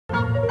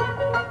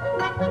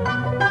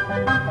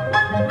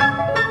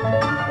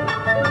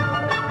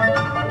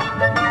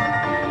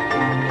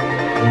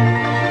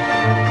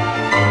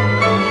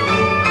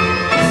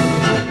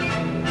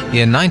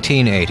In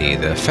 1980,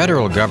 the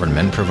federal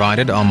government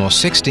provided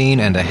almost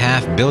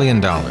 $16.5 billion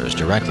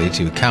directly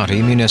to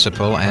county,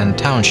 municipal, and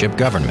township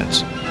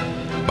governments.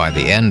 By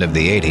the end of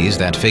the 80s,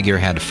 that figure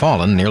had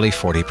fallen nearly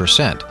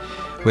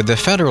 40%, with the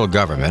federal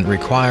government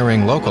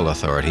requiring local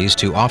authorities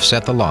to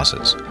offset the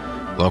losses.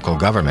 Local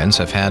governments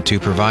have had to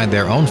provide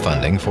their own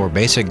funding for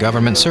basic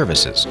government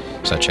services,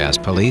 such as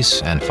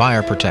police and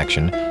fire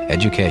protection,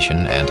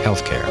 education, and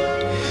health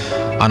care.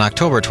 On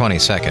October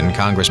 22nd,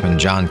 Congressman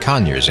John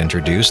Conyers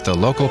introduced the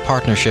Local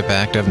Partnership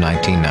Act of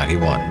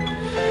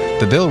 1991.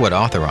 The bill would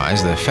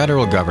authorize the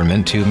federal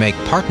government to make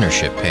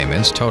partnership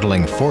payments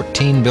totaling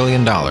 $14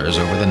 billion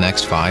over the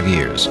next 5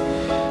 years.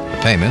 The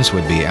payments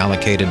would be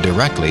allocated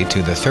directly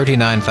to the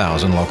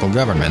 39,000 local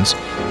governments,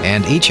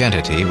 and each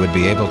entity would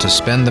be able to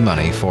spend the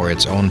money for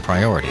its own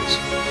priorities.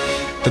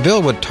 The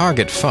bill would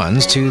target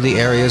funds to the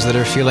areas that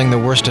are feeling the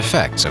worst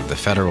effects of the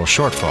federal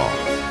shortfall.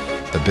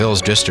 The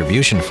bill's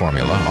distribution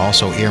formula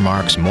also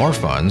earmarks more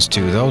funds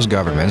to those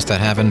governments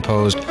that have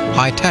imposed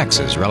high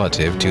taxes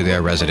relative to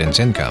their residents'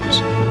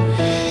 incomes.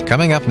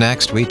 Coming up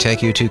next, we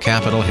take you to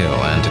Capitol Hill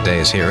and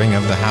today's hearing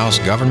of the House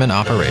Government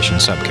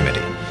Operations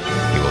Subcommittee.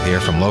 You will hear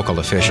from local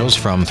officials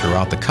from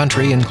throughout the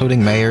country,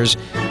 including mayors,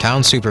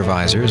 town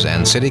supervisors,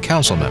 and city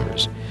council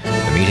members.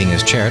 The meeting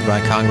is chaired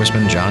by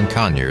Congressman John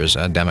Conyers,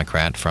 a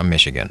Democrat from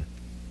Michigan.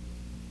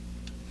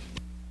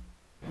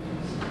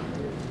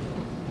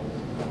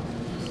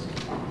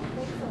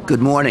 Good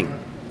morning.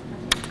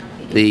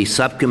 The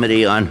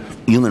Subcommittee on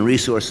Human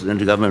Resources and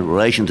Intergovernmental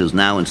Relations is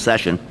now in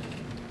session.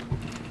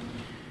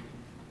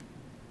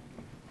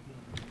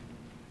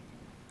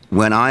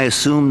 When I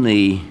assumed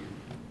the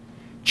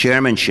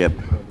chairmanship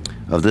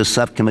of this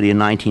subcommittee in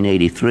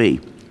 1983,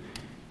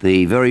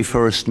 the very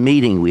first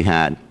meeting we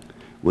had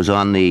was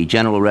on the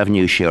General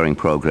Revenue Sharing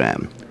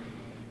Program.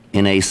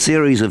 In a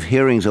series of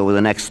hearings over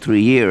the next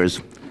 3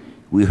 years,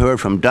 we heard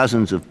from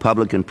dozens of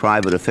public and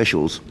private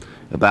officials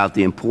about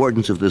the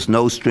importance of this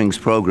no-strings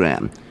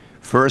program,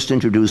 first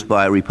introduced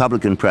by a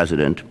Republican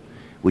president,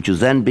 which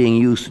is then being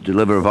used to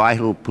deliver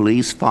vital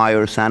police,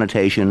 fire,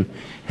 sanitation,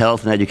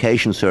 health, and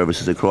education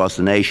services across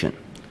the nation.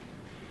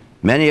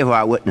 Many of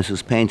our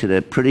witnesses painted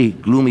a pretty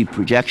gloomy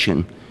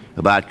projection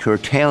about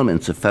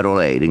curtailments of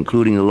federal aid,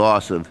 including the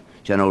loss of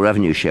general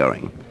revenue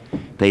sharing.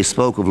 They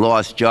spoke of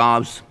lost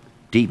jobs,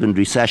 deepened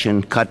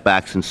recession,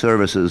 cutbacks in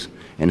services,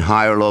 and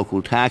higher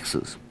local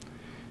taxes.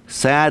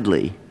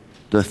 Sadly,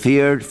 the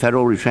feared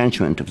federal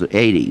retrenchment of the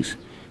 80s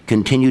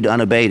continued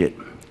unabated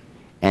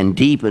and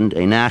deepened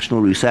a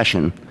national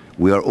recession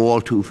we are all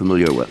too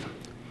familiar with.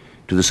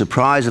 To the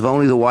surprise of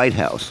only the White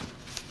House,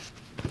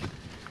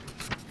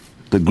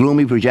 the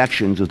gloomy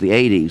projections of the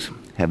 80s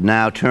have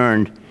now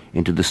turned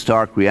into the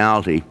stark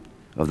reality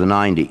of the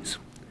 90s.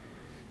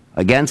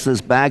 Against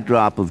this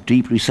backdrop of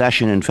deep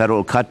recession and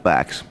federal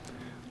cutbacks,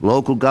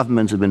 local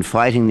governments have been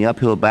fighting the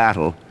uphill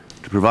battle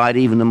to provide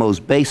even the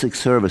most basic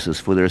services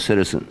for their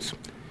citizens.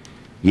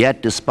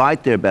 Yet,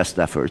 despite their best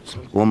efforts,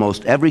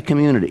 almost every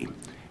community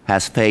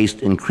has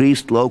faced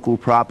increased local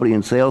property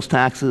and sales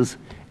taxes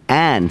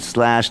and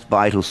slashed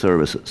vital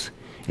services,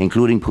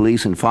 including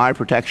police and fire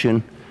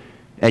protection,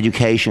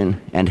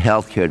 education, and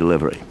health care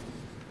delivery.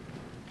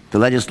 The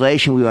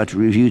legislation we are to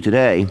review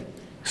today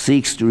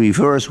seeks to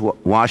reverse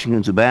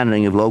Washington's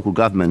abandoning of local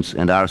governments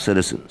and our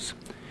citizens.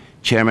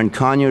 Chairman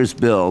Conyers'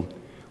 bill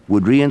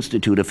would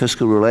reinstitute a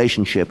fiscal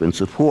relationship in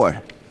support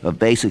of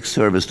basic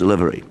service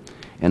delivery,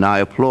 and I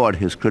applaud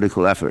his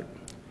critical effort.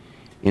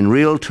 In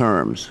real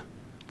terms,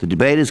 the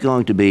debate is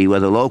going to be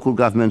whether local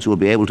governments will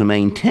be able to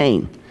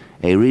maintain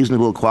a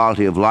reasonable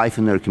quality of life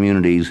in their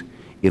communities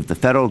if the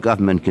federal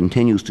government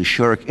continues to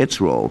shirk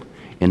its role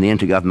in the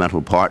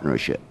intergovernmental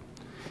partnership.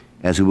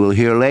 As we will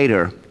hear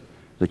later,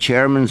 the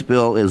chairman's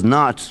bill is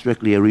not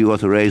strictly a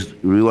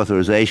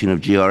reauthorization of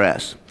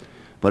GRS,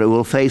 but it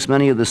will face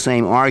many of the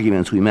same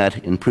arguments we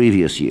met in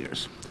previous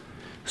years.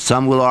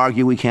 Some will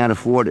argue we can't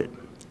afford it.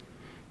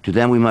 To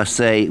them we must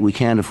say we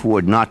can't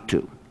afford not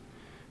to.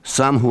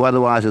 Some who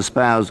otherwise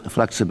espouse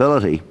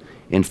flexibility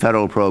in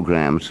federal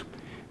programs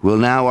will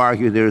now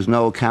argue there is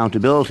no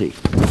accountability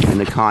in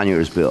the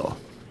Conyers bill.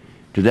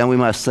 To them we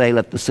must say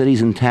let the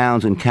cities and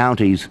towns and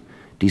counties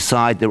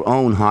decide their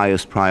own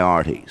highest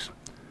priorities.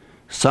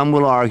 Some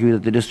will argue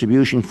that the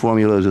distribution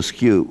formula is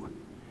askew.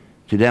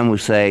 To them we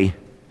say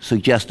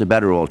suggest a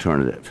better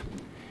alternative.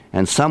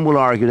 And some will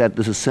argue that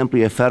this is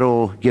simply a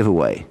federal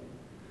giveaway.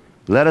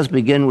 Let us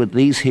begin with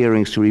these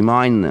hearings to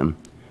remind them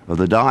of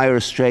the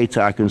dire straits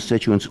our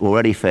constituents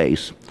already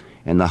face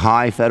and the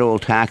high federal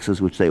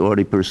taxes which they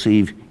already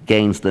perceive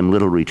gains them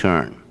little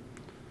return.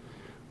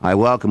 I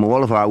welcome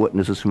all of our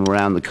witnesses from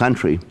around the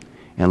country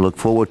and look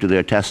forward to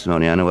their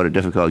testimony. I know what a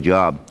difficult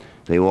job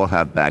they all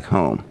have back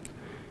home.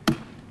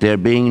 There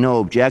being no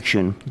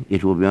objection,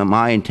 it will be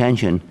my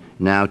intention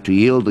now to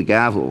yield the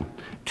gavel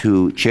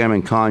to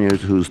Chairman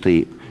Conyers, who's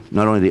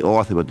not only the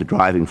author but the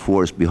driving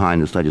force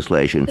behind this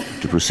legislation,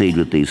 to proceed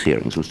with these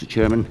hearings. Mr.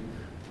 Chairman,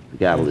 the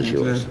gavel is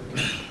yours.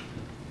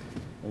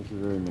 Thank you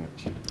very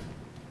much.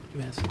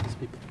 You ask the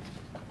speaker.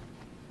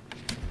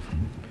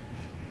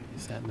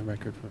 Is that in the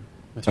record for?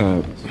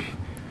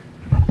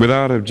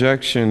 Without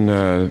objection,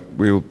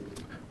 we'll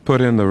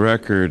put in the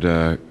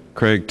record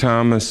Craig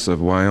Thomas of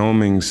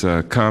Wyoming's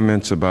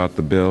comments about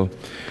the bill.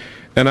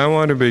 And I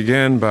want to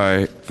begin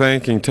by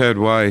thanking Ted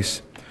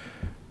Weiss.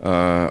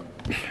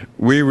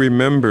 We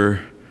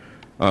remember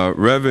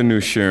revenue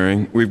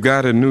sharing. We've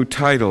got a new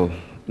title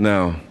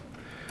now,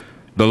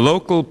 the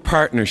Local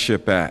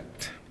Partnership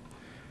Act.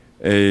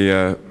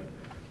 A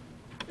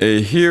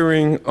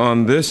hearing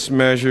on this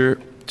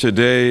measure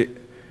today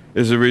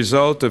is a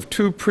result of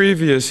two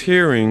previous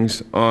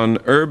hearings on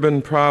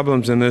urban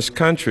problems in this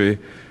country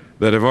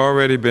that have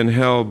already been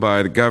held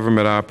by the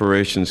Government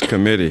Operations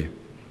Committee.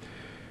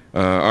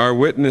 Our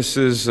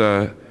witnesses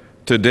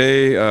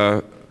today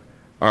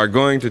are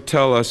going to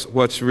tell us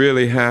what's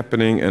really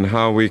happening and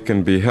how we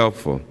can be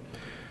helpful.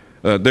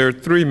 There are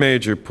three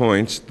major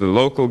points. The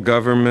local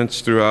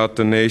governments throughout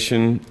the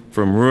nation,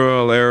 from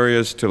rural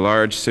areas to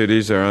large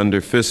cities, are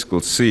under fiscal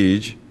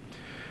siege.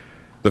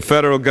 The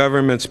federal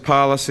government's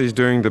policies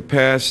during the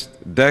past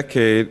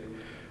decade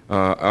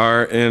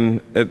are in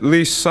at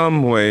least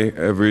some way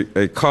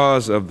a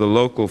cause of the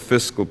local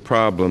fiscal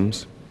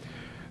problems.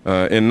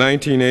 In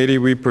 1980,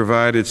 we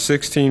provided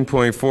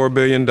 $16.4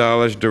 billion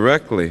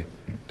directly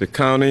to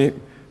county,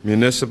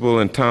 municipal,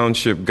 and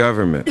township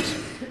governments.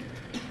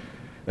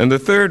 And the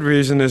third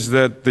reason is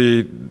that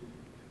the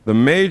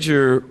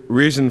major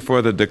reason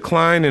for the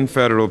decline in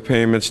federal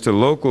payments to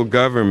local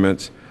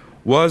governments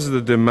was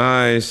the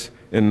demise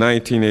in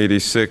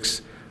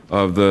 1986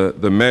 of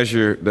the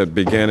measure that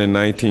began in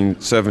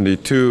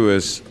 1972,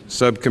 as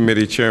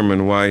Subcommittee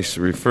Chairman Weiss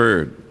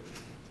referred.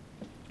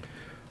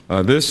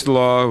 This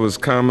law was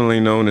commonly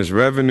known as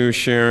revenue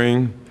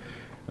sharing,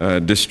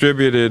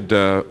 distributed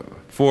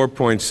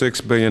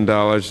 $4.6 billion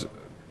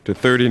to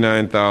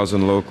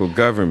 39,000 local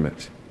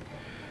governments.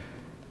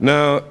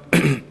 Now,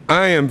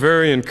 I am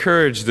very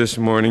encouraged this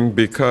morning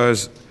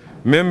because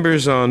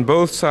members on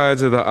both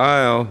sides of the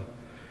aisle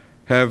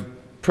have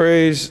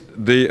praised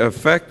the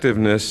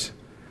effectiveness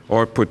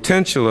or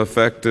potential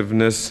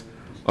effectiveness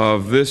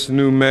of this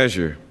new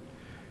measure.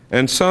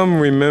 And some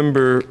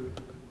remember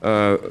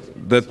that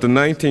the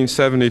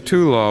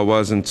 1972 law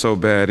wasn't so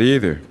bad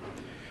either.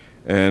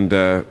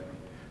 And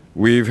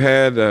we've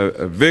had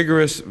a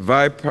vigorous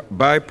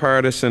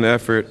bipartisan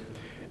effort,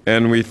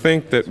 and we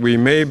think that we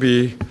may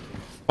be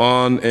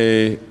on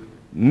a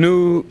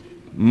new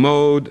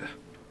mode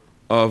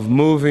of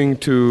moving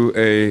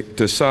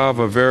to solve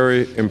a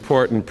very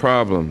important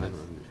problem.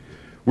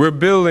 We're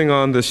building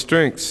on the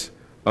strengths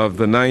of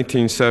the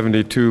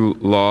 1972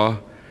 law,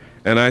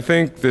 and I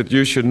think that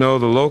you should know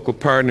the Local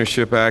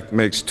Partnership Act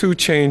makes two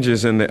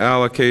changes in the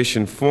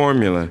allocation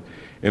formula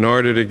in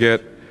order to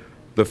get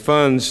the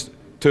funds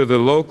to the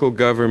local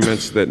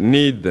governments that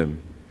need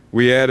them.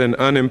 We add an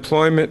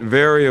unemployment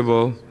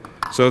variable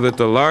so that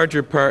the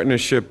larger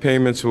partnership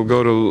payments will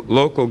go to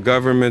local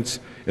governments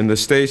in the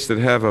states that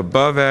have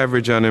above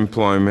average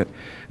unemployment.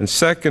 And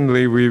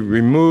secondly, we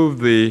remove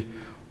the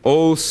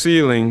old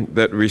ceiling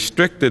that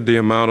restricted the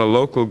amount a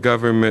local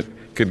government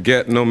could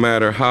get no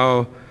matter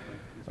how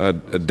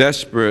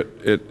desperate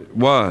it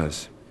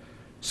was.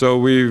 So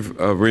we've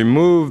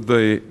removed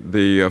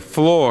the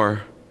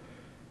floor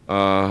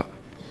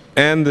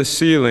and the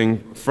ceiling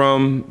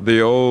from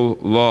the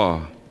old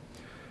law.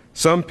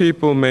 Some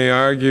people may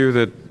argue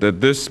that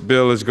this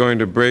bill is going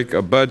to break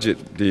a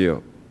budget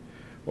deal,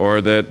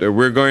 or that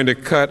we're going to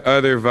cut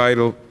other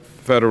vital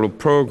federal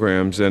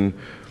programs, and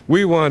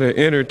we want to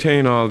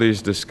entertain all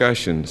these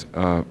discussions.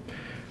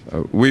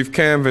 We've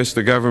canvassed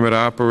the Government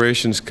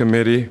Operations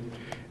Committee,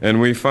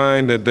 and we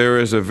find that there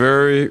is a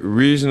very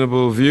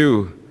reasonable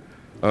view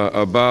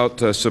about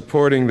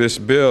supporting this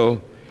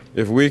bill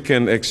if we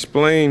can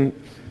explain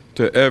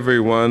to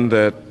everyone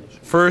that,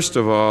 first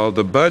of all,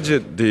 the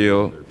budget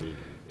deal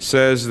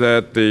says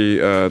that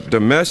the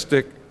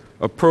domestic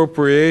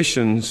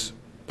appropriations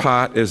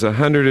pot is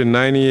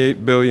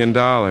 $198 billion.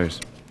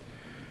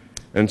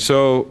 And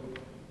so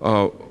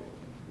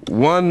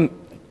one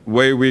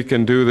way we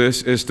can do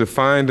this is to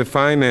find the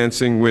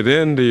financing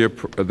within the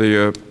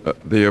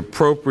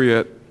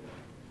appropriate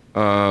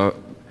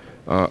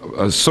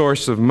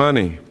source of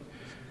money.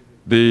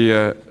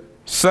 The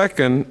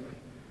second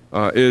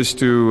is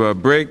to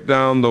break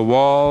down the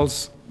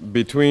walls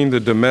between the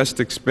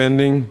domestic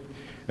spending,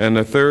 and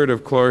the third,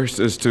 of course,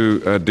 is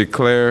to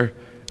declare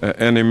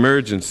an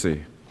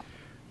emergency.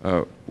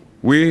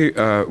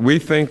 We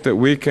think that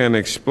we can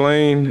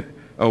explain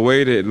a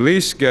way to at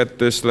least get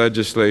this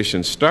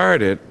legislation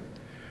started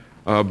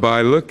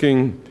by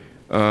looking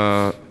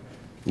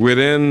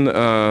within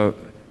the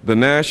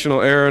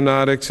National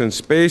Aeronautics and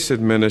Space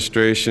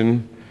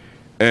Administration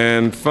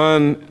and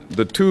fund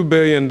the $2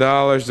 billion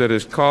that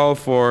is called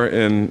for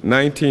in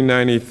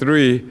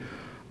 1993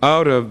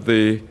 out of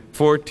the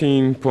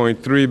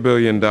 $14.3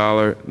 billion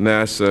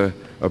NASA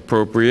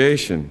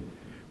appropriation.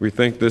 We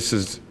think this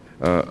is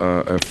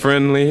a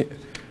friendly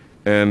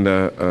and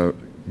a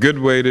good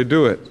way to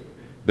do it.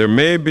 There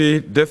may be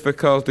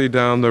difficulty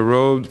down the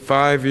road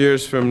 5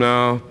 years from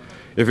now.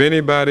 If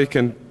anybody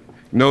can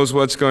knows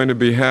what's going to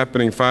be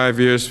happening 5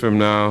 years from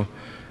now,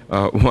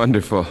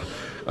 wonderful.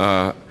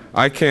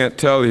 I can't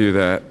tell you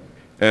that,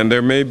 and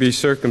there may be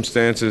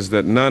circumstances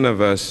that none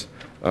of us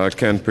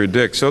can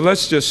predict. So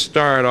let's just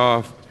start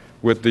off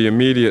with the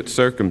immediate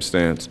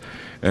circumstance.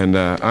 And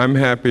I'm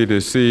happy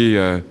to see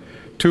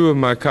three of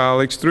my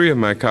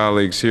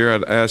colleagues here.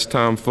 I'd ask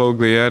Tom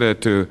Foglietta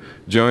to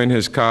join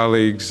his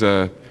colleagues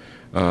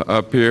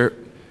up here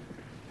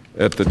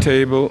at the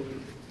table.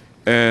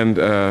 And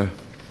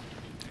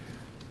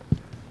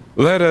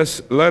let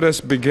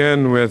us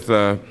begin with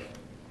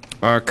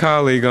our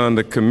colleague on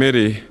the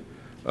committee,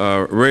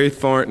 Ray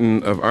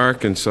Thornton of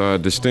Arkansas, a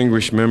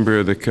distinguished member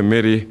of the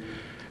committee.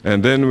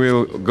 And then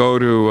we'll go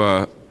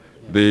to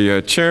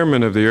the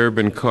chairman of the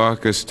Urban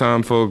Caucus,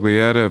 Tom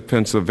Foglietta of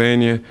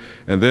Pennsylvania,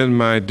 and then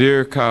my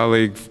dear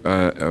colleague,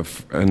 a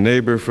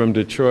neighbor from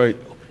Detroit,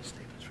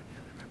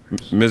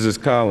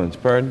 Mrs. Collins.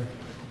 Pardon?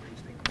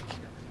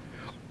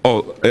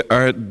 Oh,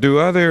 do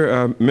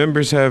other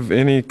members have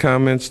any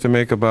comments to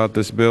make about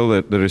this bill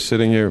that are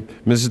sitting here?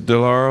 Mrs.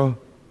 DeLauro?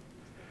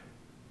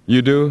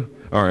 You do?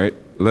 All right,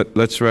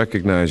 let's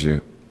recognize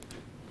you.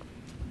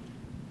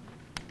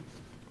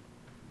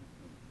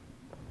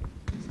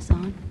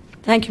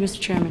 Thank you, Mr.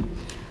 Chairman.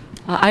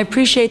 I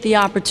appreciate the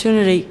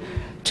opportunity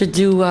to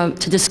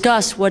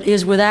discuss what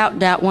is without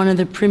doubt one of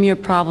the premier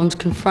problems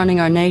confronting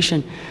our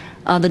nation,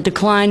 the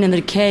decline and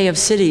the decay of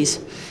cities.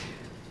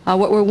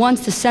 What were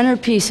once the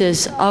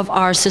centerpieces of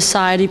our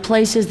society,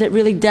 places that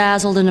really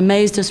dazzled and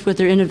amazed us with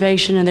their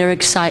innovation and their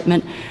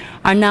excitement,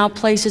 are now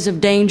places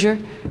of danger,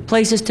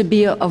 places to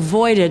be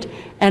avoided,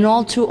 and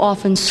all too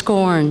often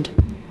scorned.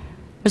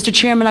 Mr.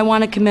 Chairman, I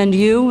want to commend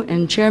you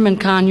and Chairman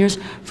Conyers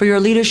for your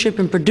leadership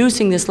in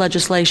producing this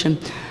legislation.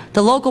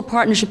 The Local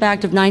Partnership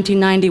Act of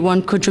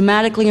 1991 could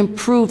dramatically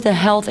improve the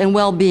health and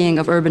well-being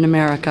of urban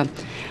America.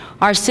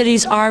 Our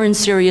cities are in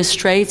serious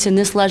straits, and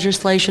this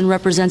legislation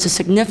represents a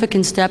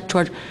significant step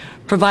toward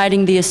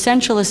providing the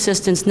essential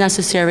assistance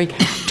necessary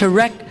to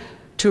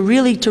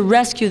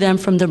rescue them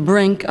from the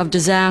brink of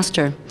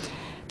disaster.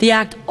 The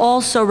Act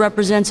also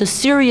represents a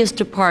serious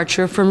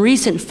departure from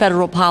recent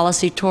federal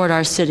policy toward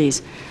our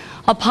cities,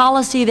 a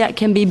policy that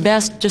can be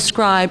best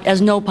described as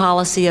no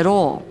policy at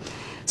all.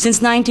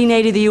 Since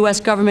 1980, the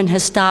U.S. government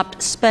has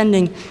stopped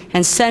spending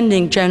and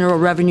sending general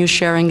revenue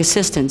sharing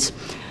assistance,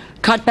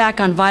 cut back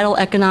on vital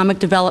economic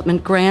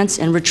development grants,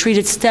 and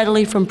retreated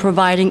steadily from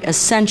providing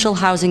essential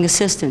housing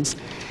assistance.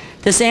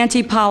 This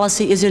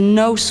anti-policy is in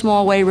no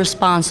small way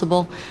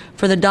responsible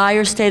for the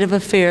dire state of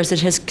affairs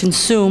that has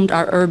consumed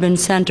our urban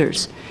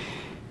centers.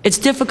 It's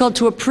difficult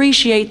to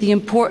appreciate the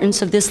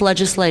importance of this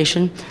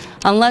legislation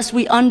unless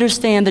we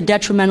understand the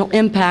detrimental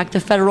impact the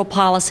federal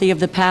policy of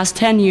the past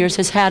 10 years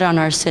has had on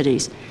our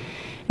cities.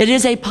 It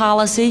is a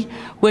policy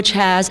which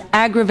has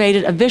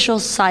aggravated a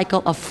vicious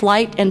cycle of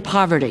flight and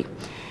poverty.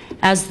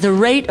 As the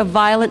rate of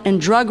violent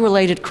and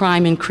drug-related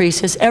crime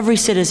increases, every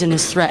citizen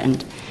is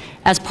threatened.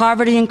 As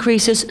poverty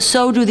increases,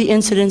 so do the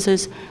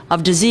incidences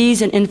of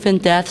disease and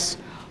infant deaths,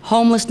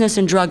 homelessness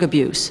and drug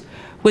abuse.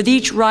 With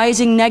each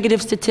rising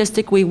negative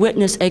statistic, we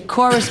witness a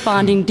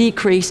corresponding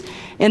decrease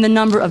in the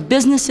number of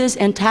businesses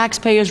and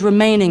taxpayers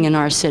remaining in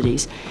our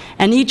cities,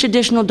 and each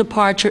additional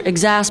departure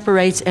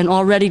exasperates an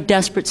already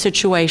desperate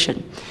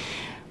situation.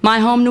 My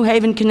home, New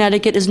Haven,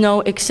 Connecticut, is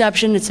no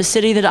exception. It's a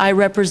city that I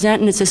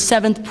represent, and it's the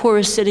 7th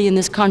poorest city in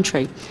this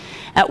country.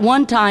 At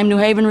one time, New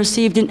Haven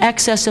received in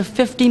excess of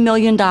 $50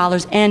 million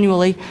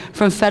annually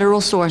from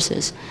federal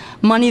sources,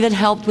 money that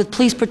helped with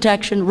police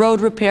protection,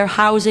 road repair,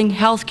 housing,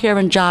 health care,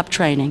 and job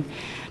training.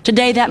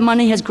 Today, that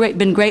money has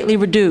been greatly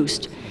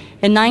reduced.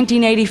 In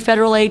 1980,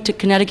 federal aid to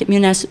Connecticut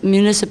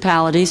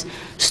municipalities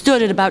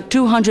stood at about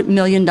 $200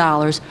 million,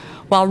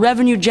 while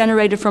revenue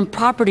generated from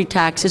property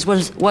taxes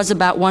was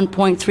about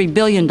 $1.3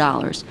 billion.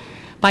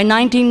 By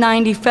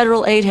 1990,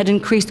 federal aid had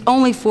increased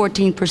only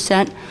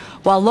 14%,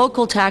 while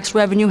local tax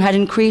revenue had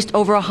increased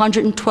over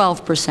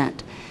 112%.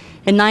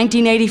 In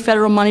 1980,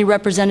 federal money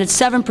represented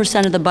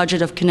 7% of the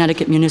budget of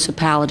Connecticut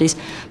municipalities,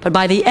 but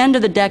by the end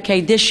of the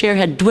decade, this share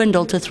had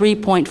dwindled to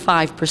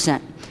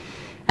 3.5%.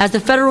 As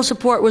the federal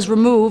support was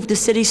removed, the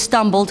city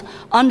stumbled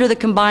under the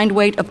combined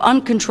weight of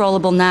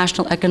uncontrollable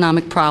national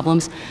economic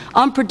problems,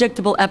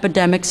 unpredictable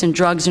epidemics in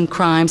drugs and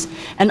crimes,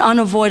 and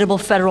unavoidable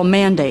federal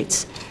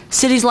mandates.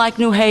 Cities like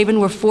New Haven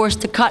were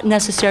forced to cut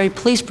necessary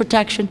police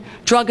protection,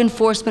 drug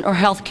enforcement, or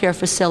health care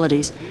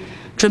facilities.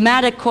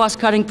 Dramatic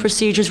cost-cutting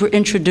procedures were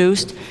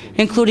introduced,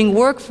 including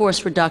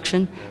workforce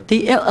reduction,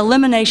 the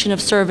elimination of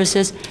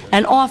services,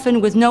 and often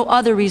with no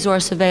other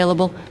resource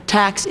available,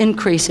 tax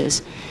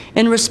increases.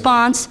 In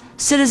response,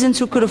 citizens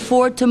who could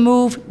afford to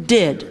move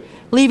did,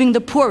 leaving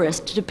the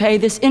poorest to pay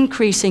this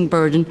increasing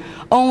burden,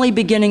 only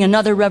beginning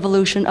another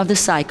revolution of the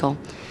cycle.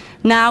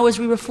 Now, as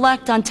we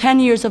reflect on 10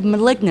 years of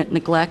malignant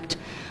neglect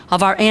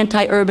of our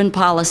anti-urban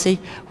policy,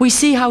 we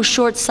see how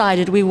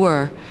short-sighted we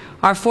were.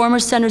 Our former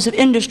centers of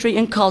industry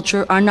and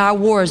culture are now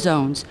war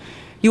zones.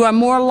 You are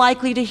more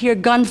likely to hear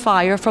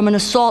gunfire from an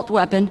assault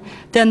weapon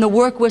than the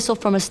work whistle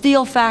from a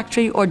steel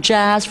factory or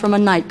jazz from a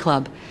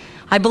nightclub.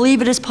 I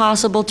believe it is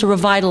possible to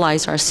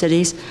revitalize our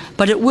cities,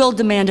 but it will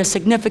demand a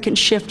significant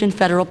shift in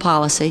federal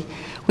policy.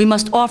 We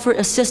must offer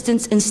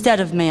assistance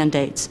instead of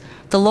mandates.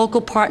 The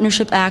Local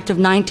Partnership Act of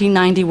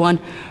 1991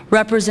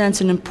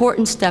 represents an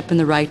important step in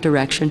the right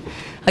direction.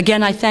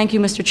 Again, I thank you,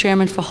 Mr.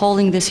 Chairman, for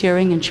holding this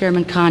hearing, and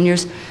Chairman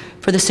Conyers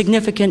for the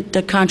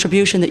significant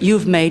contribution that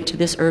you've made to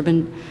this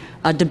urban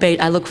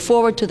debate. I look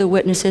forward to the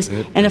witnesses,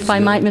 and if I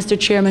might, Mr.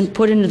 Chairman,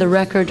 put into the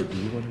record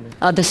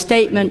the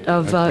statement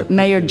of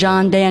Mayor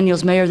John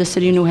Daniels, Mayor of the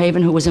City of New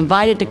Haven, who was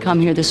invited to come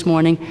here this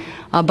morning,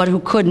 but who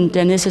couldn't,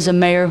 and this is a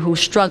mayor who's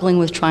struggling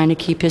with trying to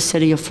keep his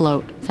city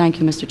afloat. Thank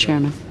you, Mr.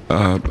 Chairman.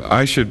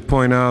 I should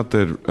point out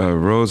that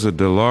Rosa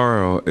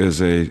DeLauro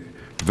is a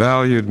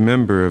valued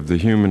member of the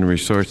Human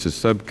Resources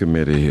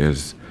Subcommittee,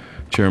 as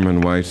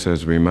Chairman Weiss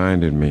has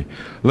reminded me.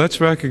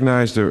 Let's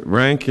recognize the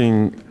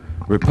ranking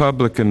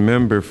Republican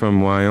member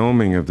from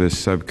Wyoming of this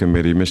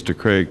subcommittee, Mr.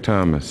 Craig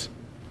Thomas.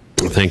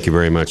 Thank you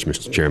very much,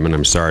 Mr. Chairman.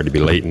 I'm sorry to be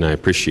late, and I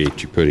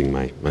appreciate you putting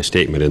my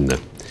statement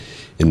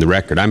in the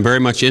record. I'm very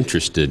much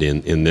interested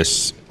in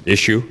this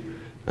issue.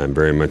 I'm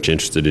very much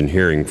interested in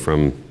hearing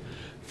from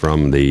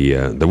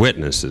the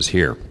witnesses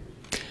here.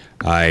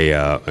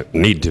 I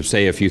need to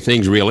say a few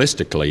things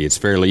realistically. It's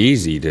fairly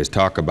easy to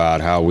talk about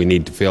how we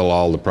need to fill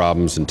all the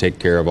problems and take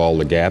care of all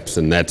the gaps,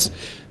 and that's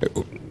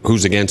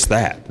who's against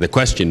that. The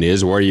question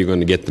is, where are you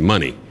going to get the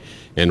money?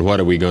 And what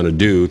are we going to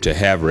do to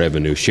have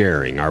revenue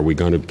sharing? Are we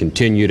going to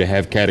continue to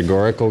have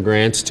categorical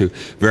grants to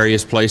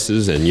various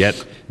places and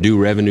yet do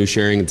revenue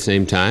sharing at the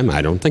same time?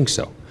 I don't think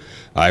so.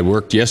 I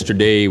worked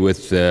yesterday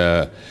with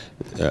a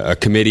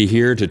committee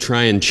here to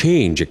try and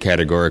change a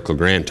categorical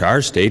grant to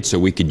our state so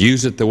we could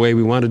use it the way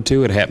we wanted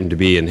to. It happened to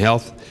be in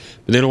health,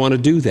 but they don't want to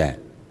do that.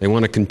 They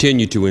want to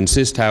continue to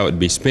insist how it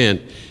be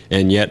spent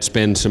and yet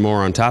spend some more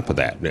on top of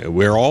that.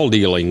 We're all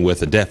dealing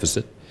with a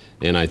deficit,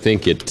 and I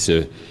think it's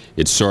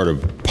sort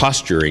of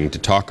posturing to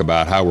talk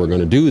about how we're going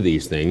to do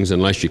these things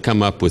unless you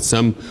come up with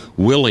some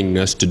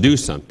willingness to do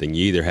something.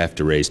 You either have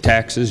to raise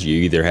taxes,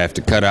 you either have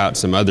to cut out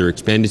some other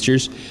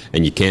expenditures,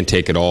 and you can't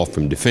take it all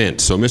from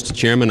defense. So, Mr.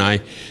 Chairman, I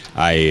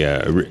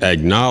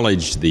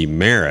acknowledge the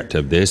merit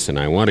of this, and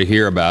I want to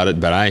hear about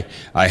it, but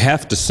I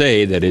have to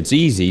say that it's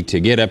easy to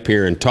get up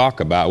here and talk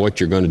about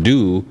what you're going to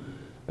do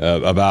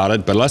about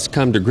it, but let's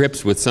come to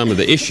grips with some of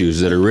the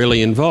issues that are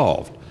really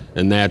involved,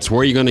 and that's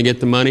where you're going to get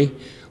the money,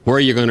 where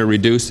are you going to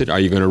reduce it? Are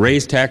you going to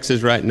raise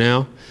taxes right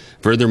now?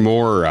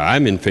 Furthermore,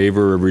 I'm in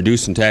favor of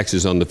reducing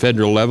taxes on the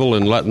federal level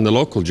and letting the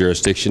local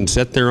jurisdictions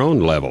set their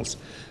own levels.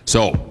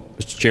 So,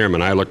 Mr.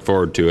 Chairman, I look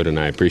forward to it, and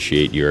I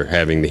appreciate your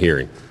having the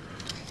hearing.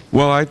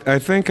 Well, I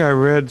think I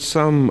read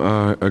some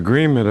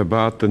agreement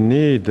about the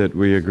need that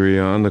we agree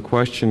on. The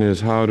question is,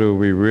 how do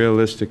we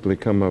realistically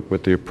come up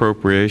with the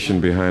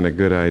appropriation behind a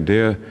good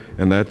idea?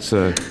 And that's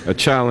a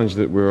challenge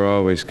that we're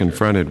always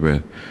confronted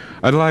with.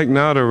 I'd like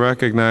now to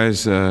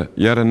recognize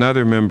yet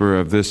another member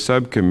of this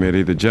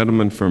subcommittee, the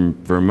gentleman from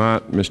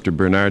Vermont, Mr.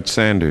 Bernard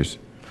Sanders.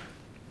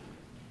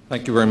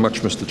 Thank you very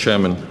much, Mr.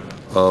 Chairman.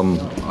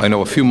 I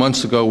know a few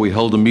months ago we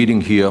held a meeting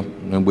here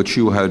in which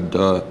you had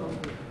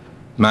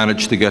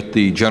managed to get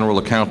the General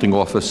Accounting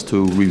Office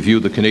to review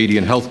the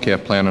Canadian health care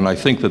plan, and I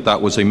think that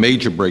that was a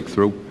major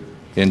breakthrough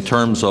in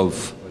terms of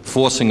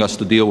forcing us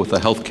to deal with the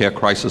health care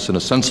crisis in a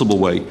sensible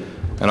way.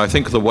 And I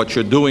think that what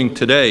you're doing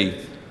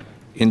today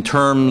in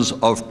terms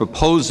of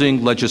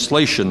proposing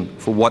legislation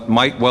for what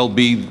might well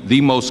be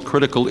the most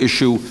critical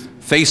issue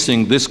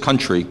facing this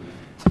country,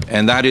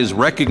 and that is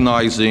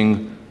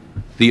recognizing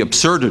the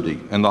absurdity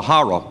and the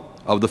horror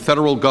of the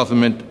federal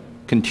government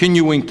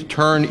continuing to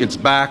turn its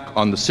back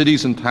on the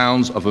cities and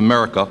towns of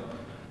America,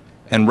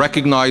 and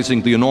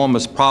recognizing the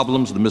enormous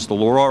problems that Ms.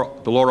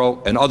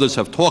 DeLauro and others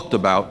have talked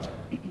about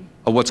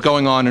of what's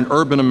going on in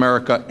urban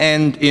America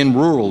and in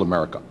rural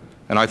America.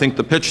 And I think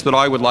the pitch that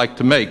I would like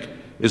to make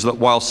is that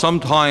while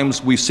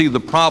sometimes we see the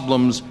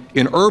problems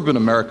in urban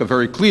America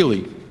very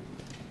clearly,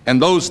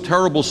 and those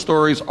terrible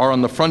stories are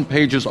on the front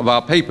pages of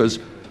our papers,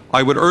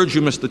 I would urge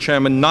you, Mr.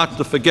 Chairman, not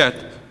to forget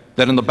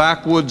that in the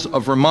backwoods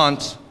of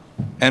Vermont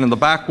and in the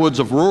backwoods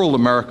of rural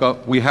America,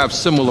 we have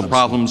similar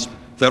problems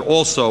that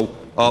also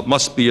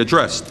must be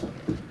addressed.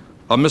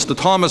 Mr.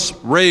 Thomas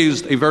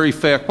raised a very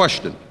fair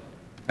question,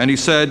 and he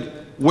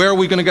said, where are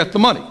we going to get the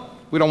money?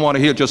 We don't want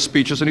to hear just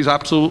speeches, and he's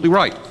absolutely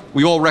right.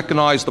 We all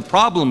recognize the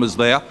problem is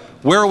there.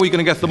 Where are we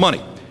going to get the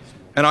money?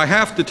 And I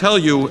have to tell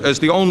you, as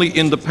the only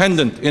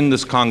independent in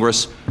this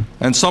Congress,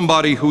 and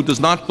somebody who does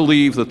not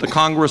believe that the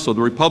Congress or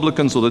the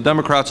Republicans or the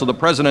Democrats or the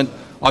President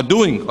are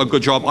doing a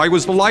good job, I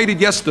was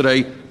delighted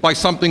yesterday by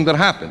something that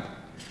happened.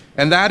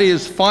 And that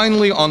is,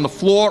 finally, on the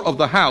floor of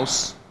the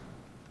House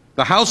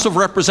of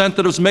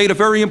Representatives made a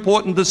very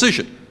important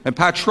decision. And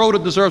Pat Schroeder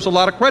deserves a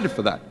lot of credit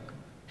for that.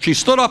 She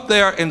stood up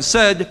there and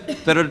said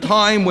that at a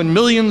time when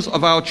millions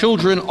of our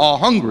children are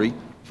hungry,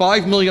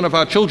 5 million of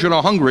our children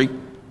are hungry,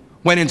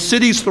 when in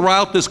cities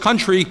throughout this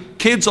country,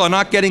 kids are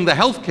not getting the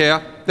health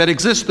care that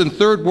exists in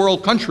third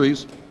world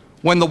countries,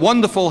 when the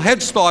wonderful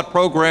Head Start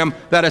program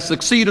that has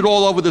succeeded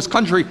all over this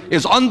country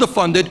is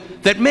underfunded,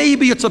 that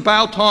maybe it's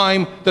about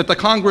time that the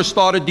Congress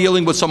started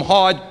dealing with some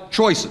hard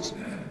choices.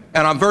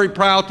 And I'm very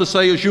proud to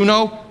say, as you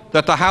know,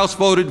 that the House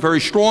voted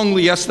very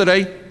strongly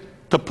yesterday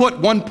to put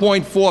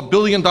 $1.4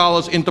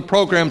 billion into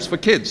programs for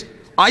kids.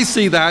 I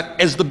see that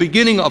as the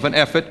beginning of an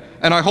effort,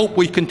 and I hope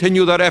we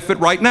continue that effort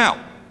right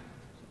now.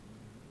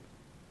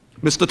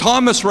 Mr.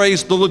 Thomas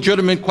raised the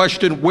legitimate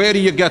question, where do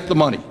you get the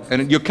money?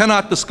 And you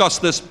cannot discuss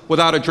this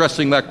without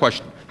addressing that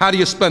question. How do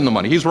you spend the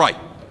money? He's right.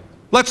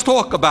 Let's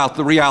talk about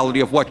the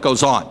reality of what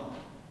goes on.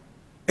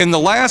 In the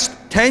last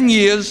 10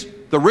 years,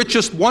 the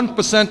richest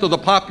 1% of the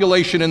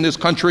population in this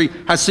country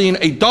has seen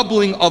a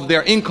doubling of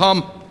their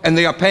income, and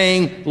they are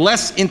paying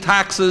less in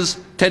taxes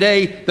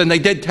today than they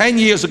did 10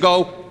 years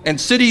ago, and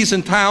cities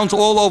and towns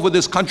all over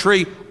this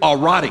country are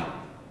rotting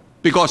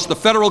because the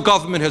federal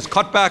government has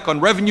cut back on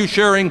revenue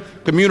sharing,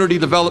 community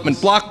development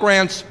block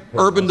grants,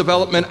 urban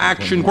development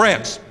action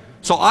grants.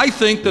 So I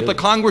think that the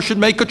Congress should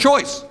make a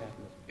choice.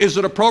 Is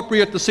it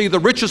appropriate to see the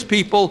richest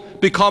people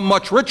become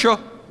much richer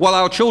while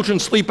our children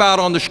sleep out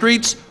on the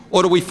streets?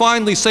 Or do we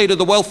finally say to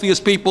the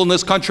wealthiest people in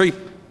this country,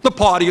 the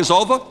party is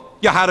over,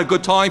 you had a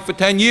good time for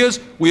 10 years,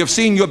 we have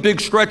seen your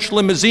big stretch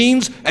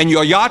limousines and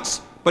your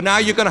yachts, but now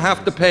you're going to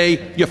have to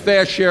pay your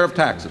fair share of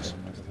taxes.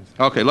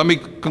 Okay, let me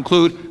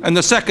conclude. And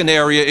the second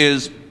area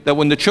is that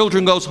when the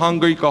children go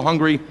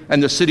hungry,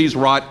 and the cities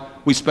rot,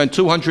 we spend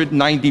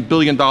 $290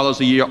 billion a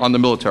year on the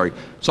military.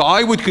 So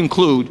I would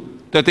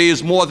conclude that there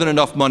is more than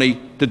enough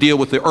money to deal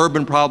with the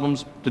urban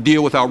problems, to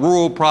deal with our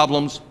rural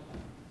problems,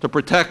 to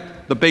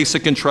protect the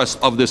basic interests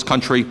of this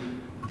country.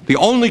 The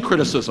only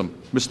criticism,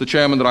 Mr.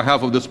 Chairman, that I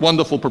have of this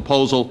wonderful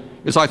proposal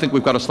is I think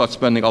we've got to start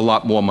spending a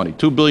lot more money.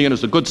 $2 billion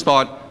is a good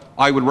start.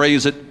 I would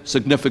raise it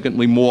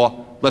significantly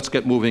more. Let's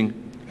get moving,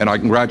 and I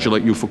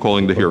congratulate you for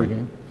calling the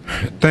hearing.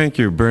 Thank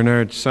you,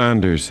 Bernard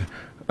Saunders.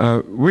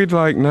 We'd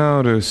like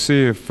now to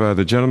see if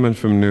the gentleman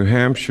from New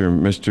Hampshire,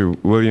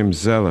 Mr. William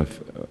Zeliff,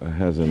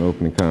 has an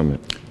opening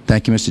comment.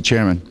 Thank you, Mr.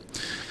 Chairman.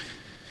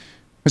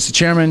 Mr.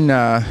 Chairman,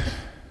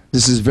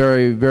 this is a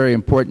very, very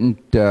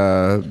important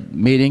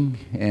meeting,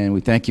 and we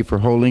thank you for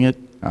holding it.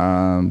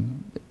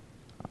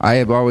 I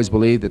have always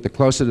believed that the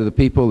closer to the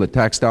people that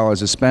tax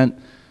dollars are spent,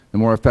 the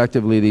more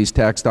effectively these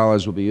tax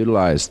dollars will be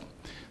utilized.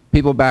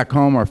 People back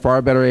home are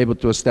far better able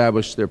to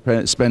establish their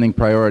spending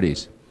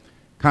priorities.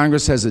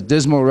 Congress has a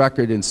dismal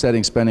record in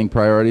setting spending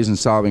priorities and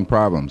solving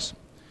problems.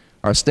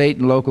 Our state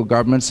and local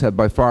governments have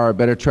by far a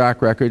better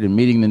track record in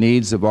meeting the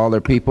needs of all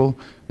their people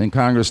than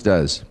Congress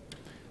does.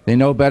 They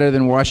know better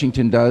than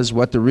Washington does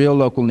what the real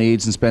local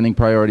needs and spending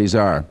priorities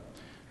are.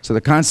 So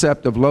the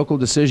concept of local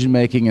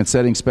decision-making and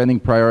setting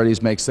spending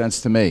priorities makes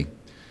sense to me.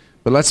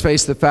 But let's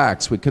face the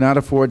facts. We cannot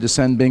afford to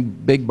send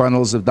big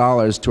bundles of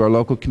dollars to our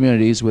local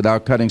communities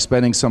without cutting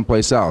spending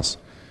someplace else.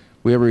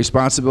 We have a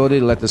responsibility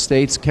to let the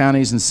states,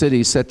 counties, and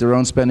cities set their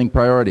own spending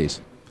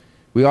priorities.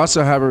 We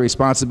also have a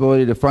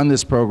responsibility to fund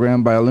this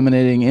program by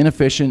eliminating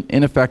inefficient,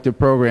 ineffective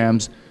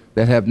programs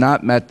that have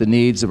not met the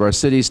needs of our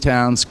cities,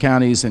 towns,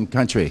 counties, and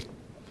country.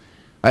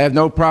 I have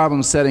no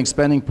problem setting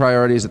spending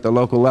priorities at the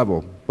local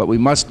level, but we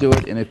must do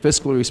it in a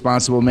fiscally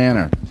responsible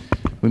manner.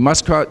 We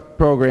must cut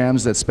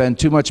programs that spend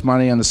too much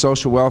money on the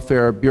social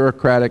welfare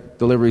bureaucratic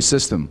delivery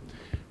system.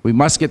 We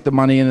must get the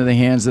money into the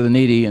hands of the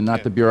needy and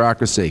not the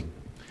bureaucracy.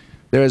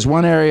 There is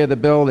one area of the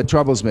bill that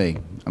troubles me.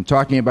 I'm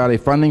talking about a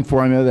funding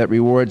formula that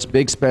rewards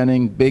big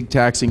spending, big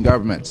taxing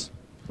governments.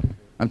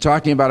 I'm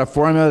talking about a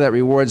formula that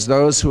rewards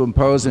those who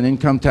impose an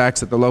income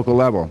tax at the local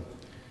level.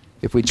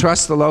 If we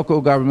trust the local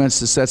governments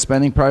to set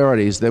spending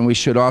priorities, then we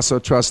should also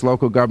trust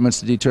local governments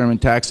to determine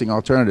taxing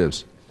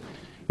alternatives.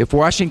 If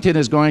Washington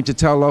is going to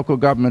tell local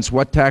governments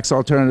what tax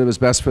alternative is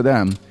best for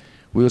them,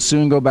 we will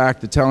soon go back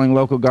to telling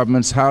local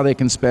governments how they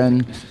can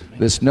spend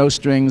this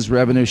no-strings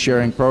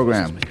revenue-sharing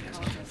program.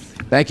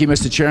 Thank you,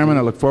 Mr. Chairman.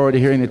 I look forward to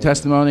hearing the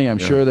testimony. I'm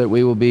sure that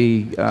we will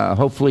be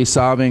hopefully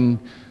solving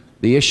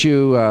the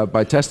issue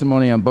by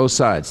testimony on both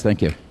sides.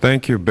 Thank you.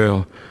 Thank you,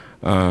 Bill.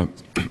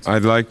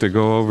 I'd like to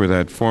go over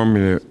that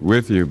formula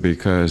with you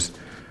because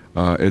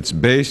it's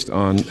based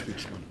on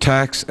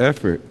tax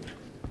effort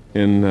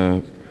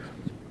in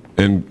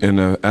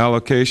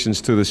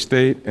allocations to the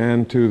state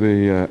and to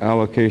the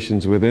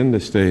allocations within the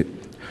state.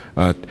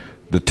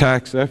 The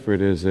tax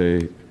effort is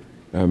a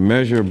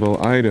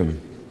measurable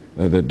item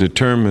that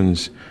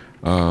determines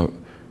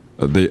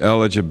the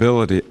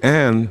eligibility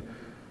and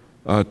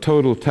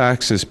total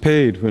taxes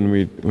paid when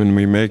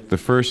we make the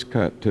first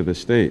cut to the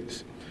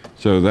states.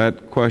 So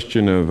that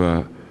question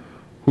of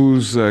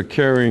who's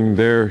carrying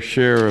their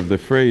share of the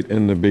freight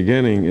in the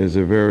beginning is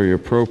a very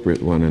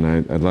appropriate one,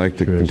 and I'd like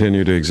to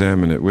continue to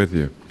examine it with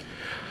you.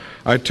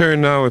 I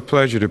turn now with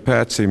pleasure to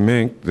Patsy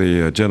Mink,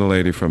 the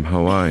gentlelady from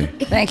Hawaii.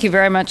 Thank you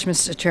very much,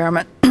 Mr.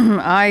 Chairman.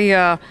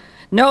 I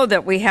know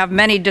that we have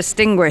many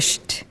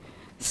distinguished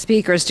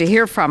speakers to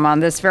hear from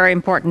on this very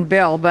important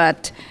bill,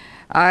 but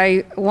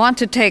I want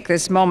to take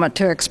this moment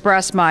to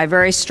express my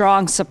very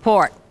strong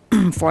support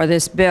for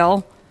this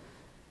bill.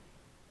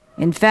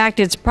 In fact,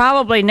 it's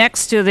probably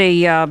next to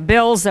the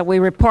bills that we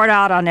report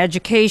out on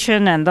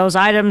education and those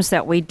items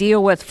that we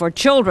deal with for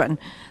children.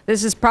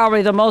 This is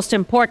probably the most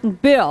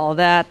important bill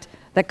that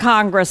the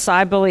Congress,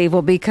 I believe,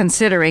 will be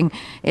considering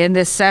in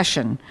this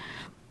session.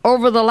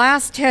 Over the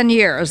last 10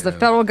 years, the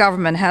federal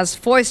government has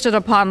foisted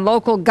upon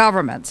local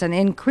governments an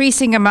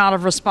increasing amount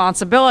of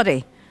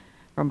responsibility,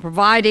 from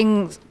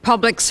providing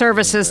public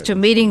services to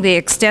meeting the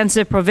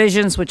extensive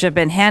provisions which have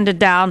been handed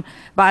down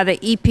by the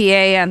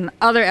EPA and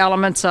other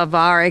elements of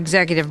our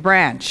executive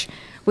branch.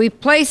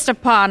 We've placed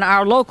upon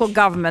our local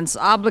governments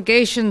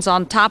obligations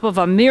on top of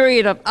a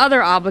myriad of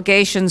other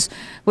obligations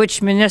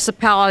which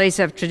municipalities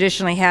have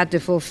traditionally had to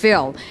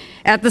fulfill.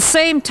 At the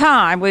same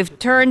time, we've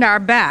turned our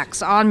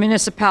backs on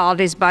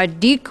municipalities by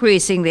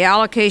decreasing the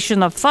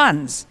allocation of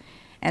funds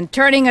and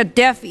turning a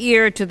deaf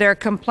ear to their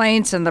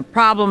complaints and the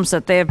problems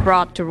that they have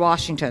brought to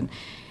Washington.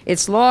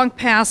 It's long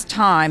past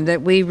time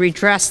that we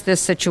redress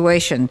this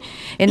situation.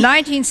 In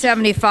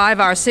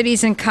 1975, our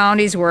cities and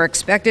counties were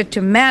expected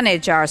to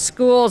manage our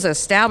schools,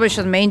 establish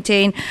and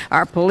maintain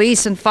our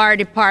police and fire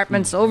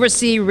departments,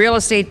 oversee real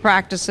estate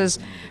practices,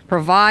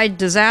 provide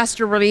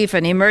disaster relief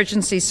and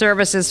emergency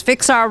services,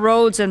 fix our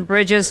roads and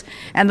bridges,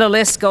 and the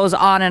list goes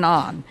on and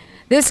on.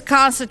 This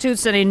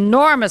constitutes an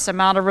enormous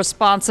amount of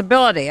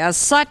responsibility. As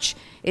such,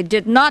 it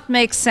did not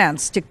make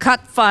sense to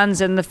cut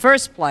funds in the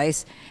first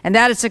place, and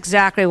that is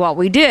exactly what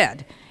we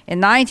did. In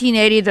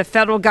 1980, the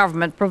federal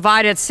government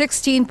provided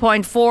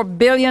 $16.4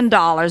 billion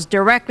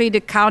directly to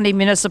county,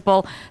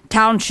 municipal,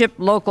 township,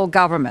 local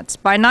governments.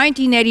 By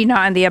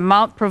 1989, the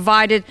amount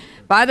provided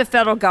by the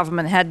federal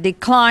government had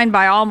declined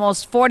by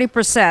almost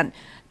 40%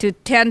 to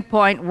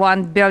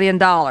 $10.1 billion.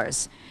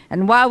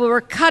 And while we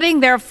were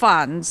cutting their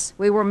funds,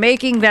 we were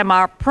making them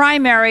our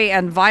primary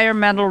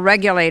environmental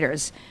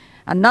regulators.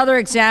 Another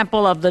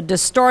example of the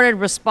distorted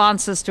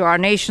responses to our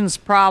nation's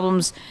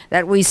problems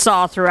that we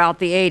saw throughout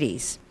the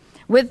 80s.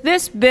 With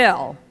this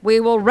bill, we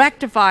will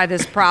rectify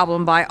this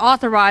problem by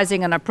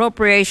authorizing an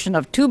appropriation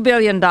of $2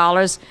 billion in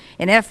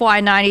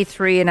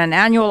FY93 and an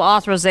annual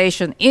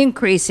authorization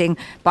increasing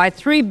by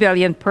 $3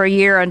 billion per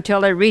year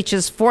until it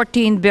reaches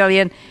 $14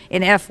 billion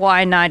in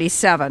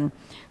FY97.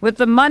 With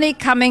the money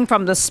coming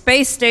from the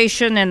space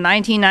station in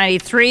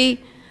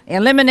 1993,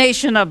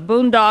 elimination of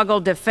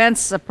boondoggle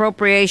defense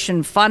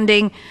appropriation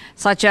funding,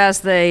 such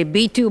as the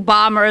B-2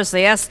 bombers, the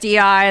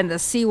SDI, and the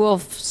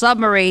Seawolf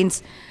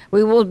submarines,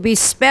 we will be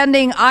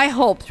spending, I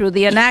hope, through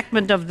the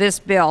enactment of this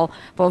bill,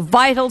 for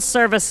vital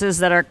services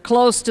that are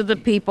close to the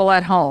people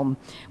at home.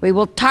 We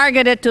will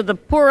target it to the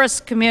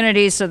poorest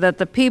communities so that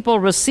the people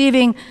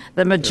receiving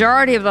the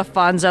majority of the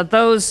funds are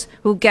those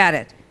who get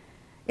it.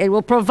 It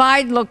will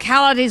provide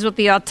localities with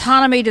the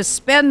autonomy to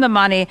spend the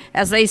money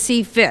as they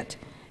see fit,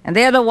 and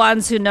they're the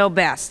ones who know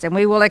best. And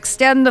we will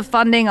extend the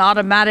funding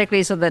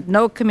automatically so that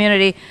no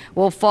community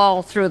will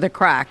fall through the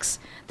cracks.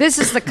 This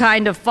is the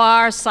kind of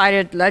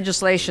far-sighted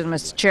legislation,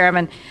 Mr.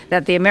 Chairman,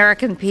 that the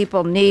American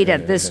people need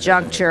at this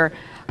juncture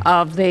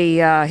of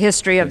the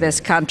history of this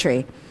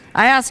country.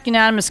 I ask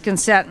unanimous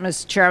consent,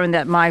 Mr. Chairman,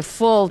 that my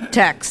full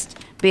text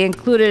be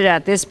included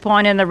at this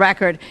point in the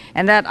record,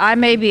 and that I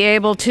may be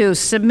able to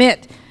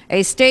submit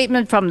a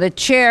statement from the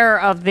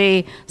chair of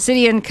the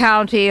City and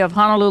County of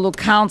Honolulu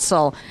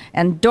Council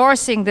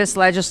endorsing this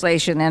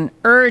legislation and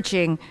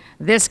urging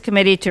this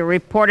committee to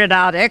report it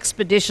out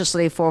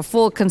expeditiously for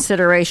full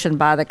consideration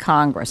by the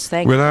Congress.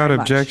 Thank you very much.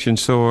 Without objection,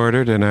 so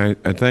ordered, and I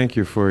thank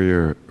you for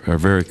your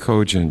very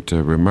cogent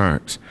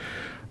remarks.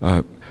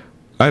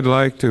 I'd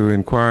like to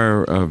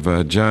inquire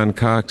of John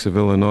Cox of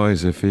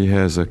Illinois if he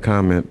has a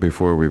comment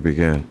before we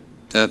begin.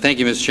 Thank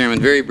you, Mr. Chairman.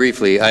 Very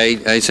briefly,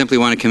 I simply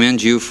want to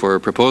commend you for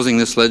proposing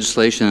this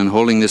legislation and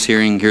holding this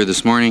hearing here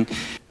this morning.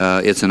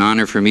 It's an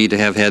honor for me to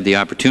have had the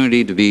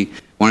opportunity to be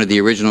one of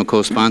the original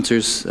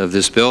co-sponsors of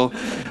this bill,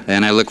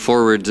 and I look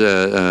forward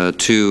to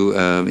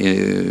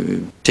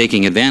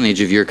taking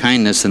advantage of your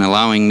kindness and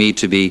allowing me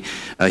to be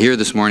here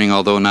this morning,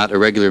 although not a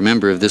regular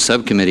member of this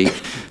subcommittee,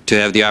 to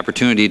have the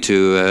opportunity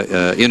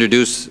to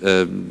introduce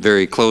a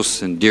very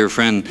close and dear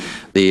friend,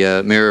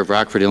 the Mayor of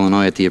Rockford,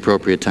 Illinois, at the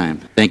appropriate time.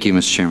 Thank you,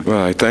 Mr. Chairman.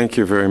 Well, I thank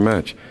you very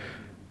much.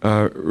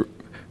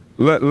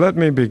 Let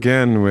me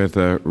begin with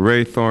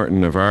Ray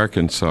Thornton of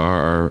Arkansas,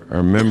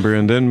 our member,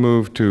 and then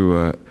move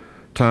to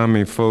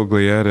Tommy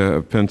Foglietta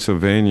of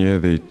Pennsylvania,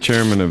 the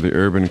chairman of the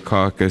Urban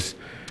Caucus,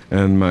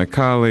 and my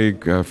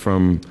colleague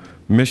from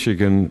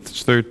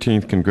Michigan's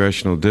 13th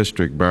Congressional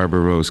District,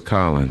 Barbara Rose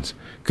Collins.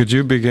 Could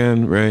you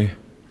begin, Ray?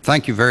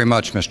 Thank you very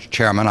much, Mr.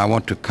 Chairman. I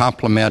want to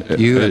compliment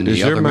you and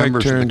the other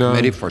members of the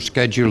committee for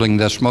scheduling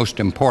this most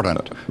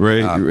important.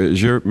 Ray,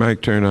 is your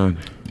mic turned on?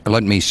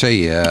 Let me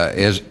see.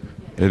 Is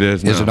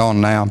it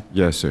on now?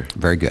 Yes, sir.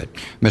 Very good.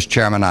 Mr.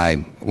 Chairman,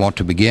 I want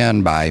to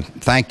begin by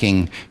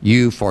thanking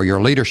you for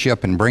your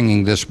leadership in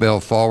bringing this bill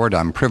forward.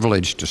 I'm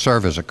privileged to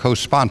serve as a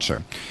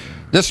co-sponsor.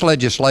 This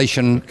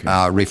legislation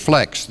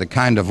reflects the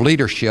kind of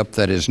leadership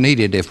that is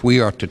needed if we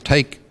are to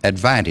take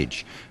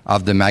advantage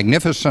of the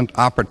magnificent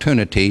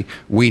opportunity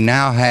we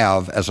now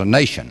have as a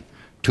nation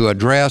to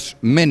address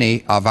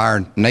many of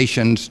our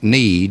nation's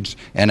needs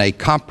in a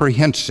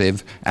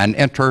comprehensive and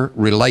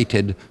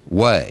interrelated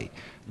way.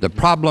 The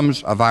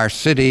problems of our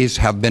cities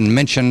have been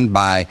mentioned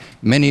by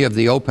many of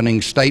the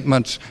opening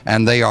statements,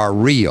 and they are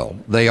real.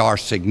 They are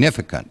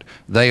significant.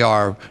 They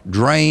are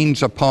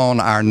drains upon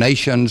our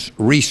nation's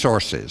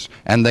resources,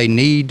 and they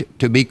need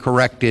to be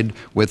corrected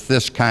with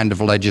this kind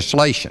of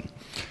legislation.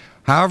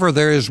 However,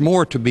 there is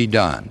more to be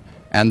done,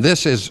 and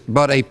this is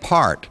but a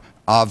part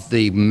of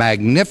the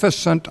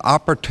magnificent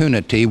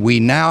opportunity we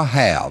now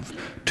have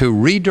to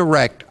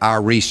redirect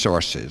our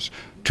resources,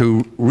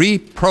 to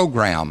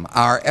reprogram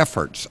our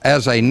efforts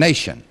as a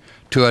nation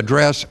to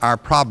address our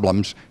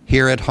problems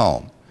here at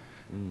home.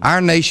 Our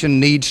nation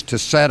needs to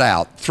set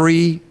out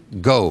 3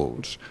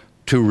 goals: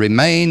 to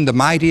remain the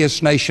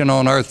mightiest nation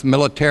on earth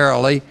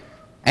militarily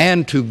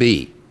and to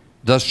be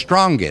the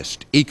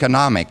strongest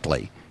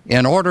economically,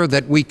 in order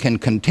that we can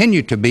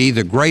continue to be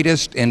the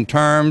greatest in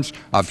terms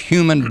of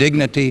human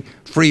dignity,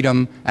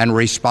 freedom, and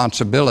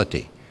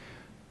responsibility.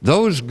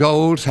 Those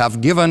goals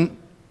have given,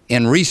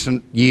 in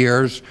recent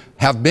years,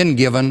 have been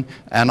given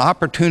an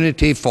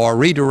opportunity for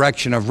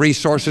redirection of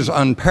resources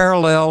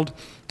unparalleled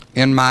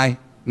in my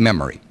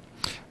memory.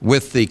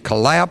 With the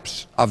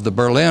collapse of the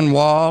Berlin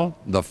Wall,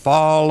 the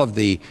fall of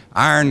the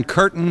Iron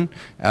Curtain,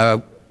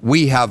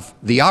 we have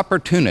the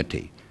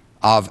opportunity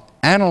of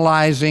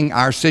analyzing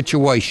our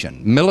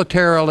situation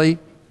militarily,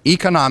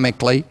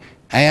 economically,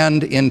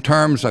 and in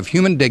terms of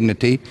human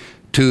dignity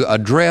to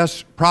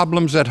address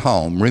problems at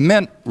home,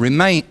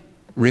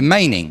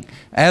 remaining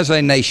as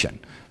a nation,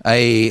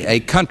 a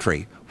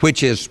country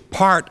which is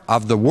part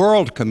of the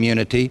world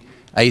community,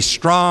 a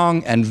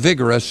strong and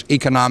vigorous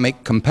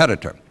economic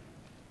competitor.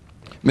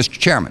 Mr.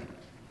 Chairman,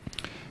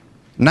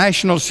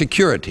 national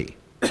security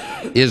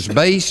is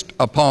based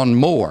upon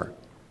more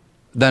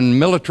than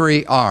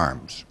military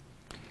arms.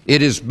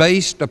 It is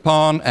based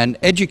upon an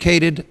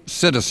educated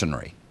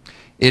citizenry.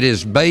 It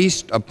is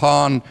based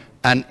upon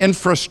an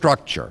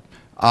infrastructure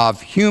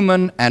of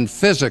human and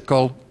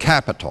physical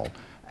capital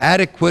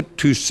adequate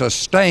to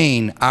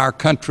sustain our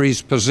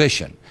country's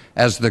position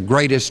as the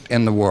greatest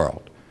in the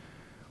world.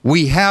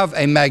 We have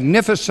a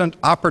magnificent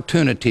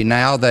opportunity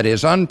now that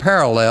is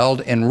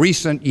unparalleled in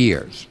recent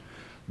years.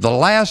 The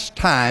last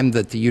time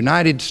that the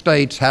United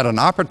States had an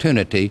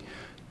opportunity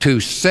to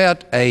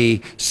set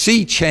a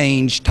sea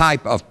change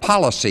type of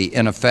policy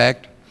in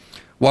effect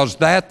was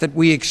that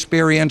we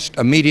experienced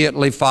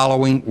immediately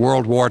following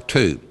World War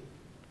II,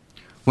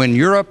 when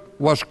Europe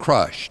was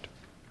crushed,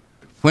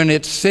 when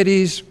its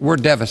cities were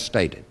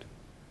devastated,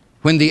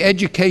 when the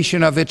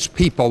education of its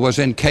people was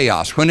in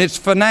chaos, when its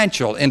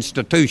financial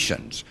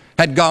institutions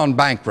had gone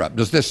bankrupt.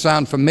 Does this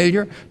sound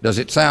familiar? Does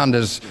it sound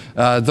as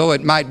though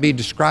it might be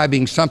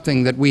describing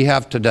something that we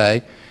have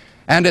today?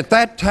 And at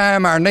that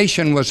time, our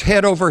nation was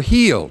head over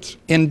heels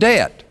in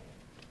debt.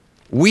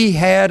 We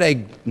had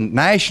a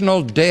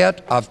national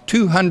debt of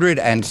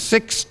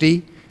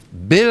 $260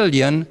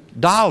 billion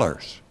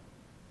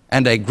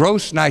and a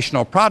gross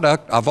national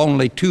product of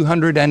only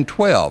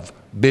 $212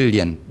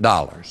 billion.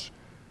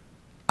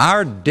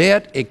 Our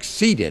debt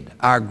exceeded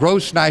our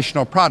gross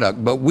national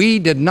product, but we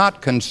did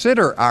not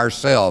consider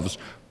ourselves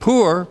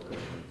poor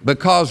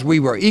because we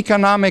were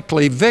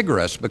economically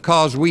vigorous,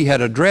 because we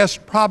had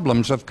addressed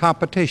problems of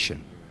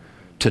competition.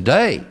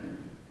 Today,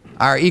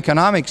 our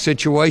economic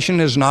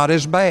situation is not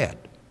as bad.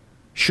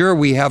 Sure,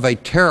 we have a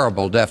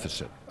terrible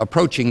deficit,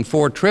 approaching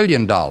 $4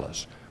 trillion,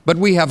 but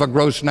we have a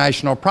gross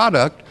national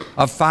product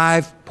of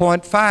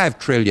 $5.5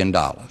 trillion.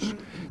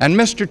 And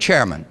Mr.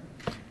 Chairman,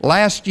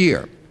 last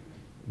year,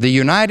 the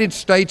United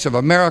States of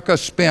America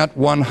spent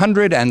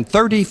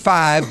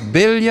 $135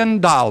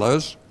 billion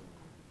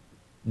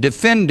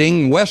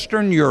defending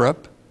Western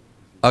Europe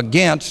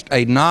against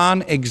a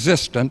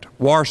non-existent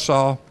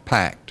Warsaw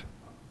Pact.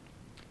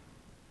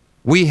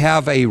 We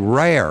have a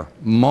rare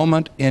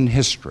moment in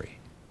history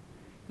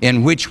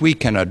in which we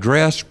can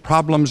address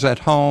problems at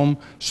home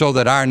so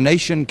that our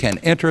nation can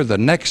enter the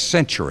next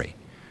century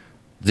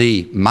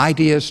the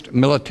mightiest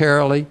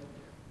militarily,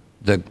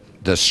 the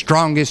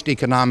strongest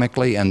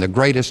economically, and the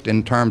greatest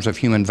in terms of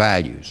human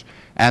values.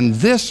 And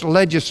this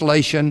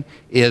legislation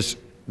is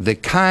the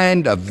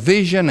kind of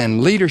vision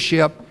and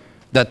leadership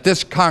that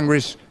this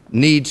Congress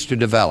needs to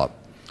develop.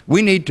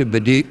 We need to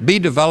be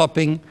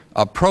developing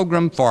a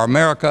program for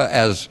America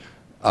as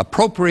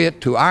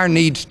appropriate to our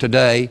needs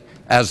today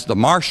as the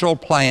Marshall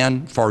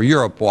Plan for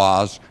Europe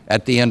was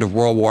at the end of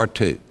World War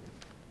II.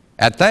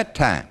 At that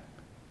time,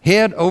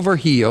 head over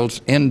heels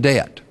in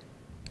debt.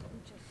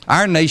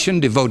 Our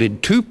nation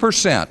devoted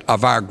 2%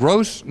 of our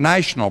gross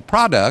national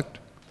product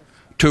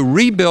to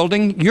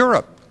rebuilding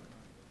Europe,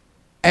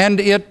 and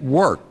it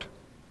worked.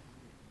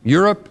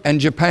 Europe and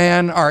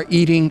Japan are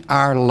eating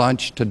our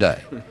lunch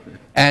today.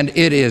 And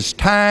it is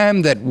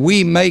time that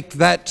we make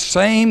that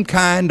same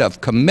kind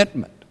of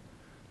commitment,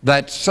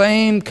 that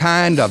same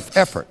kind of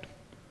effort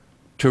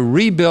to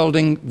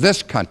rebuilding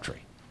this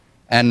country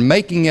and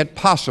making it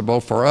possible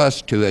for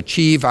us to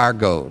achieve our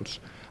goals.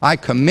 I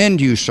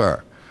commend you,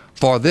 sir,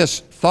 for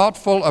this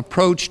thoughtful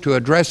approach to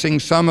addressing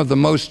some of the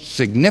most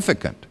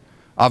significant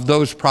of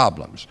those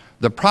problems,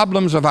 the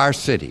problems of our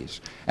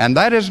cities. And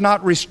that is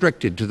not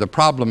restricted to the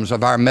problems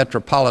of our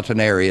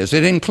metropolitan areas.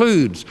 It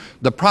includes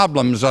the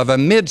problems of a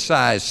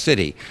mid-sized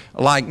city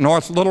like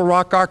North Little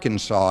Rock,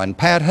 Arkansas. And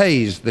Pat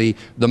Hayes, the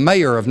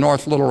mayor of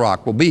North Little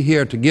Rock, will be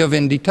here to give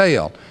in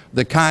detail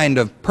the kind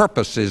of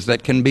purposes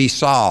that can be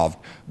solved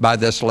by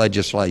this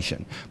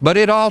legislation. But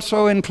it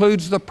also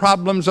includes the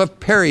problems of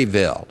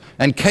Perryville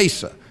and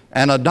Casa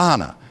and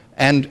Adana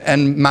and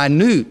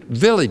minute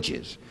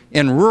villages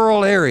in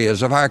rural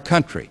areas of our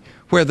country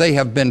where they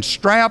have been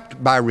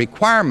strapped by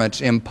requirements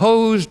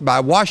imposed by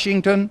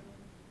Washington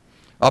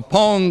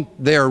upon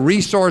their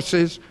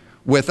resources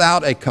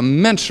without a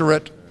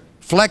commensurate,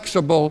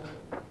 flexible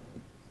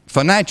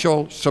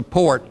financial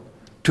support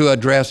to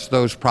address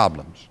those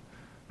problems.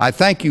 I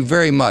thank you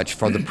very much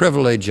for the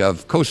privilege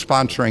of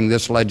co-sponsoring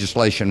this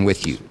legislation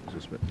with you.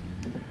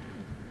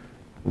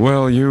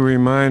 Well, you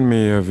remind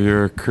me of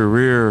your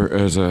career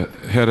as a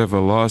head of a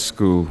law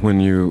school when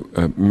you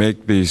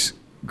make these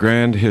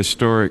grand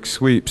historic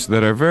sweeps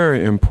that are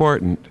very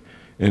important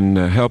in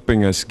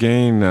helping us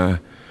gain the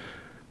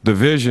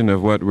vision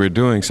of what we're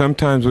doing.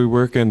 Sometimes we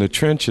work in the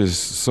trenches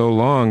so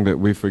long that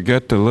we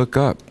forget to look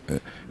up.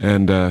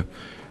 And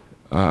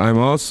I'm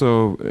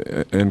also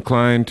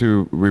inclined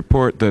to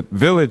report that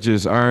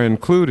villages are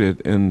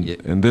included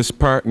in this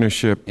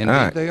partnership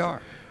act. Indeed they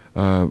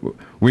are.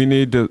 We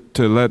need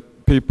to let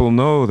people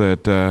know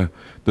that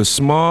the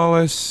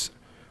smallest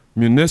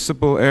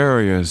municipal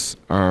areas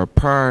are a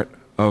part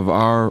of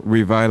our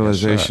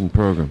revitalization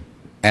program.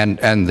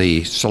 And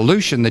the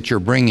solution that you're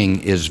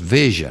bringing is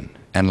vision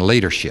and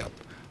leadership,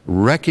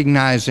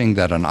 recognizing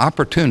that an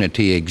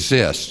opportunity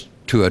exists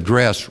to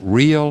address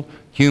real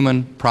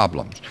human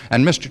problems.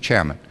 And Mr.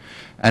 Chairman,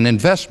 an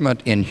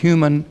investment in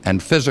human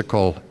and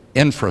physical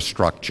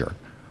infrastructure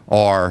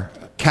or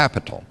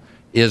capital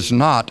is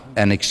not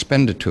an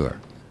expenditure.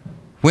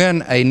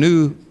 When a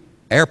new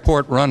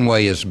airport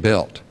runway is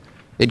built,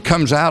 it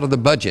comes out of the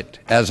budget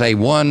as a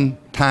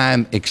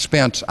one-time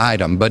expense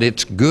item, but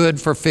it's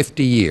good for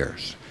 50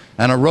 years.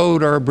 And a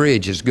road or a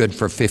bridge is good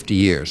for 50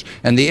 years.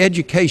 And the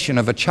education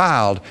of a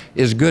child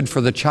is good for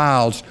the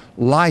child's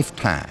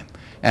lifetime.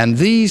 And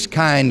these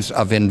kinds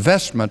of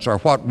investments are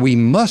what we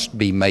must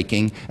be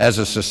making as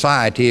a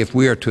society if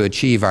we are to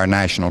achieve our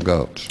national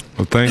goals.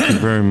 Well, thank you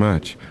very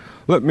much.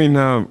 Let me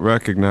now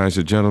recognize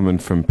a gentleman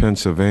from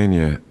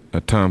Pennsylvania,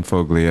 Tom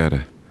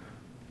Foglietta.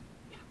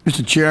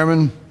 Mr.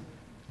 Chairman,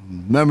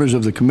 members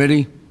of the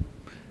committee,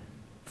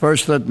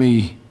 first let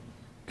me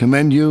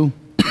commend you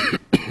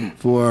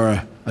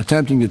for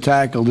attempting to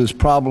tackle this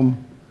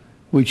problem,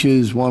 which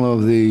is one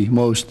of the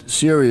most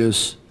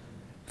serious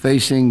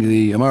facing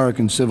the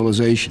American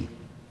civilization.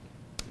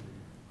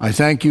 I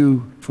thank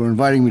you for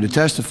inviting me to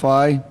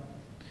testify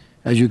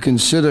as you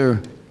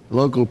consider the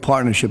Local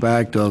Partnership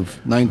Act of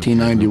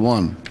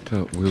 1991.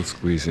 We'll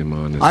squeeze him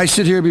on. I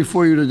sit here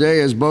before you today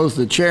as both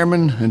the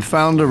chairman and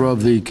founder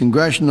of the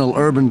Congressional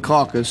Urban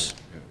Caucus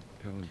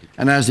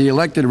and as the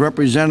elected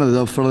representative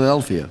of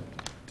Philadelphia,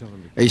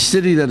 a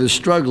city that is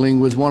struggling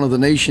with one of the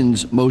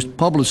nation's most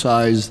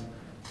publicized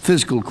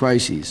fiscal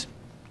crises.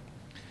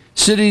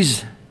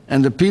 Cities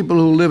and the people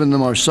who live in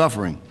them are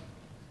suffering.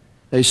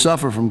 They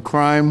suffer from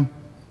crime,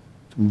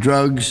 from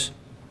drugs,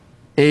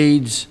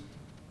 AIDS,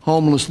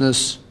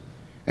 homelessness,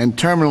 and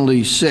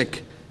terminally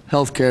sick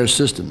healthcare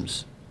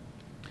systems.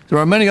 There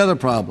are many other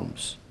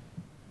problems,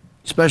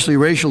 especially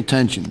racial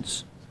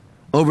tensions,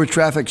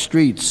 over-trafficked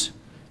streets,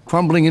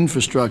 crumbling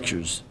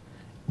infrastructures,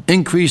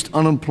 increased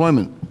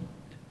unemployment,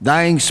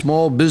 dying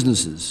small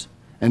businesses,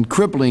 and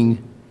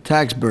crippling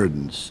tax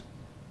burdens.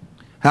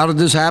 How did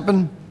this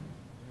happen?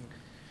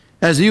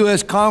 As the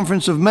U.S.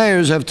 Conference of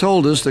Mayors have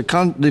told us,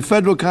 the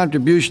federal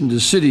contribution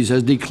to cities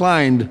has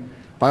declined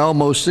by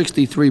almost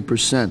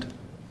 63%.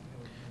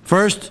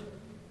 First,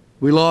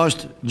 we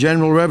lost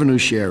general revenue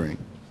sharing.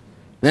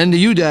 Then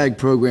the UDAG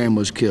program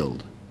was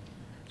killed.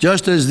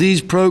 Just as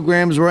these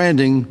programs were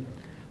ending,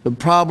 the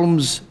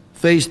problems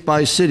faced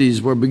by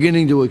cities were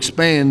beginning to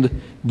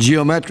expand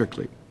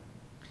geometrically.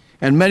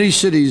 And many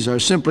cities are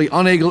simply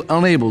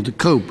unable to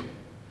cope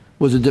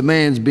with the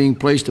demands being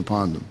placed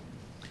upon them.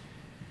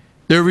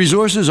 Their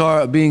resources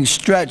are being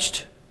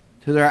stretched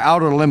to their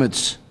outer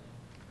limits.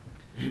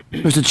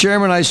 Mr.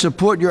 Chairman, I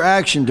support your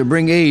action to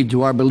bring aid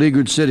to our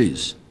beleaguered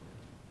cities.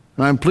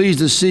 And I'm pleased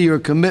to see your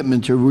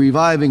commitment to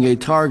reviving a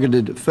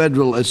targeted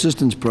federal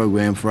assistance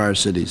program for our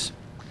cities.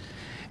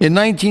 In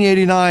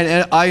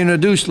 1989, I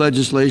introduced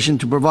legislation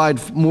to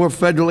provide more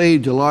federal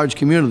aid to large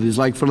communities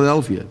like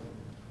Philadelphia.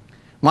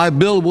 My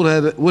bill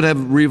would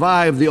have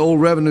revived the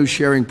old revenue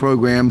sharing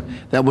program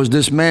that was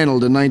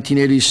dismantled in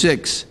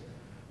 1986,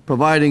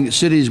 providing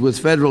cities with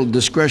federal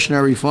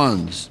discretionary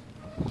funds.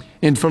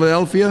 In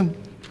Philadelphia,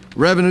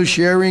 revenue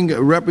sharing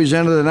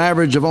represented an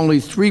average of only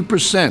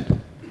 3%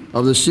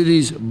 of the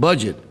city's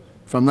budget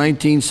from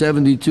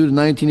 1972 to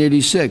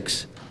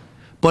 1986,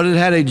 but it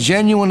had a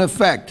genuine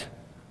effect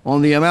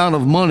on the amount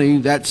of money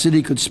that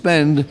city could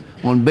spend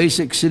on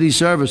basic city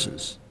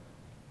services.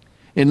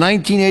 In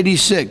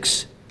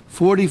 1986,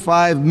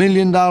 $45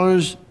 million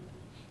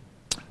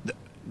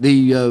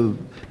the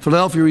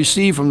Philadelphia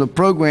received from the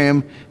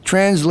program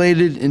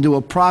translated into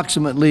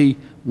approximately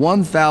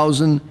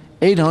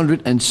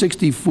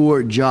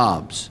 1,864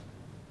 jobs.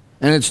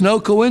 And it's no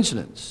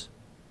coincidence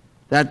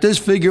that this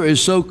figure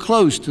is so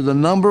close to the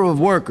number of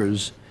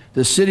workers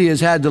the city has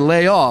had to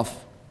lay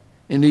off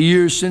in the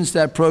years since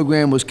that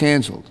program was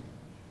canceled.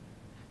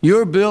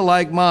 Your bill,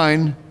 like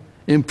mine,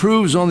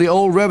 improves on the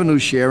old revenue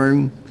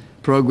sharing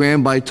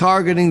program by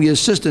targeting the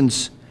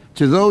assistance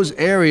to those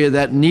areas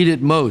that need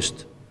it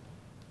most.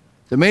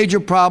 The major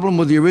problem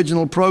with the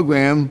original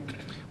program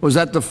was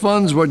that the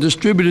funds were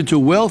distributed to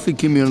wealthy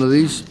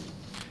communities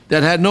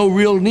that had no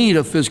real need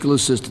of fiscal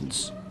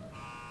assistance.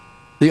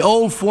 The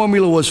old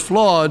formula was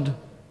flawed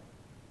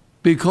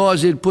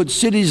because it put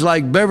cities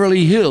like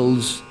Beverly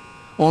Hills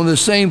on the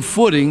same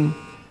footing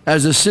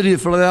as the city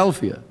of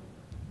Philadelphia.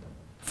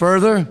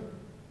 Further,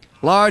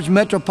 large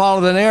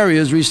metropolitan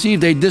areas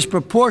received a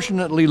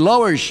disproportionately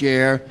lower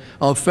share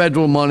of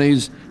federal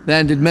monies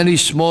than did many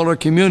smaller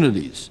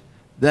communities.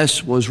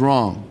 This was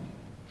wrong.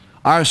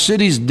 Our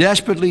cities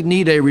desperately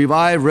need a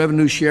revived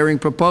revenue sharing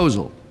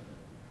proposal.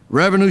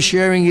 Revenue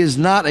sharing is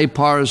not a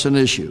partisan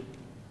issue.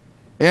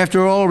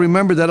 After all,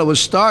 remember that it was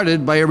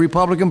started by a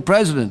Republican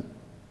president,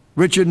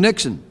 Richard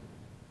Nixon.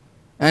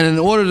 And in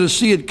order to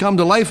see it come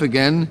to life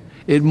again,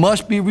 it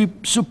must be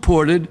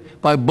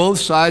supported by both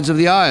sides of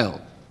the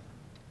aisle.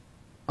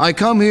 I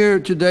come here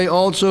today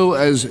also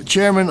as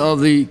chairman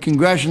of the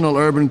Congressional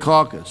Urban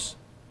Caucus.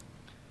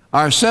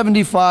 Our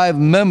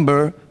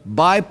 75-member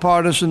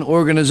bipartisan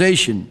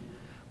organization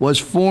was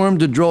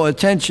formed to draw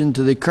attention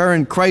to the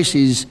current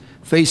crises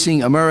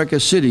facing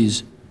America's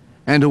cities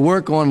and to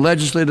work on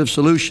legislative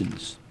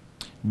solutions.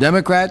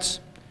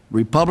 Democrats,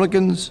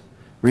 Republicans,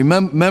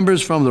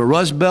 members from the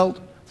Rust Belt,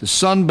 the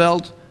Sun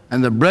Belt,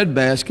 and the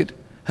breadbasket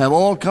have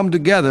all come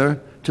together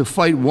to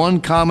fight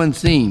one common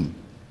theme: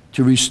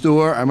 to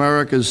restore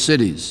America's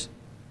cities.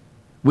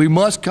 We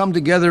must come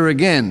together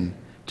again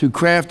to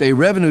craft a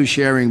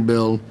revenue-sharing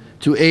bill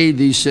to aid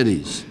these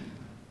cities.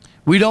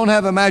 We don't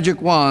have a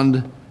magic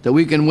wand that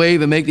we can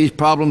wave and make these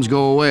problems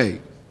go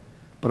away,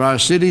 but our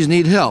cities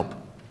need help.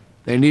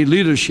 They need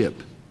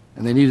leadership,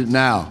 and they need it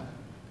now.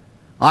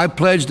 I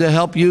pledge to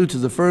help you to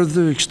the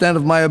further extent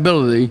of my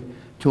ability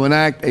to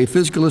enact a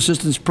fiscal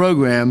assistance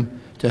program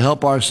to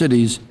help our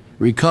cities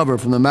recover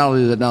from the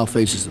malady that now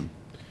faces them.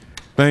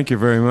 Thank you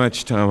very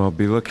much, Tom. I'll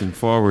be looking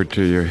forward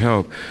to your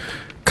help.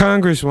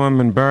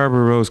 Congresswoman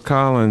Barbara Rose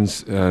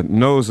Collins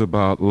knows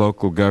about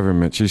local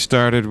government. She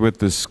started with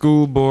the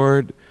school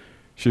board.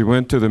 She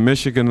went to the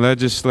Michigan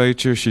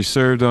legislature. She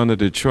served on the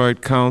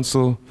Detroit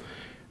Council.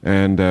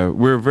 And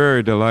we're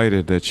very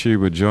delighted that she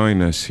would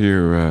join us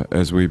here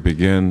as we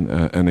begin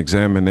an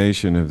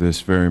examination of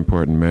this very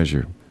important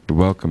measure. We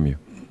welcome you.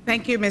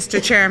 Thank you,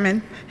 Mr.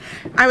 Chairman.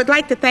 I would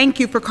like to thank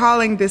you for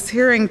calling this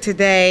hearing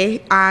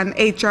today on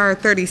H.R.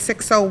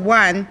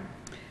 3601,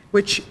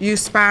 which you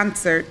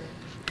sponsored.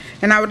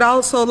 And I would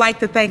also like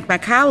to thank my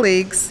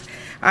colleagues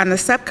on the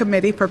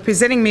subcommittee for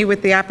presenting me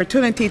with the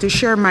opportunity to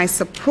share my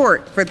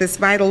support for this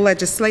vital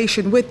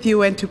legislation with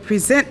you and to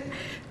present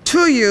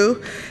to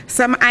you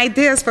some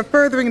ideas for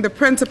furthering the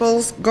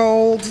principles,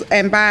 goals,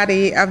 and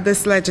body of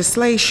this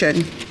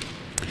legislation.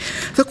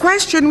 The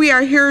question we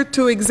are here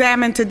to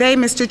examine today,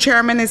 Mr.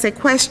 Chairman, is a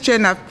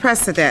question of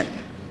precedent.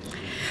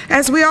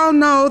 As we all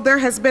know, there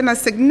has been a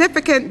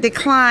significant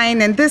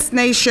decline in this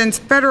nation's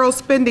federal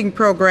spending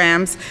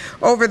programs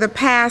over the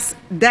past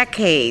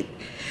decade.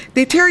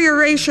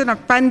 Deterioration of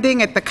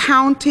funding at the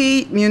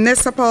county,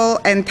 municipal,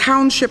 and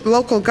township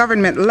local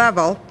government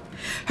level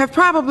have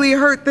probably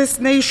hurt this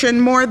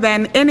nation more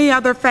than any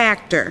other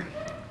factor.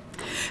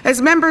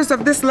 As members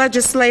of this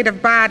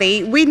legislative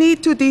body, we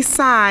need to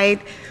decide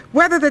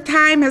whether the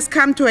time has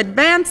come to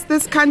advance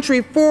this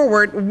country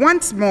forward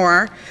once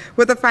more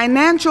with a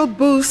financial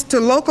boost to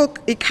local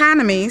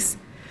economies,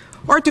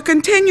 or to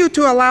continue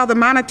to allow the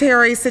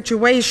monetary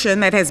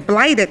situation that has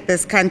blighted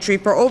this country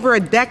for over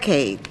a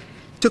decade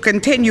to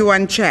continue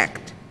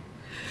unchecked.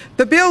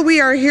 The bill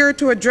we are here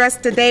to address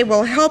today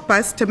will help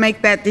us to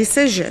make that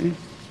decision.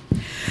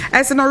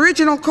 As an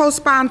original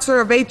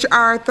co-sponsor of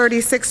H.R.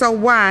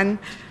 3601,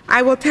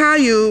 I will tell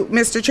you,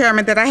 Mr.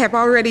 Chairman, that I have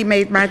already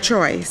made my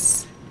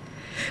choice.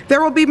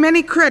 There will be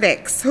many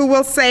critics who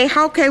will say,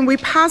 how can we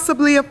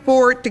possibly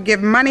afford to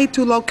give money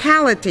to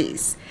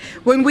localities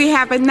when we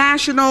have a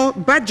national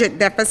budget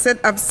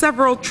deficit of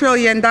several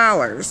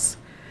 $trillions?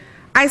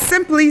 I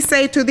simply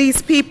say to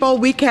these people,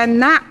 we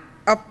cannot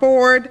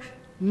afford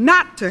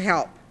not to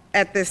help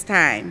at this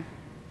time.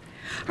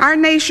 Our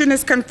nation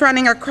is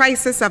confronting a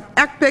crisis of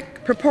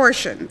epic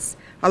proportions: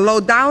 a low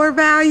dollar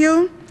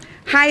value,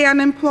 high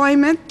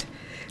unemployment,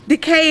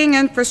 decaying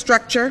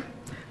infrastructure,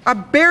 a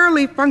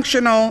barely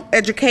functional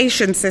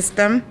education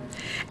system,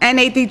 and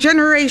a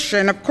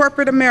degeneration of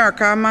corporate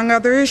America, among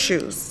other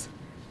issues.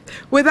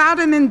 Without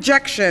an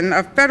injection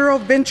of federal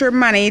venture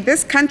money,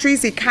 this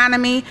country's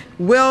economy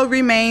will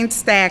remain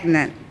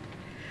stagnant.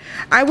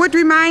 I would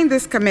remind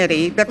this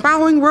committee that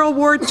following World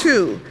War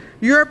II,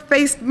 Europe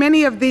faced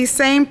many of these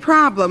same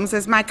problems,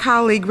 as my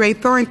colleague Ray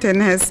Thornton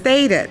has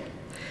stated.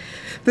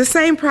 The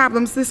same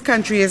problems this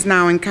country is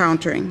now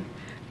encountering.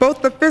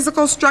 Both the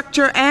physical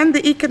structure and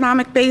the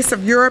economic base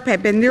of Europe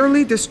have been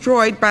nearly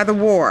destroyed by the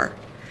war.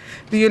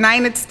 The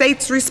United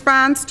States'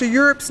 response to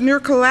Europe's near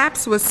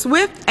collapse was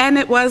swift and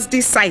it was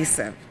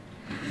decisive.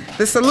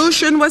 The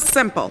solution was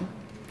simple: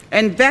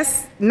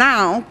 invest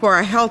now for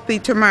a healthy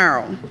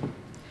tomorrow.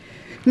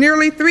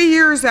 Nearly 3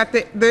 years at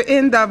the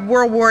end of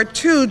World War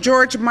II,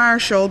 George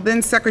Marshall,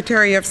 then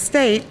Secretary of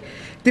State,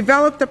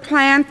 developed a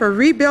plan for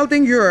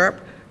rebuilding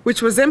Europe,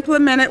 which was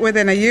implemented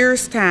within a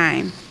year's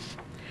time.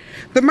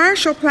 The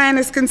Marshall Plan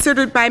is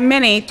considered by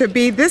many to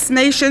be this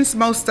nation's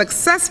most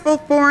successful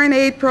foreign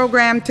aid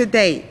program to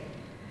date.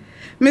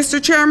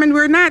 Mr. Chairman,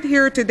 we're not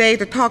here today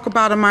to talk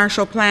about a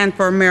Marshall Plan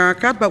for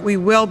America, but we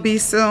will be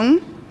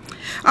soon.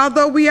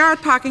 Although we are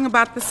talking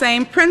about the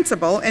same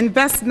principle: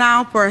 invest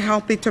now for a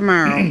healthy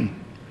tomorrow.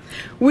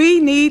 We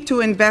need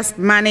to invest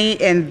money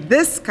in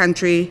this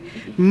country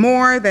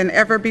more than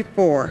ever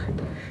before.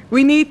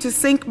 We need to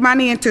sink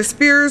money into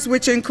spheres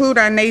which include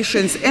our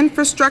nation's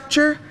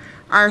infrastructure,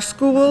 our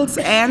schools,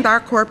 and our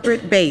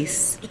corporate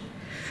base.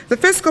 The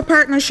Fiscal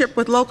Partnership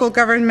with Local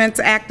Governments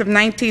Act of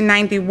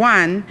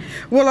 1991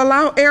 will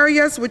allow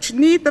areas which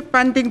need the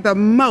funding the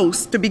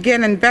most to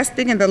begin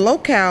investing in the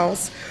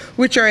locales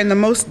which are in the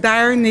most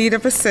dire need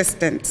of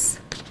assistance.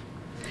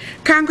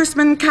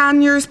 Congressman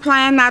Conyers'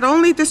 plan not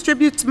only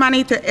distributes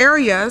money to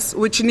areas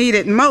which need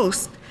it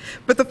most,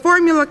 but the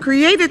formula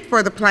created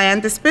for the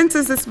plan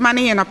dispenses this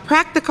money in a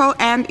practical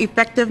and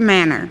effective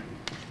manner.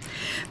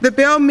 The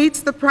bill meets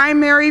the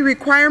primary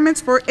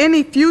requirements for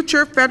any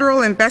future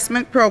federal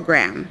investment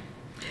program.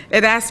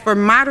 It asks for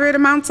moderate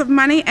amounts of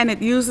money, and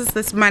it uses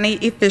this money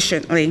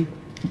efficiently.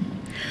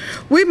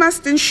 We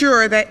must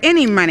ensure that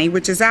any money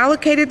which is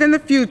allocated in the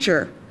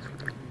future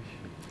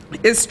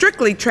is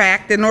strictly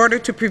tracked in order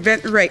to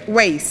prevent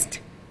waste.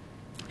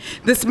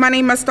 This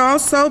money must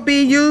also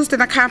be used in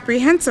a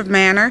comprehensive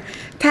manner,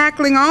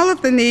 tackling all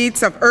of the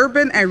needs of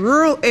urban and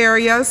rural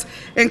areas,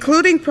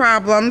 including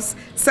problems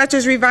such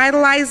as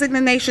revitalizing the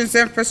nation's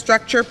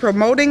infrastructure,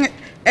 promoting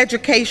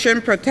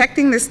education,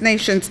 protecting this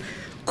nation's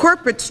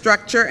corporate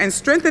structure, and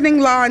strengthening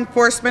law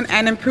enforcement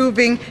and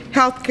improving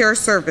health care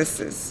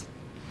services.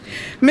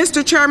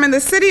 Mr. Chairman, the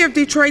City of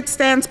Detroit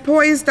stands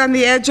poised on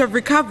the edge of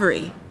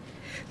recovery.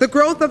 The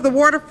growth of the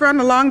waterfront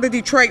along the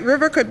Detroit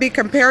River could be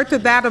compared to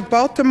that of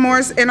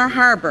Baltimore's Inner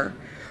Harbor,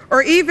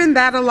 or even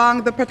that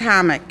along the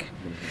Potomac.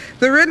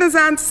 The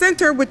Renaissance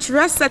Center, which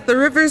rests at the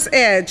river's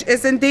edge,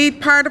 is indeed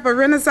part of a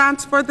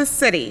renaissance for the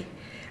city,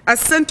 a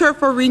center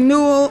for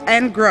renewal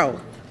and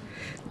growth.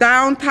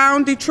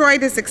 Downtown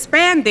Detroit is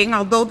expanding,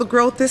 although the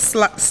growth is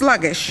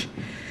sluggish.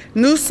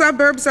 New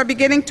suburbs are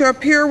beginning to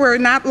appear where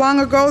not long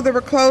ago there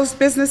were closed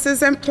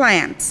businesses and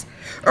plants,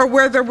 or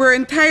where there were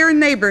entire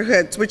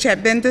neighborhoods which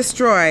had been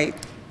destroyed.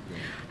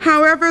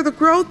 However, the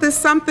growth is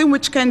something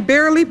which can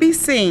barely be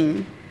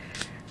seen.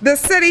 The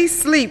city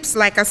sleeps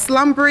like a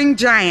slumbering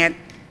giant,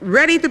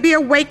 ready to be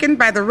awakened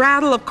by the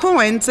rattle of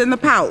coins in the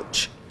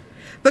pouch.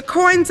 The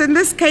coins in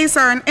this case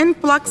are an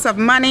influx of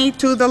money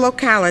to the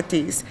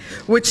localities,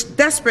 which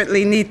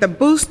desperately need the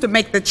boost to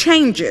make the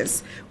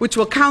changes which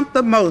will count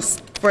the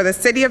most for the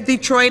city of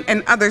Detroit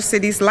and other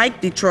cities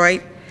like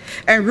Detroit,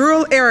 and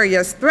rural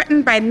areas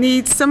threatened by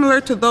needs similar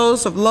to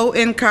those of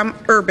low-income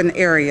urban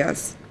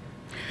areas.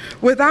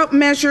 Without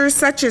measures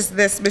such as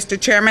this, Mr.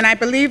 Chairman, I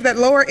believe that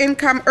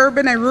lower-income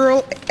urban and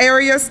rural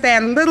areas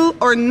stand little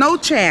or no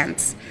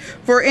chance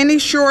for any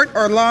short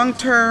or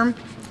long-term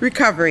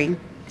recovery.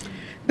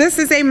 This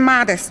is a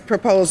modest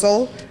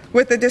proposal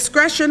with the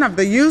discretion of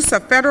the use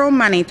of federal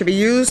money to be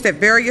used at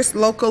various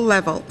local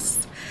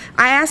levels.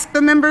 I ask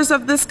the members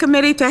of this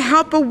committee to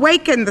help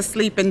awaken the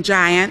sleeping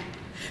giant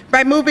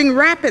by moving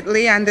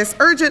rapidly on this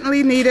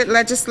urgently needed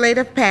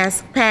legislative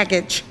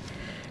package.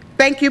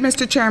 Thank you,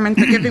 Mr. Chairman,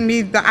 for giving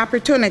me the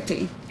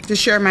opportunity to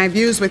share my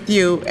views with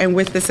you and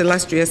with this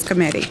illustrious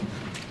committee.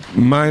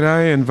 Might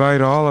I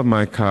invite all of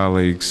my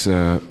colleagues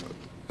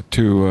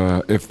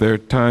to, if their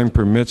time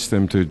permits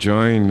them, to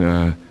join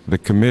the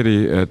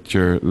committee at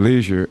your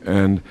leisure,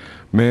 and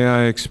may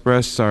I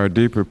express our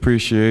deep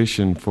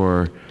appreciation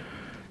for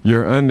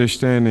your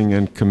understanding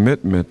and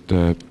commitment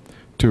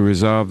to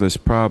resolve this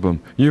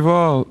problem. You've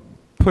all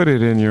put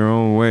it in your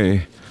own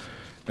way,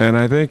 and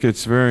I think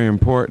it's very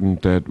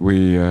important that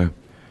we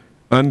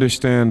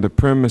understand the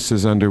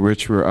premises under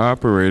which we're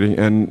operating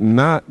and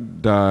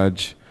not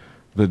dodge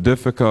the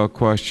difficult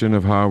question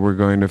of how we're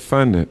going to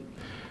fund it.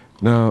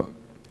 Now,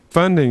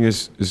 funding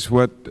is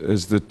what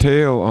is the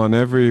tail on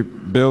every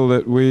bill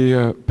that we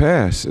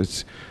pass.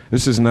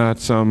 This is not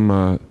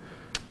some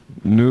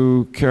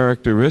new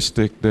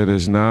characteristic that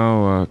is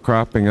now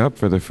cropping up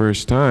for the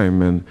first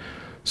time, and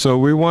so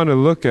we want to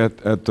look at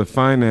the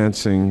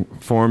financing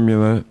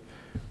formula,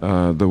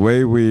 the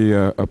way we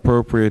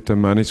appropriate the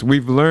monies.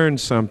 We've learned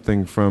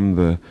something from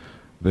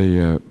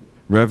the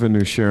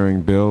revenue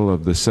sharing bill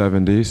of the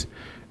 70s,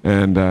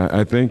 and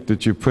I think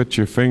that you put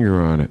your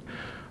finger on it.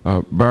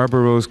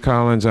 Barbara Rose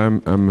Collins,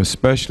 I'm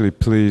especially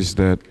pleased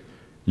that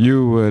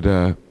you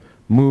would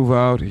move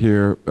out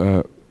here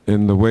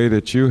in the way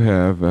that you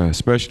have,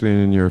 especially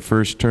in your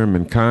first term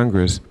in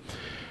Congress.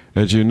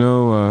 As you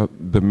know,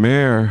 the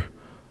mayor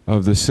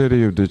of the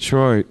city of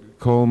Detroit,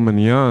 Coleman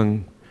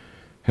Young,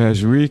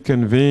 has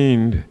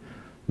reconvened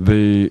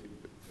the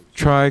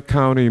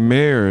tri-county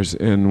mayors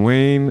in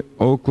Wayne,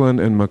 Oakland,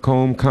 and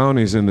Macomb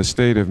counties in the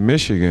state of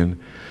Michigan,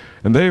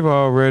 and they've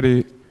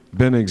already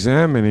been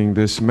examining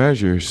this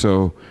measure.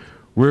 So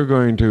we're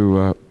going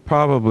to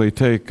probably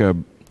take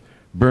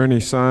Bernie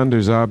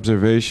Sanders'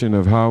 observation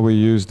of how we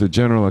use the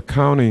General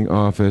Accounting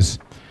Office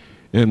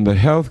in the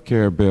health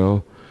care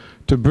bill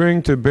to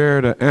bring to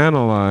bear to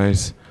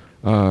analyze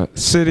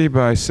city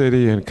by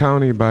city and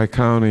county by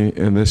county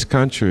in this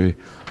country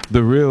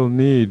the real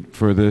need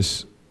for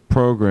this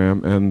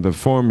program and the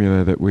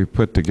formula that we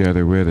put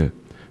together with it.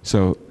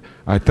 So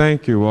I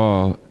thank you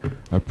all,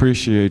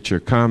 appreciate your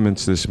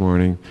comments this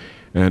morning,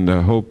 and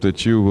hope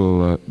that you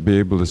will be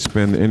able to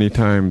spend any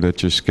time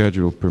that your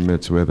schedule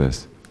permits with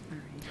us.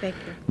 Thank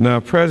you. Now,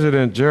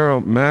 President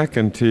Gerald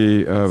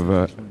McEntee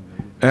of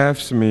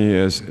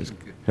AFSCME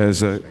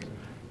has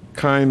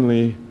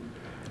kindly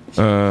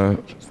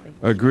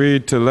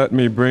agreed to let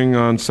me bring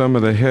on some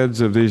of the heads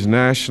of these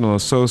national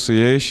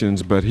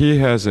associations, but he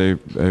has a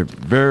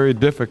very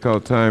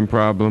difficult time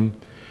problem,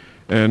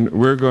 and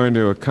we're going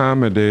to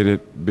accommodate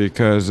it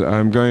because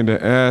I'm going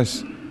to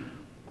ask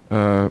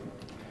Mr.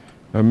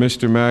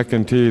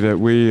 McEntee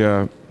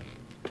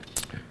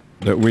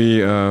that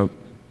we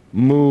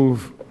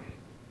move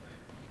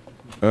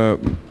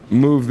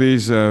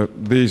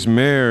these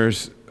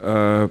mayors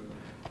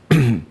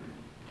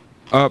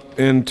up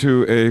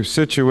into a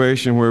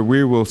situation where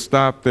we will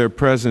stop their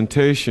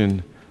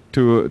presentation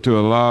to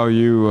allow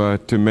you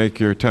to make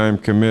your time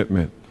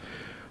commitment.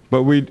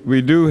 But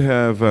we do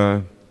have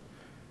the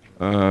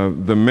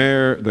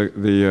mayor,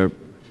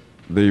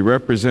 the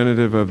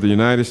representative of the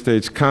United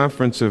States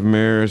Conference of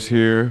Mayors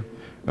here,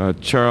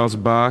 Charles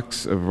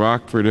Box of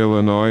Rockford,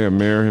 Illinois, a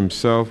mayor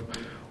himself.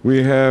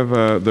 We have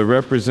the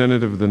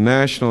representative of the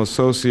National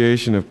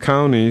Association of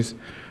Counties,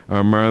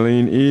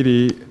 Marlene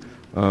Eady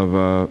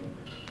of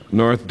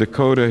North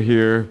Dakota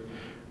here.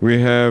 We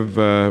have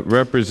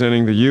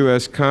representing the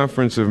U.S.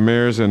 Conference of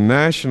Mayors and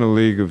National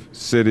League of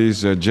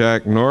Cities,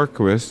 Jack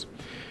Norquist.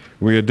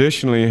 We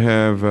additionally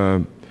have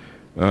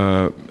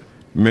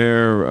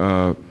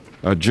Mayor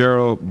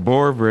Gerald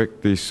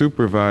Borvik, the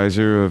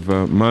supervisor of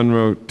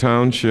Monroe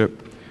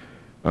Township,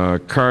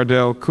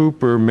 Cardell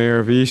Cooper, mayor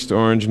of East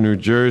Orange, New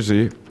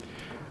Jersey,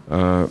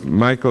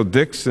 Michael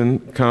Dixon,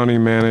 county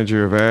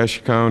manager of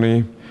Ashe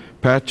County,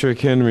 Patrick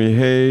Henry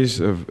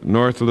Hayes of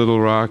North Little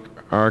Rock,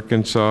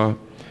 Arkansas,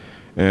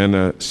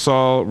 and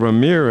Saul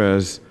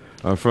Ramirez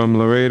from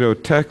Laredo,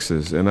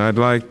 Texas. And I'd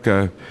like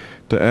to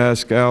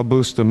ask Al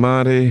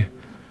Bustamante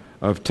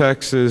of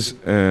Texas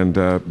and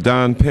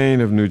Don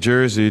Payne of New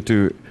Jersey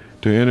to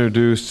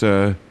introduce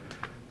their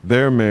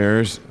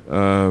mayors.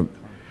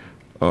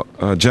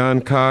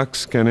 John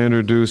Cox can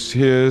introduce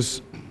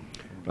his.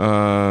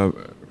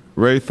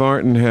 Ray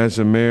Thornton has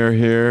a mayor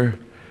here.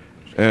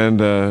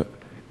 And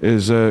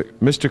is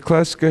Mr.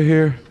 Kleska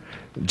here?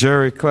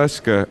 Jerry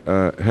Kleska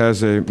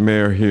has a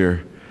mayor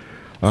here.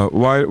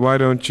 Why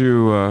don't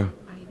you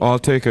all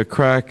take a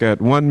crack at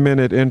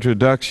 1-minute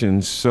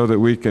introductions so that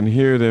we can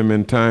hear them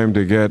in time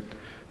to get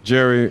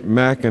Jerry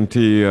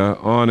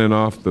McEntee on and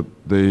off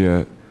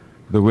the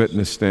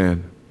witness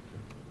stand.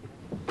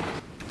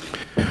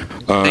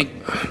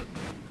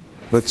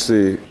 Let's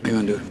see.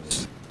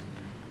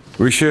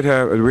 We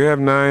have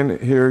 9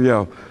 here.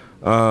 Yeah.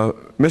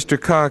 Mr.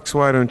 Cox,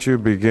 why don't you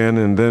begin,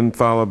 and then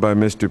followed by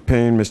Mr.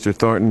 Payne, Mr.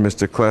 Thornton,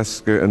 Mr.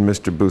 Kleska, and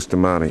Mr.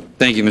 Bustamante.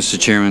 Thank you, Mr.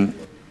 Chairman.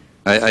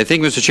 I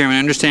think, Mr. Chairman,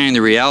 understanding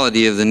the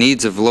reality of the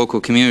needs of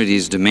local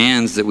communities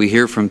demands that we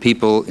hear from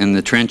people in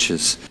the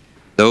trenches,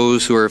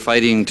 those who are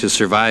fighting to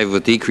survive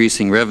with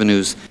decreasing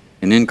revenues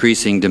and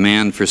increasing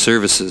demand for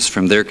services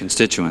from their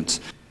constituents.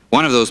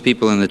 One of those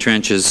people in the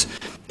trenches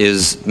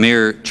is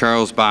Mayor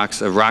Charles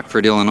Box of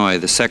Rockford, Illinois,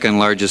 the 2nd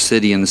largest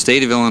city in the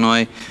state of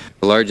Illinois,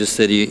 the largest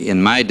city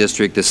in my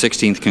district, the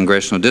 16th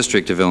Congressional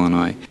District of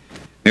Illinois.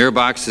 Mayor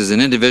Box is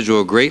an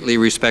individual greatly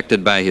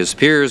respected by his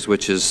peers,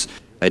 which is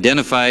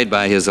identified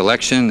by his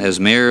election as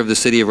mayor of the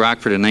city of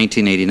Rockford in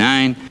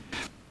 1989.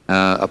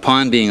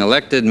 Upon being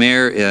elected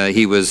mayor,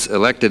 he was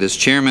elected as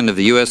chairman of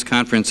the U.S.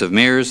 Conference of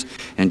Mayors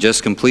and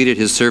just completed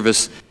his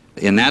service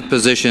in that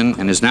position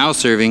and is now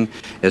serving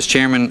as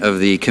chairman of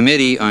the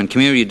Committee on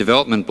Community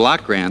Development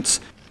Block Grants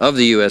of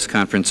the U.S.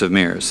 Conference of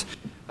Mayors.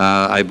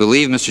 I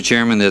believe, Mr.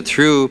 Chairman, that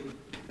through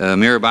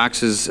Mayor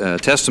Box's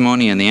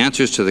testimony and the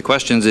answers to the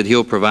questions that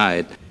he'll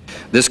provide,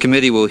 this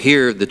committee will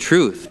hear the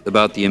truth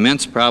about the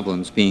immense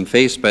problems being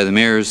faced by the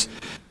mayors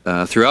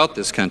throughout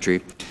this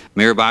country.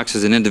 Mayor Box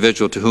is an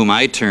individual to whom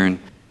I turn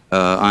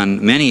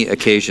on many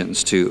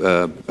occasions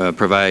to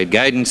provide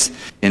guidance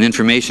and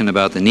information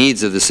about the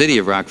needs of the city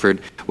of Rockford,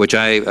 which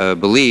I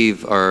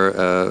believe are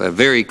a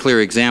very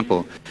clear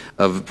example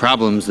of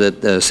problems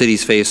that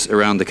cities face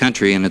around the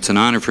country, and it's an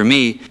honor for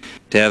me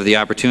to have the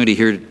opportunity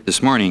here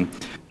this morning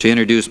to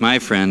introduce my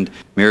friend,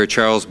 Mayor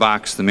Charles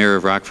Box, the Mayor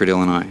of Rockford,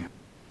 Illinois.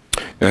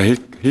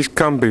 He's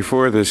come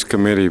before this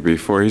committee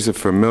before. He's a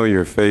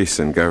familiar face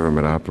in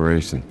government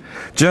operation.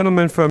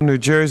 Gentleman from New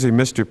Jersey,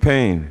 Mr.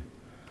 Payne.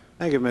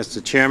 Thank you,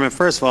 Mr. Chairman.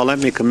 First of all, let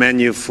me commend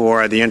you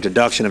for the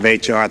introduction of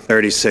H.R.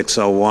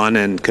 3601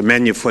 and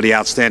commend you for the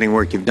outstanding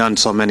work you've done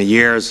so many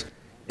years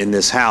in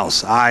this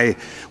House. I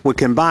would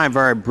combine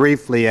very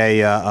briefly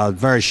a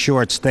very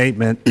short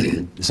statement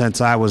since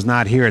I was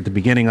not here at the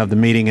beginning of the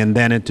meeting and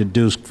then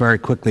introduce very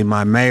quickly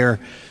my mayor.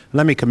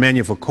 Let me commend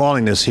you for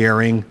calling this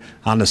hearing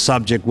on the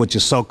subject which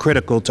is so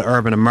critical to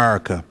urban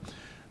America.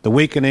 The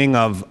weakening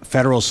of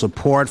federal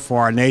support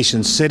for our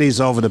nation's cities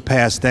over the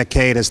past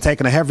decade has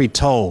taken a heavy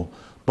toll,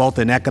 both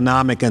in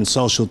economic and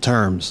social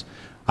terms.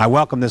 I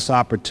welcome this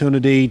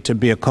opportunity to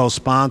be a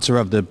co-sponsor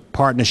of the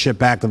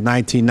Partnership Act of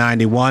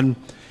 1991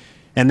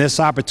 and this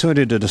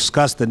opportunity to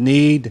discuss the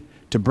need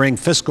to bring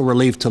fiscal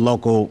relief to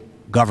local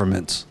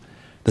governments.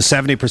 The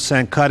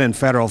 70% cut in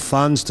federal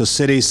funds to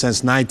cities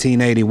since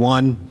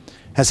 1981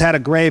 has had a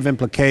grave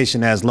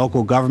implication as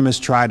local governments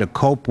try to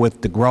cope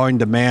with the growing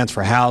demands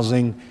for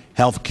housing,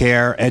 health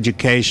care,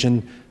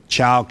 education,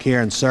 child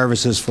care, and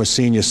services for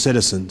senior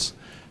citizens.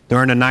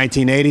 During the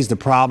 1980s, the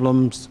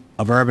problems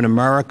of urban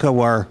America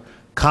were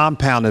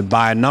compounded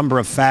by a number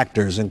of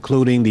factors,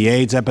 including the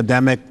AIDS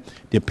epidemic,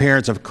 the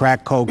appearance of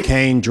crack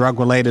cocaine,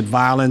 drug-related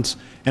violence,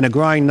 and a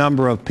growing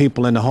number of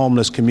people in the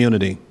homeless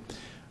community.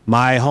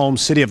 My home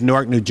city of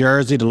Newark, New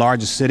Jersey, the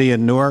largest city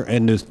in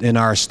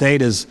our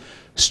state, is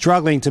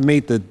struggling to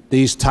meet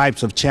these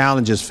types of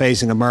challenges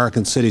facing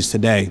American cities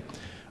today.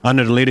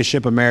 Under the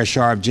leadership of Mayor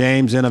Sharp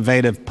James,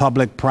 innovative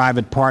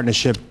public-private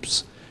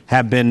partnerships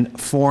have been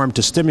formed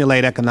to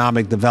stimulate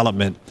economic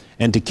development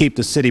and to keep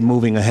the city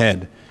moving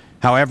ahead.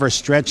 However,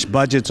 stretched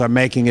budgets are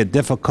making it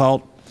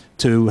difficult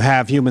to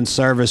have human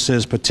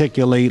services,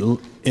 particularly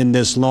in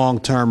this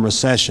long-term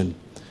recession.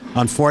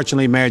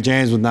 Unfortunately, Mayor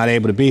James was not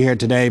able to be here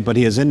today, but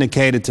he has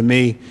indicated to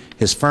me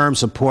his firm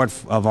support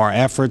of our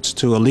efforts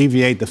to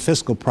alleviate the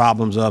fiscal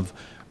problems of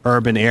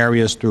urban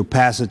areas through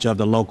passage of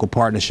the Local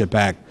Partnership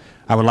Act.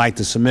 I would like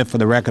to submit for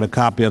the record a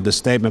copy of the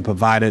statement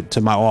provided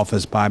to my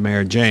office by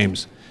Mayor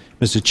James.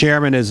 Mr.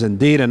 Chairman, it is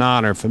indeed an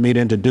honor for me to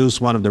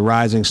introduce one of the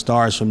rising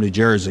stars from New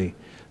Jersey,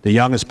 the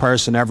youngest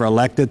person ever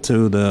elected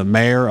to the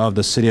mayor of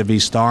the city of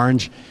East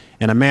Orange,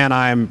 and a man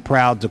I am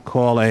proud to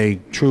call a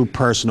true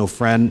personal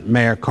friend,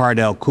 Mayor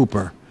Cardell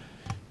Cooper.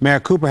 Mayor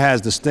Cooper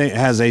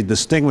has a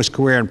distinguished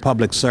career in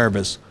public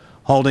service,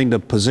 holding the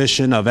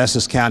position of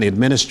Essex County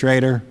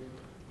Administrator,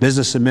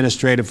 Business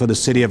Administrator for the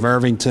City of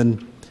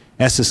Irvington,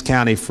 Essex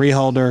County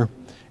Freeholder,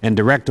 and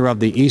Director of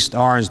the East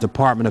Orange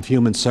Department of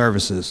Human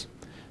Services.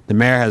 The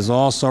mayor has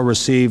also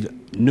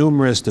received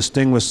numerous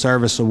distinguished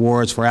service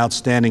awards for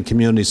outstanding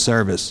community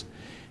service.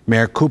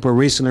 Mayor Cooper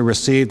recently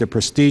received a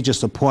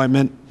prestigious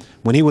appointment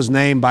when he was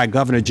named by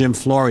Governor Jim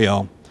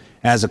Florio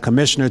as a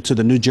commissioner to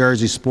the New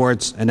Jersey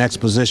Sports and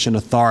Exposition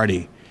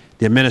Authority,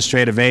 the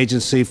administrative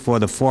agency for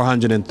the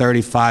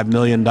 $435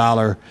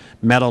 million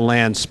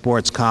Meadowlands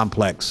Sports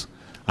Complex.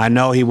 I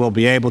know he will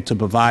be able to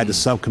provide the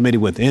subcommittee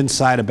with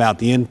insight about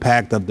the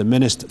impact of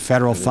diminished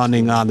federal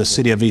funding on the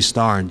city of East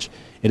Orange.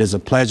 It is a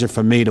pleasure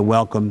for me to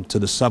welcome to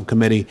the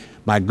subcommittee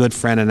my good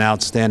friend and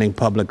outstanding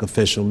public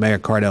official, Mayor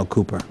Cardell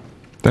Cooper.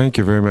 Thank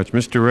you very much.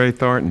 Mr. Ray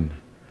Thornton.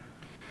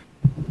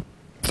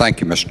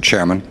 Thank you, Mr.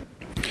 Chairman.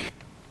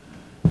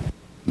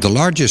 The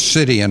largest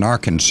city in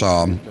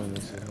Arkansas,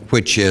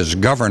 which is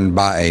governed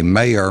by a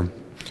mayor,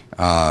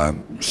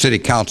 city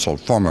council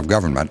form of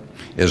government,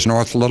 is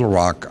North Little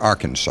Rock,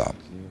 Arkansas.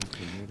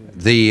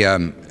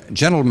 The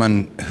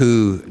gentleman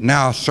who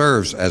now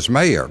serves as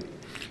mayor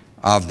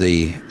of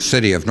the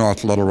city of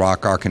North Little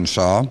Rock,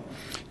 Arkansas,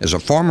 is a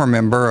former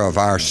member of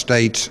our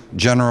state's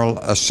General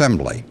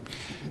Assembly.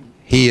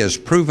 He has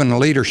proven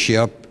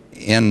leadership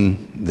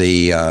in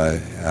the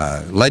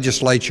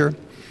legislature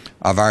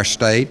of our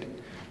state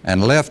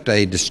and left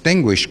a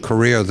distinguished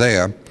career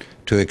there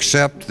to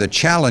accept the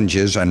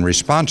challenges and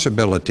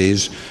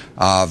responsibilities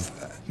of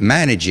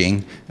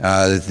managing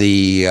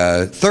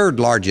the third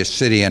largest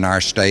city in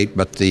our state,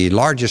 but the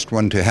largest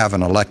one to have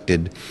an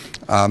elected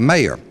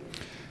mayor.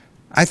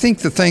 I think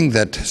the thing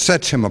that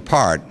sets him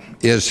apart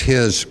is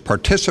his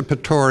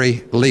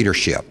participatory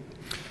leadership.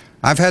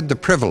 I've had the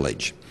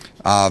privilege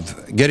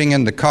of getting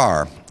in the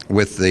car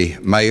with the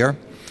mayor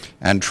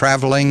and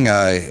traveling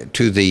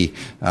to the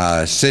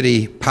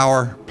city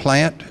power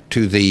plant,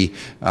 to the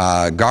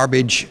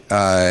garbage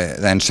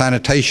and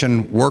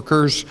sanitation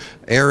workers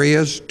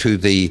areas, to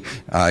the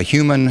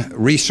human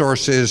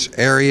resources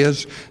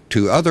areas,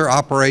 to other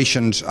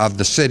operations of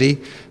the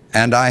city,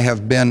 and I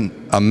have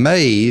been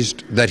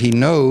amazed that he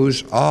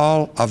knows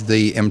all of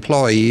the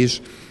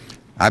employees,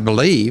 I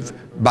believe,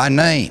 by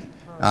name.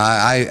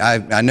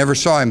 I never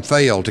saw him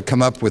fail to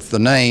come up with the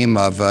name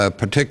of a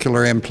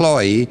particular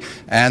employee,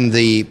 and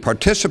the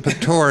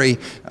participatory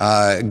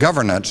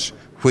governance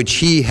which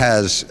he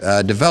has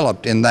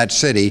developed in that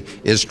city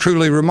is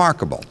truly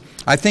remarkable.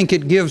 I think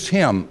it gives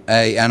him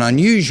an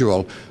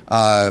unusual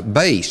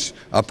base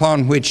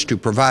upon which to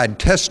provide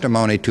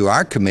testimony to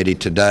our committee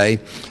today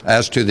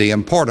as to the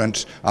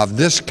importance of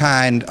this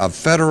kind of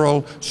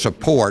federal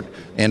support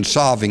in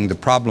solving the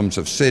problems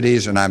of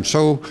cities, and I'm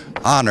so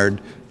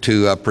honored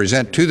to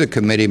present to the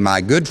committee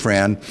my good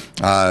friend,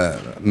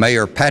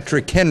 Mayor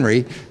Patrick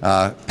Henry,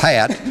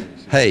 Pat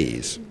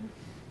Hayes.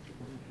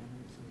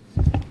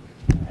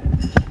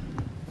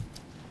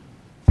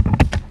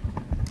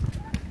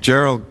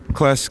 Gerald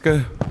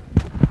Kleska.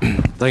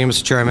 Thank you,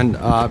 Mr. Chairman.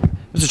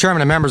 Mr.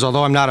 Chairman and members,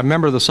 although I'm not a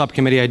member of the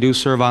subcommittee, I do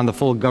serve on the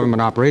full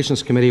Government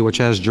Operations Committee, which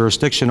has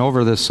jurisdiction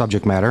over this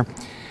subject matter.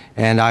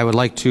 And I would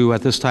like to,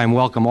 at this time,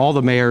 welcome all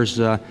the mayors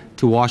to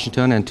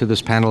Washington and to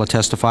this panel to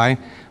testify.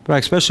 But I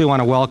especially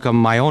want to welcome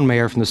my own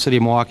mayor from the city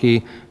of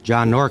Milwaukee,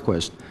 John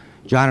Norquist.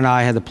 John and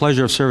I had the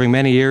pleasure of serving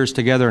many years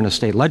together in the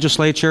state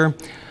legislature.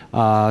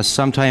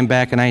 Sometime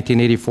back in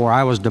 1984,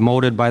 I was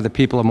demoted by the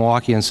people of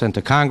Milwaukee and sent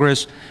to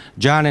Congress.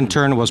 John, in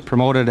turn, was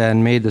promoted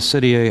and made the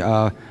city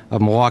of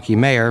Milwaukee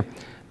mayor.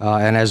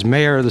 And as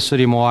mayor of the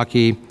city of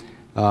Milwaukee,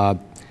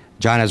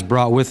 John has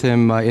brought with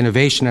him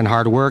innovation and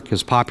hard work.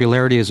 His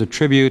popularity is a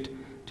tribute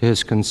to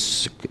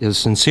his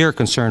sincere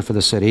concern for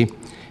the city,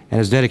 and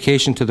his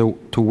dedication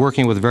to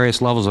working with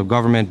various levels of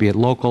government, be it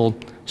local,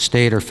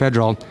 state, or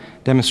federal,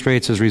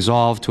 demonstrates his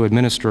resolve to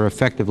administer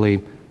effectively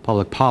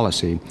public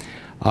policy.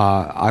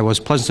 I was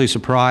pleasantly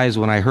surprised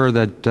when I heard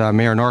that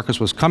Mayor Norquist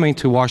was coming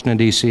to Washington,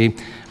 D.C.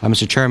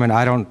 Mr. Chairman,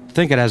 I don't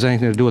think it has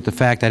anything to do with the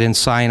fact I didn't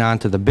sign on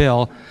to the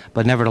bill,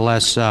 but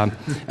nevertheless, and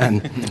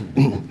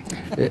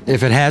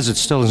if it has, it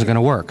still isn't going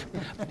to work.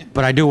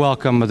 But I do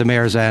welcome the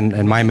mayors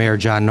and my mayor,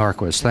 John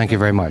Norquist. Thank you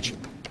very much.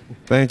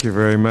 Thank you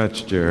very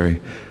much,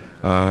 Jerry.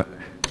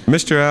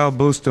 Mr. Al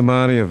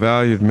Bustamante, a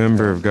valued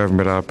member of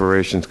Government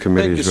Operations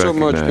Committee, is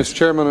recognized. Thank you so much, Mr.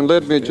 Chairman, and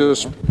let me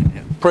just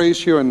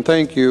praise you and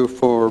thank you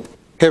for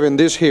having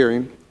this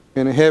hearing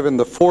and having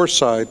the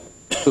foresight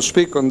to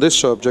speak on this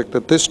subject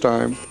at this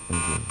time,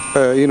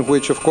 in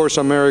which, of course,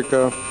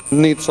 America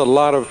needs a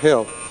lot of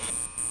help.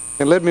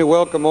 And let me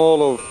welcome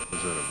all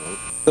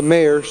of the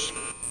mayors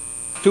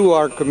to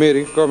our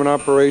committee, Government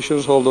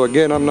Operations, although,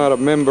 again, I'm not a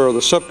member of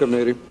the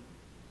subcommittee.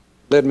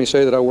 Let me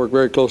say that I work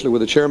very closely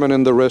with the chairman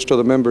and the rest of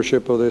the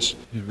membership of this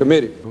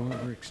committee.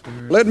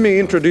 Let me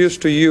introduce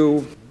to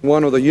you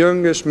one of the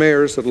youngest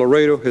mayors that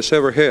Laredo has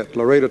ever had,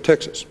 Laredo,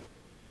 Texas.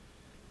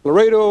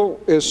 Laredo,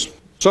 as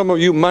some of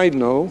you might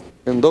know,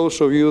 and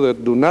those of you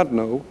that do not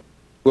know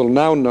will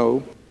now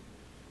know,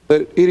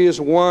 that it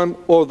is one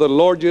of the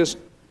largest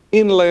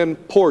inland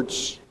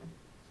ports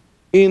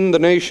in the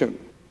nation.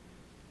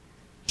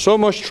 So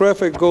much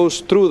traffic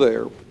goes through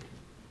there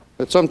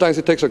that sometimes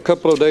it takes a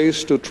couple of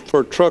days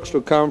for trucks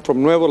to come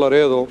from Nuevo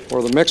Laredo,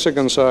 or the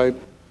Mexican side,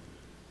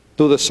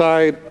 to the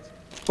side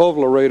of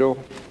Laredo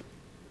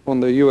on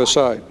the U.S.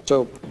 side.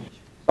 So,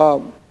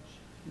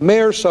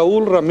 Mayor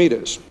Saul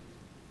Ramirez,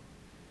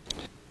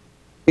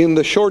 in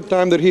the short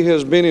time that he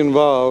has been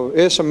involved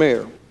as a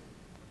mayor,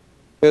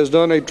 has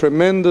done a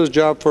tremendous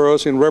job for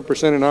us in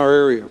representing our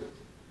area.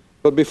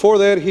 But before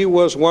that, he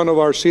was one of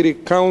our city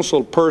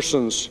council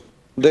persons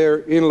there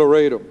in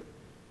Laredo,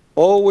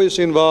 always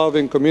involved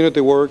in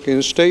community work,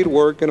 in state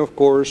work, and of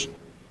course,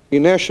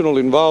 in national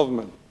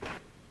involvement.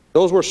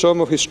 Those were some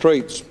of his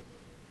traits.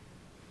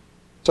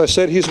 As I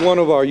said, he's one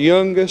of our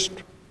youngest,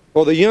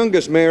 or the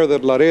youngest mayor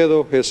that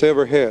Laredo has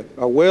ever had,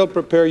 a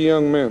well-prepared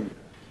young man.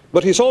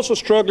 But he's also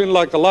struggling,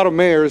 like a lot of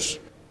mayors,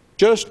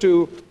 just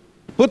to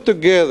put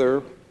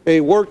together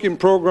a working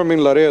program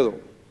in Laredo.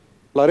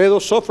 Laredo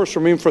suffers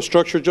from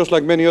infrastructure just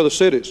like many other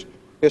cities,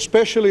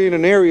 especially in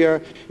an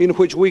area in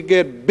which we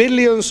get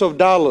billions of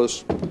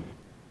dollars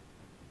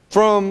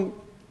from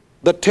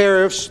the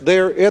tariffs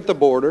there at the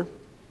border,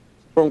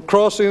 from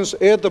crossings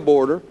at the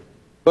border,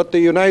 but the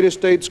United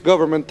States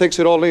government takes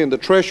it all in, the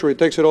Treasury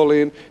takes it all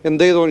in, and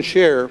they don't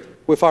share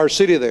with our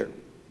city there.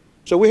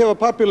 So we have a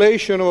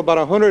population of about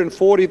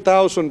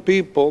 140,000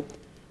 people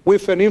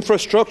with an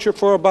infrastructure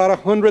for about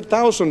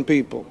 100,000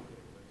 people.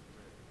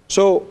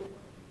 So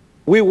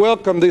we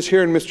welcome this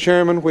hearing, Mr.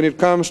 Chairman, when it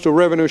comes to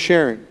revenue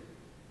sharing.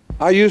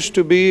 I used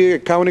to be a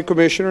county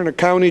commissioner and a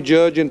county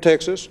judge in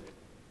Texas,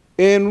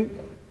 and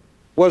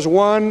was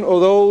one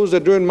of those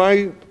that during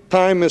my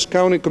time as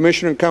county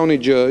commissioner and county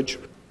judge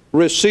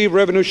received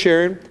revenue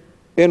sharing,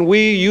 and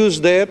we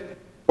used that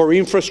for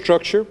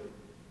infrastructure,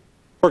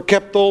 for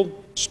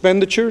capital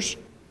expenditures,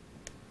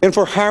 and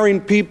for hiring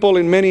people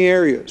in many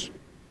areas.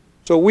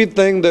 So we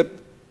think that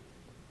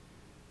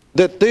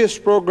this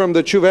program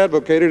that you've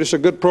advocated is a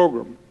good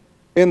program,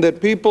 and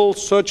that people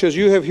such as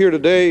you have here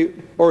today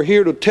are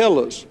here to tell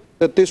us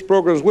that these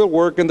programs will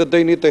work and that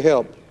they need the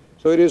help.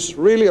 So it is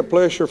really a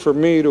pleasure for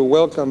me to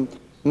welcome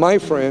my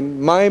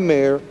friend, my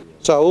mayor,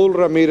 Saul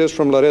Ramirez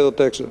from Laredo,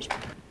 Texas.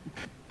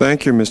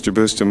 Thank you, Mr.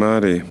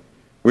 Bustamante.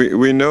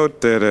 We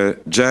note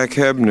that Jack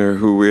Hebner,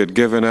 who we had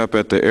given up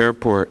at the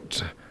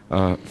airport,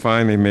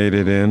 finally made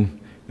it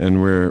in,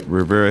 and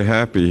we're very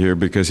happy here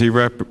because he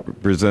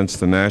represents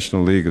the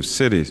National League of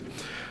Cities.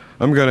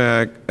 I'm going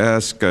to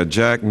ask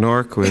Jack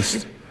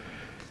Norquist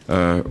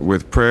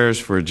with prayers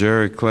for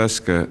Jerry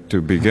Kleska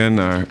to begin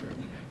our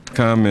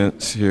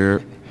comments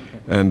here,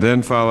 and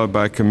then followed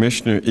by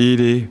Commissioner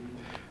Edie,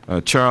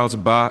 Charles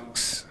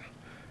Box,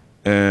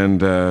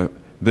 and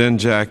then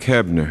Jack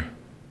Hebner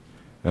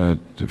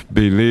to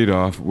be lead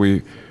off.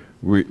 We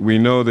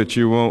know that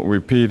you won't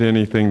repeat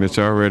anything that's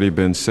already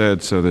been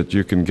said so that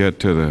you can get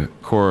to the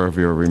core of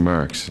your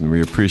remarks, and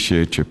we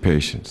appreciate your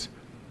patience.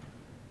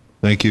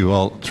 Thank you.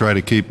 I'll try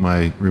to keep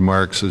my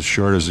remarks as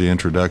short as the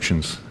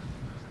introductions.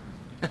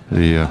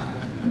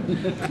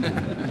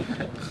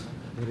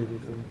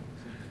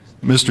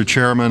 Mr.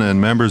 Chairman and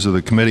members of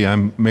the committee,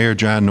 I'm Mayor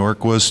John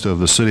Norquist of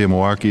the City of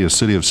Milwaukee, a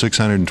city of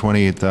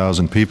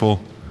 628,000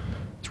 people.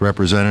 It's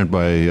represented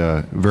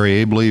by, very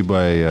ably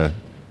by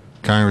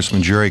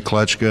Congressman Jerry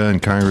Kleska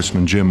and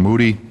Congressman Jim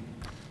Moody.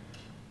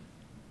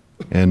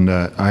 And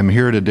I'm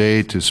here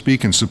today to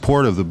speak in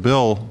support of the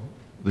bill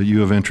that you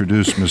have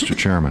introduced, Mr.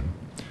 Chairman.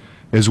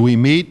 As we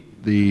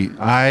meet, the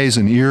eyes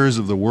and ears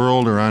of the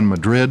world are on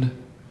Madrid.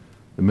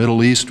 The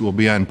Middle East will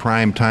be on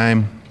prime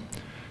time.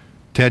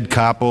 Ted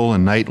Koppel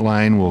and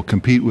Nightline will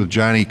compete with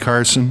Johnny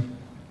Carson.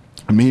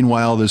 And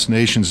meanwhile, this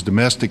nation's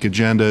domestic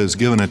agenda is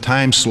given a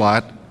time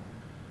slot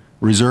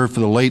reserved for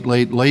the Late,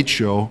 Late, Late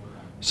Show,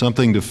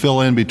 something to fill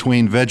in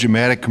between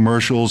Vegematic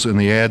commercials and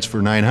the ads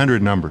for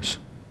 900 numbers.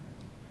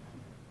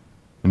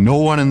 And no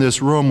one in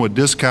this room would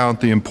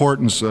discount the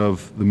importance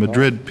of the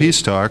Madrid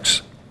peace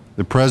talks.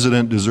 The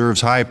President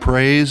deserves high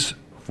praise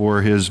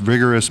for his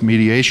vigorous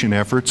mediation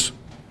efforts.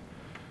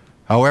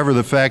 However,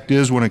 the fact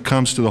is, when it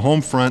comes to the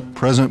home front,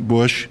 President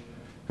Bush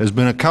has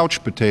been a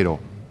couch potato.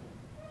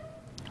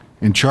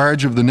 In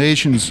charge of the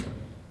nation's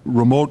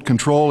remote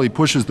control, he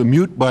pushes the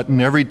mute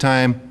button every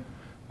time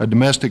a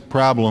domestic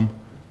problem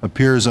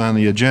appears on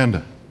the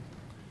agenda.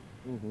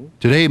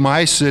 Today,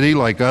 my city,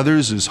 like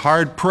others, is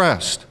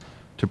hard-pressed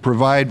to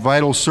provide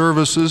vital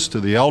services to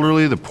the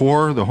elderly, the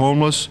poor, the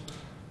homeless,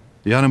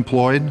 the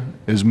unemployed.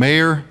 As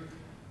mayor,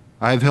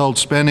 I've held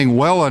spending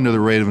well under the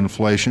rate of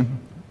inflation,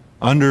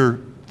 under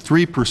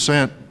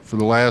 3% for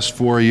the last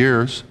 4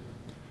 years.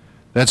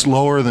 That's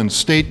lower than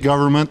state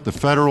government, the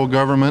federal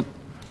government,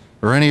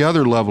 or any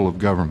other level of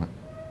government.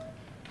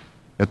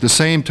 At the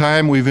same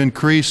time, we've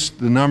increased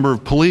the number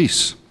of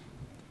police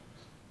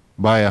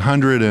by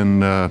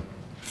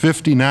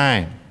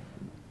 159.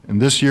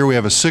 And this year we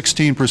have a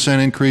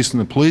 16% increase in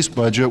the police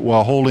budget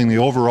while holding the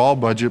overall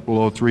budget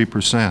below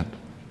 3%.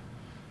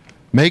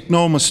 Make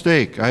no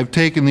mistake, I've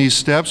taken these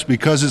steps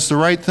because it's the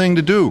right thing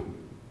to do.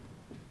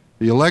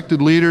 The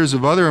elected leaders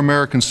of other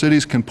American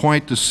cities can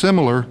point to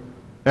similar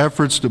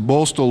efforts to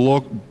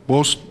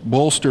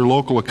bolster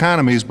local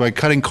economies by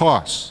cutting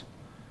costs.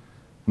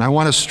 And I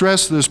want to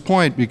stress this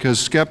point because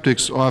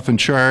skeptics often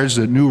charge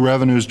that new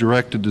revenues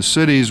directed to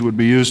cities would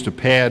be used to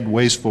pad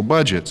wasteful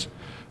budgets.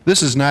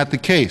 This is not the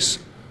case.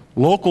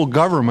 Local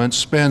government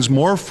spends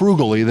more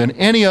frugally than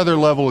any other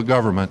level of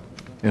government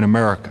in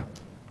America.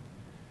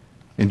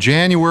 In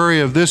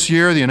January of this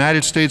year, the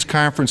United States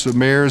Conference of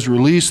Mayors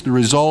released the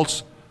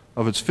results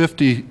of its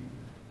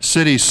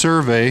 50-city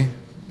survey,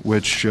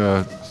 which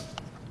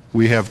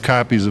we have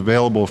copies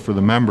available for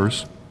the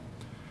members.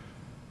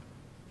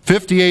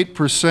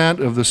 58%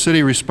 of the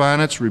city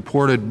respondents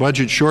reported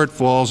budget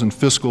shortfalls in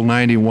fiscal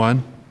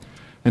 91.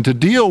 And to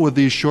deal with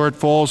these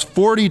shortfalls,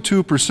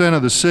 42%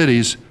 of the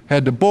cities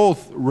had to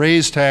both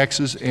raise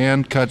taxes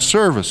and cut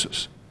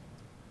services.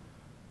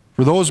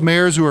 For those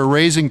mayors who are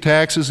raising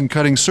taxes and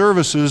cutting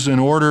services in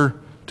order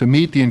to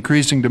meet the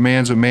increasing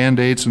demands of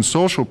mandates and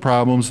social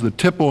problems, the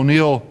Tip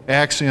O'Neill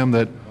axiom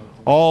that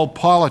all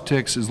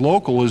politics is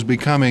local is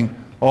becoming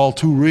all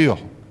too real.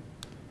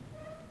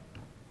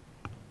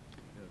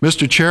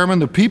 Mr. Chairman,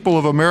 the people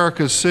of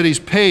America's cities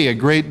pay a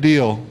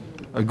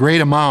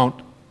great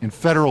amount in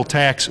federal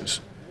taxes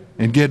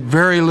and get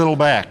very little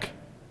back.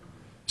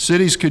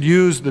 Cities could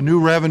use the new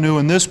revenue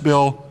in this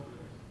bill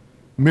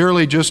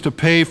merely just to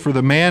pay for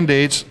the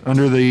mandates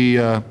under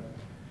the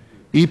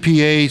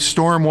EPA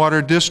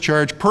stormwater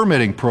discharge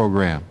permitting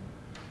program.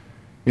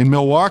 In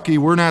Milwaukee,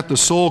 we're not the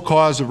sole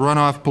cause of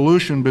runoff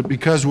pollution, but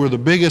because we're the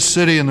biggest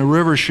city in the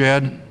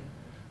rivershed,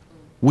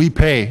 we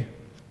pay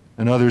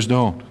and others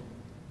don't.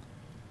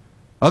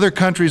 Other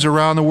countries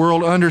around the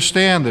world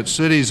understand that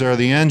cities are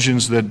the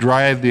engines that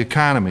drive the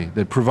economy,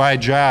 that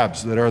provide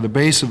jobs, that are the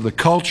base of the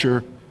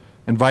culture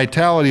and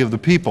vitality of the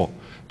people.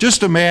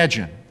 Just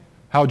imagine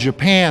how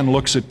Japan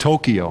looks at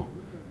Tokyo.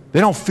 They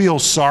don't feel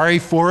sorry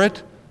for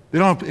it. They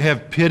don't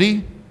have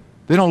pity.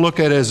 They don't look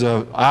at it as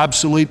an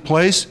obsolete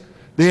place.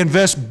 They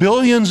invest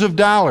billions of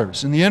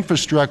dollars in the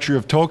infrastructure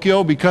of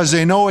Tokyo because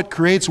they know it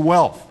creates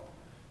wealth.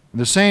 And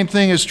the same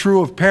thing is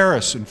true of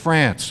Paris in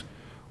France,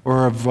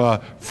 or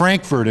of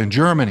Frankfurt in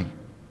Germany.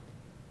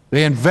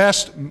 They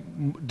invest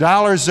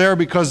dollars there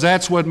because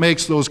that's what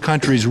makes those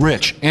countries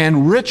rich,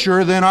 and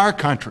richer than our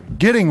country,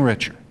 getting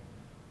richer.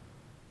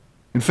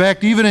 In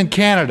fact, even in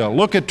Canada,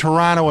 look at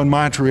Toronto and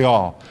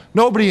Montreal.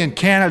 Nobody in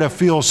Canada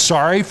feels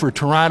sorry for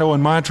Toronto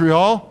and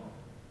Montreal,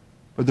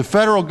 but the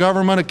federal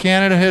government of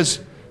Canada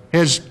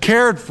has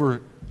cared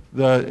for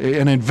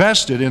and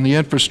invested in the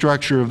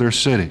infrastructure of their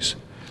cities.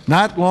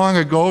 Not long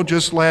ago,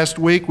 just last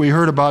week, we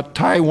heard about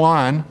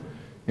Taiwan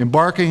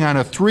embarking on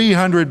a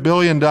 $300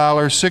 billion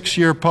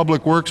 6-year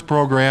public works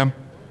program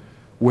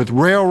with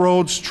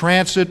railroads,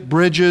 transit,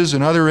 bridges,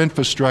 and other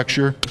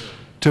infrastructure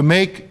to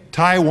make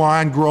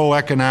Taiwan grow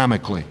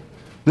economically.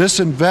 This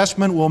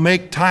investment will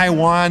make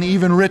Taiwan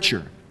even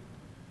richer.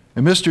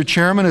 And Mr.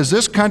 Chairman, is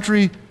this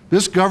country,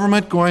 this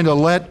government going to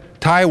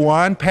let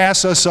Taiwan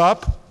pass us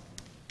up?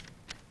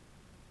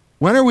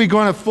 When are we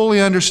going to fully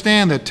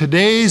understand that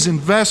today's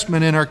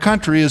investment in our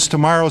country is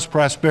tomorrow's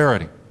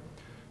prosperity?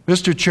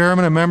 Mr.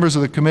 Chairman and members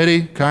of the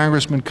committee,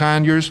 Congressman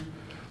Conyers,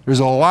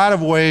 there's a lot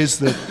of ways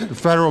that the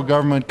federal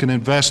government can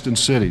invest in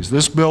cities.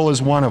 This bill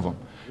is one of them.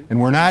 And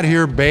we're not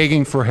here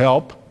begging for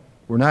help.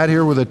 We're not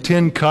here with a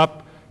tin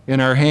cup in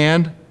our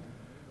hand.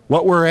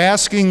 What we're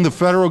asking the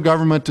federal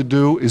government to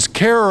do is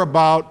care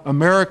about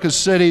America's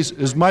cities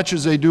as much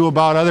as they do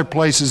about other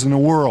places in the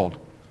world.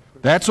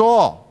 That's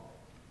all.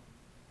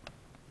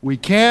 We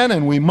can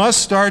and we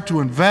must start to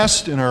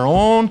invest in our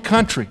own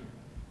country.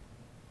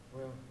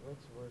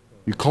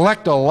 You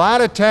collect a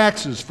lot of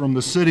taxes from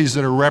the cities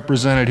that are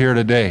represented here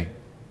today.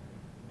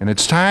 And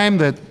it's time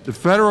that the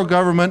federal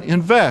government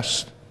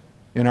invest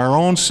in our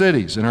own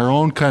cities, in our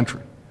own country.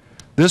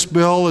 This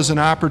bill is an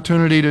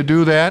opportunity to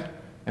do that,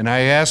 and I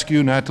ask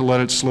you not to let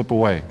it slip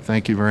away.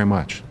 Thank you very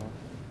much.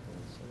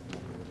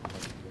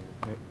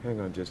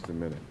 Hang on just a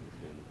minute.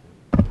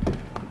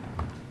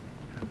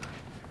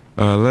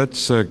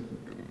 Let's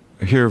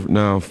hear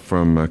now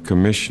from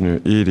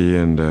Commissioner Edie,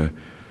 and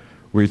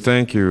we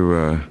thank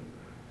you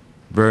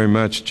very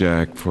much,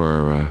 Jack,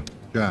 for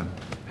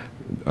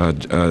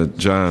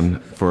John,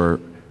 for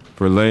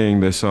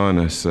laying this on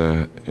us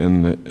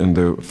in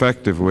the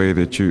effective way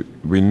that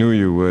we knew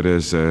you would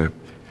as a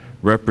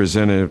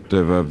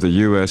representative of the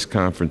U.S.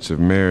 Conference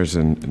of Mayors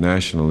and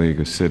National League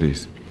of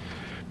Cities.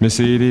 Ms.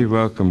 Edie,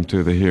 welcome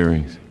to the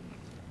hearings.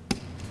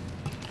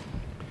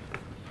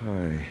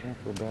 Hi.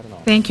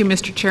 Thank you,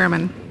 Mr.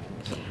 Chairman.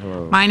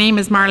 Hello. My name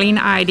is Marlene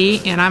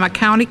Eide, and I'm a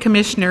county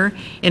commissioner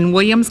in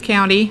Williams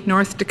County,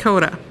 North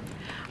Dakota.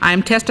 I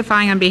am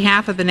testifying on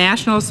behalf of the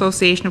National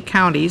Association of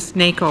Counties,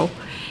 NACO,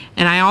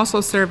 and I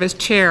also serve as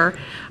chair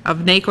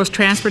of NACO's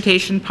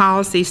Transportation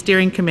Policy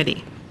Steering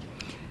Committee.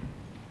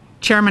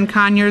 Chairman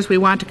Conyers, we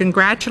want to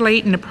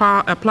congratulate and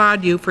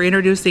applaud you for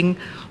introducing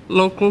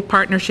Local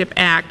Partnership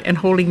Act and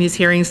holding these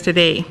hearings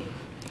today.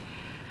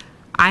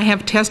 I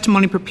have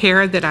testimony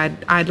prepared that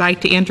I'd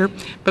like to enter,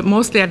 but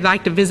mostly I'd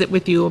like to visit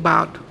with you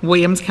about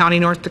Williams County,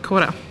 North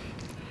Dakota.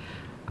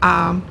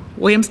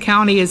 Williams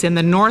County is in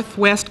the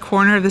northwest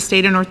corner of the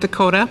state of North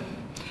Dakota.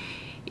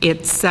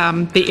 It's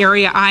the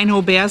area I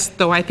know best,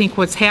 though I think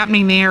what's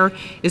happening there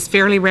is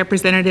fairly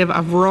representative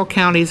of rural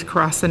counties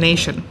across the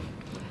nation.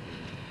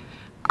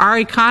 Our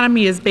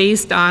economy is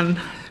based on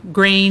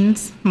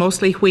grains,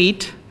 mostly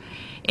wheat,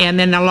 and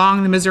then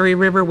along the Missouri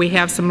River we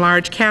have some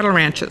large cattle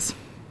ranches.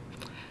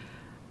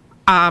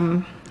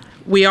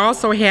 We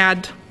also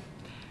had,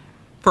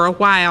 for a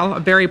while, a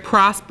very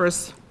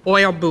prosperous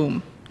oil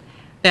boom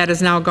that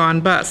has now gone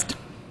bust.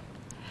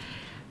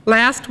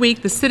 Last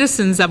week, the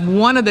citizens of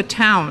one of the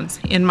towns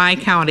in my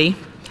county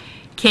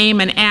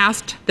came and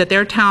asked that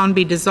their town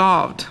be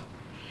dissolved.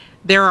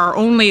 There are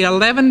only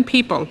 11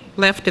 people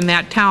left in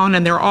that town,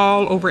 and they're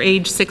all over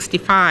age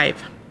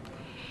 65.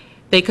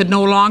 They could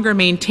no longer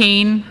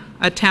maintain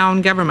a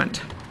town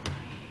government.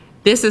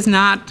 This is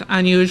not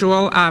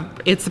unusual.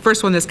 It's the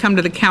first one that's come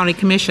to the county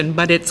commission,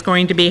 but it's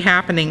going to be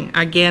happening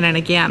again and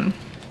again.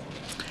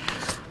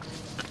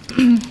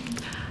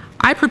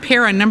 I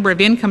prepare a number of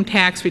income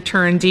tax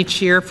returns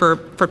each year for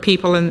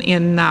people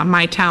in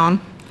my town,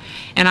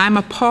 and I'm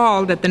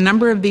appalled at the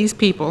number of these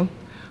people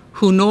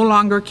who no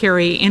longer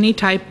carry any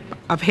type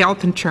of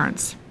health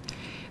insurance.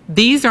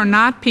 These are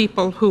not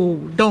people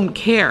who don't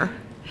care.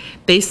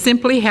 They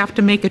simply have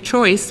to make a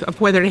choice of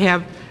whether to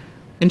have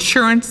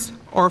insurance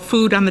or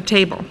food on the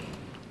table.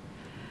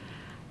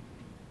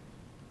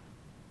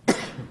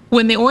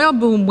 When the oil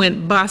boom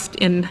went bust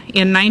in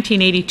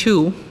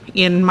 1982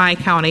 in my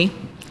county,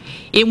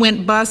 it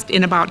went bust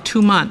in about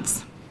 2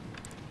 months.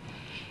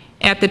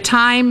 At the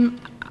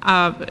time,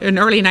 in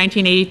early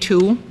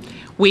 1982,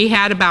 we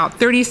had about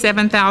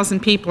 37,000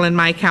 people in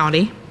my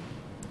county.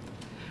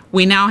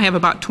 We now have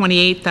about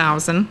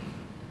 28,000.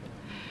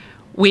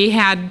 We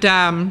had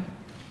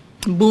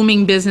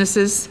booming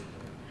businesses.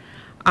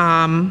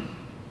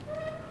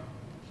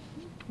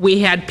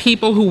 We had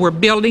people who were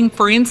building.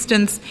 For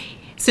instance,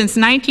 since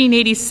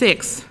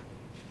 1986,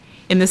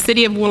 in the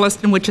city of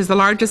Williston, which is the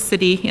largest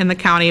city in the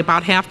county,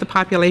 about half the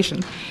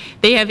population,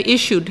 they have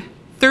issued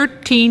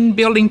 13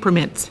 building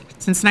permits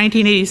since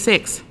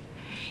 1986.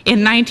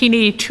 In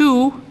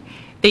 1982,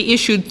 they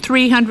issued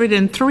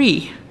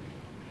 303.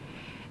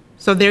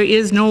 So there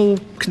is no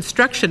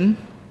construction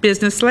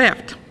business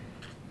left.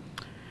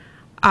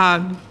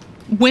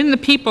 When the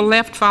people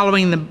left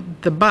following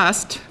the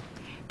bust,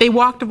 they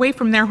walked away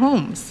from their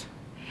homes.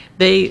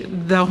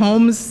 The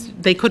homes,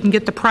 they couldn't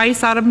get the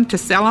price out of them to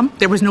sell them.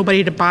 There was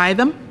nobody to buy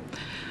them.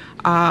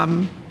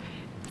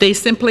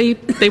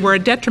 They were a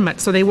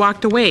detriment, so they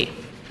walked away.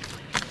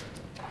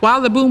 While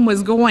the boom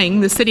was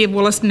going, the city of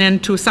Williston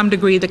and to some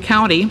degree the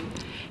county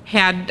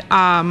had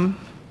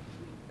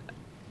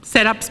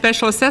set up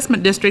special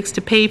assessment districts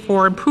to pay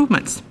for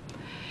improvements.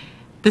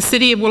 The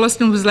city of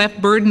Williston was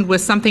left burdened with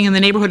something in the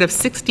neighborhood of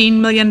 $16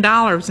 million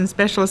in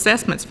special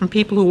assessments from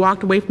people who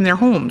walked away from their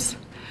homes.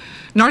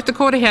 North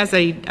Dakota has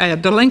a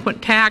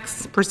delinquent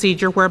tax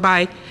procedure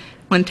whereby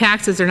when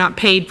taxes are not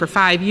paid for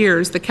 5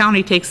 years, the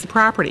county takes the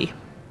property.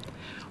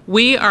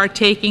 We are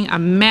taking a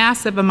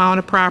massive amount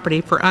of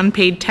property for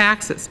unpaid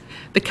taxes.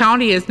 The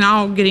county is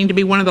now getting to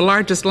be one of the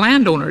largest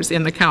landowners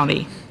in the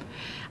county.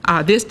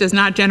 This does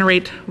not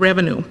generate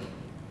revenue.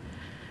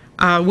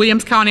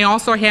 Williams County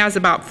also has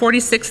about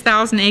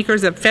 46,000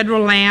 acres of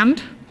federal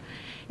land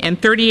and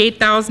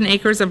 38,000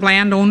 acres of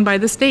land owned by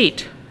the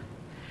state.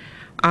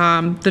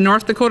 The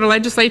North Dakota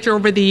legislature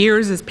over the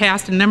years has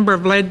passed a number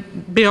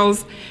of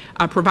bills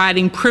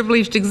providing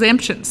privileged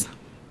exemptions.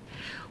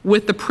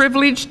 With the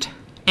privileged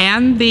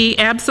and the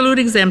absolute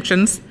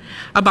exemptions,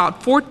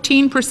 about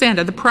 14%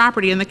 of the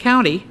property in the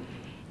county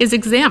is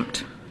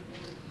exempt.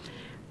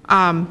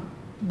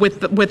 With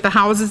the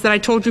houses that I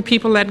told you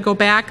people let go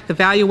back, the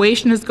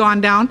valuation has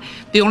gone down.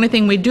 The only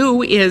thing we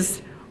do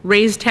is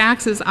raise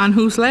taxes on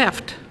who's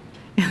left.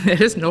 And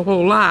there isn't a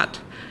whole lot.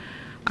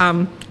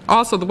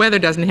 Also, the weather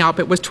doesn't help.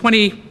 It was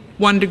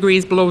 21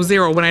 degrees below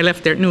zero when I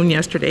left there at noon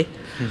yesterday.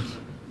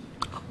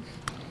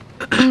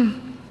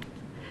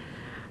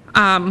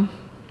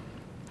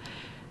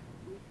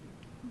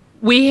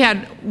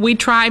 We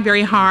try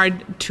very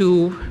hard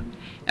to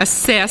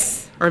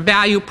assess or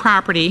value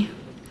property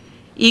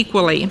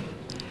equally,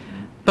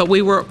 but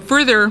we were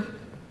further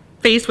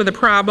faced with a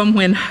problem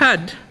when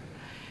HUD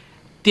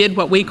did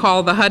what we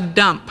call the HUD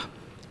dump.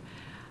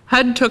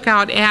 HUD took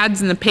out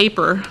ads in the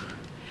paper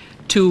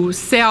to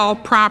sell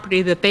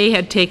property that they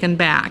had taken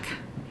back.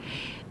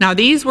 Now,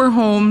 these were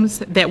homes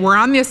that were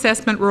on the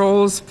assessment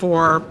rolls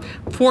for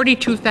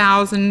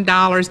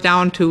 $42,000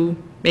 down to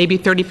maybe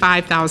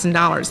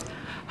 $35,000.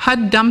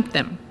 HUD dumped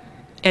them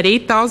at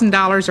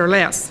 $8,000 or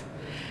less.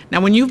 Now,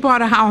 when you've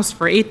bought a house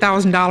for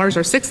 $8,000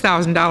 or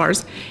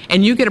 $6,000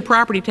 and you get a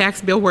property tax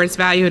bill where it's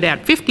valued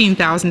at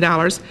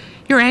 $15,000,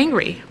 you're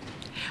angry.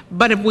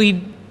 But if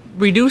we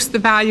reduce the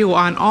value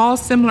on all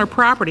similar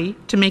property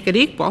to make it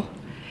equal,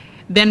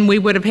 then we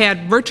would have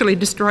had virtually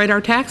destroyed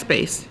our tax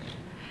base.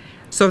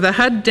 So the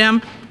HUD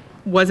dump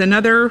was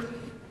another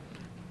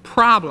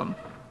problem.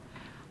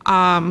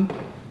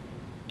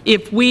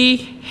 If we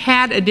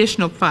had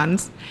additional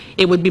funds,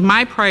 it would be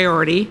my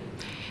priority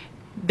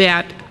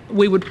that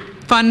we would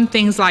fund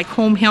things like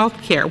home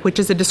health care, which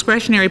is a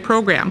discretionary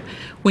program.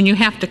 When you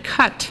have to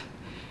cut,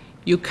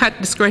 you cut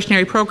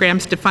discretionary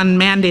programs to fund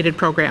mandated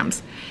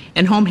programs.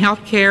 And home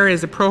health care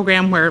is a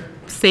program where it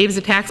saves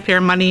the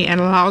taxpayer money and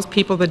allows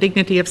people the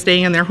dignity of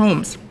staying in their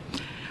homes.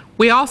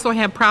 We also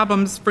have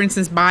problems, for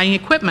instance, buying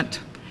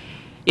equipment.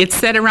 It's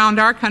said around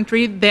our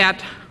country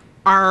that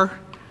our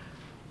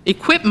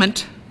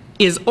equipment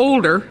is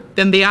older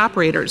than the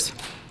operators.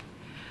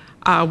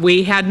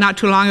 We had not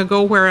too long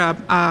ago where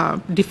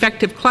a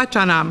defective clutch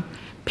on a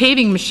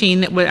paving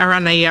machine that was, or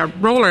on a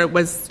roller, it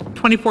was a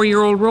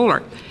 24-year-old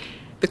roller.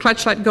 The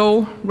clutch let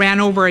go, ran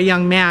over a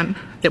young man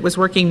that was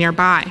working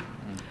nearby.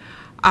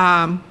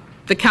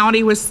 The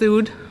county was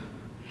sued.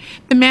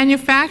 The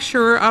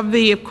manufacturer of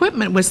the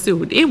equipment was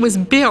sued. It was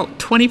built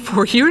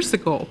 24 years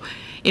ago.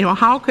 You know,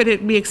 how could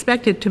it be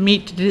expected to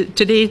meet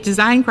today's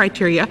design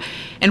criteria?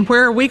 And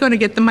where are we going to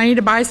get the money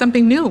to buy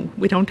something new?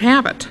 We don't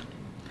have it.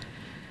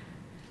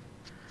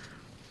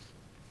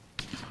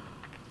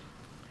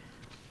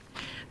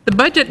 The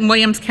budget in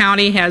Williams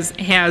County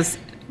has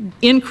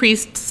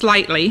increased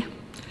slightly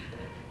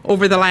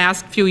over the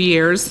last few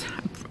years.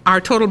 Our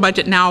total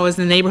budget now is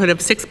in the neighborhood of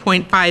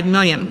 $6.5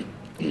 million.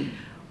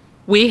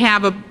 We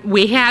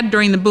had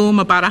during the boom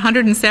about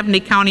 170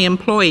 county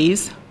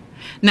employees.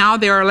 Now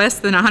there are less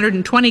than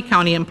 120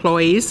 county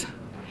employees.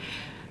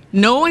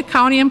 No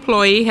county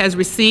employee has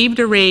received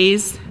a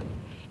raise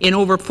in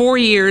over 4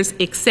 years,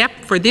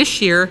 except for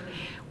this year.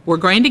 We're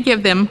going to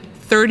give them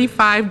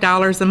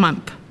 $35 a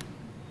month.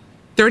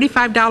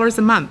 $35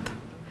 a month.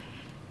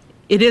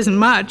 It isn't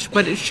much,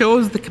 but it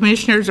shows the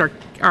commissioners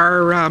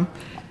are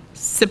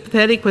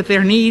sympathetic with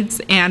their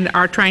needs and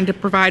are trying to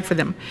provide for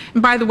them.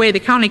 And by the way, the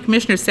county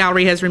commissioner's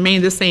salary has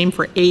remained the same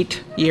for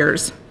 8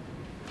 years.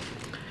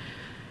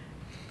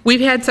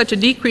 We've had such a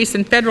decrease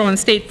in federal and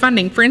state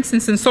funding. For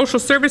instance, in social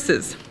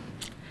services,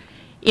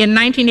 in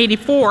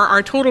 1984,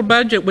 our total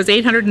budget was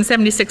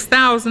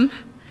 $876,000.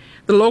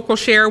 The local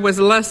share was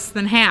less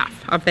than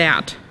half of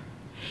that.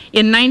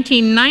 In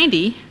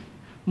 1990,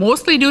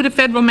 mostly due to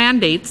federal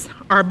mandates,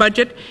 our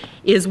budget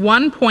is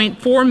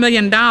 $1.4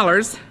 million.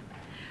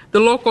 The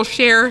local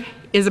share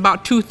is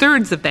about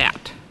 2/3 of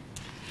that.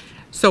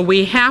 So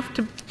we have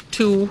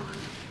to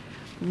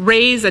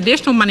raise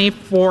additional money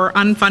for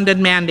unfunded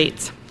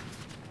mandates.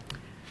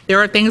 There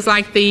are things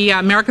like the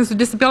Americans with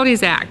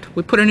Disabilities Act.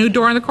 We put a new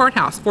door in the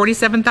courthouse,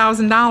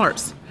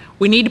 $47,000.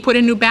 We need to put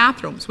in new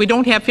bathrooms. We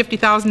don't have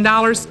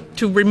 $50,000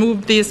 to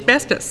remove the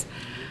asbestos.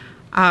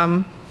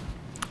 And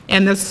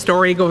the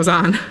story goes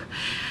on.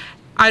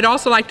 I'd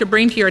also like to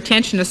bring to your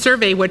attention a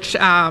survey which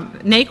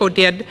NACO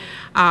did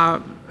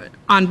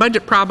on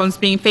budget problems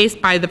being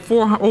faced by the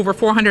over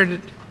 400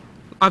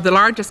 of the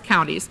largest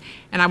counties,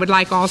 and I would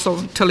like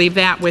also to leave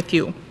that with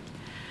you.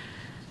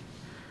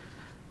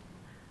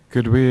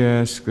 Could we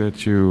ask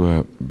that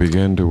you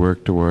begin to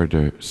work toward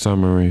a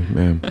summary,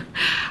 ma'am?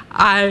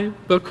 I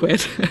will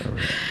quit.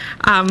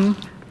 I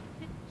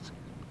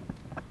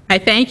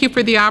thank you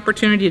for the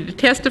opportunity to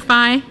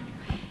testify,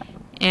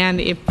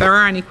 and if there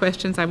are any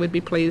questions, I would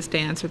be pleased to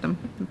answer them.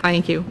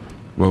 Thank you.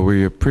 Well,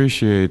 we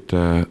appreciate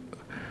the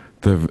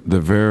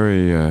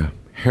very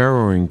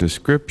harrowing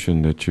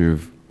description that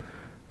you've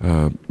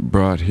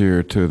brought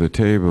here to the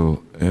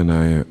table, and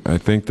I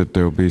think that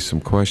there will be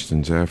some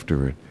questions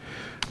afterward.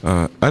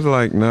 I'd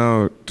like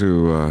now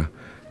to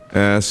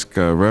ask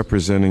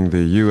representing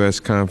the U.S.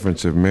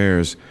 Conference of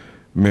Mayors,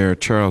 Mayor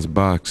Charles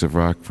Box of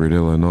Rockford,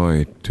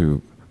 Illinois,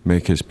 to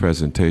make his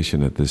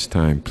presentation at this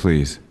time,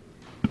 please.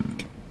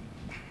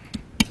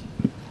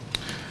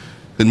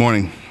 Good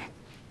morning.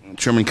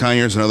 Chairman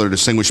Conyers and other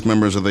distinguished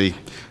members of the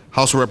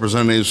House of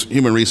Representatives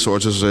Human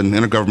Resources and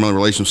Intergovernmental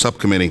Relations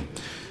Subcommittee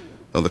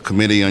of the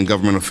Committee on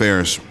Government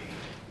Affairs.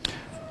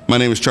 My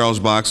name is Charles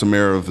Box, I'm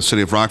mayor of the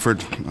city of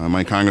Rockford.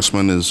 My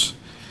congressman is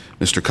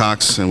Mr.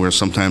 Cox, and we're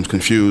sometimes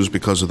confused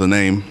because of the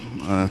name,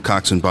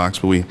 Cox and Box,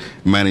 but we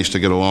managed to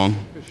get along.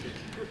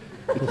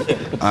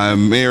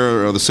 I'm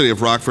mayor of the city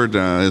of Rockford,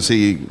 as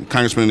the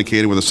congressman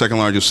indicated, we're the second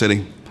largest city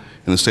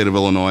in the state of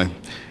Illinois.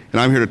 And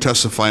I'm here to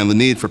testify on the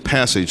need for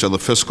passage of the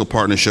Fiscal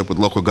Partnership with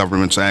Local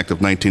Governments Act of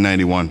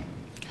 1991.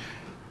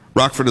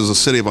 Rockford is a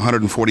city of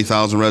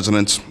 140,000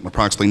 residents,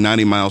 approximately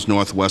 90 miles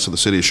northwest of the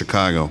city of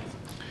Chicago.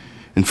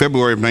 In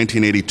February of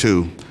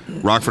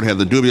 1982, Rockford had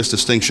the dubious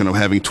distinction of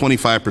having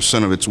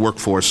 25% of its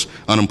workforce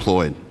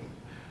unemployed.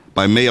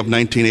 By May of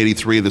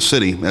 1983, the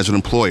city, as an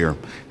employer,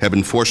 had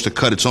been forced to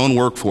cut its own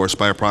workforce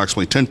by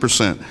approximately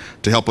 10%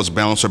 to help us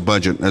balance our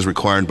budget as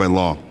required by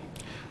law.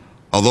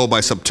 Although by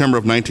September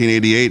of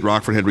 1988,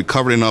 Rockford had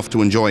recovered enough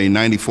to enjoy a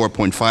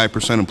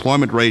 94.5%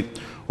 employment rate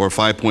or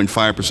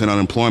 5.5%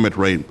 unemployment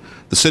rate,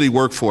 the city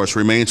workforce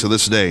remains to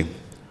this day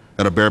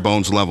at a bare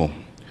bones level.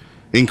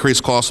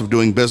 Increased costs of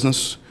doing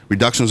business,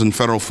 reductions in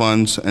federal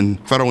funds, and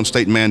federal and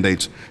state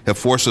mandates have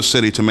forced the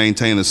city to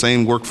maintain the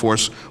same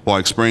workforce while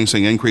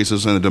experiencing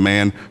increases in the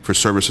demand for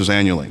services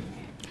annually.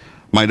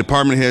 My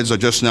department heads are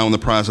just now in the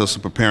process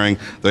of preparing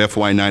the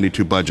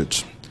FY92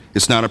 budgets.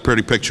 It's not a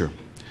pretty picture.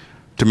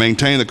 To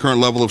maintain the current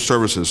level of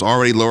services,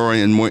 already lower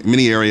in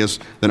many areas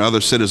than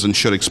other citizens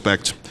should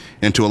expect,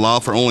 and to allow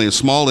for only a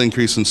small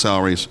increase in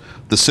salaries,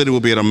 the city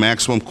will be at a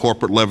maximum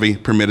corporate levy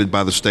permitted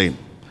by the state.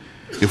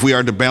 If we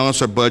are to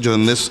balance our budget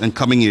in this and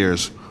coming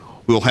years,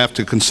 we will have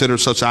to consider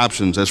such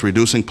options as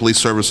reducing police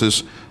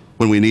services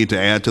when we need to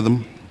add to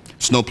them,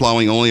 snow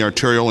plowing only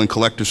arterial and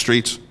collector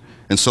streets,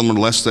 and some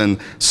less than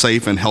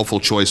safe and helpful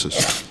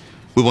choices.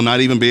 We will not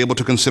even be able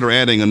to consider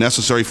adding a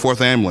necessary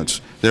fourth ambulance,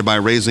 thereby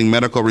raising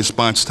medical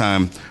response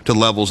time to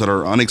levels that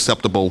are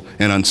unacceptable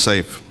and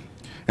unsafe.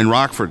 And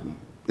Rockford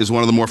is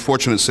one of the more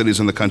fortunate cities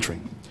in the country.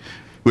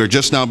 We are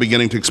just now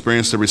beginning to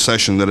experience the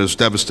recession that has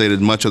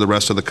devastated much of the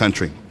rest of the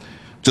country.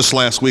 Just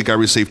last week, I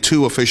received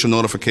 2 official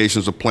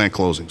notifications of plant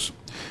closings.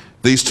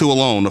 These 2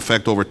 alone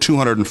affect over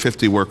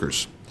 250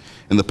 workers.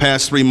 In the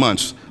past 3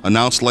 months,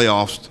 announced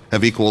layoffs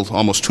have equaled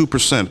almost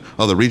 2%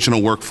 of the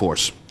regional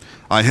workforce.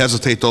 I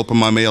hesitate to open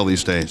my mail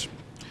these days.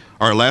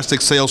 Our elastic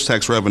sales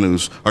tax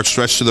revenues are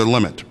stretched to their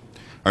limit.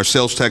 Our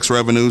sales tax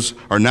revenues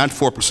are not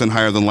 4%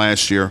 higher than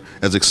last year,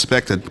 as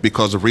expected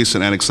because of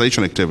recent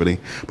annexation activity,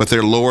 but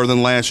they're lower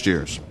than last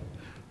year's.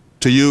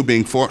 To you,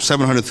 being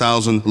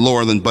 $700,000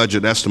 lower than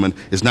budget estimate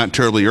is not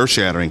terribly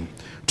earth-shattering.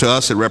 To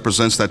us, it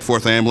represents that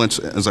fourth ambulance,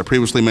 as I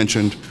previously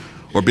mentioned,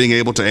 or being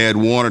able to add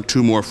 1 or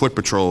 2 more foot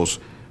patrols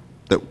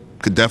that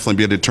could definitely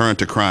be a deterrent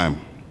to crime.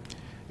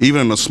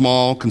 Even in a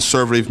small,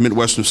 conservative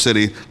Midwestern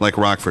city like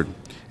Rockford,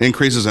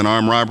 increases in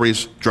armed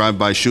robberies,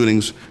 drive-by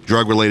shootings,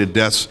 drug-related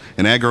deaths,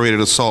 and aggravated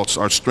assaults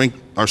are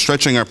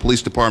stretching our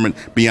police department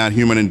beyond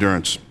human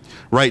endurance.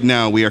 Right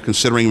now, we are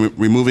considering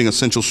removing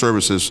essential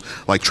services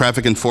like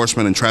traffic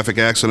enforcement and traffic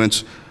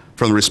accidents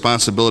from the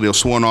responsibility of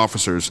sworn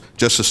officers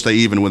just to stay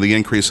even with the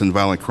increase in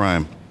violent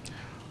crime.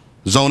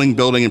 Zoning,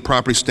 building, and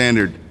property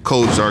standard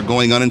codes are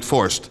going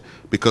unenforced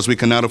because we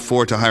cannot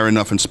afford to hire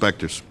enough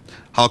inspectors.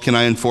 How can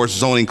I enforce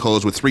zoning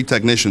codes with 3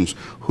 technicians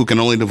who can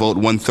only devote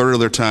 1/3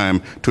 of their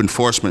time to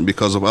enforcement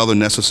because of other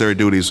necessary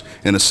duties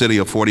in a city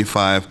of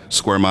 45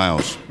 square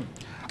miles?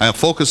 I have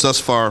focused thus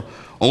far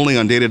only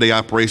on day-to-day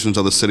operations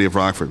of the city of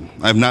Rockford.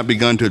 I have not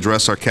begun to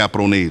address our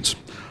capital needs.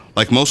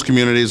 Like most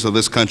communities of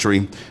this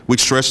country, we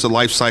stress the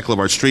life cycle of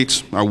our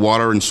streets, our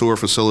water and sewer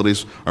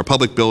facilities, our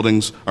public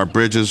buildings, our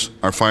bridges,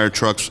 our fire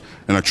trucks,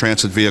 and our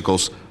transit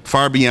vehicles,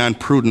 far beyond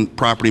prudent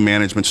property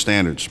management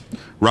standards.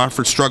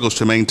 Rockford struggles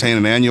to maintain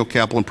an annual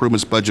capital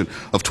improvements budget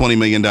of $20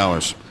 million.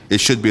 It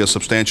should be a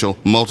substantial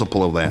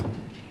multiple of that.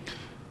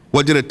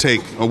 What did it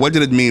take, or what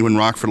did it mean when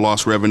Rockford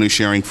lost revenue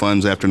sharing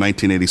funds after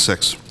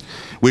 1986?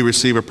 We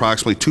receive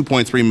approximately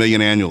 $2.3 million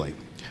annually.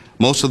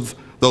 Most of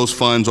those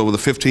funds over the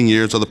 15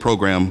 years of the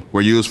program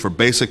were used for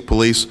basic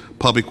police,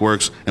 public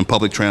works, and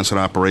public transit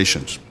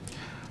operations.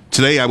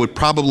 Today, I would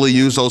probably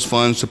use those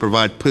funds to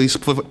provide police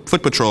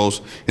foot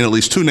patrols in at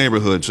least 2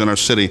 neighborhoods in our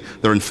city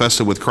that are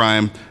infested with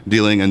crime,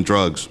 dealing, and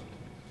drugs.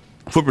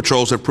 Foot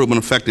patrols have proven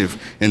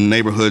effective in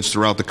neighborhoods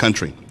throughout the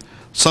country.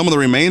 Some of the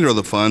remainder of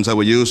the funds I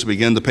will use to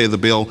begin to pay the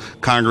bill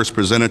Congress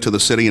presented to the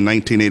city in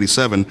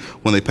 1987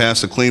 when they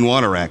passed the Clean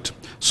Water Act,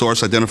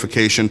 source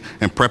identification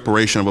and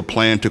preparation of a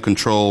plan to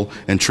control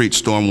and treat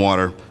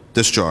stormwater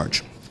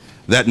discharge.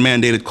 That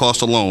mandated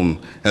cost alone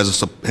has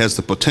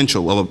the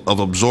potential of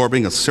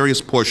absorbing a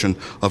serious portion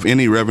of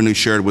any revenue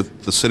shared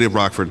with the City of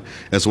Rockford,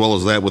 as well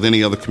as that with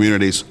any other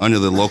communities under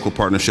the Local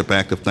Partnership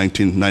Act of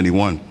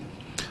 1991.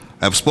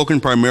 I have spoken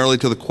primarily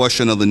to the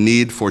question of the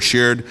need for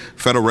shared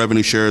federal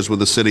revenue shares with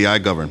the city I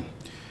govern.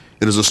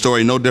 It is a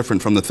story no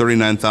different from the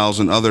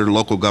 39,000 other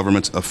local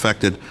governments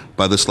affected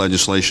by this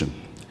legislation.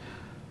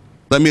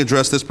 Let me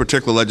address this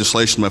particular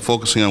legislation by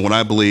focusing on what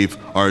I believe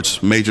are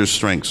its major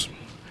strengths.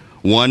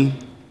 1,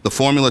 the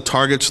formula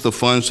targets the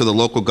funds to the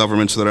local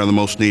governments that are the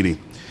most needy.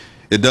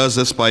 It does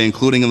this by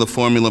including in the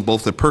formula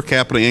both the per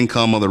capita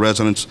income of the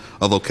residents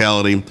of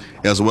locality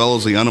as well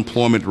as the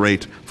unemployment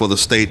rate for the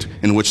state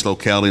in which the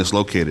locality is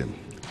located.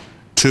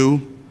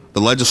 2,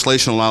 the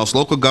legislation allows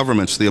local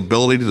governments the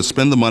ability to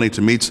spend the money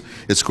to meet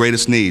its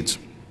greatest needs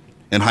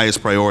and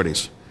highest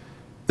priorities.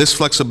 This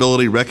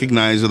flexibility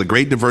recognizes the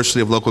great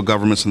diversity of local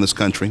governments in this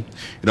country.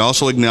 It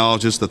also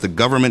acknowledges that the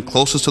government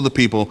closest to the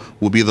people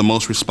will be the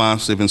most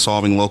responsive in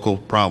solving local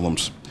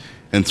problems.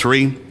 And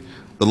 3,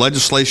 the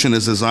legislation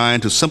is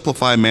designed to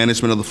simplify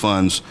management of the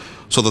funds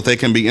so that they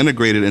can be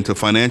integrated into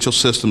financial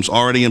systems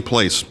already in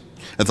place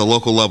at the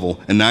local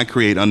level and not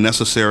create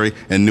unnecessary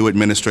and new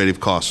administrative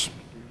costs.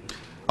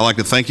 I'd like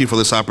to thank you for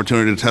this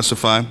opportunity to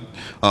testify,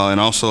 and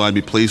also I'd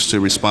be pleased to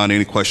respond to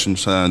any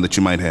questions that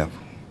you might have.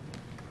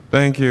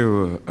 Thank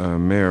you,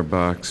 Mayor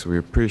Box. We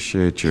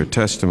appreciate your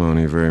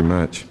testimony very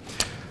much.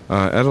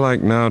 I'd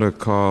like now to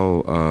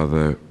call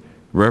the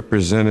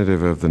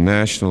representative of the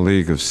National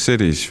League of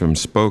Cities from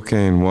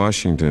Spokane,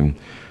 Washington,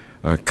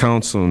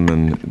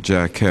 Councilman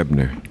Jack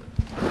Hebner.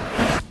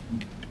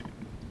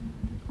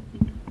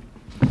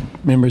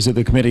 Members of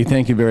the committee,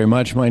 thank you very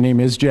much. My name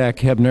is Jack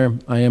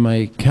Hebner. I am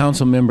a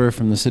council member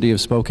from the city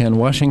of Spokane,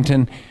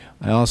 Washington.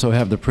 I also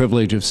have the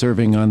privilege of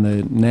serving on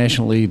the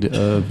National League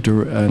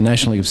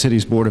of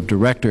Cities Board of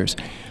Directors.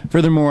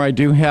 Furthermore, I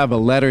do have a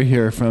letter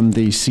here from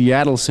the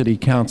Seattle City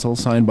Council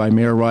signed by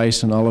Mayor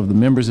Rice and all of the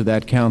members of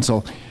that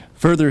council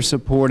further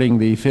supporting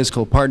the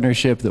fiscal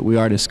partnership that we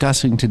are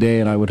discussing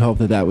today, and I would hope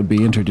that that would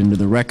be entered into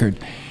the record.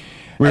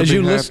 We'd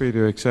be happy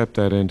to accept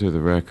that into the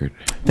record.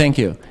 Thank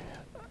you.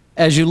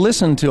 As you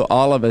listen to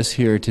all of us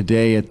here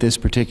today at this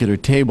particular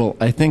table,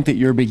 I think that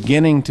you're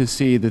beginning to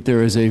see that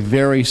there is a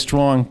very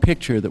strong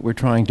picture that we're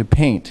trying to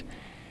paint.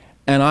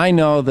 And I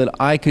know that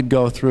I could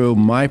go through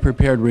my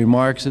prepared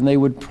remarks and they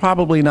would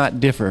probably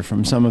not differ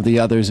from some of the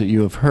others that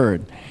you have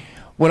heard.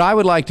 What I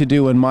would like to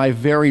do in my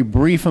very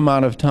brief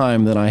amount of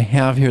time that I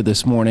have here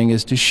this morning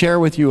is to share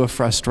with you a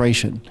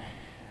frustration.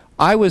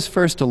 I was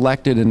first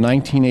elected in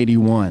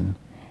 1981.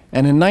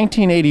 And in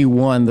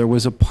 1981, there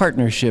was a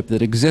partnership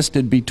that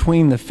existed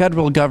between the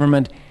federal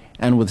government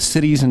and with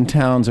cities and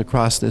towns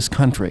across this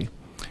country.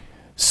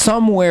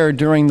 Somewhere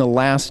during the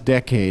last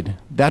decade,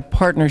 that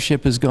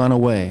partnership has gone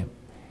away.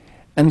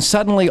 And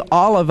suddenly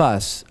all of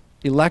us,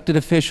 elected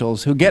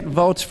officials, who get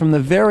votes from the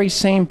very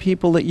same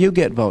people that you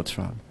get votes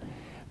from,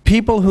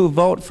 people who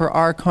vote for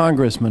our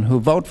congressman, who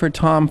vote for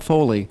Tom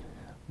Foley,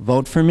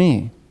 vote for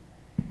me.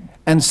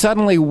 And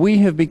suddenly we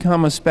have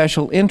become a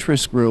special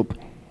interest group,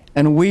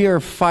 and we are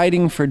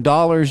fighting for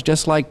dollars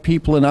just like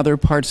people in other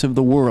parts of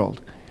the world.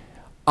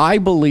 I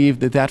believe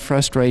that that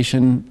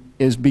frustration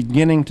is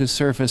beginning to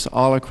surface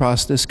all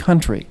across this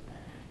country.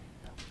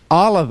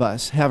 All of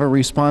us have a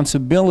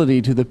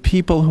responsibility to the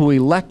people who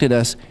elected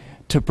us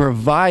to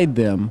provide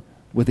them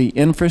with the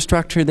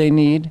infrastructure they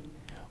need,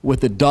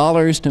 with the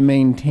dollars to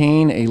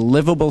maintain a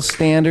livable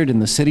standard in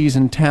the cities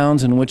and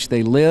towns in which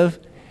they live,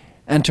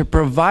 and to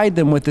provide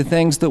them with the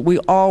things that we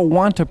all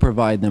want to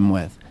provide them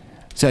with,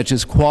 such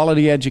as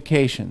quality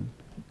education,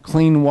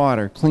 clean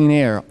water, clean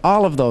air,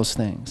 all of those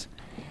things.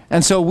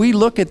 And so we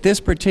look at this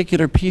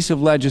particular piece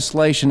of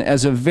legislation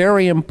as a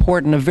very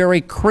important, a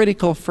very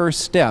critical first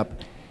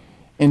step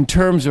in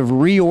terms of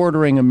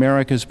reordering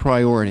America's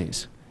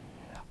priorities.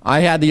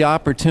 I had the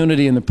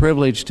opportunity and the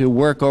privilege to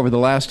work over the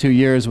last 2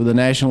 years with the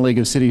National League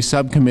of Cities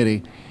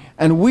subcommittee,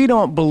 and we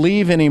don't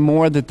believe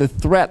anymore that the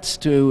threats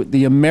to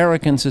the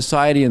American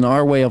society and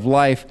our way of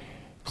life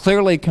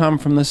clearly come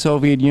from the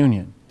Soviet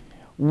Union.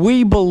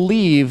 We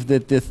believe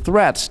that the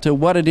threats to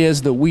what it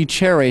is that we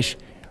cherish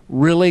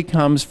really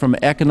comes from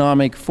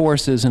economic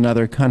forces in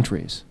other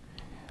countries.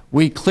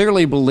 We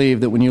clearly believe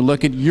that when you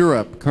look at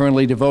Europe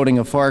currently devoting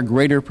a far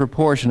greater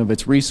proportion of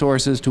its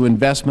resources to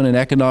investment in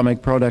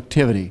economic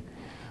productivity,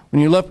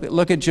 when you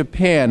look at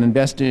Japan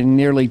investing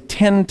nearly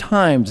 10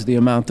 times the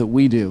amount that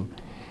we do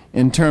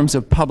in terms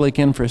of public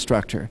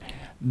infrastructure,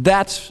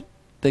 that's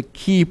the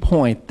key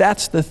point.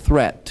 That's the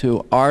threat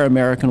to our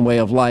American way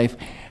of life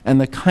and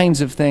the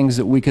kinds of things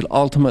that we could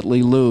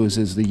ultimately lose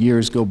as the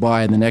years go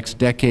by and the next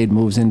decade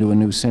moves into a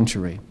new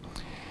century.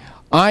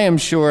 I am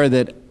sure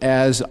that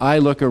as I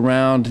look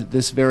around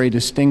this very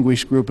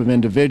distinguished group of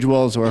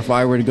individuals, or if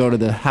I were to go to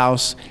the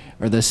House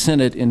or the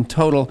Senate in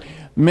total,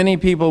 many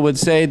people would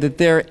say that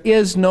there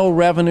is no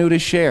revenue to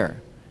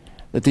share,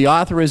 that the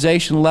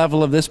authorization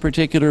level of this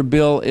particular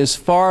bill is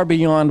far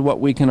beyond what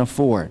we can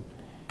afford.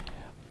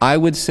 I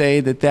would say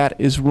that that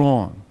is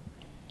wrong.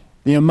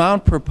 The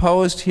amount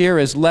proposed here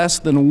is less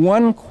than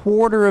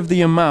 1/4 of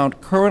the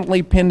amount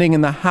currently pending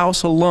in the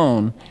House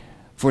alone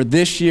for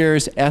this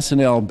year's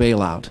S&L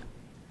bailout.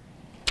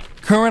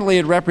 Currently,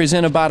 it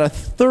represents about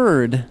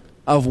 1/3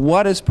 of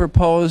what is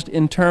proposed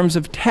in terms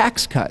of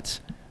tax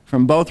cuts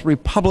from both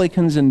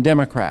Republicans and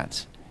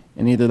Democrats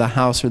in either the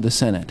House or the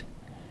Senate.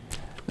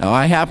 Now,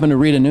 I happened to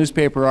read a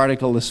newspaper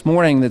article this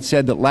morning that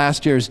said that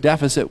last year's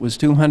deficit was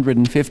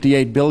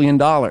 $258 billion.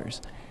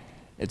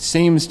 It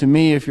seems to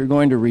me if you're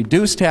going to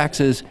reduce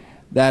taxes,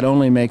 that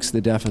only makes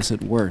the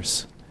deficit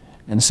worse.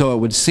 And so it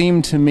would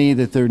seem to me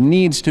that there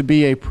needs to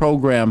be a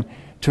program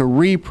to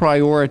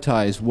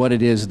reprioritize what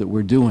it is that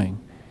we're doing.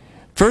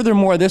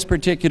 Furthermore, this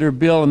particular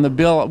bill, and the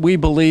bill we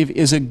believe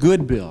is a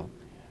good bill,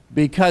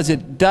 because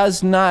it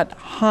does not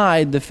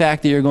hide the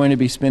fact that you're going to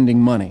be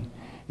spending money.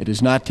 It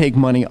does not take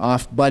money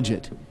off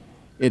budget.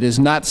 It is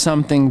not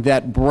something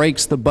that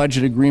breaks the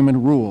budget agreement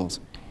rules.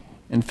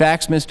 In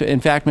fact,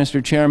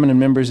 Mr. Chairman and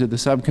members of the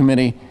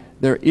subcommittee,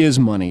 there is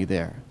money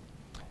there.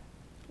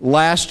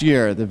 Last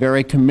year, the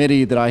very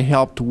committee that I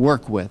helped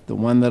work with, the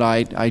one that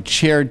I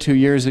chaired 2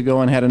 years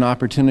ago and had an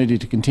opportunity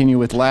to continue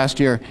with last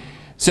year,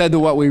 said that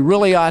what we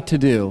really ought to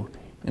do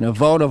in a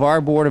vote of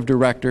our board of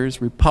directors,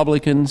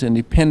 Republicans,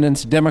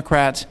 Independents,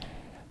 Democrats,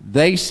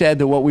 they said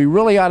that what we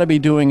really ought to be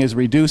doing is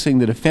reducing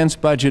the defense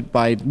budget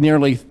by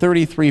nearly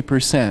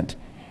 33%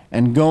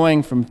 and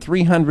going from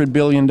 $300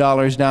 billion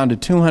down to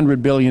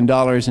 $200 billion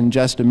in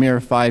just a mere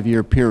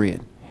 5-year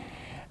period.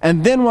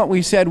 And then what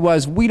we said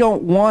was, we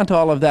don't want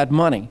all of that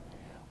money.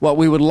 What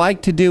we would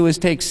like to do is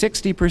take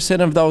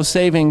 60% of those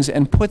savings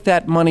and put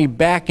that money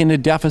back into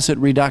deficit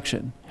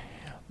reduction.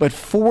 But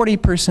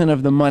 40%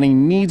 of the money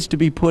needs to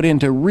be put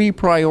into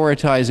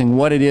reprioritizing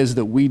what it is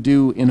that we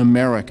do in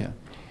America.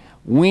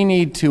 We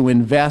need to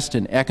invest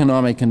in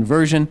economic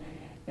conversion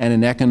and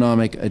in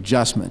economic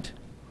adjustment.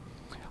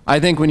 I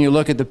think when you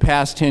look at the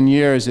past 10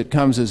 years, it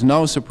comes as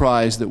no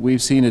surprise that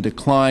we've seen a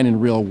decline in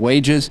real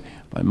wages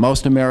by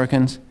most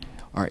Americans.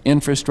 Our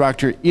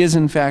infrastructure is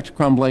in fact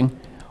crumbling.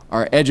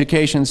 Our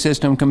education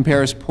system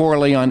compares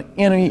poorly on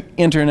any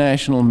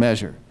international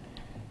measure.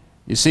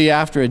 You see,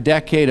 after a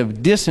decade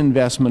of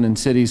disinvestment in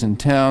cities and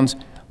towns,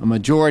 a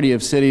majority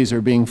of cities are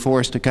being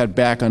forced to cut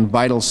back on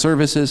vital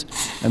services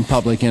and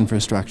public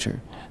infrastructure.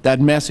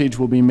 That message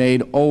will be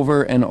made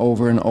over and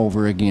over and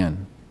over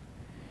again.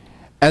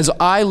 As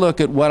I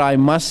look at what I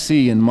must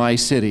see in my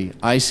city,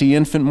 I see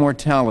infant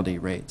mortality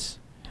rates,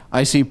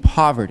 I see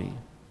poverty,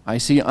 I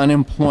see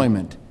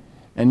unemployment,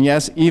 and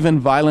yes, even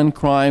violent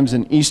crimes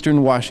in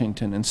eastern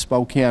Washington and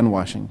Spokane,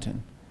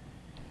 Washington.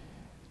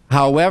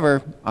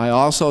 However, I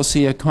also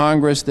see a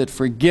Congress that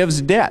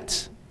forgives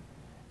debts,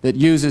 that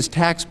uses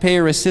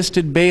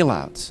taxpayer-assisted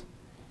bailouts,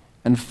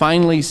 and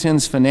finally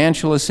sends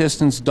financial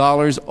assistance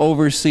dollars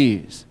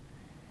overseas.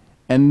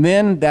 And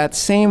then that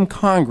same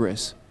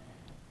Congress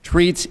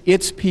treats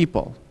its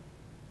people,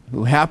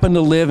 who happen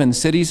to live in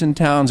cities and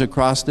towns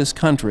across this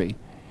country,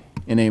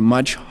 in a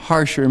much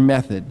harsher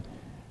method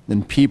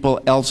than people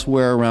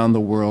elsewhere around the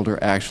world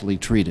are actually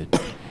treated.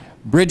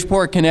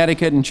 Bridgeport,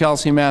 Connecticut, and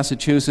Chelsea,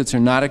 Massachusetts are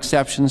not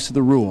exceptions to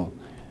the rule.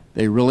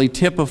 They really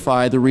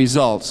typify the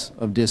results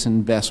of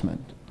disinvestment.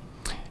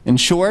 In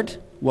short,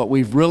 what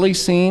we've really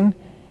seen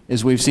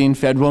is we've seen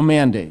federal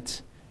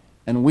mandates,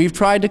 and we've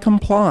tried to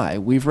comply.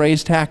 We've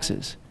raised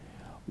taxes.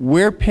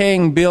 We're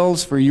paying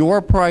bills for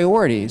your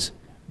priorities,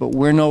 but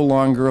we're no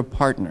longer a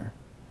partner.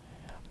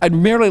 I'd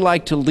merely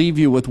like to leave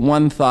you with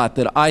one thought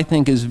that I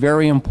think is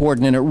very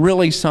important, and it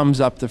really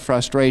sums up the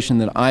frustration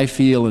that I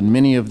feel and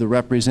many of the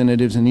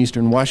representatives in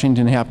Eastern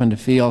Washington happen to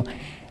feel,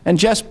 and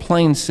just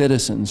plain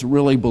citizens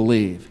really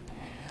believe.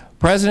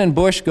 President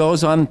Bush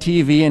goes on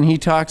TV and he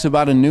talks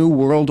about a new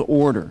world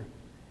order.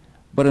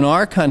 But in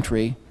our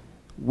country,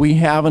 we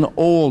have an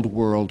old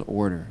world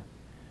order.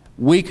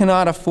 We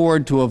cannot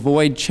afford to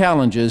avoid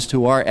challenges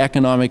to our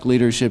economic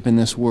leadership in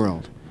this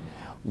world.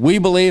 We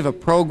believe a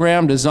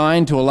program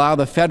designed to allow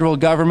the federal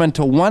government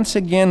to once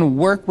again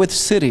work with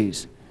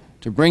cities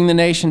to bring the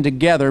nation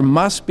together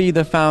must be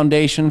the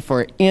foundation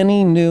for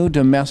any new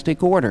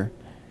domestic order.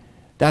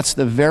 That's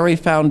the very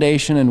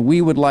foundation, and we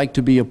would like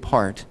to be a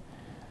part.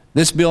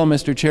 This bill,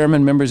 Mr.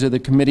 Chairman, members of the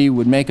committee,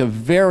 would make a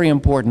very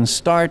important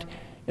start.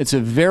 It's a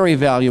very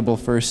valuable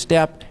first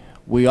step.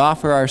 We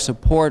offer our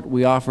support,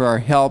 we offer our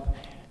help,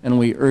 and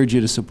we urge you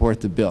to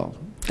support the bill.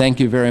 Thank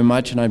you very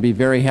much, and I'd be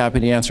very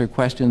happy to answer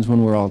questions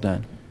when we're all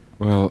done.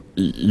 Well,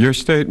 your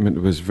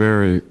statement was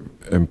very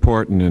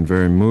important and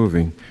very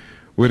moving.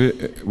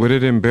 Would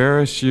it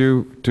embarrass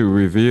you to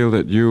reveal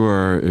that you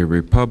are a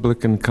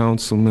Republican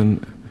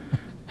councilman?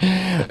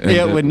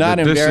 It would not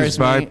embarrass me. This is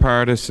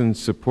bipartisan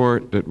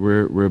support that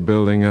we're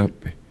building up.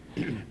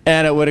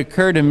 And it would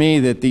occur to me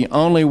that the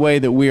only way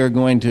that we are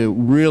going to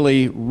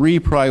really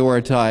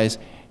reprioritize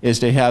is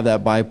to have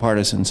that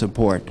bipartisan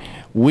support.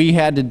 We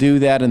had to do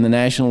that in the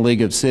National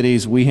League of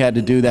Cities. We had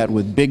to do that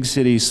with big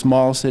cities,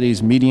 small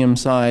cities, medium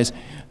size.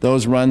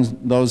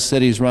 Those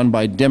cities run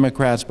by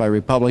Democrats, by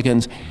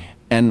Republicans.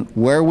 And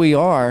where we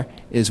are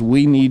is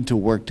we need to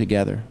work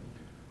together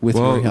with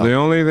your help. The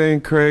only thing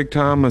Craig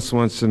Thomas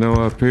wants to know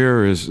up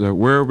here is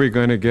where are we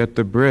going to get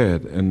the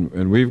bread?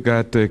 And we've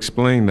got to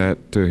explain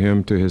that to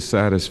him to his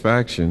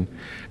satisfaction.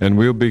 And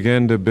we'll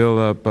begin to build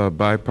up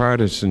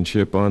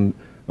bipartisanship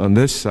on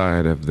this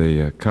side of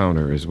the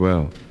counter as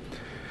well.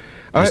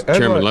 Mr.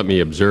 Chairman, let me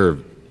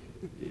observe.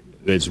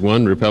 There's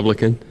one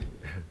Republican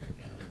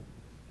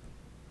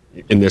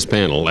in this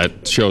panel.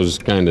 That shows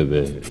kind of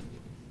the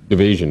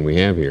division we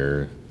have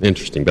here.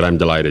 Interesting, but I'm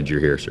delighted you're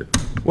here, sir.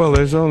 Well,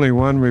 there's only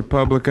one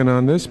Republican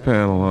on this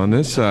panel on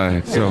this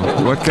side, so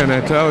what can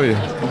I tell you?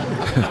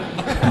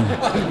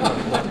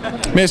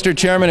 Mr.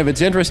 Chairman, if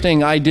it's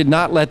interesting, I did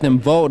not let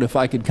them vote if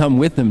I could come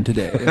with them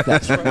today, if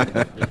that's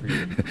right.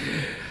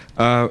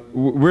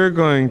 We're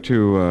going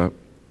to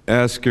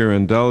ask your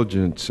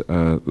indulgence,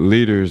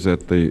 leaders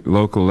at the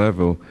local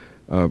level.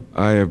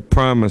 I have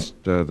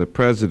promised the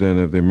President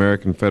of the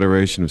American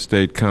Federation of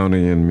State,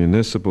 County, and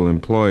Municipal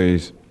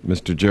Employees,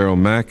 Mr. Gerald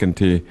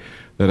McEntee,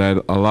 that I'd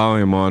allow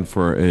him on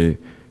for a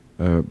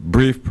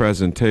brief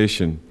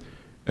presentation.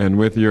 And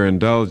with your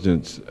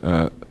indulgence,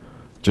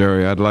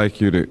 Jerry, I'd like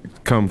you to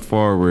come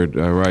forward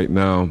right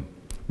now.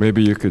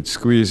 Maybe you could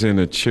squeeze in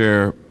a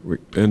chair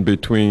in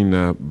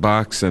between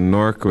Box and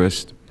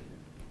Norquist,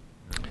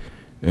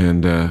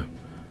 and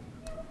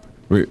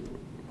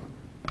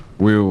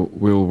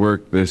we'll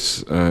work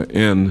this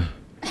in.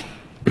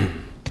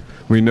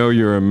 We know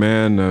you're a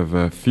man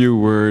of few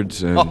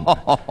words and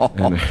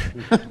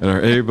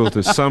are able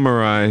to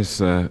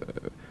summarize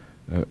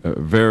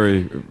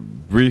very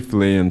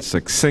briefly and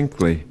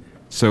succinctly.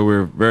 So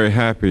we're very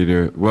happy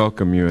to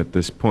welcome you at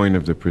this point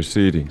of the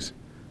proceedings.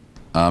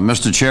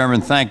 Mr.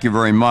 Chairman, thank you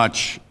very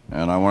much.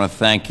 And I want to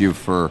thank you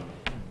for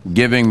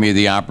giving me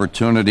the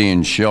opportunity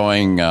and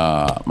showing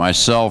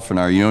myself and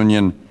our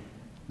union,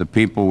 the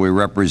people we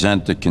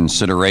represent, the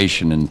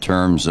consideration in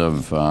terms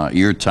of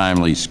your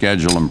timely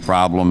schedule and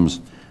problems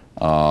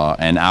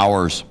and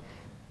ours.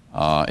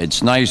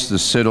 It's nice to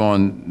sit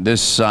on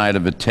this side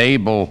of a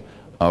table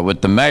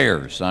with the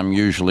mayors. I'm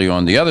usually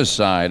on the other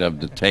side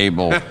of the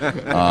table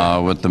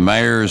with the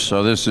mayors,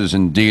 so this is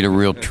indeed a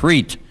real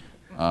treat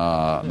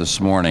this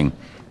morning.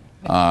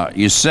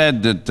 You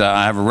said that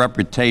I have a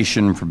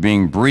reputation for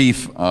being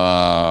brief,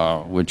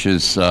 which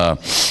is a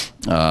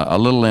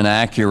little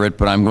inaccurate,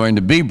 but I'm going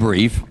to be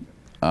brief.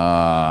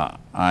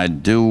 I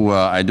do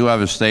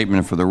have a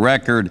statement for the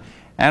record,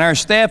 and our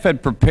staff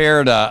had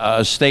prepared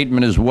a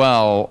statement as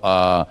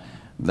well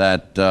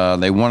that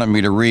they wanted me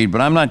to read,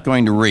 but I'm not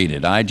going to read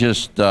it. I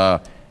just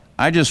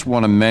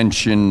want to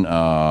mention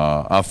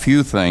a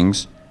few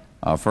things.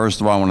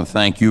 First of all, I want to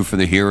thank you for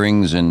the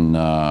hearings and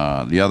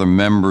the other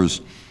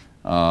members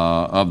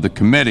of the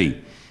committee.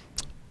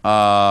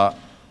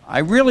 I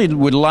really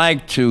would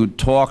like to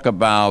talk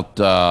about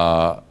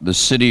the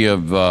city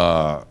of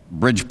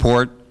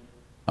Bridgeport.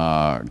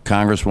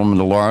 Congresswoman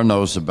DeLauro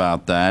knows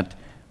about that.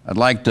 I'd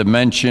like to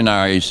mention,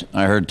 I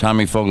heard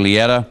Tommy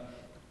Foglietta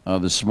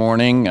this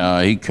morning.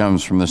 He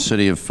comes from the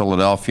city of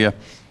Philadelphia.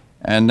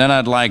 And then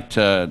I'd like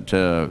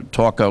to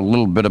talk a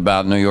little bit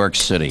about New York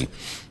City.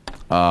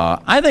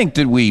 I think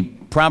that we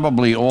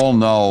probably all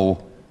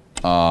know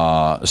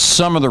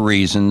some of the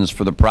reasons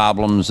for the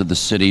problems of the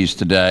cities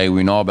today.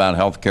 We know about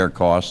health care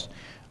costs,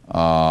 the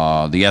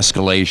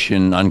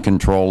escalation,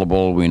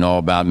 uncontrollable. We know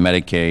about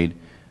Medicaid.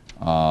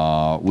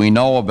 We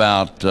know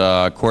about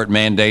court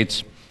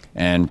mandates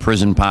and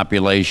prison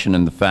population,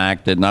 and the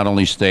fact that not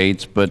only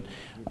states but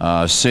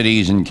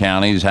cities and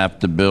counties have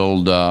to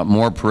build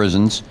more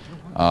prisons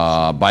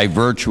by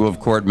virtue of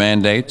court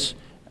mandates,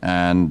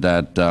 and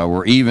that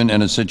we're even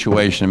in a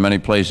situation in many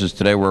places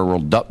today where we're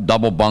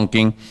double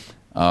bunking,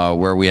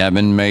 where we have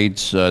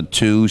inmates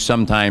 2,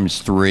 sometimes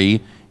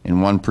 3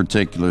 in one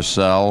particular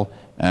cell,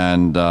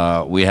 and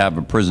we have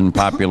a prison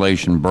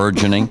population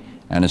burgeoning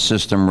and a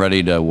system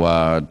ready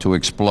to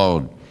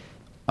explode.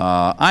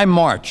 I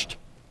marched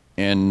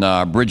in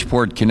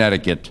Bridgeport,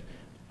 Connecticut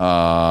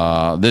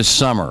this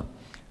summer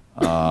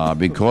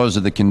because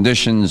of the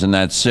conditions in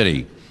that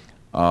city.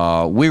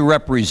 We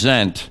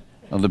represent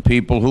the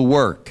people who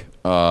work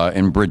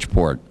in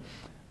Bridgeport.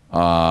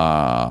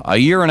 A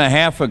year and a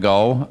half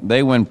ago,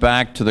 they went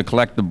back to the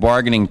collective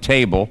bargaining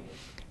table,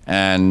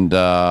 and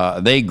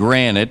they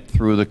granted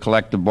through the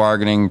collective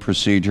bargaining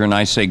procedure, and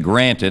I say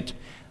granted,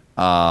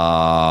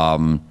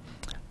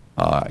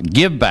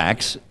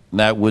 give-backs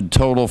that would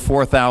total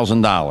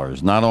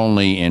 $4,000, not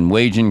only in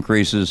wage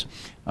increases,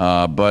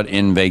 but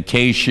in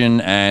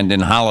vacation and in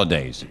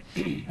holidays.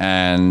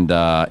 And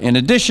in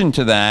addition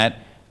to that,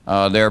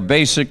 They're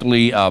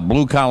basically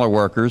blue-collar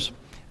workers.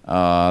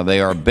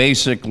 They are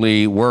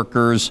basically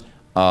workers,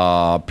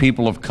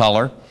 people of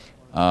color,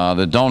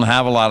 that don't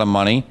have a lot of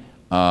money,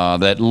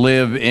 that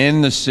live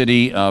in the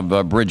city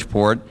of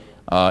Bridgeport,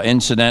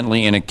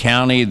 incidentally in a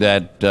county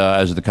that,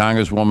 as the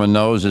Congresswoman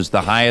knows, is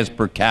the highest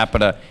per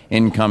capita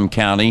income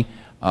county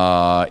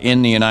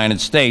in the United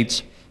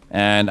States.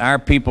 And our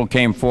people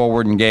came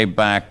forward and gave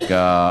back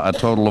a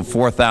total of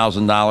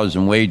 $4,000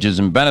 in wages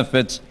and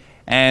benefits,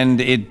 and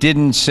it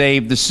didn't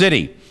save the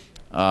city.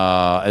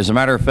 As a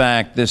matter of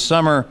fact, this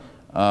summer,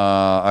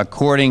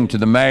 according to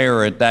the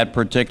mayor at that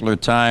particular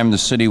time, the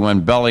city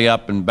went belly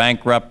up and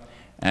bankrupt,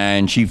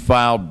 and she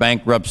filed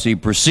bankruptcy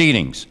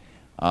proceedings.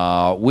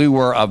 We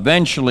were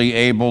eventually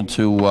able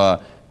to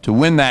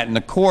win that in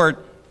the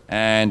court,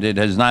 and it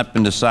has not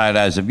been decided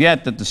as of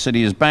yet that the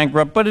city is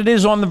bankrupt, but it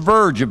is on the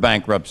verge of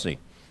bankruptcy.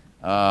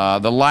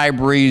 The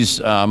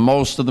libraries,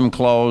 most of them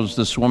closed.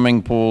 The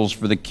swimming pools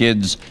for the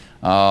kids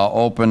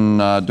open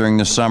during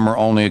the summer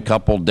only a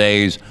couple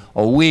days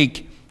a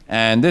week.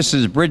 And this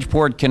is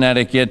Bridgeport,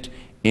 Connecticut,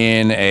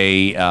 in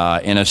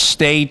a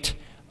state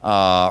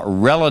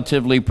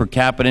relatively per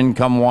capita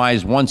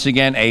income-wise, once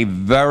again, a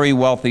very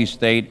wealthy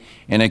state,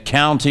 in a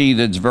county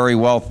that's very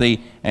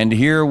wealthy. And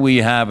here we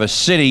have a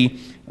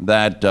city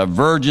that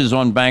verges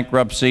on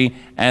bankruptcy,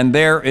 and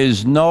there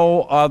is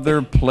no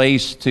other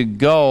place to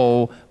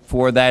go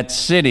for that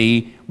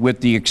city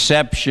with the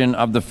exception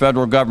of the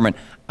federal government.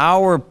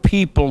 Our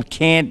people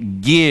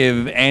can't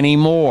give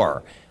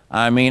anymore.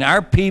 I mean,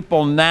 our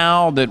people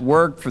now that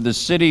work for the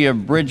city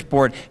of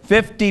Bridgeport,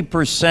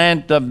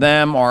 50% of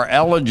them are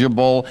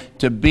eligible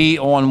to be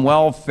on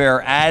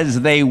welfare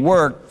as they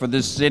work for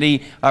the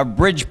city of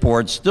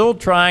Bridgeport, still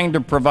trying to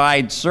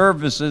provide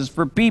services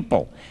for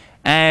people.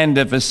 And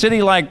if a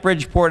city like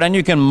Bridgeport, and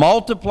you can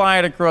multiply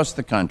it across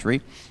the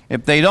country,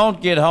 if they don't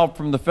get help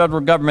from the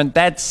federal government,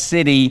 that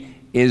city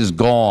is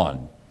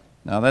gone.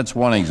 Now, that's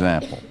one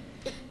example.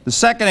 The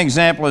second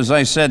example, as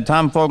I said,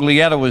 Tom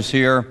Foglietta was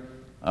here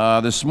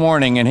this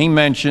morning, and he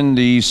mentioned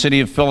the city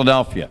of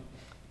Philadelphia.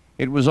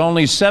 It was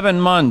only 7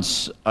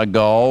 months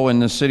ago in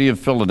the city of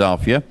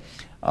Philadelphia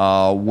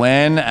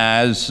when,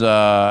 as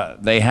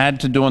they had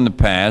to do in the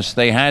past,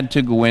 they had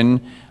to go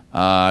in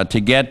to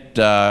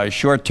get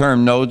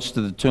short-term notes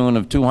to the tune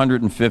of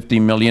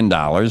 $250 million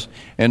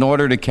in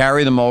order to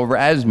carry them over,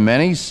 as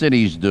many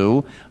cities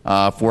do,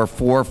 for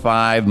 4 or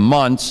 5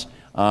 months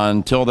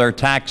until their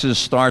taxes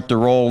start to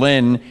roll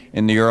in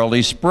the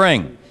early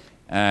spring.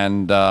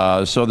 And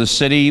so the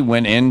city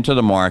went into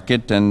the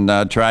market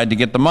and tried to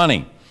get the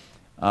money.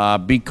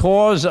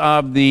 Because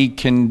of the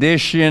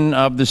condition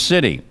of the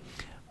city,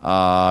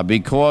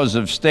 because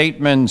of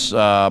statements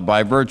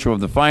by virtue of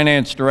the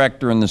finance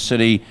director and the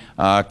city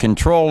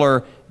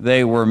controller,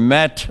 they were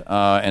met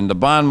in the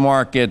bond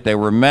market, they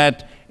were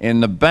met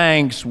in the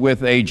banks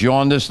with a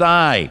jaundiced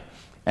eye.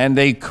 And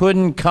they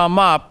couldn't come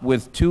up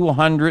with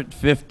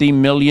 $250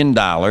 million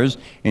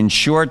in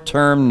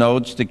short-term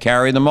notes to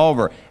carry them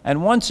over.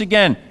 And once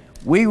again,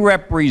 we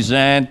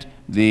represent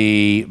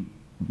the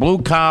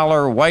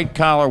blue-collar,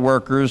 white-collar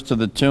workers to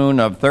the tune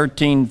of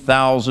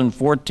 13,000,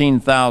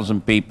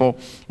 14,000 people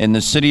in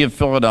the city of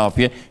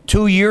Philadelphia.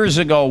 2 years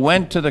ago,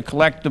 went to the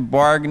collective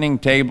bargaining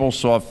table,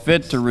 saw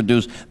fit to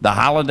reduce the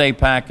holiday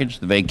package,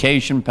 the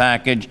vacation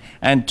package,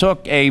 and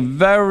took a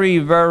very,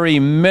 very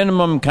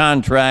minimum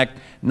contract,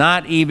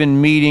 not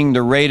even meeting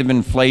the rate of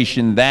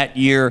inflation that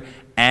year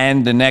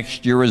and the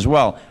next year as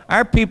well.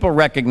 Our people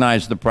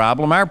recognize the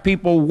problem. Our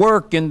people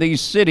work in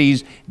these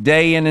cities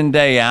day in and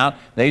day out.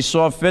 They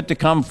saw fit to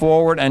come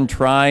forward and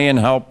try and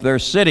help their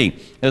city.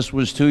 This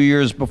was 2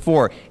 years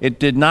before. It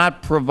did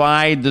not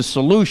provide the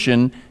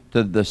solution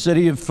to the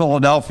city of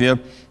Philadelphia,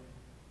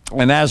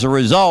 and as a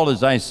result,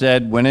 as I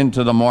said, went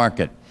into the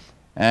market.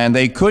 And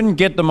they couldn't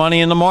get the money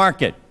in the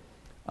market.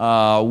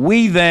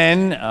 We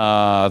then,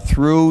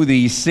 through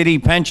the city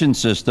pension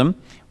system,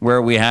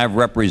 where we have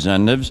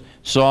representatives,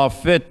 saw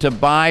fit to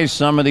buy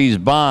some of these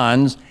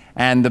bonds,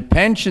 and the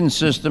pension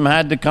system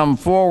had to come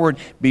forward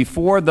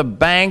before the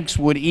banks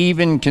would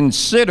even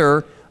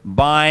consider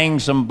buying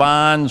some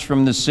bonds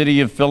from the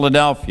city of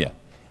Philadelphia.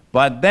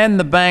 But then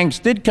the banks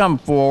did come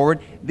forward.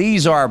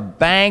 These are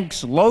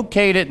banks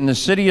located in the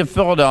city of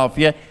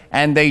Philadelphia,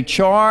 and they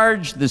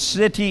charge the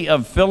city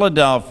of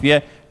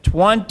Philadelphia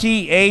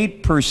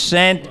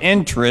 28%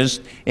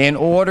 interest in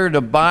order to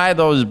buy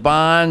those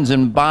bonds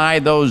and buy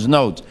those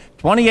notes.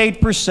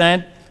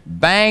 28%,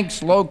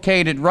 banks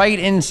located right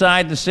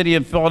inside the city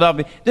of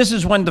Philadelphia. This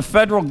is when the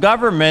federal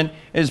government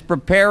is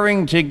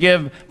preparing to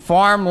give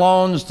farm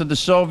loans to the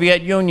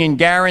Soviet Union,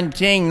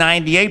 guaranteeing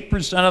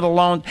 98% of the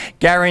loans,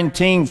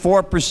 guaranteeing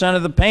 4%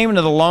 of the payment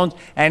of the loans.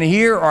 And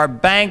here are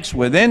banks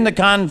within the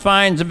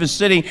confines of a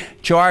city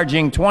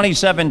charging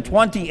 27,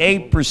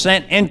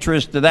 28%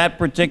 interest to that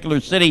particular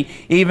city,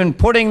 even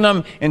putting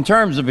them, in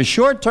terms of a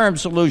short-term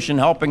solution,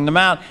 helping them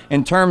out,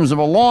 in terms of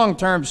a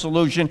long-term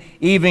solution,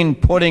 even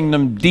putting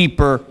them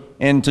deeper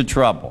into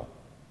trouble.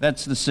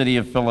 That's the city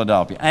of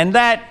Philadelphia. And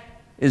that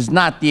is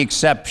not the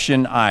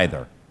exception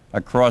either.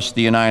 across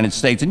the United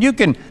States. And you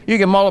can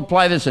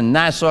multiply this in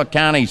Nassau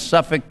County,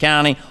 Suffolk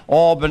County,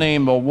 Albany,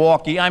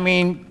 Milwaukee, I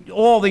mean,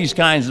 all these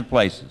kinds of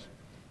places.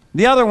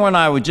 The other one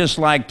I would just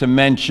like to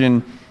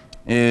mention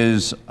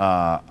is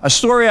a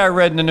story I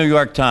read in the New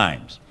York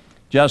Times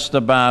just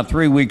about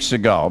 3 weeks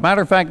ago.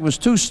 Matter of fact, it was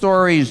 2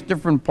 stories,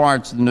 different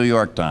parts of the New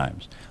York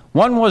Times.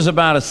 One was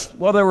about,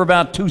 well, there were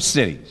about 2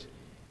 cities.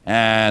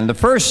 And the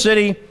first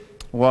city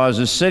was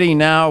a city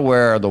now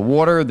where the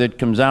water that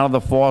comes out of the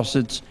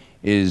faucets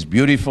is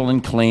beautiful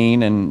and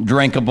clean and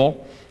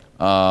drinkable,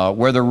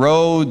 where the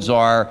roads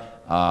are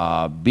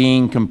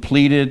being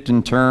completed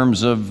in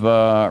terms of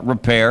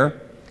repair,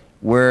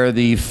 where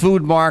the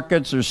food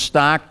markets are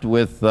stocked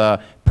with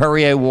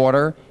Perrier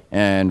water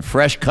and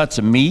fresh cuts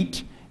of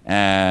meat,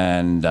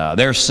 and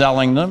they're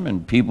selling them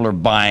and people are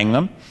buying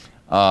them.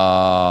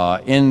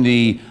 In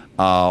the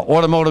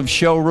automotive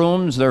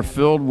showrooms, they're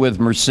filled with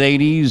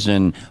Mercedes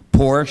and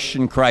Porsche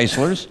and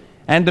Chryslers,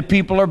 and the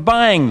people are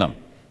buying them.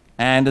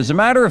 And as a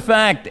matter of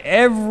fact,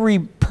 every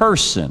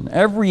person,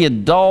 every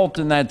adult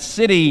in that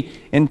city,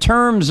 in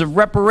terms of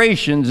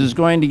reparations, is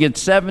going to get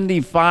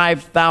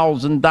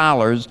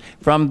 $75,000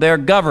 from their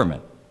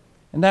government.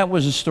 And that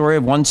was a story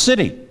of one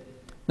city.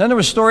 Then there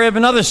was a story of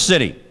another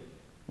city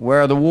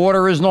where the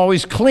water isn't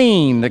always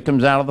clean that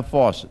comes out of the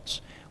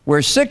faucets,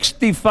 where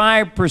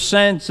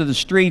 65% of the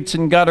streets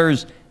and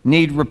gutters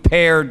need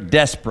repair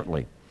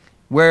desperately,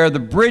 where the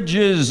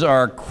bridges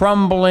are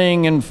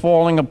crumbling and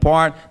falling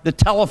apart, the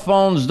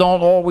telephones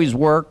don't always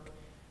work,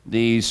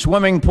 the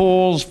swimming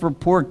pools for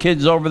poor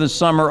kids over the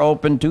summer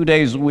open 2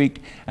 days a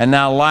week, and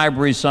now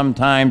libraries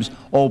sometimes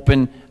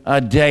open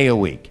a day a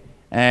week.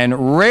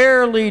 And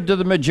rarely do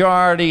the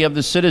majority of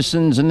the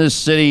citizens in this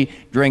city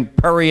drink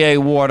Perrier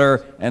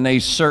water, and they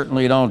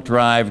certainly don't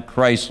drive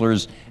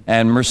Chryslers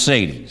and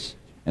Mercedes.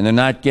 And they're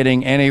not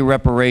getting any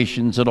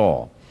reparations at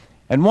all.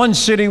 And one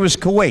city was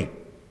Kuwait,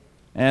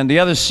 and the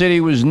other city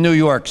was New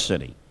York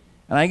City.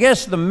 And I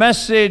guess the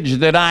message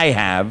that I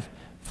have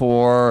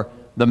for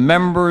the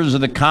members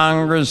of the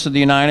Congress of the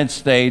United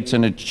States,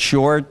 and it's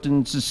short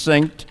and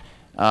succinct,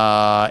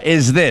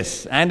 is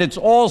this. And it's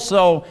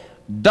also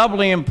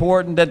doubly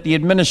important that the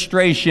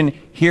administration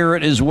hear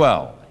it as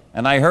well.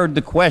 And I heard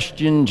the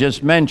question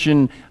just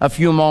mentioned a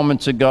few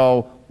moments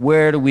ago,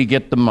 where do we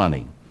get the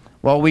money?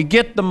 Well, we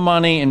get the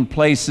money in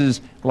places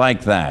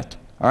like that.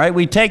 All right,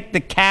 we take the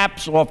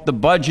caps off the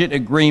budget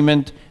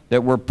agreement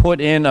that were put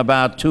in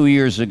about 2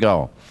 years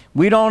ago.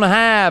 We don't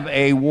have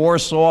a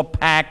Warsaw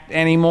Pact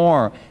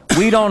anymore.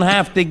 We don't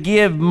have to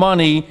give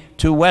money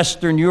to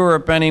Western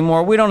Europe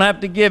anymore. We don't have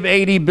to give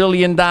 $80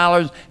 billion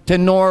to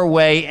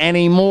Norway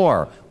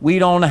anymore. We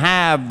don't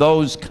have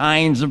those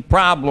kinds of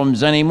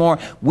problems anymore.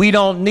 We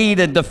don't need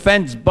a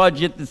defense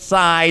budget the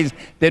size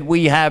that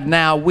we have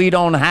now. We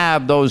don't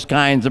have those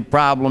kinds of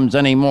problems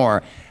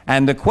anymore.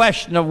 And the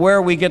question of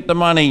where we get the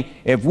money,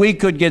 if we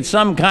could get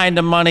some kind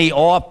of money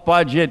off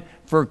budget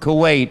for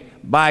Kuwait,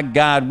 by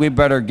God, we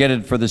better get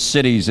it for the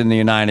cities in the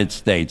United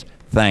States.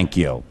 Thank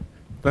you.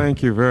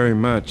 Thank you very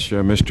much,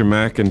 Mr.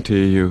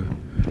 McEntee. You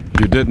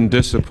didn't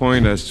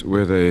disappoint us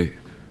with a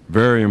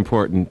very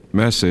important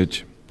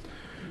message.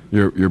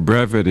 Your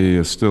brevity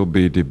will still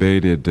be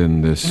debated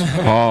in this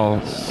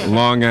hall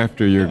long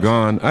after you're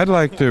gone. I'd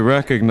like to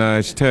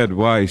recognize Ted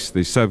Weiss,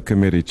 the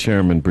subcommittee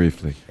chairman,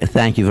 briefly.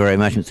 Thank you very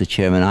much, Mr.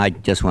 Chairman. I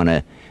just want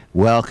to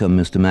welcome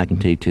Mr.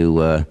 McEntee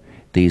to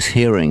these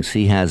hearings.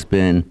 He has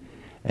been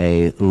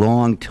a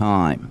long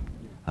time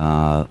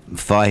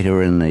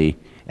fighter in the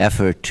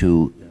effort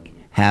to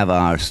have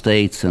our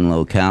states and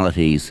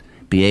localities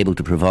be able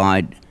to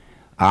provide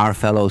our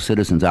fellow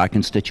citizens, our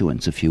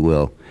constituents, if you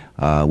will,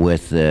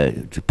 with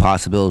the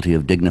possibility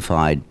of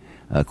dignified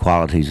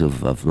qualities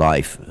of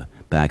life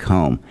back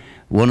home.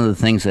 One of the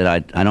things that I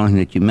don't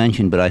think that you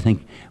mentioned, but I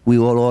think we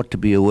all ought to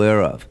be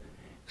aware of,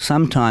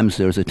 sometimes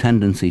there's a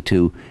tendency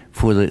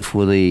for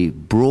the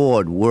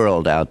broad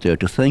world out there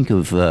to think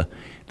of the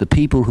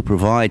people who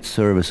provide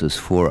services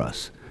for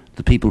us,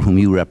 the people whom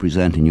you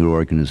represent in your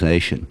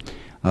organization,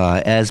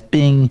 as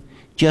being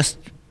just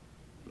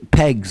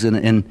pegs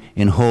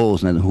in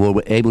holes, and who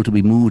are able to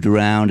be moved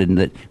around,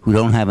 and who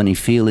don't have any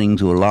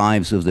feelings or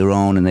lives of their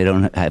own, and they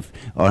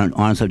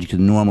aren't subject to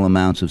normal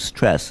amounts of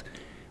stress.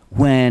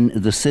 When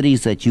the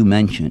cities that you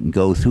mentioned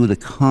go through the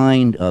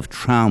kind of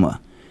trauma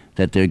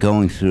that they're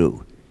going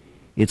through,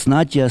 it's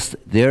not just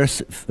their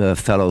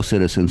fellow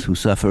citizens who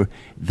suffer.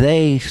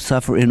 They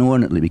suffer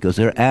inordinately because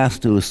they're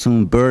asked to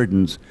assume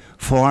burdens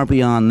far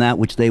beyond that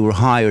which they were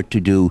hired to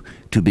do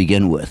to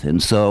begin with.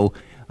 And so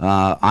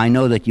I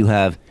know that you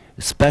have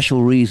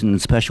special reason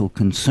and special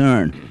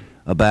concern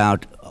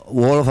about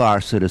all of our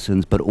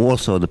citizens, but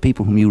also the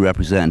people whom you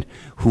represent,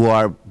 who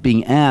are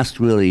being asked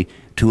really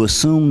to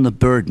assume the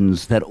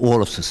burdens that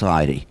all of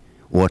society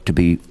ought to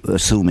be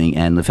assuming.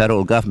 And the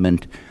federal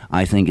government,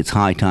 I think it's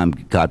high time,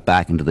 got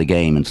back into the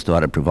game and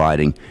started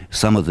providing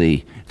some of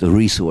the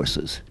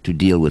resources to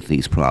deal with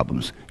these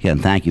problems. Again,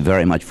 thank you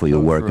very much for your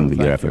work and for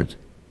your efforts.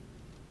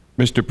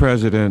 Mr.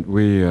 President,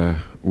 we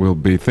will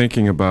be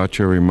thinking about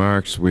your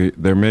remarks.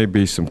 There may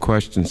be some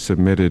questions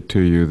submitted to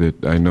you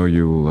that I know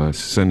you will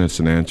send us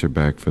an answer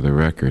back for the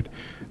record,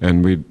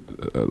 and we'd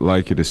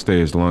like you to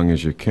stay as long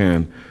as you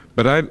can.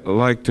 But I'd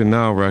like to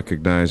now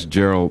recognize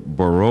Gerald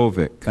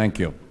Borovic. Thank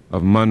you.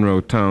 Of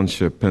Monroe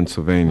Township,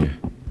 Pennsylvania.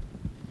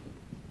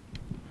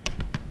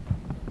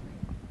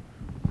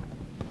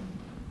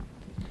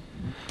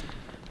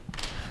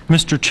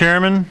 Mr.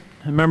 Chairman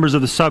and members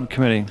of the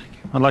subcommittee,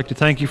 I'd like to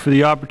thank you for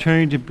the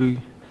opportunity to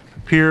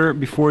appear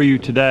before you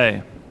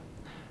today.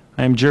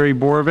 I am Jerry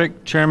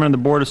Borovic, Chairman of the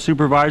Board of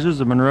Supervisors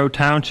of Monroe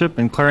Township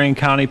in Clarion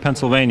County,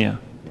 Pennsylvania.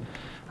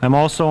 I'm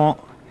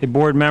also a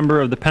board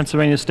member of the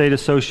Pennsylvania State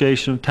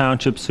Association of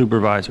Township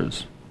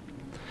Supervisors.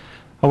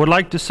 I would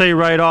like to say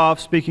right off,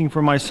 speaking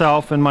for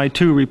myself and my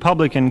two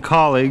Republican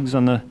colleagues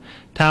on the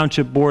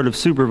Township Board of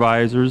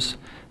Supervisors,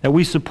 that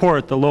we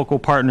support the Local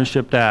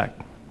Partnership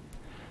Act.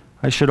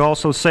 I should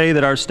also say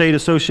that our state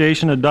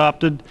association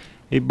adopted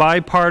a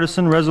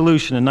bipartisan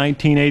resolution in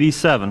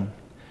 1987,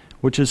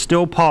 which is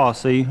still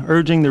policy,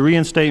 urging the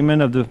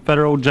reinstatement of the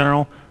Federal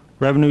General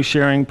Revenue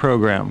Sharing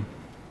Program.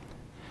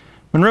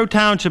 Monroe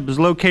Township is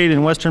located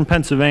in western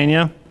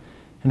Pennsylvania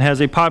and has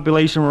a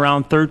population of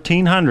around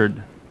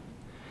 1,300.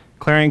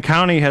 Clarion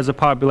County has a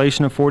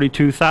population of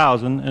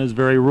 42,000 and is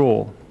very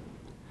rural.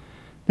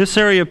 This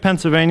area of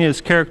Pennsylvania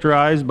is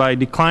characterized by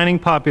declining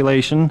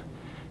population,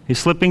 a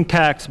slipping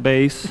tax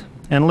base,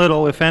 and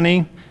little, if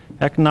any,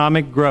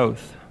 economic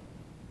growth.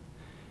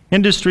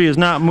 Industry is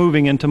not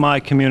moving into my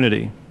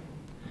community.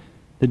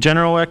 The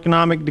general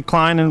economic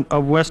decline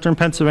of western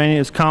Pennsylvania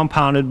is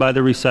compounded by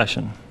the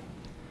recession.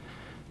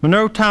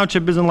 Monroe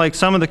Township isn't like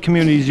some of the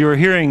communities you are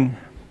hearing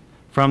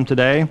from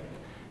today.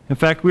 In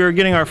fact, we are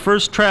getting our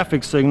first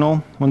traffic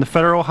signal when the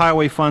federal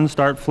highway funds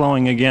start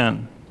flowing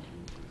again,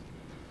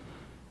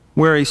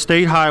 where a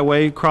state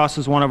highway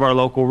crosses one of our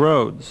local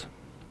roads.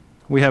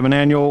 We have an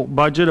annual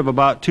budget of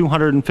about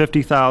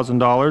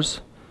 $250,000.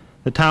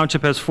 The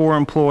township has 4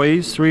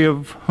 employees, 3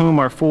 of whom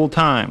are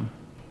full-time.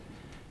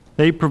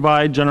 They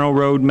provide general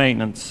road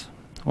maintenance.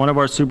 One of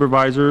our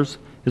supervisors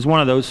is one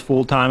of those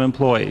full-time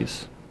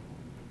employees.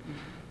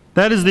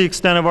 That is the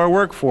extent of our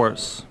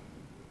workforce.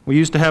 We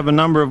used to have a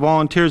number of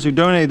volunteers who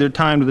donated their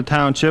time to the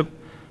township,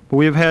 but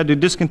we have had to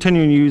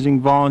discontinue using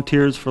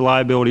volunteers for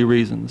liability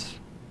reasons.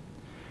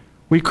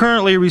 We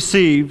currently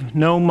receive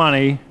no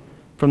money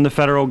from the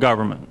federal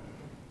government.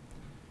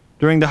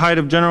 During the height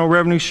of general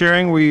revenue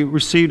sharing, we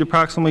received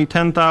approximately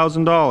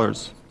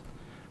 $10,000.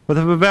 With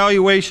a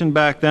valuation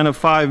back then of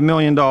 $5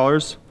 million,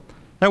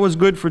 that was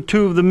good for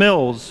 2 of the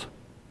mills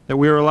that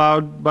we were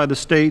allowed by the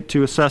state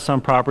to assess on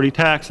property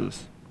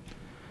taxes.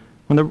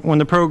 When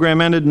the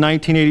program ended in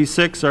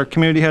 1986, our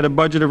community had a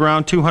budget of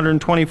around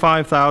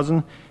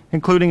 $225,000,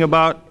 including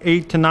about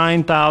 $8,000 to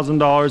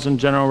 $9,000 in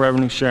general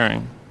revenue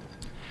sharing.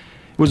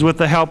 It was with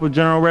the help of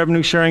general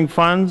revenue sharing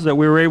funds that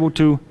we were able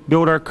to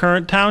build our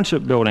current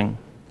township building.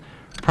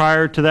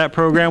 Prior to that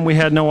program, we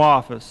had no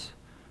office,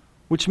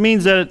 which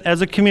means that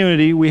as a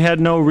community, we had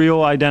no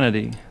real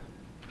identity.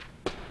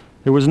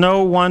 There was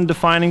no one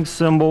defining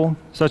symbol,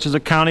 such as a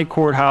county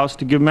courthouse,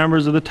 to give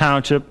members of the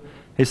township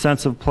a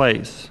sense of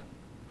place.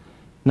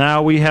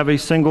 Now we have a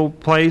single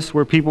place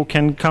where people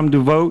can come to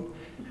vote,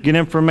 get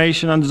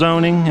information on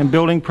zoning and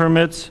building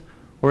permits,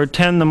 or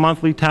attend the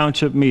monthly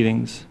township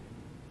meetings.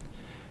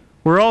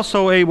 We're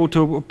also able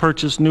to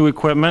purchase new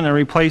equipment and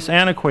replace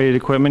antiquated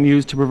equipment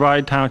used to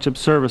provide township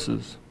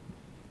services.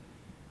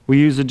 We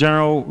use the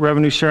general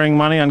revenue sharing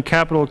money on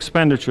capital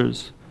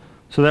expenditures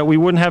so that we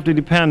wouldn't have to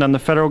depend on the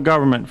federal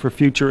government for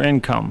future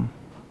income.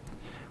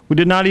 We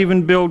did not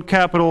even build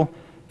capital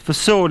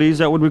facilities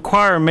that would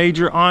require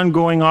major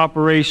ongoing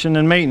operation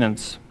and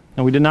maintenance.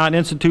 And we did not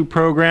institute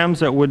programs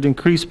that would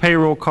increase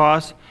payroll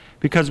costs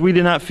because we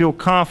did not feel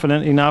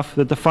confident enough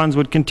that the funds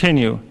would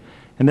continue,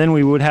 and then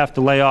we would have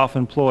to lay off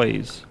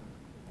employees.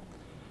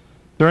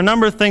 There are a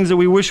number of things that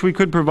we wish we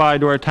could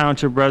provide to our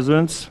township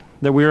residents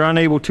that we are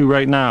unable to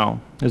right now.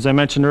 As I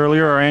mentioned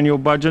earlier, our annual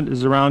budget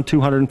is around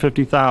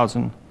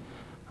 $250,000.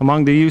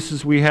 Among the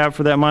uses we have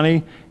for that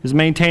money is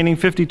maintaining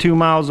 52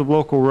 miles of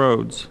local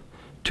roads,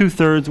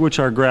 2/3 which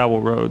are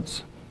gravel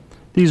roads.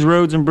 These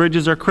roads and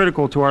bridges are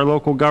critical to our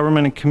local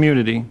government and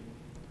community.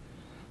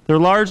 They're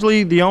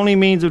largely the only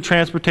means of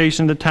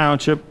transportation in the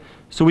township,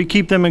 so we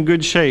keep them in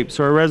good shape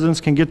so our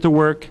residents can get to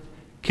work,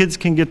 kids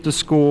can get to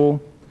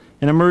school,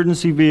 and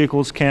emergency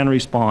vehicles can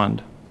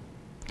respond.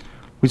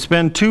 We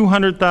spend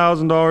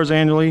 $200,000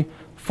 annually,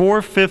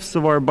 4/5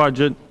 of our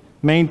budget,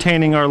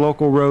 maintaining our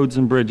local roads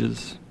and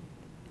bridges.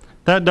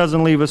 That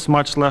doesn't leave us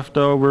much left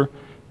over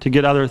to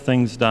get other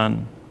things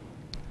done.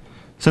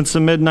 Since the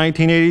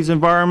mid-1980s,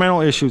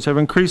 environmental issues have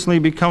increasingly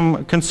become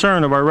a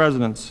concern of our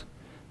residents.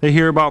 They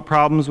hear about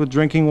problems with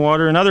drinking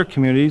water in other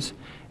communities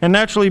and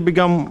naturally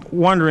become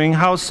wondering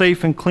how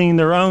safe and clean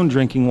their own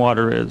drinking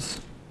water is.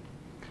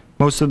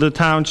 Most of the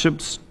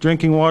township's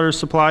drinking water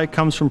supply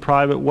comes from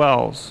private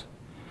wells.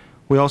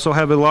 We also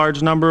have a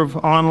large number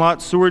of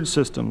on-lot sewage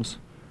systems,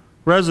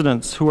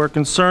 residents who are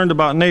concerned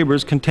about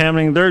neighbors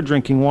contaminating their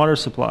drinking water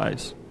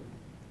supplies.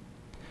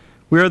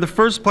 We are the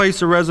first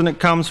place a resident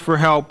comes for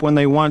help when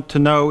they want to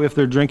know if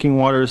their drinking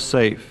water is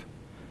safe.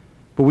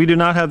 But we do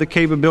not have the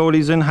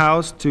capabilities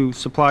in-house to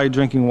supply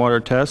drinking water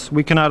tests.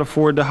 We cannot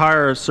afford to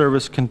hire a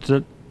service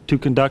to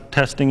conduct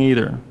testing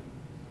either.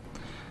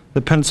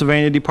 The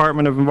Pennsylvania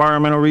Department of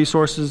Environmental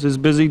Resources is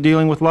busy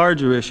dealing with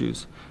larger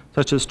issues,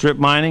 such as strip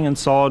mining and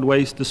solid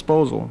waste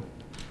disposal.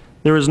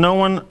 There is no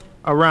one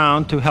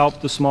around to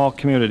help the small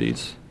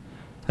communities.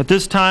 At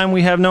this time,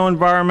 we have no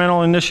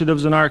environmental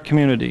initiatives in our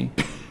community.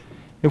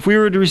 If we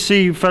were to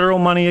receive federal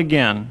money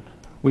again,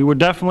 we would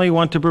definitely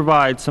want to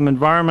provide some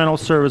environmental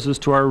services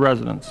to our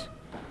residents.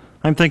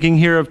 I'm thinking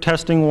here of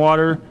testing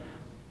water,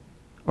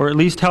 or at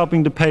least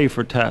helping to pay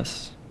for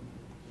tests.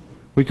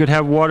 We could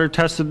have water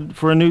tested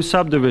for a new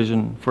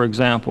subdivision, for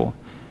example.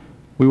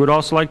 We would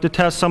also like to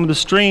test some of the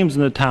streams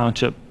in the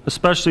township,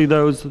 especially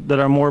those that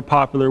are more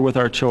popular with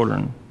our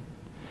children.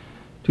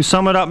 To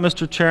sum it up,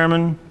 Mr.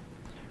 Chairman,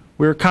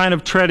 we are kind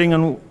of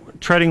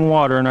treading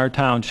water in our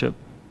township.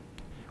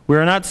 We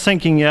are not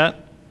sinking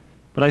yet,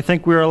 but I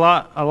think we are a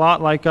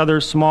lot like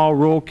other small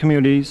rural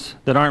communities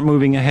that aren't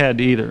moving ahead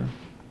either.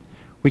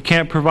 We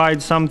can't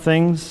provide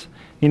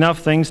enough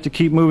things to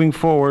keep moving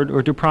forward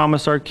or to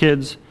promise our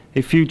kids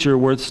a future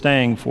worth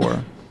staying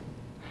for.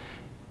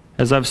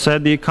 As I've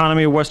said, the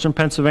economy of Western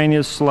Pennsylvania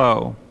is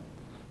slow.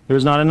 There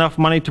is not enough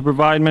money to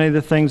provide many of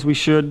the things we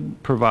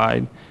should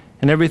provide,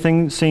 and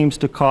everything seems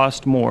to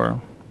cost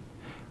more.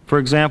 For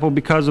example,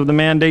 because of the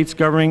mandates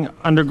governing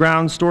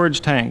underground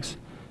storage tanks,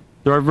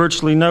 there are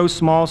virtually no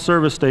small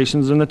service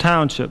stations in the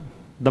township.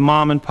 The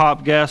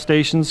mom-and-pop gas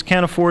stations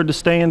can't afford to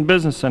stay in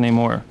business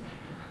anymore.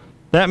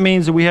 That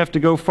means that we have to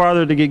go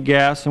farther to get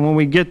gas, and when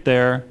we get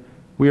there,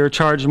 we are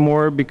charged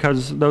more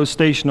because those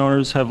station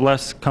owners have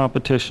less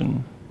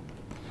competition.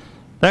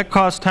 That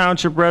costs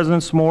township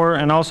residents more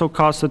and also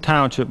costs the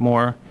township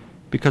more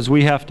because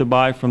we have to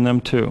buy from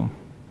them too.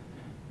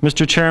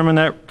 Mr. Chairman,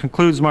 that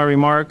concludes my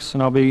remarks,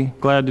 and I'll be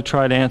glad to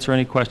try to answer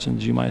any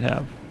questions you might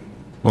have.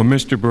 Well,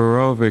 Mr.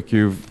 Borovic,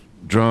 you've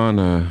drawn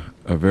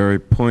a very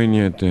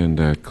poignant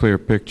and clear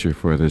picture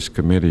for this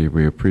committee.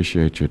 We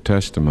appreciate your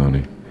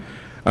testimony.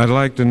 I'd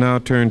like to now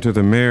turn to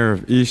the Mayor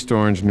of East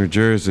Orange, New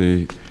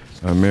Jersey,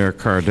 Mayor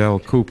Cardell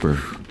Cooper.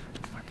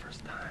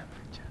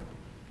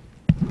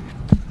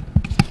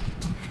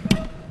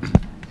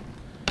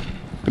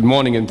 Good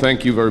morning, and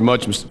thank you very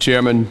much, Mr.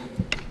 Chairman.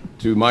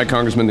 To my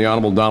Congressman, the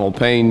Honorable Donald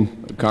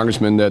Payne, a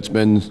Congressman that's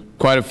been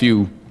quite a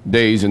few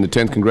days in the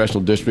 10th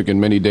Congressional District and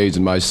many days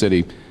in my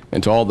city,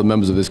 and to all the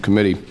members of this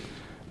committee.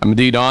 I'm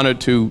indeed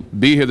honored to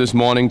be here this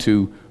morning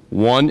to,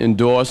 one,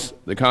 endorse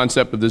the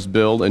concept of this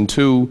bill, and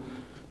two,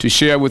 to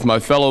share with my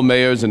fellow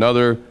mayors and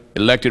other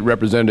elected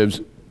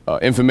representatives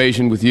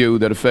information with you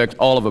that affects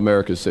all of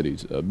America's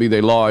cities, be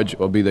they large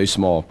or be they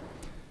small.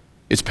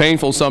 It's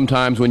painful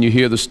sometimes when you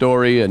hear the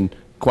story, and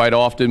quite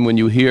often when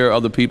you hear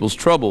other people's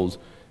troubles,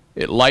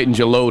 it lightens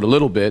your load a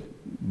little bit,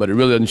 but it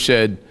really doesn't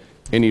shed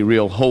any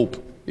real hope,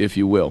 if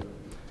you will.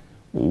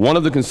 One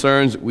of the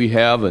concerns we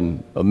have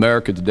in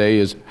America today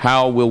is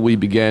how will we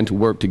begin to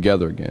work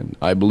together again?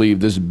 I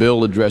believe this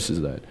bill addresses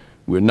that.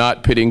 We're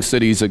not pitting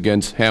cities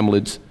against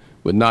hamlets.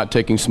 We're not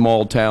taking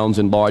small towns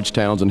and large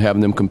towns and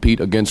having them compete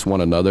against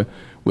one another.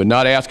 We're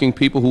not asking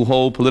people who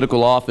hold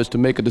political office to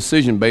make a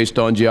decision based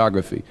on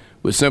geography.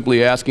 We're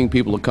simply asking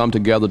people to come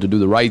together to do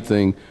the right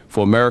thing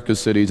for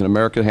America's cities and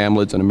America's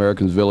hamlets and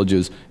America's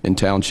villages and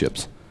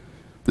townships.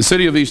 The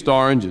city of East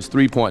Orange is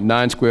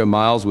 3.9 square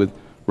miles with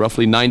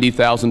roughly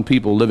 90,000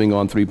 people living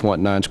on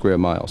 3.9 square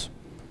miles.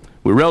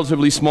 We're a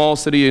relatively small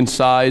city in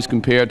size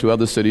compared to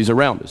other cities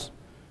around us.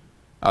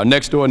 Our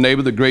next door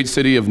neighbor, the great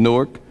city of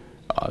Newark,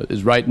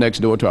 is right next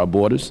door to our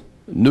borders.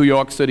 New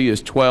York City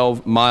is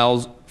 12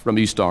 miles from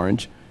East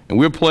Orange, and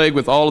we're plagued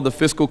with all of the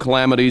fiscal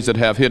calamities that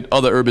have hit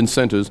other urban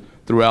centers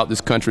throughout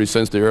this country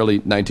since the early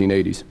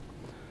 1980s.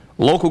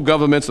 Local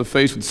governments are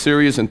faced with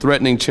serious and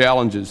threatening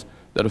challenges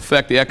that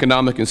affect the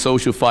economic and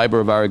social fiber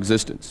of our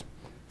existence.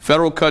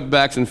 Federal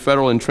cutbacks and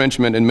federal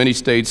entrenchment in many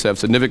states have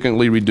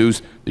significantly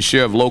reduced the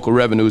share of local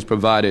revenues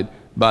provided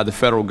by the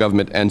federal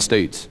government and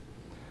states.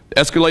 The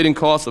escalating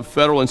costs of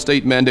federal and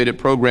state mandated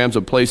programs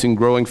are placing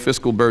growing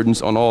fiscal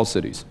burdens on all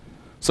cities.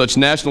 Such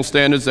national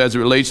standards as it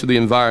relates to the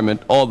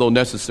environment, although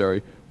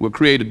necessary, will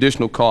create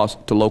additional costs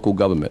to local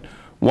government.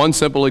 One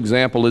simple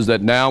example is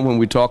that now when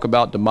we talk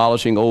about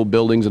demolishing old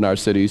buildings in our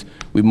cities,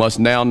 we must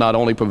now not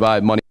only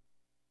provide money.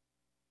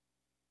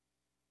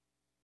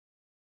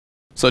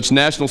 Such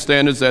national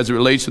standards as it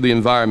relates to the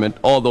environment,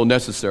 although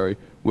necessary,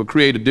 will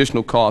create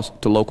additional costs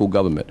to local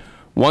government.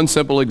 One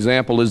simple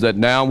example is that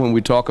now when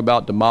we talk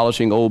about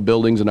demolishing old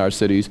buildings in our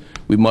cities,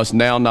 we must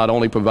now not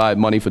only provide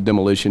money for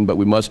demolition, but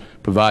we must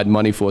provide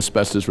money for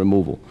asbestos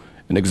removal.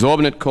 An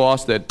exorbitant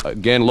cost that,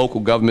 again, local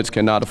governments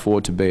cannot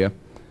afford to bear.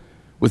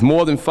 With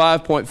more than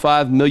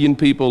 5.5 million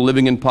people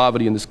living in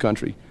poverty in this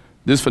country,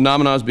 this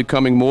phenomenon is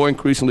becoming more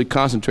increasingly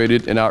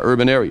concentrated in our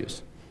urban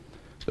areas.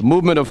 The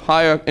movement of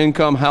higher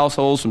income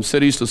households from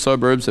cities to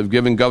suburbs have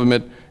given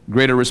government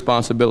greater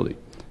responsibility.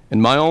 In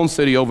my own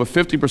city, over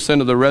 50%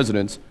 of the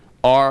residents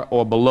are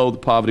or below the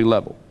poverty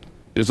level.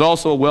 It It is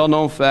also a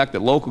well-known fact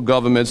that local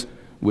governments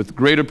with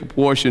greater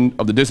proportion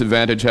of the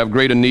disadvantaged have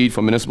greater need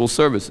for municipal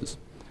services.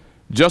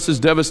 Just as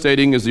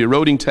devastating is the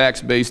eroding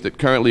tax base that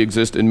currently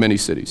exists in many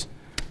cities.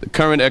 The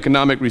current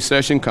economic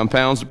recession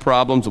compounds the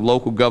problems of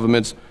local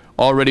governments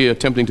already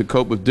attempting to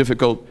cope with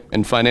difficult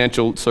and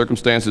financial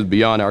circumstances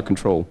beyond our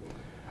control.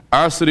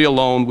 Our city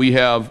alone, we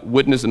have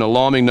witnessed an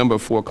alarming number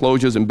of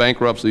foreclosures and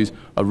bankruptcies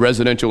of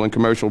residential and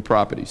commercial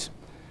properties.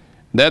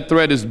 That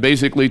threat is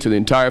basically to the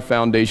entire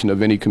foundation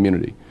of any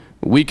community.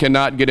 We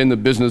cannot get in the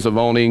business of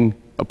owning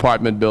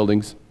apartment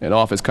buildings and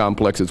office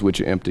complexes which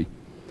are empty.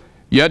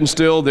 Yet and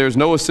still, there is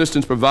no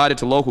assistance provided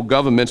to local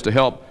governments to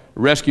help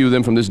rescue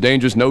them from this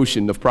dangerous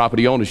notion of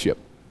property ownership.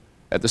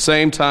 At the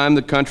same time,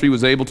 the country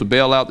was able to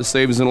bail out the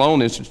savings and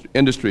loan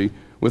industry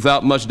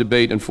without much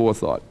debate and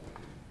forethought.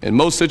 In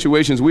most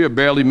situations, we are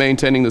barely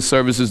maintaining the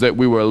services that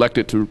we were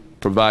elected to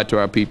provide to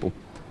our people.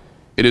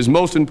 It is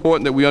most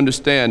important that we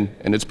understand,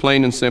 and it's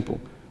plain and simple,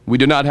 we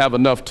do not have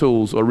enough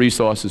tools or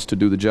resources to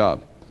do the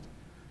job.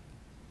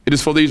 It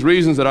is for these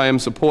reasons that I am in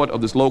support of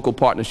this Local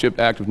Partnership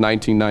Act of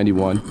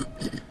 1991.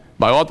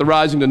 By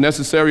authorizing the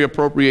necessary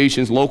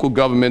appropriations, local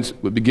governments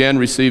would begin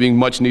receiving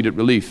much-needed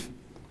relief.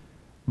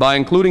 By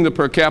including the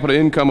per capita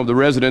income of the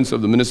residents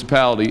of the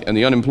municipality and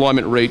the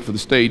unemployment rate for the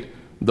state,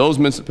 those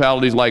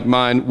municipalities like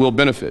mine will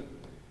benefit.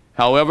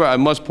 However, I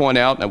must point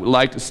out, and I would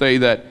like to say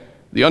that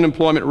the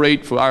unemployment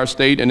rate for our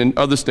state and in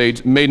other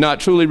states may not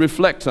truly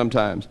reflect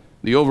sometimes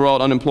the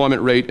overall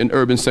unemployment rate in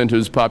urban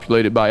centers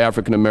populated by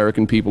African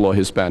American people or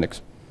Hispanics.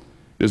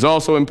 It is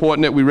also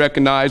important that we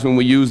recognize when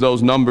we use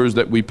those numbers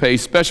that we pay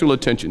special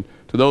attention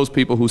to those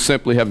people who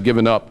simply have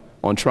given up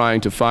on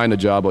trying to find a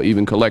job or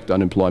even collect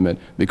unemployment,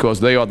 because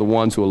they are the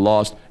ones who are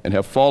lost and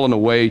have fallen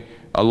away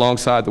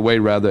alongside the way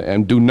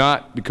and do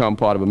not become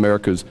part of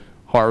America's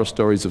horror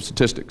stories of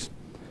statistics.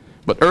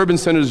 But urban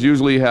centers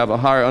usually have a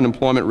higher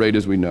unemployment rate,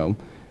 as we know,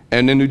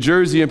 and in New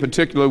Jersey in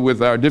particular,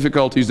 with our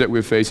difficulties that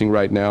we're facing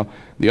right now,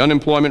 the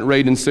unemployment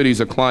rate in cities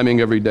are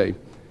climbing every day.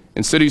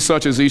 In cities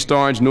such as East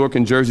Orange, Newark,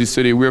 and Jersey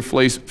City, we're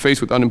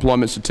faced with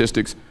unemployment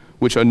statistics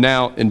which are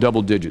now in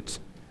double digits.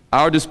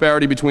 Our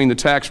disparity between the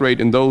tax rate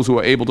and those who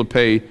are able to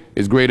pay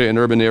is greater in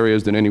urban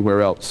areas than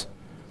anywhere else.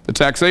 The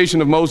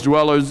taxation of most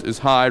dwellers is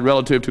high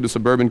relative to the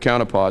suburban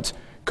counterparts,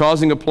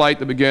 causing a plight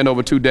that began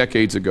over 2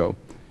 decades ago.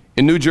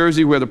 In New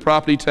Jersey, where the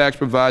property tax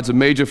provides a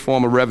major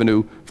form of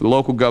revenue for the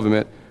local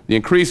government, the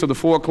increase of the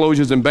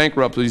foreclosures and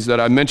bankruptcies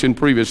that I mentioned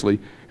previously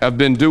have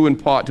been due in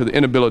part to the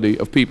inability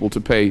of people to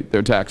pay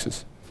their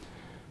taxes.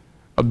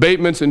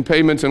 Abatements and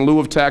payments in lieu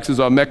of taxes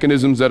are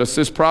mechanisms that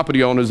assist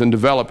property owners and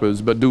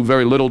developers, but do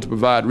very little to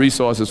provide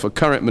resources for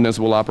current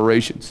municipal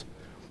operations.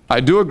 I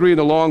do agree in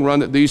the long run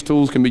that these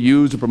tools can be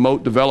used to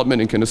promote development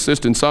and can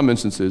assist in some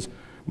instances,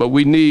 but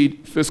we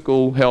need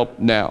fiscal help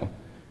now.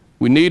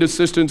 We need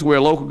assistance where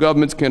local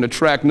governments can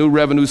attract new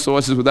revenue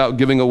sources without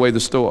giving away the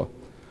store.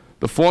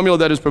 The formula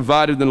that is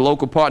provided in the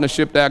Local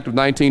Partnership Act of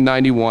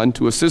 1991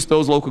 to assist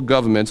those local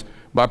governments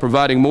by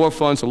providing more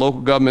funds to local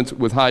governments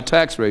with high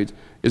tax rates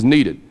is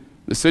needed.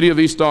 The city of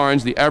East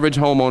Orange, the average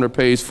homeowner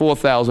pays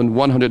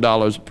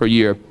 $4,100 per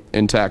year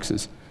in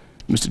taxes.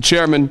 Mr.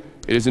 Chairman,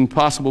 it is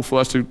impossible for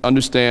us to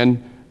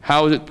understand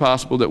how is it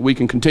possible that we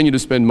can continue to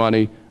spend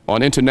money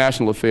on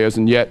international affairs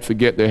and yet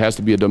forget there has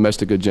to be a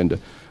domestic agenda.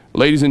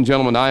 Ladies and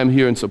gentlemen, I am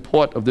here in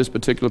support of this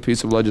particular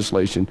piece of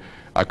legislation.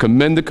 I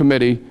commend the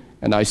committee,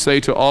 and I say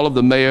to all of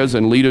the mayors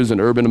and leaders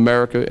in urban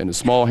America and the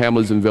small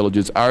hamlets and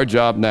villages, our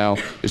job now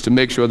is to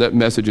make sure that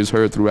message is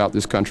heard throughout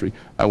this country.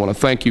 I want to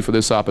thank you for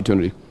this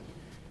opportunity.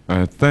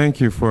 Thank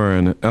you for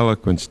an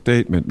eloquent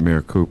statement,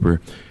 Mayor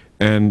Cooper.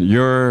 And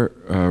your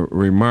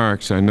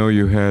remarks, I know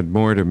you had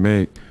more to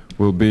make,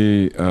 will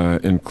be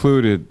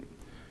included,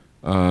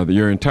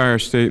 your entire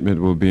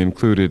statement will be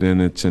included in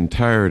its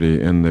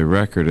entirety in the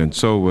record, and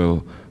so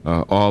will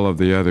all of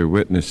the other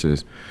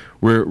witnesses.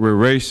 We're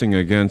racing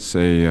against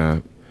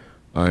a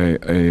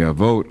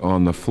vote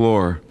on the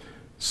floor,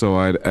 so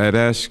I'd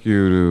ask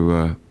you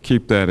to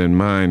keep that in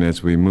mind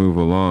as we move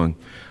along.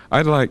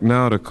 I'd like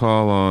now to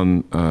call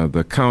on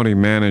the county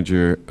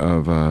manager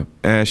of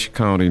Ashe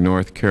County,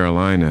 North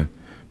Carolina,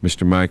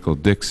 Mr. Michael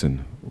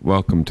Dixon.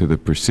 Welcome to the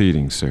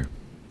proceedings, sir.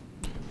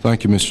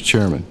 Thank you, Mr.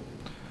 Chairman.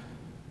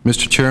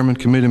 Mr. Chairman,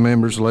 committee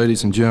members,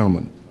 ladies and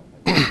gentlemen,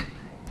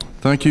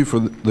 thank you for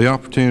the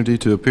opportunity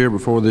to appear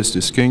before this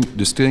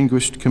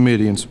distinguished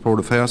committee in support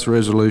of House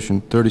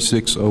Resolution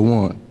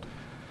 3601,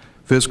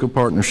 Fiscal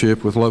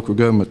Partnership with Local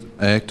Government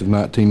Act of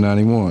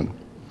 1991.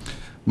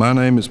 My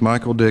name is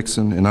Michael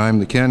Dixon, and I am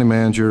the county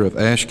manager of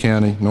Ashe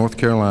County, North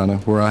Carolina,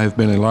 where I have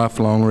been a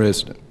lifelong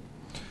resident.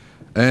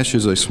 Ashe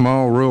is a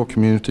small rural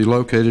community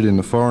located in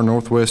the far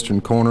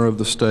northwestern corner of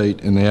the state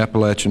in the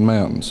Appalachian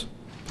Mountains.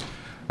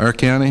 Our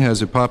county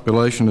has a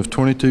population of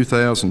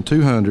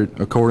 22,200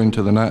 according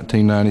to the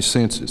 1990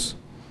 census.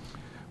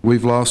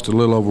 We've lost a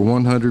little over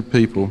 100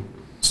 people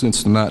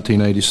since the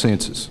 1980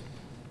 census.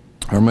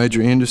 Our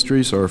major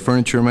industries are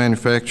furniture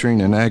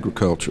manufacturing and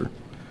agriculture.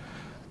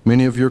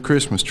 Many of your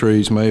Christmas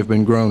trees may have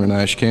been grown in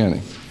Ashe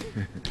County.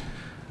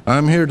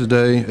 I'm here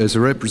today as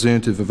a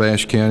representative of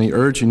Ashe County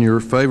urging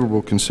your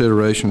favorable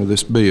consideration of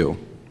this bill.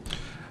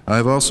 I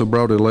have also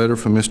brought a letter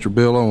from Mr.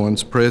 Bill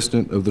Owens,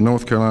 President of the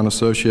North Carolina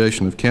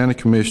Association of County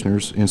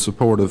Commissioners, in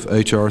support of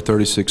H.R.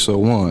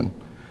 3601.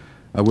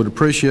 I would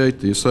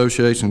appreciate the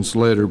Association's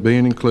letter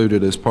being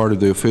included as part of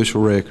the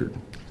official record.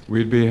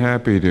 We'd be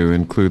happy to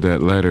include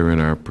that letter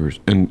in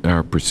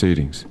our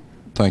proceedings.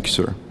 Thank you,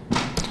 sir.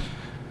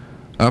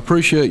 I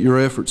appreciate your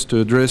efforts to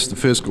address the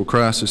fiscal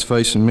crisis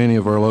facing many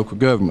of our local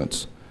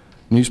governments.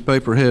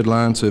 Newspaper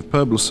headlines have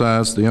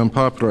publicized the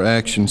unpopular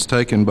actions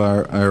taken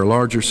by our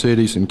larger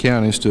cities and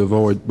counties to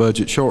avoid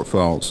budget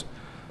shortfalls.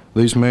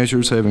 These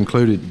measures have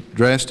included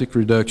drastic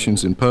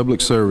reductions in public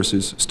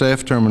services,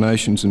 staff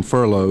terminations and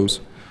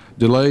furloughs,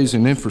 delays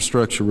in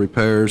infrastructure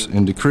repairs,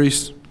 and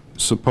decreased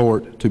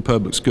support to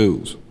public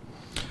schools.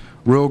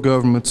 Rural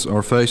governments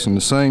are facing the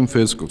same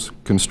fiscal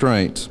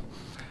constraints.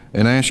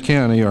 In Ashe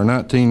County, our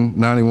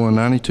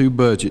 1991-92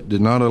 budget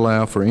did not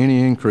allow for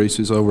any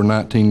increases over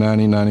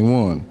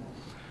 1990-91.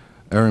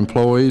 Our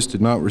employees did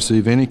not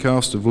receive any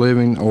cost of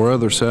living or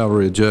other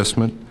salary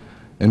adjustment,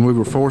 and we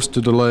were forced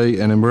to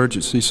delay an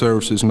emergency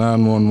services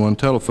 911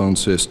 telephone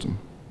system.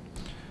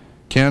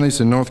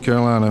 Counties in North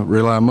Carolina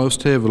rely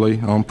most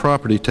heavily on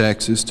property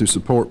taxes to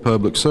support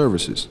public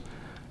services.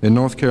 In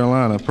North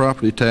Carolina,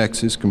 property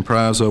taxes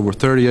comprise over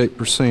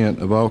 38%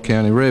 of all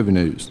county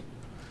revenues.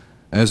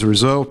 As a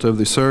result of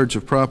the surge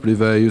of property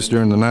values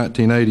during the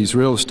 1980s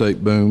real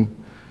estate boom,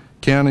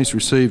 counties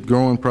received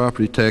growing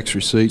property tax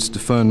receipts to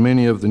fund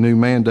many of the new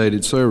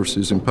mandated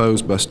services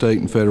imposed by state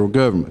and federal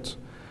governments.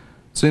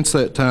 Since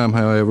that time,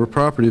 however,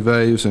 property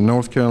values in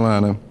North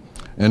Carolina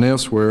and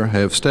elsewhere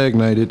have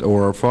stagnated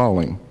or are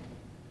falling.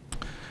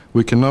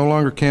 We can no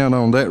longer count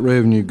on that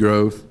revenue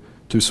growth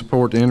to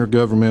support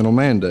intergovernmental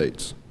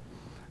mandates.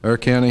 Our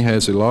county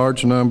has a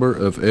large number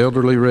of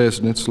elderly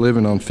residents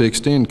living on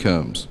fixed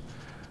incomes.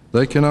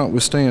 They cannot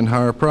withstand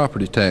higher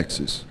property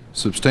taxes.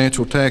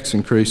 Substantial tax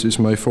increases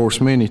may force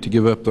many to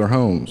give up their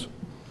homes.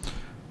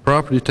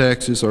 Property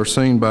taxes are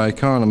seen by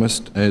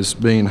economists as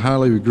being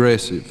highly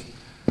regressive,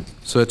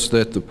 such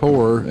that the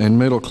poorer and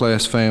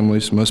middle-class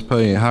families must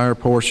pay a higher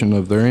portion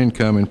of their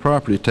income in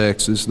property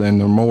taxes than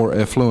their more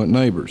affluent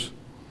neighbors.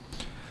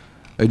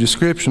 A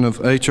description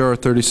of H.R.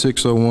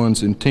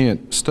 3601's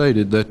intent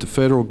stated that the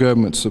federal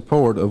government's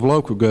support of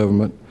local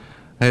government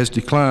has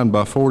declined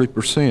by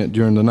 40%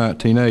 during the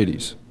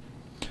 1980s.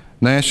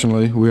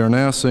 Nationally, we are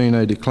now seeing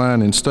a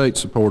decline in state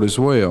support as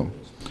well,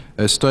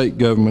 as state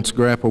governments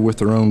grapple with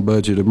their own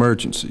budget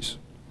emergencies.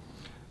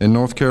 In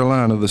North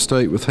Carolina, the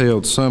state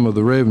withheld some of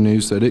the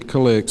revenues that it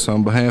collects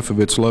on behalf of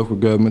its local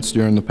governments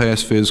during the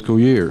past fiscal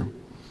year.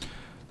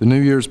 The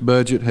New Year's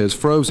budget has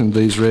frozen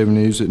these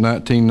revenues at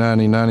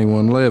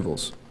 1990-91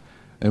 levels,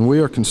 and we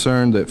are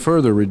concerned that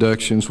further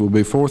reductions will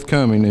be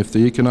forthcoming if the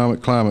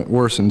economic climate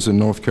worsens in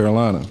North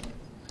Carolina.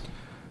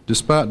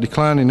 Despite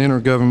declining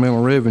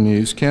intergovernmental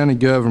revenues, county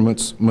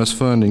governments must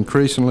fund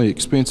increasingly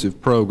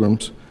expensive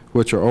programs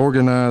which are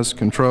organized,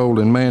 controlled,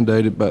 and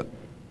mandated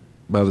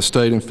by the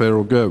state and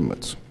federal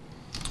governments.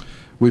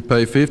 We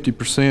pay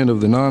 50%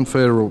 of the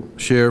non-federal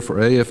share for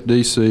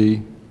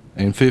AFDC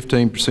and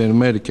 15% of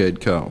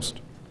Medicaid cost.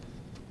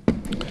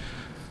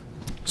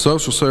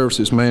 Social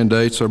services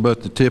mandates are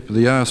but the tip of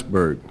the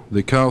iceberg.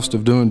 The cost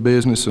of doing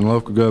business in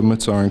local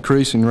governments are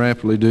increasing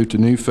rapidly due to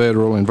new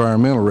federal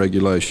environmental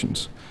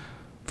regulations.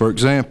 For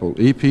example,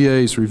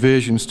 EPA's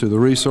revisions to the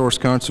Resource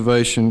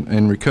Conservation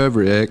and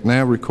Recovery Act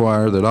now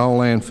require that all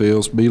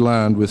landfills be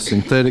lined with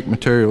synthetic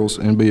materials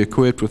and be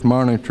equipped with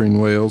monitoring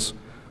wells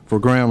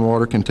for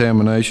groundwater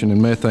contamination and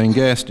methane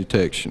gas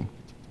detection.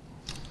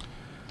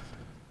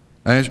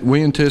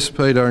 We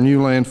anticipate our new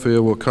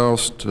landfill will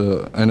cost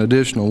an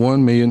additional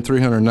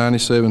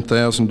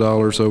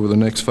 $1,397,000 over the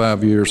next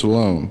 5 years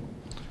alone.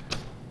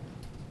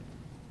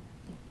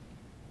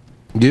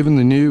 Given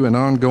the new and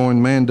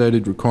ongoing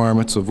mandated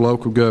requirements of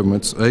local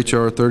governments,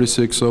 H.R.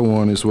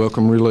 3601 is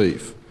welcome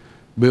relief.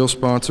 Bill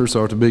sponsors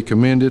are to be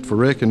commended for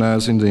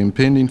recognizing the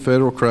impending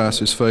federal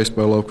crisis faced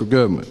by local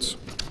governments.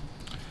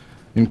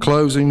 In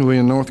closing, we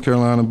in North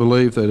Carolina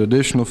believe that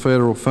additional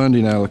federal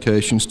funding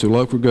allocations to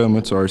local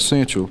governments are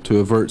essential to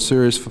avert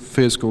serious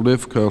fiscal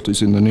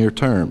difficulties in the near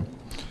term.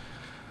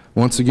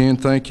 Once again,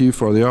 thank you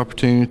for the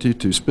opportunity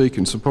to speak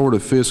in support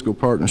of Fiscal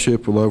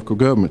Partnership with Local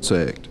Governments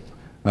Act.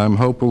 I'm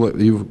hopeful that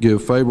you will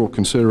give favorable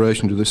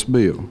consideration to this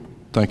bill.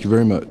 Thank you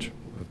very much.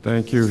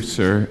 Thank you,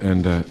 sir,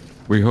 and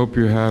we hope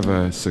you have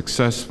a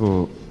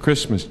successful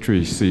Christmas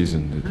tree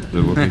season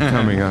that will be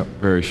coming up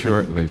very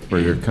shortly for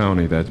your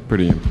county. That's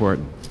pretty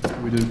important.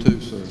 We do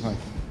too, sir. Thank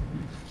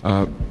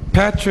you.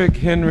 Patrick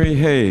Henry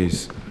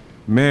Hayes,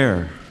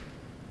 Mayor,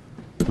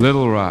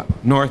 Little Rock,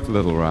 North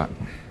Little Rock.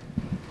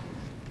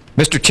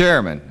 Mr.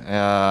 Chairman,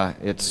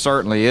 it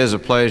certainly is a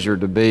pleasure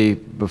to be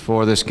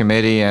before this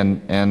committee,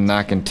 and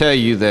I can tell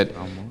you that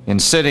in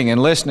sitting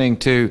and listening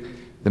to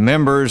the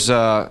members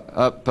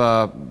up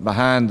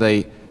behind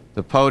the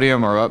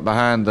podium or up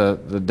behind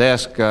the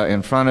desk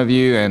in front of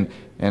you,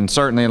 and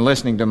certainly in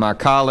listening to my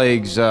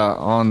colleagues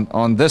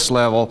on this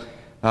level,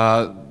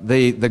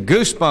 The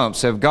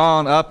goosebumps have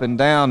gone up and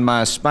down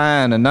my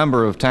spine a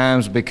number of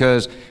times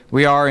because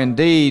we are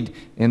indeed,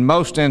 in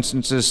most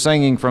instances,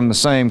 singing from the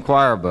same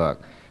choir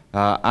book.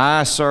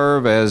 I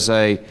serve as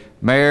a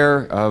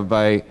mayor of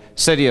a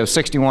city of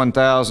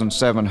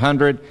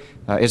 61,700.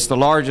 It's the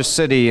largest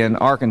city in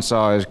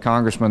Arkansas, as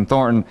Congressman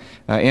Thornton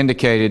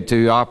indicated,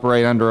 to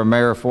operate under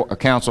a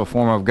council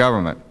form of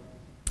government.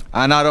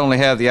 I not only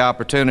have the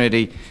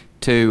opportunity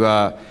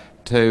to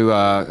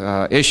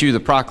issue the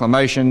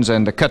proclamations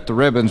and to cut the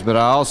ribbons, but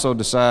I also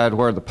decide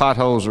where the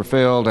potholes are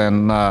filled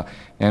and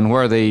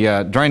where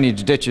the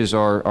drainage ditches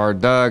are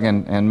dug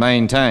and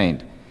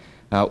maintained.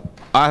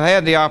 I've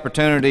had the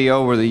opportunity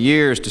over the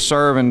years to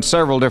serve in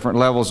several different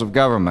levels of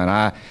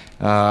government.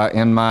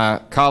 In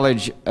my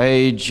college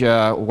age,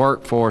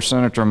 worked for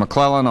Senator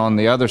McClellan on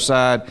the other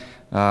side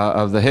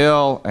of the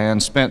Hill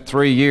and spent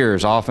 3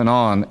 years off and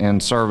on in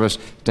service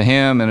to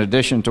him, in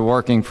addition to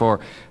working for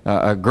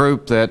a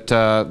group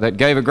that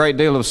gave a great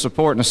deal of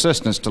support and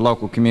assistance to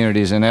local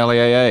communities in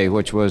LEAA,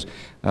 which was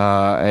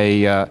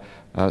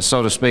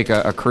so to speak,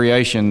 a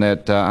creation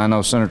that I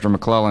know Senator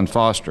McClellan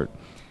fostered.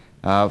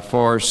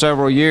 For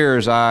several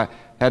years, I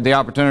had the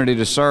opportunity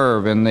to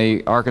serve in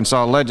the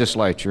Arkansas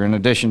legislature, in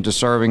addition to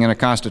serving in a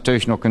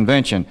constitutional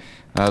convention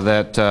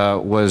that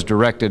was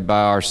directed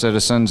by our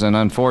citizens, and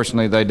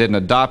unfortunately they didn't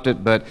adopt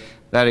it, but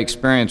that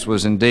experience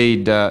was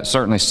indeed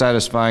certainly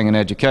satisfying and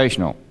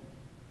educational.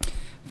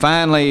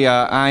 Finally,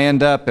 I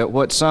end up at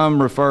what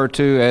some refer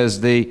to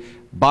as the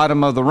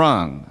bottom of the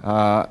rung,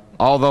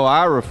 although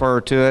I refer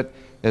to it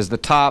as the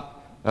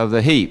top of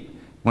the heap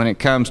when it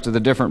comes to the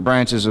different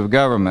branches of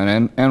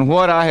government. And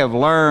what I have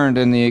learned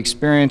in the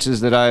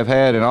experiences that I have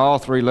had in all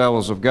 3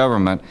 levels of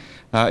government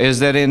is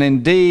that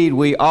indeed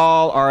we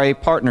all are a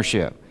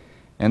partnership.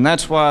 And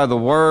that's why the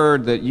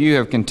word that you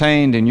have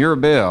contained in your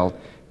bill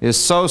is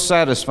so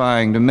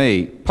satisfying to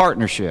me,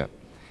 partnership.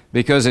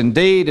 Because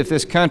indeed, if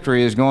this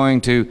country is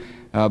going to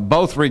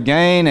both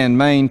regain and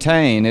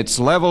maintain its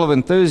level of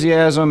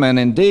enthusiasm and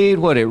indeed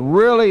what it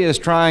really is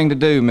trying to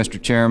do,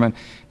 Mr. Chairman,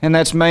 and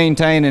that's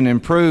maintain and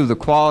improve the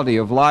quality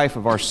of life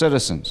of our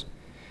citizens.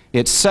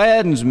 It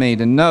saddens me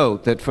to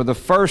note that for the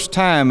first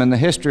time in the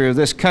history of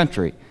this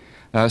country,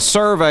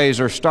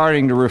 surveys are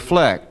starting to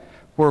reflect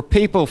where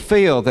people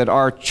feel that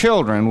our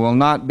children will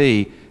not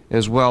be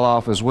as well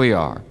off as we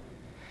are.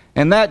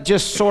 And that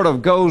just sort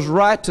of goes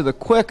right to the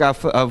quick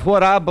of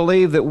what I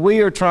believe that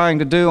we are trying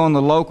to do on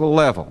the local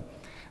level.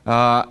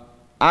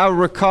 I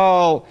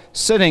recall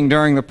sitting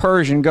during the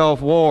Persian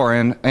Gulf War,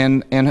 and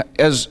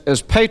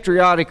as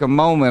patriotic a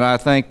moment I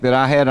think that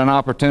I had an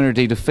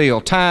opportunity to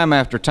feel time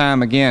after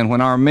time again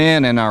when our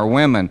men and our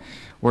women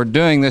were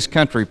doing this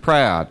country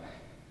proud.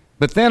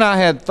 But then I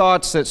had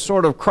thoughts that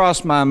sort of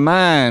crossed my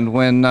mind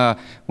when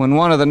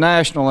one of the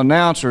national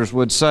announcers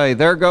would say,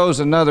 "There goes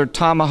another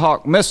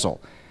Tomahawk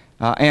missile."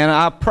 And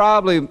I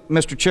probably,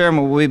 Mr.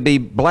 Chairman, would be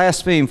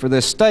blasphemed for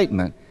this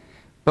statement.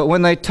 But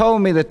when they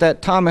told me that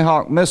that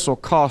Tomahawk missile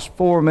cost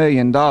 $4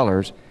 million,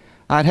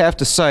 I'd have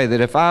to say that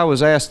if I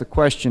was asked the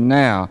question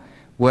now,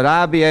 would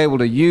I be able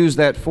to use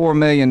that $4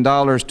 million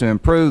to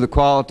improve the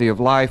quality of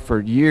life for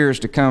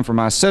years to come for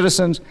my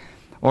citizens,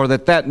 or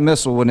that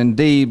missile would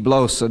indeed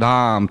blow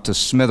Saddam to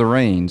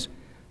smithereens,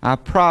 I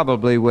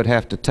probably would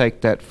have to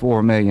take that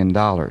 $4 million.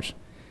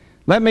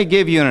 Let me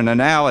give you an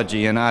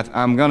analogy, and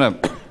I'm going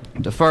to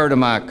defer to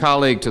my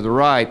colleague to the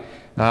right.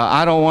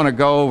 I don't want to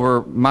go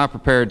over my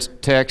prepared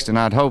text, and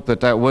I'd hope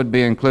that that would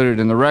be included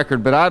in the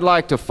record, but I'd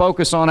like to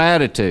focus on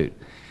attitude.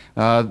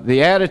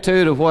 The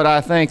attitude of what I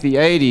think the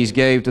 80s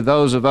gave to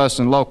those of us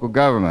in local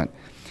government.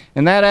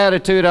 In that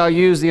attitude, I'll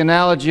use the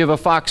analogy of a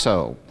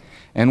foxhole.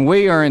 And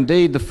we are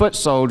indeed the foot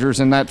soldiers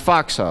in that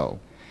foxhole.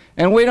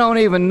 And we don't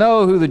even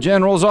know who the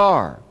generals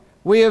are.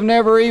 We have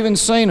never even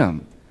seen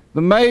them.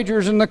 The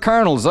majors and the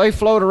colonels, they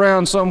float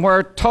around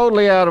somewhere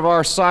totally out of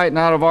our sight and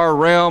out of our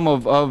realm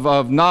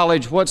of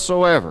knowledge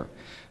whatsoever.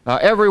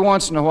 Every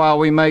once in a while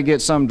we may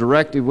get some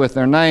directive with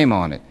their name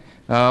on it.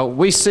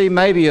 We see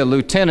maybe a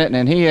lieutenant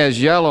and he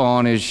has yellow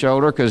on his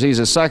shoulder because he's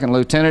a second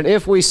lieutenant,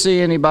 if we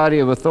see anybody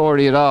of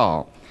authority at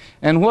all.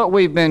 And what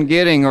we've been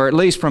getting, or at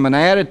least from an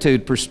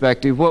attitude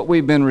perspective, what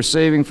we've been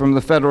receiving from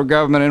the federal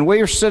government, and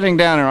we are sitting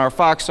down in our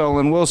foxhole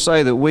and we'll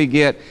say that we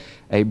get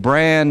a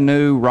brand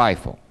new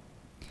rifle.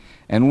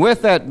 And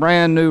with that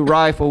brand new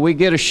rifle, we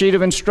get a sheet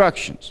of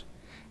instructions.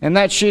 And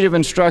that sheet of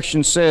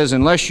instructions says,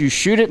 unless you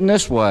shoot it in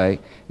this way,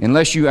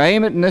 unless you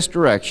aim it in this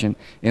direction,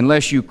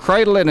 unless you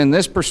cradle it in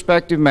this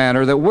perspective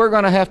manner, that we're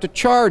going to have to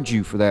charge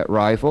you for that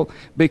rifle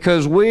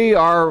because we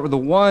are the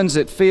ones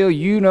that feel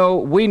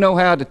we know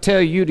how to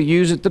tell you to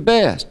use it the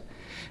best.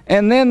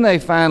 And then they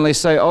finally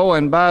say, oh,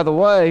 and by the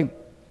way,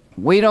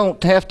 we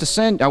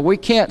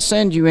can't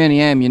send you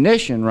any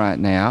ammunition right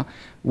now.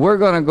 We're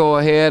going to go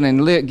ahead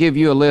and give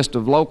you a list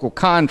of local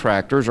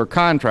contractors or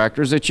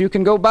contractors that you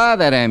can go buy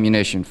that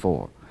ammunition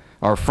for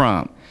or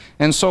from.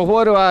 And so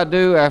what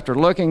do after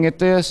looking at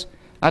this?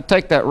 I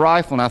take that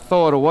rifle and I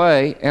throw it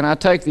away, and I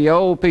take the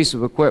old piece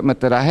of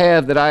equipment that I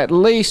have that I at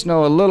least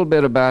know a little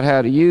bit about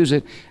how to use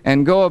it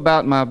and go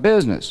about my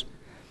business.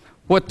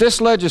 What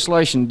this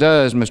legislation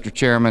does, Mr.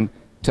 Chairman,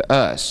 to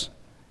us,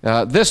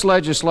 this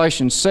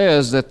legislation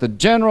says that the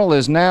general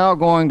is now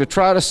going to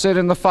try to sit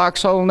in the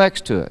foxhole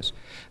next to us,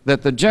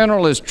 that the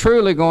general is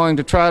truly going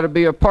to try to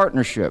be a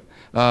partnership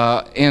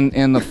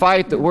in the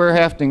fight that we're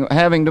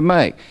having to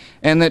make,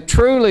 and that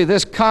truly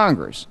this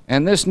Congress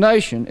and this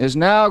nation is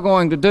now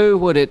going to do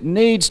what it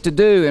needs to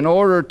do in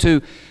order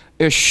to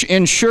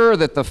ensure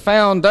that the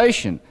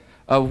foundation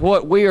of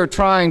what we are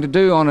trying to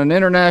do on an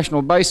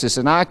international basis,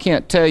 and I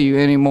can't tell you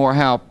anymore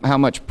how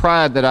much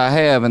pride that I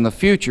have in the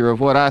future of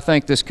what I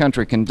think this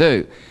country can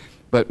do.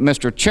 But,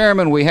 Mr.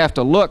 Chairman, we have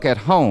to look at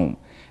home,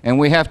 and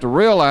we have to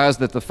realize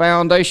that the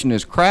foundation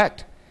is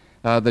cracked.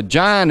 The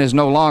giant is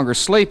no longer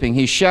sleeping.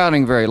 He's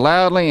shouting very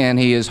loudly, and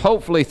he is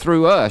hopefully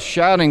through us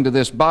shouting to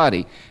this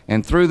body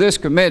and through this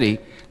committee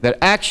that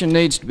action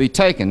needs to be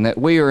taken, that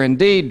we are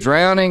indeed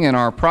drowning in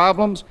our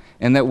problems,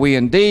 and that we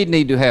indeed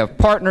need to have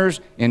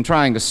partners in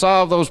trying to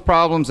solve those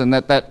problems, and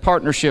that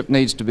partnership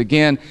needs to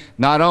begin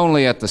not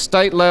only at the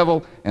state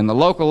level and the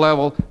local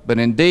level, but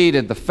indeed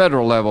at the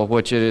federal level,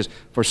 which it is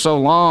for so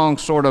long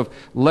sort of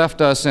left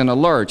us in a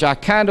lurch. I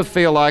kind of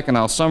feel like, and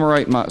I'll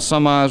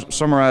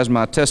summarize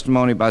my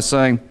testimony by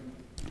saying,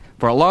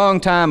 for a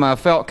long time I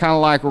felt kind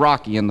of like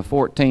Rocky in the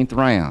 14th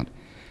round.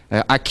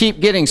 I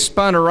keep getting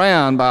spun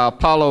around by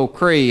Apollo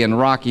Creed in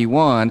Rocky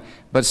I,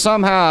 but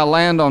somehow I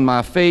land on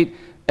my feet.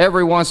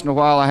 Every once in a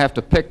while I have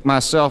to pick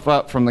myself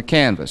up from the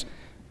canvas.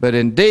 But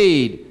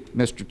indeed,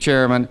 Mr.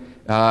 Chairman,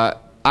 I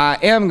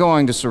am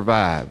going to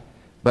survive.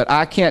 But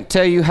I can't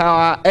tell you how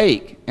I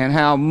ache and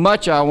how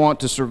much I want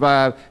to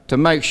survive to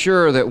make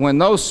sure that when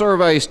those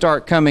surveys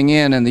start coming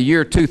in and the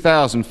year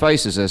 2000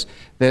 faces us,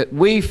 that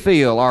we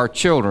feel our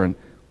children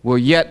will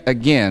yet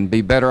again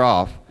be better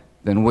off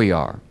than we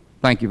are.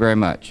 Thank you very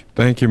much.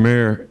 Thank you,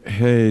 Mayor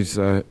Hayes.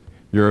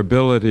 Your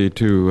ability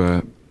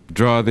to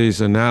draw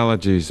these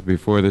analogies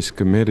before this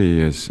committee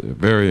is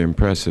very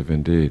impressive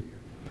indeed.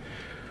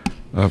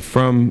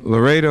 From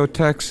Laredo,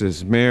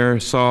 Texas, Mayor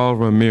Saul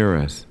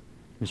Ramirez.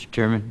 Mr.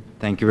 Chairman,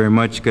 thank you very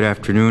much. Good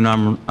afternoon,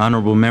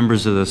 honorable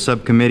members of the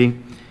subcommittee.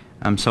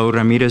 I'm Saul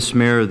Ramirez,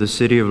 Mayor of the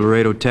City of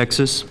Laredo,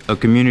 Texas, a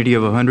community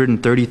of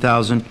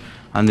 130,000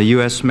 on the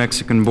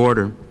U.S.-Mexican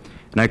border.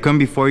 And I come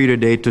before you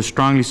today to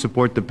strongly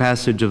support the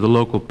passage of the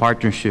Local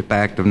Partnership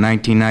Act of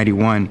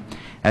 1991,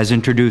 as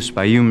introduced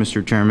by you,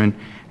 Mr. Chairman,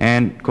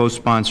 and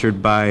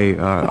co-sponsored by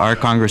our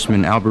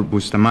Congressman Albert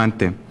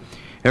Bustamante.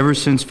 Ever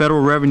since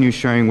federal revenue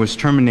sharing was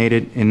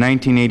terminated in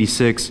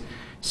 1986,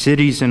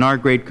 cities in our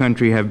great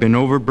country have been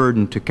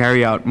overburdened to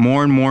carry out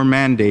more and more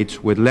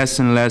mandates with less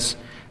and less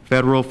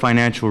federal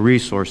financial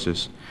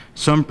resources.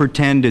 Some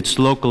pretend it's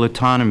local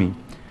autonomy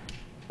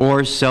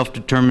or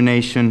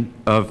self-determination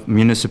of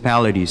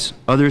municipalities.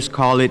 Others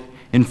call it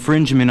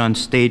infringement on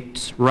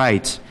states'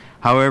 rights.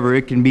 However,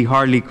 it can be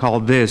hardly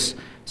called this,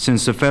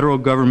 since the federal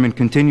government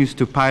continues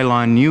to pile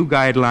on new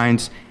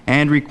guidelines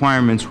and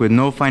requirements with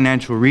no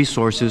financial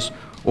resources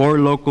or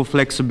local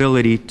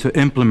flexibility to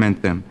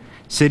implement them.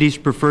 Cities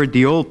preferred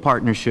the old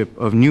partnership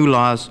of new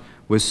laws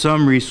with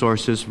some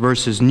resources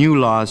versus new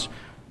laws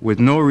with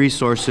no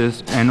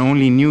resources and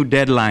only new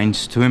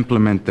deadlines to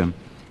implement them.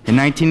 In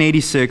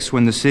 1986,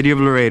 when the City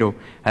of Laredo,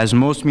 as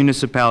most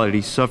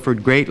municipalities,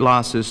 suffered great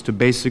losses to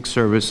basic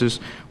services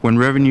when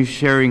revenue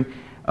sharing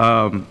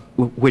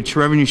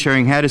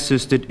had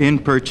assisted in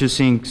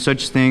purchasing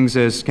such things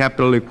as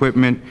capital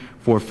equipment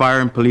for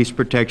fire and police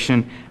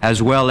protection,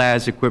 as well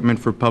as equipment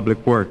for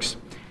public works.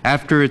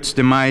 After its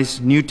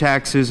demise, new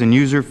taxes and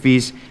user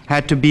fees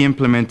had to be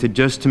implemented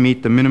just to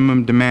meet the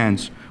minimum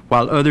demands,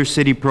 while other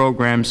city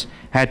programs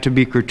had to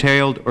be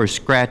curtailed or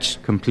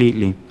scratched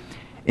completely.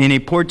 In a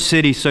port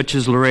city such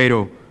as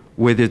Laredo,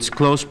 with its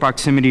close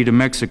proximity to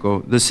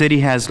Mexico, the city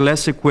has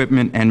less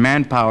equipment and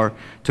manpower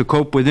to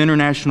cope with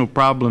international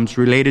problems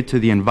related to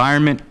the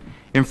environment,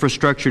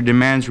 infrastructure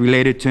demands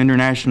related to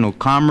international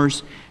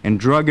commerce, and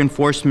drug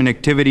enforcement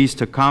activities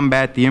to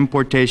combat the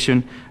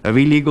importation of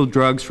illegal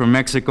drugs from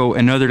Mexico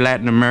and other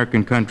Latin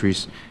American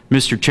countries.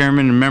 Mr.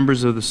 Chairman and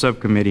members of the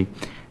subcommittee,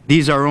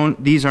 these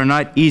are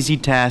not easy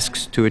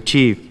tasks to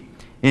achieve.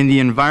 In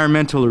the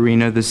environmental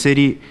arena, the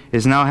city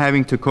is now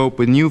having to cope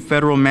with new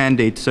federal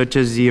mandates such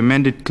as the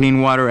amended Clean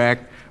Water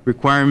Act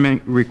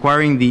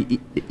requiring the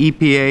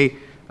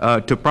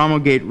EPA to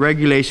promulgate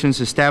regulations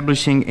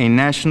establishing a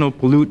national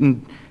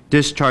pollutant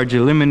discharge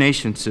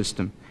elimination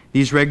system.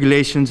 These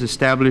regulations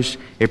establish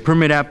a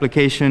permit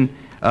application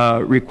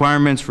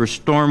requirements for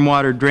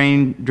stormwater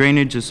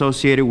drainage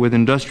associated with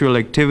industrial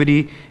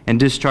activity and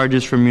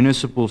discharges from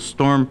municipal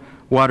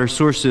stormwater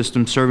sewer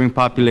systems serving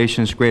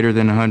populations greater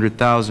than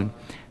 100,000.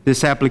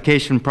 This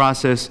application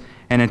process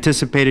and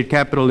anticipated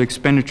capital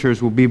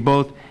expenditures will be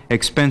both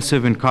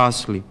expensive and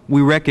costly.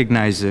 We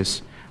recognize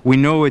this. We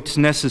know it's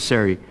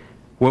necessary.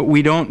 What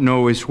we don't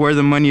know is where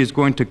the money is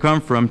going to come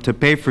from to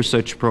pay for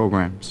such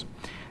programs.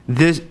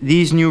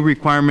 These new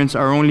requirements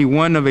are only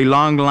one of a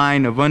long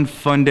line of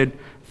unfunded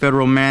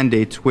federal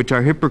mandates which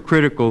are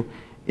hypocritical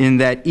in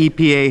that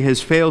EPA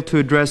has failed to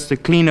address the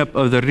cleanup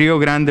of the Rio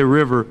Grande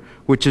River,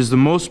 which is the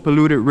most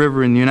polluted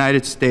river in the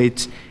United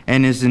States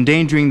and is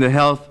endangering the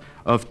health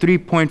of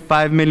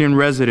 3.5 million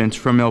residents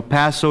from El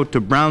Paso to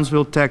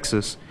Brownsville,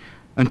 Texas.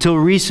 Until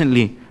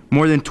recently,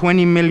 more than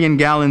 20 million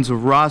gallons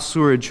of raw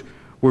sewage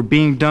were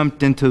being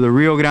dumped into the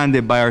Rio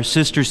Grande by our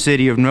sister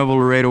city of Nuevo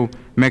Laredo,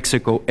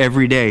 Mexico,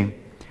 every day.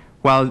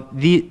 While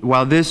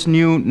this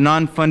new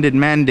non-funded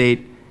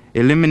mandate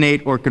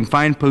eliminate or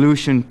confine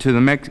pollution to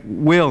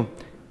the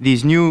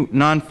these new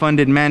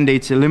non-funded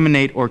mandates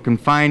eliminate or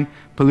confine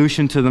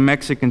pollution to the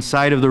Mexican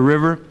side of the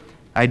river?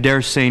 I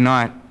dare say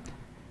not.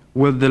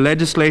 Will the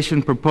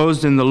legislation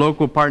proposed in the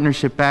Local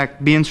Partnership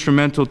Act be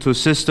instrumental to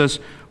assist us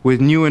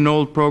with new and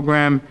old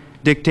program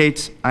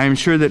dictates? I am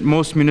sure that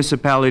most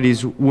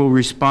municipalities will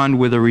respond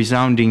with a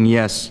resounding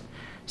yes.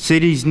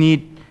 Cities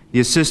need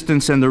the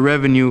assistance and the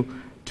revenue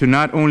to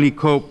not only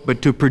cope,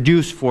 but to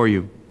produce for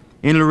you.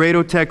 In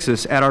Laredo,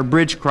 Texas, at our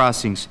bridge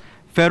crossings,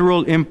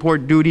 federal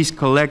import duties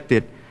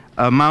collected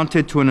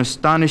amounted to an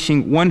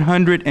astonishing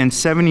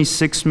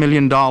 $176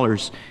 million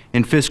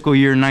in fiscal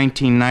year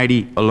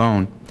 1990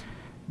 alone.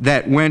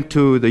 That went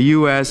to the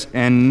U.S.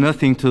 and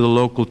nothing to the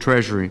local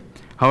treasury.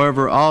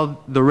 However,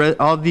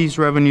 all these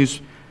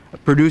revenues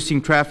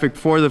producing traffic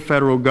for the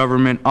federal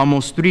government,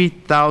 almost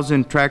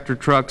 3,000 tractor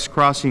trucks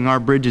crossing our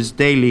bridges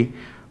daily,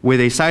 with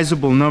a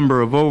sizable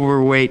number of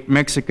overweight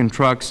Mexican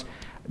trucks,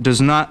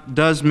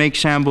 does make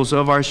shambles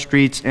of our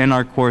streets and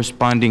our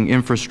corresponding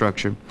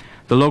infrastructure.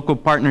 The Local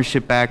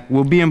Partnership Act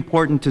will be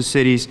important to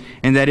cities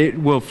in that it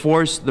will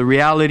force the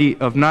reality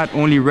of not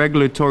only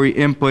regulatory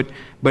input,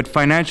 but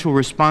financial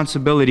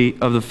responsibility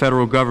of the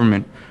federal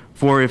government.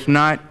 For if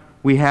not,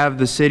 we have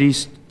the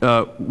cities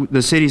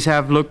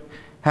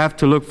have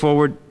to look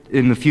forward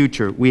in the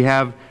future. We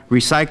have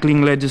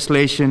recycling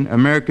legislation,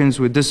 Americans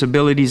with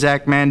Disabilities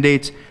Act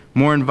mandates,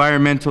 more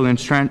environmental and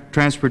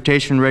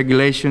transportation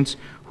regulations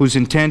whose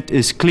intent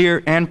is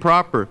clear and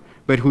proper,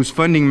 but whose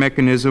funding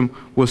mechanism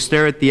will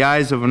stare at the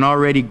eyes of an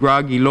already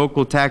groggy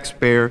local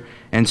taxpayer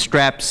and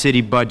strapped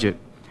city budget.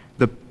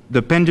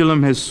 The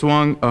pendulum has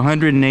swung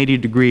 180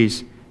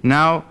 degrees.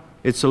 Now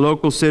it's the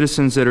local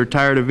citizens that are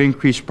tired of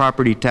increased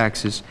property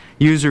taxes,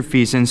 user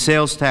fees, and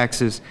sales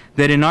taxes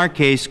that in our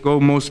case go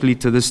mostly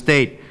to the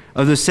state.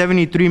 Of the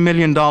 $73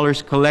 million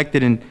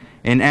collected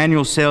in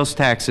annual sales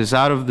taxes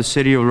out of the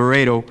city of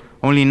Laredo,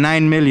 only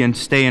 $9 million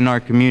stay in our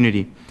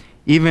community.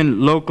 Even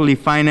locally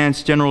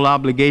financed general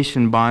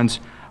obligation bonds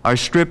are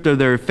stripped of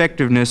their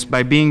effectiveness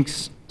by being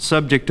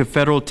subject to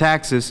federal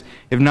taxes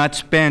if not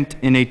spent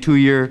in a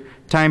 2-year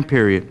time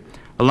period.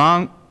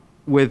 Along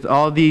with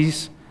all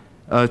these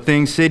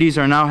things, cities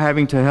are now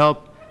having to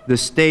help the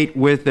state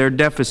with their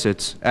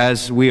deficits,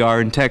 as we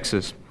are in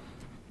Texas,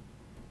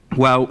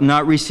 while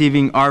not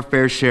receiving our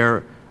fair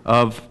share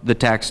of the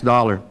tax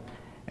dollar.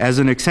 As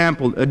an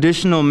example,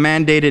 additional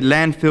mandated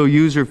landfill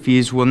user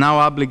fees will now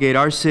obligate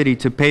our city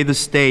to pay the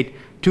state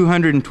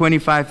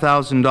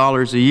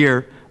 $225,000 a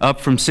year,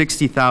 up from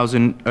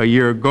 $60,000 a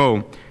year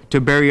ago,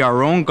 to bury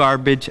our own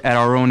garbage at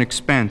our own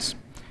expense.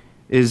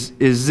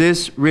 Is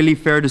this really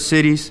fair to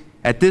cities?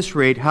 At this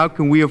rate, how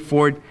can we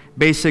afford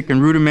basic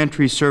and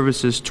rudimentary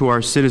services to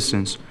our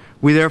citizens?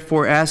 We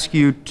therefore ask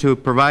you to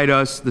provide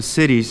us, the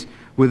cities,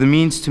 with the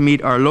means to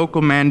meet our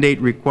local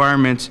mandate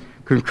requirements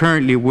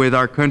concurrently with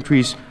our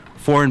country's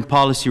foreign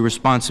policy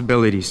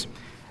responsibilities.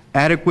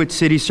 Adequate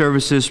city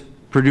services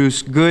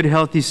produce good,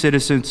 healthy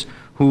citizens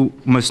who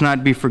must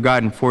not be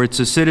forgotten, for it's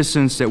the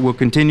citizens that will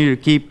continue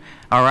to keep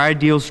our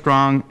ideals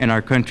strong and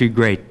our country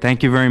great.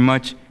 Thank you very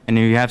much, and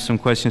if you have some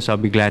questions, I'll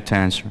be glad to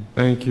answer.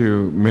 Thank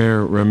you,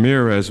 Mayor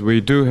Ramirez.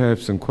 We do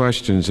have some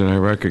questions, and I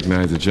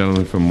recognize the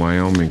gentleman from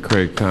Wyoming,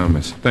 Craig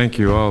Thomas. Thank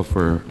you all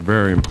for a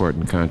very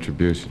important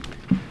contribution.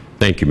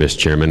 Thank you, Mr.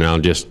 Chairman. I'll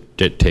just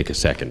take a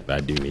second.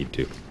 I do need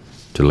to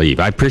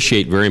leave. I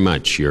appreciate very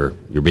much your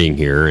being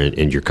here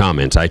and your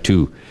comments. I,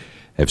 too,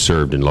 have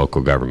served in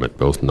local government,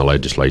 both in the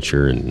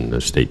legislature and the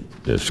state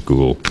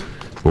school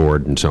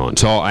board and so on.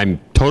 So I'm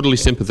totally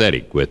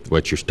sympathetic with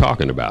what you're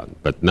talking about,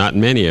 but not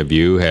many of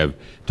you have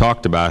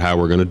talked about how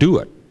we're going to do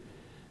it.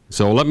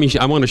 So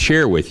I want to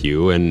share with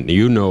you, and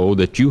you know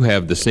that you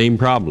have the same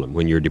problem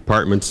when your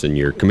departments and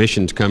your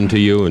commissions come to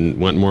you and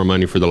want more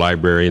money for the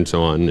library and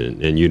so on,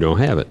 and you don't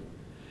have it.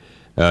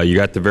 You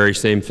got the very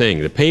same thing.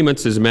 The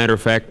payments, as a matter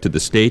of fact, to the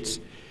states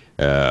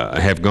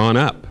have gone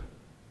up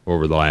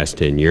over the last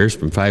 10 years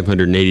from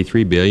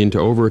 $583 billion to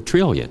over $1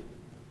 trillion.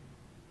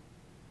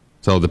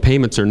 So the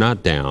payments are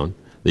not down.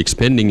 The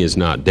expending is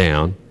not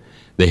down.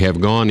 They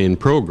have gone in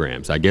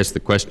programs. I guess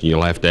the question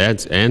you'll have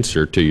to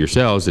answer to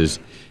yourselves is,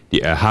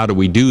 how do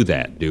we do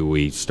that? Do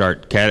we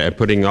start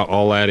putting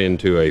all that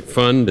into a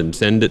fund and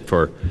send it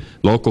for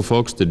local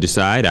folks to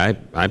decide?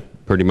 I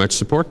pretty much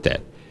support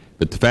that.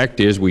 But the fact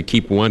is, we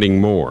keep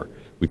wanting more.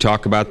 We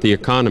talk about the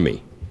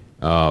economy.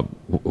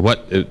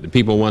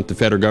 People want the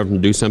federal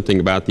government to do something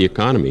about the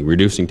economy.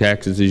 Reducing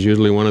taxes is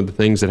usually one of the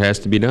things that has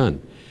to be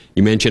done.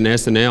 You mentioned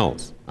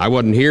S&Ls. I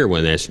wasn't here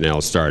when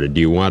S&L started.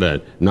 Do you want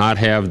to not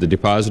have the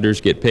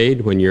depositors get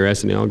paid when your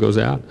S&L goes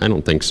out? I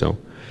don't think so.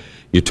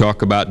 You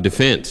talk about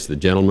defense. The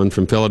gentleman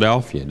from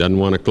Philadelphia doesn't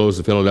want to close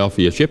the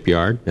Philadelphia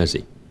shipyard, does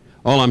he?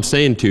 All I'm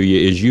saying to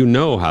you is you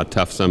know how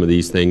tough some of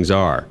these things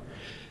are.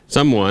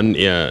 Someone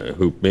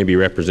who maybe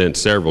represents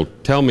several,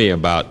 tell me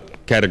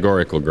about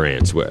categorical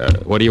grants.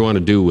 What do you want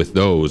to do with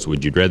those?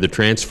 Would you rather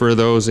transfer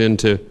those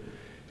into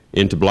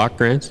block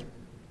grants?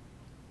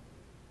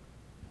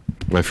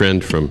 My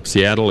friend from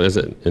Seattle, is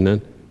it? And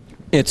then?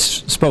 It's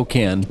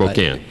Spokane.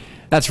 Spokane.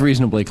 That's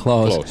reasonably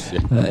close. Close,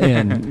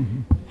 yeah.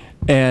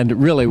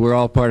 And really, we're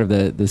all part of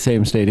the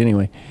same state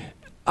anyway.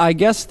 I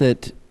guess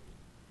that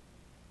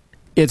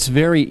it's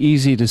very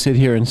easy to sit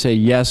here and say,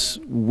 yes,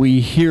 we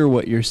hear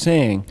what you're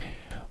saying.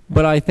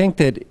 But I think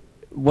that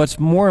what's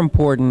more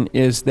important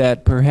is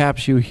that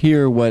perhaps you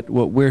hear what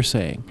we're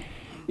saying.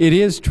 It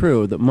is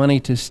true that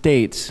money to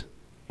states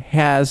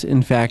has,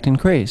 in fact,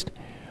 increased.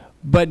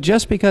 But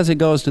just because it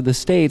goes to the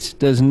states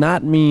does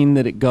not mean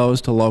that it goes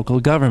to local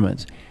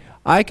governments.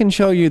 I can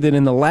show you that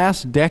in the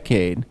last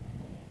decade,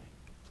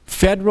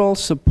 federal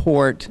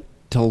support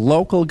to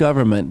local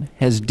government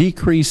has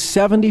decreased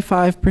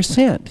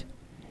 75%.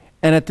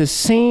 And at the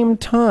same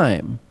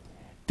time,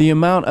 the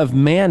amount of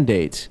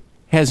mandates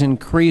has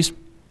increased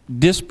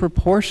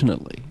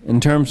disproportionately in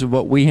terms of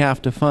what we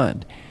have to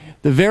fund.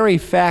 The very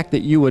fact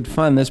that you would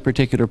fund this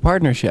particular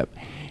partnership,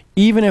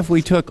 even if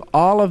we took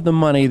all of the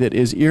money that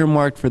is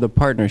earmarked for the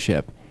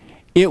partnership,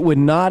 it would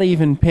not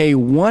even pay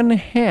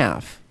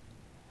 1/2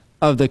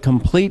 of the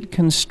complete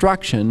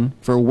construction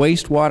for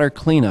wastewater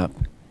cleanup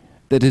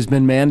that has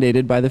been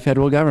mandated by the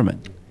federal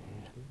government.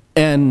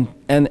 And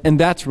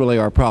that's really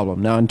our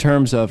problem. Now, in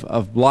terms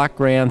of block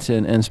grants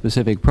and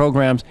specific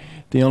programs,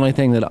 the only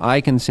thing that I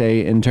can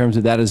say in terms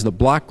of that is the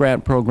block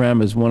grant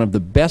program is one of the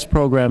best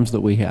programs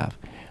that we have.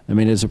 I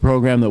mean, it's a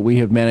program that we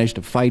have managed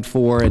to fight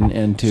for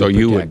and to So protect.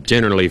 you would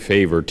generally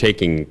favor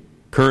taking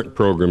current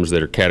programs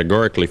that are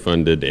categorically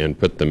funded and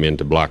put them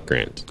into block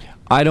grants?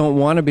 I don't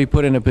want to be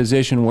put in a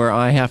position where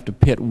I have to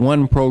pit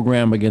one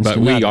program against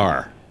another. But we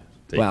are.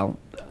 Well,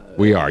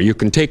 we are. You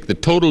can take the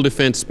total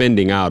defense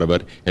spending out of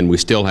it, and we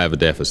still have a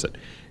deficit.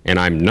 And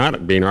I'm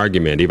not being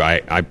argumentative.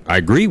 I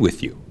agree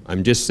with you.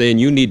 I'm just saying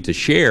you need to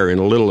share in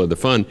a little of the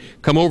fun.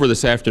 Come over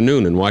this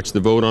afternoon and watch the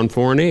vote on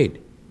foreign aid.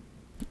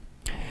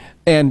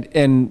 And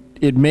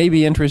it may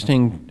be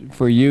interesting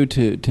for you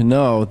to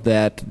know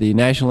that the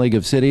National League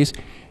of Cities,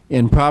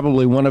 in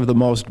probably one of the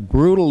most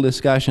brutal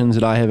discussions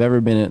that I have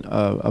ever been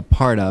a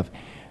part of,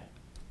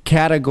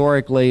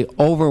 categorically,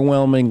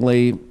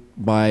 overwhelmingly,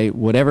 by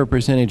whatever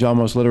percentage,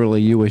 almost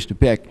literally, you wish to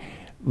pick,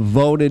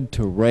 voted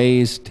to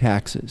raise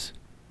taxes.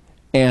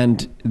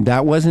 And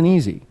that wasn't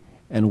easy.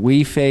 And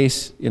we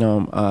face, you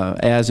know,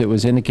 as it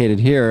was indicated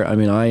here, I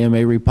mean, I am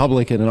a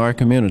Republican in our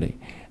community.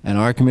 And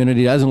our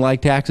community doesn't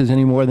like taxes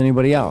any more than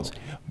anybody else.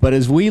 But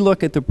as we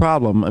look at the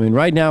problem, I mean,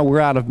 right now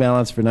we're out of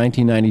balance for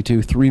 1992,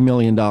 $3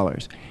 million.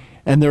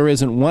 And there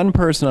isn't one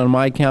person on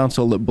my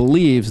council that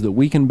believes that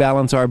we can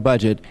balance our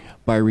budget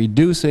by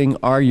reducing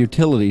our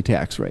utility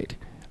tax rate.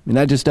 I mean,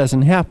 that just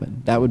doesn't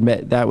happen. That would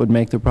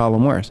make the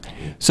problem worse.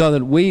 So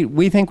that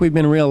we think we've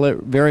been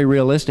very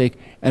realistic,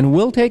 and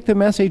we'll take the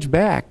message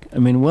back. I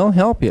mean, we'll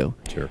help you.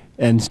 Sure.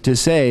 And to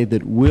say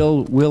that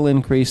we'll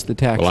increase the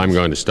taxes. Well, I'm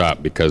going to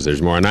stop because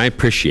there's more, and I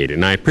appreciate it.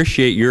 And I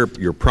appreciate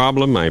your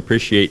problem. I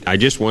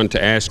just want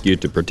to ask you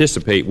to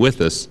participate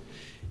with us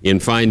in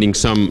finding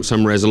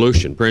some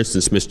resolution. For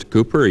instance, Mr.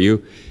 Cooper,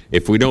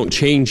 if we don't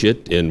change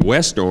it in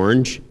West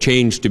Orange,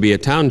 change to be a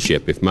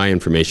township, if my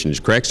information is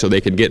correct, so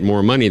they could get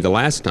more money the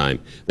last time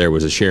there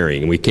was a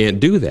sharing. And we can't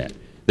do that.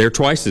 They're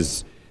twice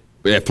as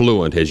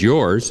affluent as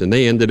yours, and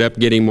they ended up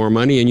getting more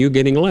money and you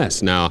getting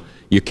less. Now,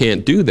 you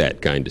can't do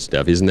that kind of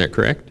stuff. Isn't that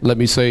correct? Let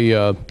me say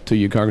to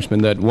you,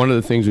 Congressman, that one of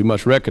the things we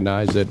must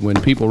recognize that when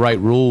people write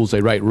rules,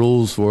 they write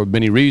rules for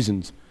many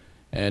reasons.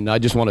 And I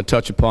just want to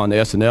touch upon the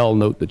S&L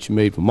note that you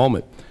made for a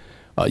moment.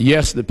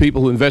 Yes, the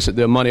people who invested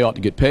their money ought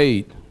to get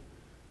paid,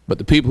 but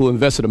the people who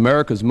invested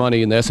America's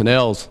money in the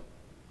S&Ls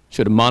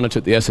should have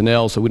monitored the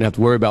S&L so we didn't have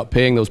to worry about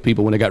paying those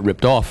people when they got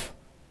ripped off.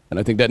 And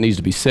I think that needs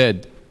to be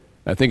said.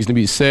 I think it's going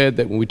to be said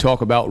that when we talk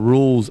about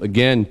rules,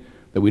 again,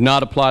 that we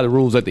not apply the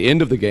rules at the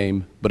end of the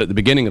game, but at the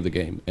beginning of the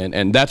game.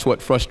 And that's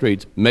what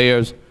frustrates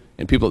mayors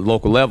and people at the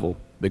local level,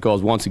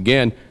 because once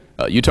again,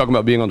 you're talking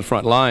about being on the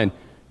front line.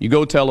 You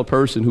go tell a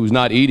person who's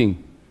not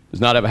eating,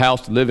 does not have a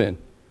house to live in,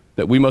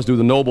 that we must do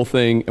the noble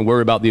thing and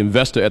worry about the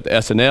investor at the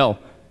S&L,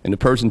 and the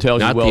person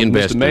tells you, well,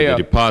 Mr. Mayor,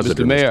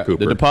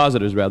 the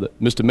depositors, rather,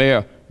 Mr.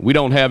 Mayor, we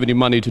don't have any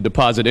money to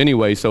deposit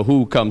anyway, so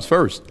who comes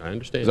first? I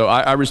understand. So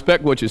I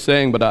respect what you're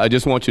saying, but I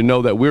just want you to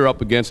know that we're up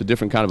against a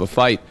different kind of a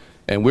fight,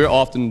 and we're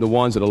often the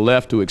ones that are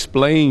left to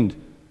explain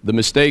the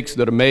mistakes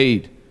that are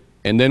made,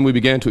 and then we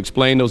began to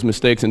explain those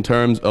mistakes in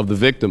terms of the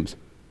victims.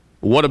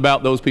 What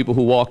about those people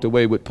who walked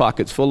away with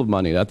pockets full of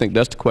money? I think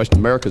that's the question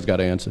America's got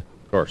to answer.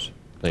 Of course.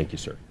 Thank you,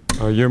 sir.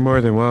 You're more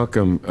than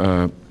welcome.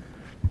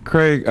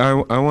 Craig,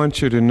 I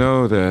want you to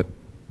know that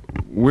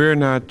we're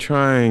not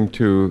trying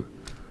to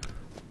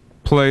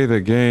play the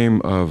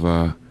game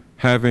of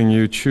having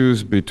you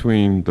choose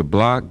between the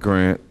block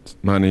grant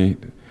money,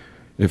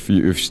 if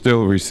you're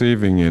still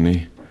receiving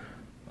any,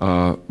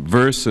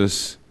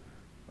 versus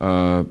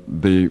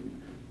the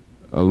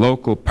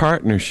Local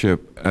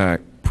Partnership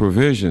Act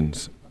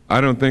provisions.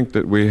 I don't think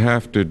that we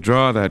have to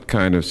draw that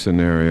kind of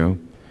scenario,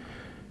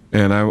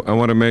 and I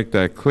want to make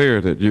that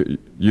clear that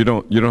you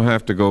don't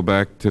have to go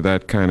back to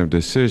that kind of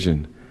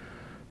decision.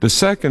 The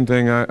second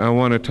thing I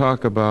want to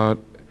talk about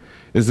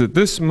is that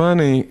this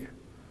money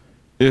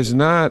is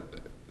not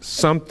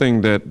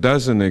something that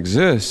doesn't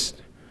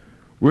exist.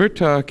 We're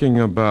talking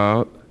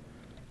about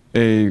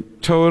a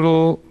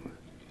total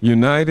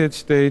United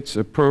States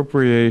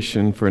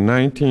appropriation for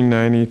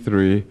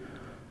 1993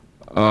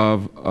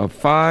 of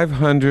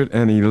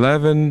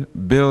 $511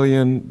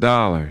 billion.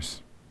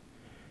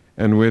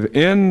 And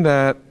within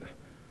that,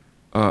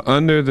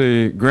 under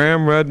the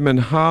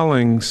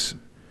Graham-Rudman-Hollings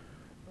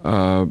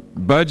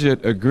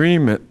budget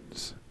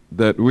agreements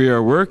that we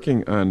are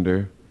working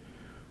under,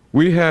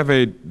 we have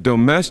a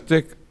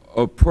domestic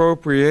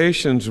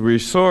appropriations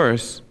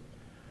resource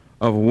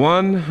of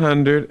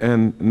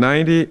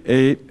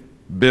 $198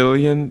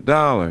 billion.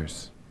 Now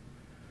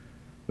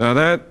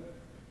that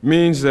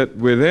means that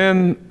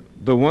within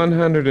the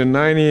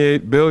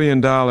 $198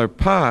 billion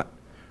pot,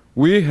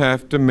 we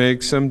have to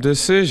make some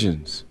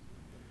decisions.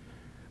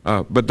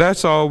 But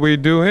that's all we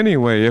do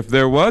anyway. If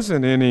there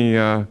wasn't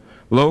any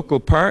Local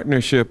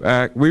Partnership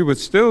Act, we would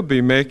still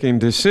be making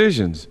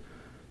decisions.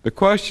 The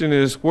question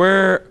is,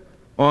 where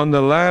on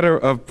the ladder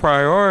of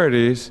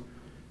priorities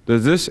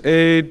does this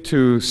aid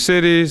to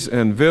cities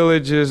and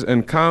villages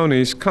and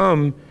counties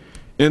come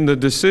in the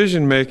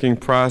decision-making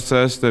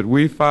process that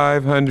we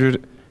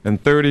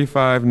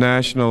 535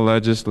 national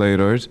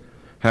legislators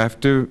have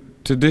to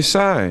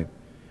decide?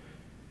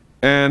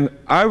 And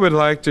I would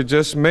like to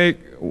just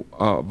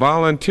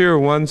volunteer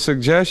one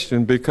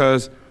suggestion,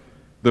 because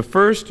the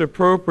first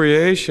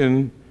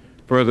appropriation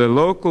for the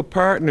Local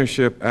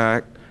Partnership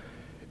Act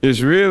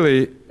is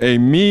really a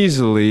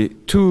measly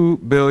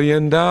 $2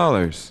 billion.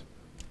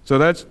 So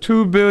that's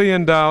 $2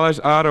 billion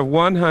out of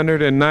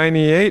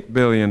 $198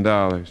 billion.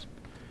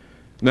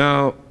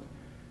 Now,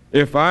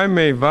 if I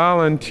may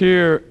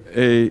volunteer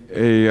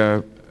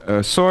a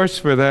source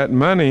for that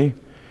money,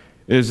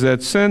 is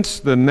that since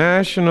the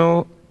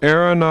National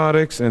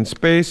Aeronautics and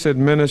Space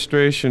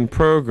Administration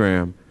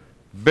program,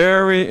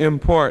 very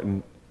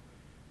important,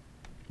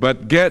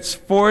 but gets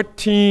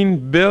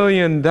 $14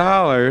 billion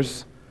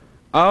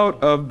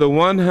out of the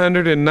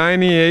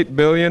 $198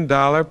 billion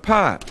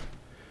pot.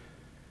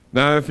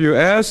 Now, if you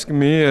ask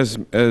me, as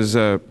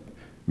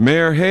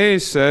Mayor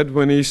Hayes said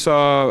when he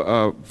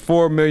saw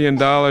 $4 million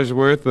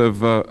worth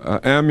of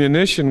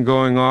ammunition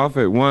going off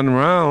at one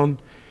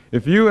round,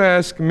 if you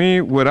ask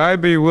me, would I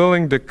be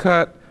willing to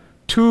cut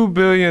 $2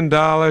 billion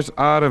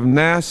out of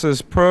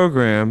NASA's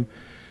program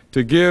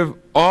to give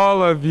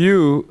all of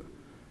you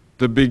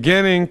the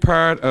beginning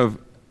part of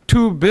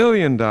 $2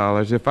 billion,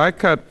 if I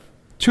cut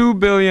 $2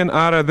 billion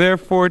out of their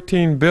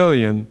 $14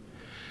 billion,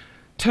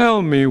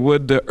 tell me,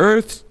 would the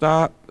Earth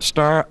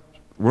start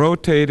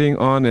rotating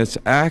on its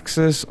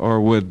axis, or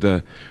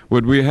would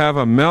we have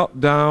a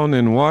meltdown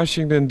in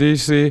Washington,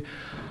 D.C.?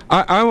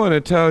 I want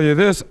to tell you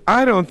this,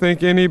 I don't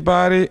think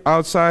anybody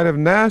outside of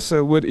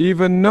NASA would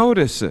even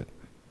notice it.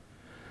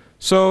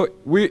 So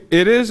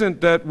it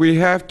isn't that we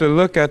have to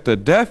look at the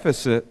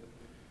deficit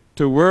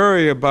to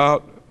worry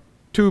about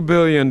 $2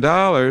 billion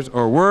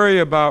or worry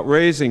about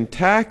raising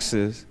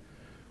taxes.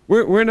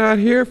 We're not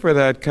here for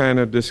that kind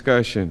of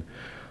discussion.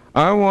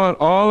 I want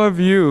all of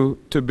you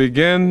to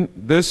begin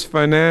this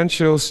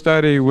financial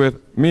study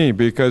with me,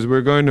 because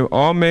we're going to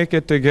all make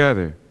it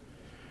together.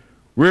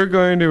 We're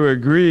going to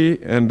agree,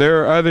 and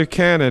there are other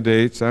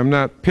candidates. I'm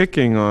not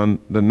picking on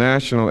the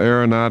National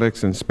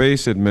Aeronautics and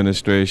Space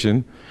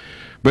Administration,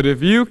 but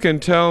if you can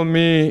tell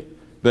me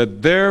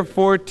that their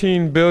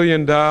 $14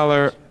 billion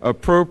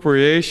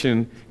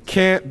appropriation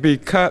can't be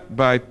cut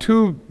by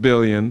 $2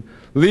 billion,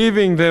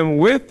 leaving them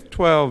with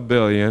 $12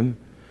 billion,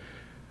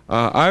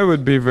 I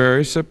would be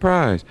very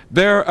surprised.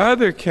 There are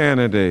other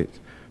candidates,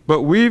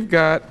 but we've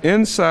got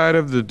inside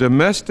of the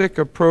domestic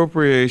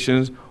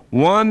appropriations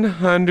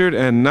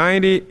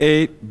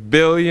 $198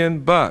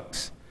 billion.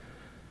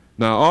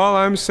 Now, all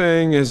I'm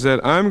saying is that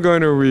I'm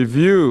going to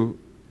review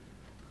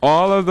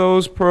all of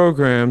those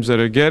programs that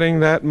are getting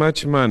that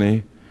much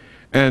money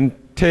and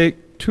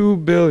take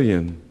 $2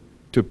 billion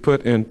to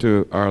put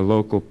into our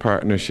Local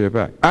Partnership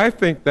Act. I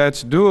think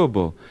that's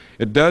doable.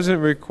 It doesn't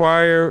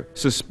require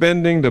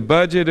suspending the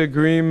budget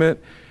agreement.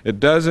 It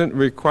doesn't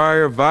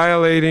require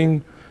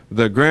violating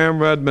the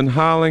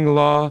Graham-Rudman-Hollings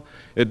law.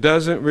 It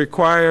doesn't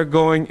require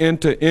going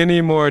into any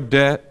more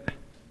debt.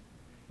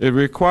 It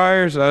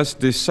requires us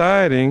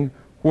deciding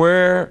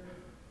where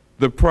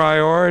the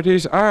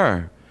priorities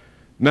are.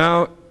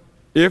 Now,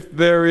 if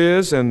there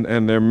is, and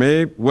there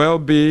may well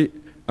be,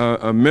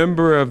 a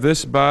member of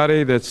this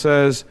body that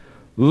says,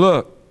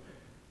 look,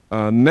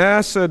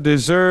 NASA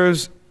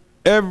deserves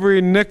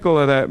every nickel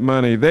of that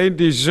money. They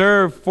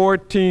deserve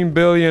 $14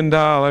 billion,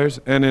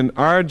 and in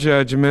our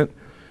judgment,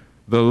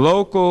 the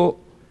local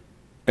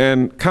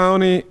and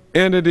county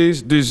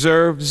entities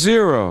deserve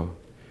zero.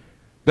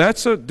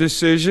 That's a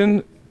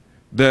decision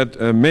that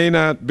may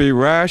not be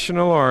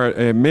rational, or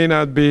it may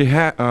not be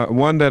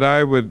one that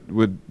I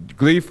would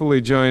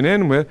gleefully join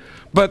in with,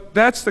 but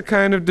that's the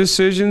kind of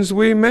decisions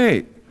we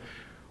make.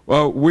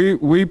 Well,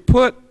 we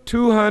put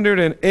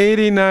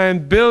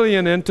 $289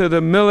 billion into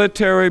the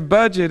military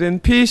budget in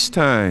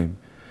peacetime.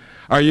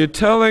 Are you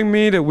telling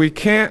me that we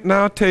can't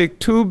now take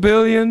 $2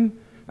 billion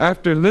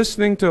after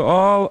listening to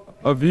all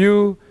of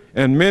you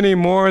and many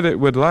more that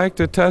would like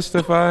to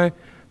testify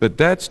that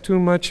that's too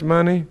much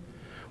money?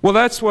 Well,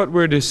 that's what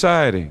we're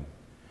deciding.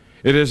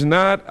 It is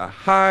not a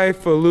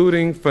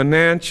highfalutin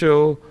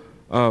financial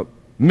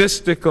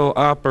mystical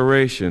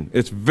operation.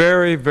 It's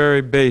very,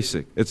 very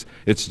basic.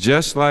 It's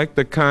just like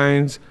the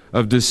kinds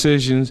of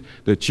decisions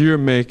that you're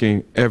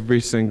making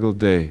every single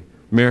day.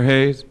 Mayor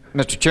Hayes?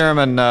 Mr.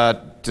 Chairman,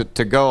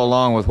 to go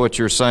along with what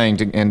you're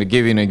saying, and to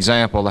give you an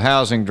example, the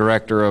housing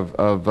director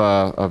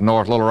of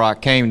North Little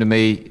Rock came to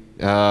me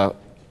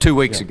 2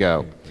 weeks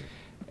ago,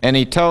 and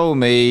he told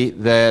me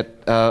that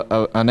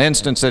an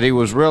instance that he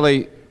was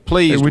really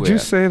pleased with. Would you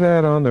say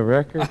that on the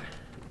record?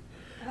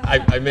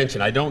 I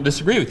mentioned I don't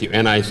disagree with you,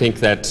 and I think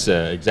that's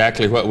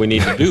exactly what we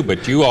need to do.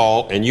 But you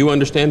all, and you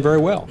understand very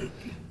well,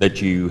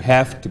 that you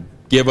have to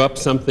give up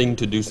something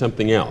to do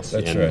something else.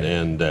 That's and, right.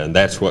 And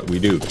that's what we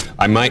do.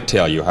 I might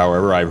tell you,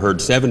 however, I've heard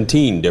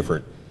 17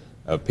 different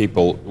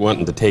people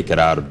wanting to take it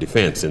out of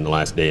defense in the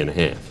last day and a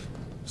half.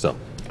 So,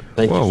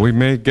 thank you. Well, we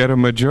may get a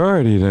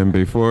majority then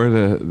before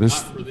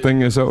this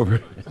thing is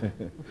over.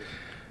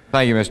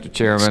 Thank you, Mr.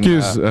 Chairman.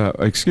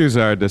 Excuse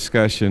our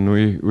discussion.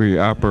 We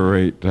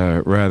operate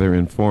rather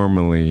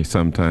informally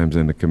sometimes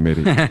in the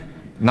committee.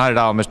 Not at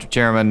all, Mr.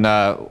 Chairman.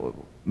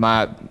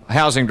 My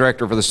housing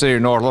director for the city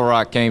of North Little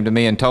Rock came to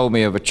me and told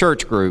me of a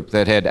church group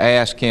that had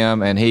asked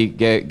him, and he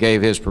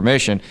gave his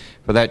permission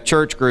for that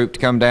church group to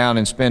come down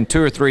and spend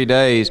 2 or 3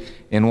 days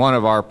in one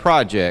of our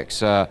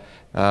projects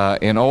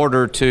in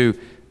order to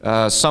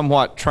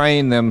somewhat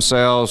train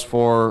themselves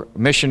for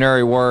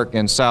missionary work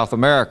in South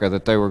America,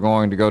 that they were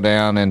going to go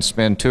down and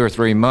spend 2 or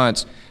 3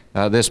 months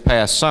this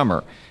past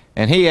summer.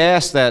 And he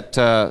asked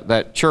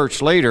that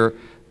church leader,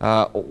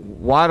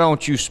 why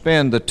don't you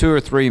spend the 2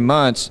 or 3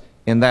 months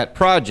in that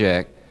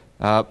project?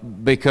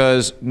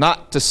 Because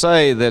not to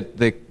say that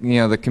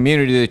the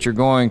community that you're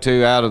going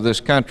to out of this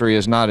country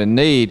is not in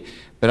need,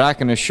 but I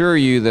can assure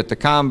you that the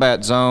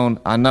combat zone,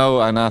 I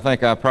know, and I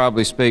think I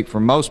probably speak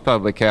for most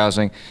public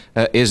housing,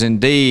 is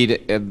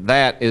indeed,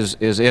 that is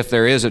if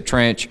there is a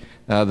trench,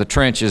 the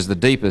trench is the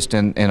deepest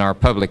in our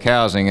public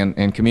housing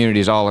and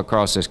communities all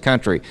across this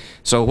country.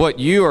 So what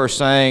you are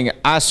saying,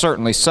 I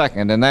certainly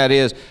second, and that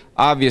is,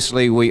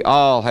 obviously we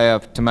all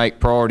have to make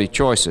priority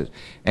choices.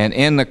 And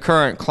in the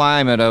current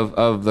climate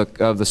of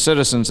the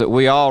citizens that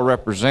we all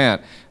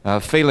represent,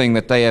 feeling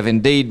that they have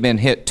indeed been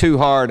hit too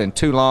hard and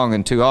too long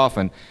and too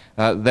often,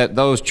 that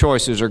those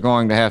choices are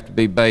going to have to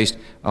be based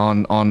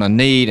on a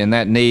need, and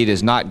that need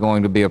is not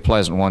going to be a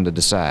pleasant one to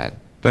decide.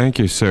 Thank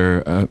you,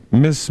 sir.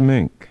 Ms.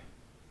 Mink.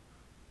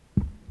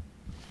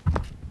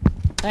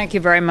 Thank you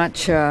very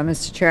much,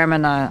 Mr.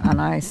 Chairman,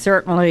 and I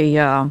certainly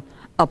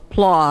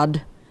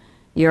applaud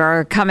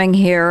your coming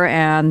here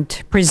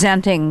and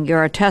presenting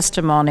your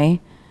testimony.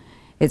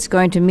 It's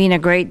going to mean a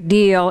great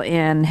deal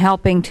in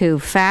helping to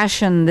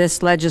fashion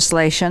this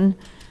legislation.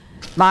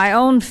 My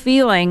own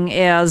feeling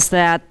is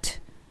that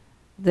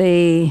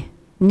the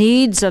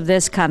needs of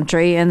this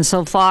country,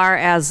 insofar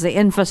as the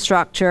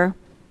infrastructure,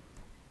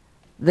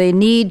 the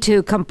need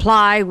to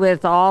comply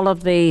with all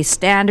of the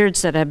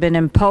standards that have been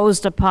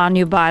imposed upon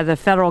you by the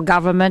federal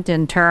government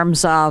in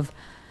terms of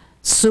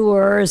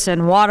sewers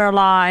and water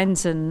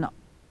lines and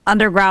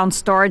underground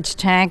storage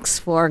tanks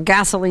for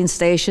gasoline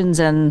stations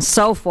and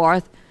so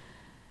forth,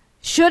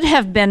 should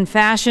have been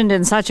fashioned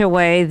in such a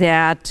way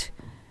that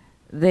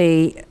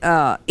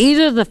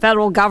either the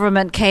federal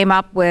government came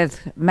up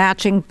with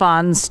matching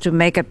funds to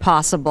make it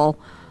possible,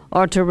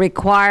 or to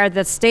require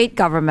that state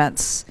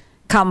governments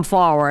come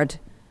forward,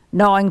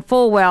 knowing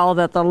full well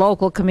that the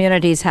local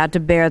communities had to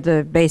bear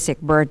the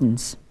basic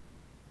burdens.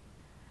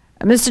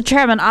 Mr.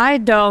 Chairman, I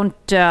don't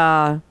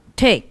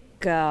take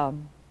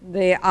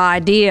the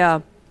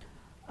idea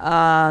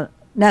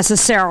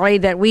necessarily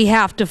that we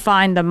have to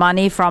find the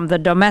money from the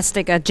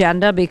domestic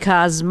agenda,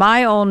 because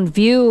my own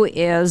view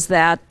is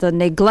that the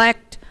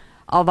neglect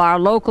of our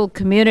local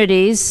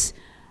communities,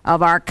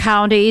 of our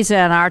counties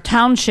and our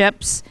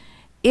townships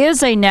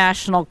is a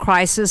national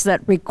crisis that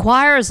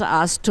requires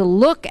us to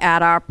look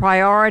at our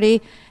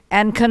priority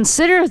and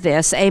consider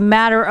this a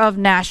matter of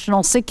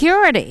national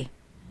security.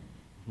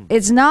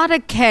 It's not a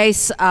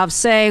case of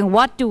saying,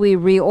 what do we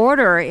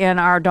reorder in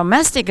our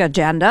domestic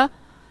agenda,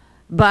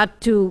 but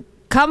to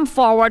come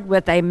forward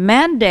with a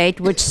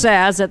mandate which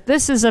says that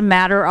this is a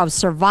matter of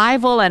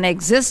survival and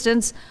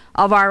existence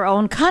of our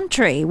own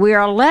country. We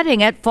are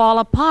letting it fall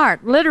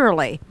apart,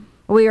 literally.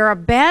 We are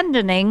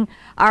abandoning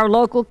our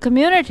local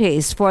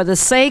communities for the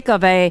sake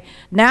of a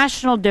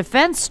national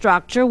defense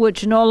structure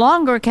which no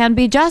longer can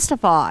be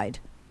justified.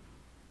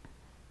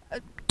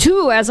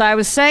 Two, as I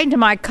was saying to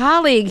my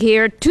colleague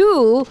here,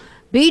 two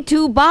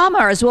B-2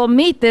 bombers will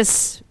meet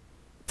this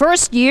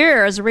first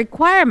year's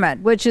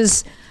requirement, which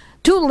is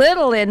too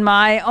little in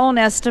my own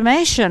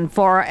estimation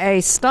for a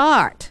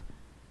start.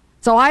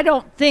 So I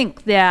don't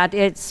think that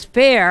it's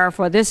fair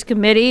for this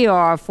committee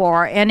or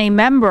for any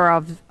member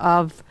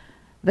of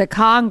the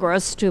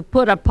Congress to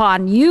put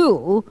upon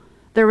you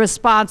the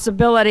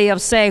responsibility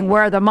of saying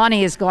where the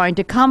money is going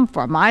to come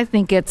from. I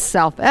think it's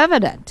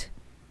self-evident.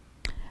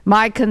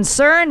 My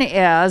concern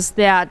is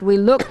that we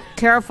look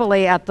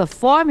carefully at the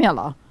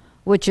formula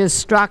which is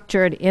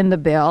structured in the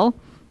bill,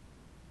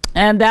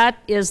 and that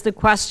is the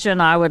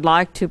question I would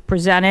like to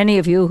present any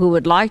of you who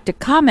would like to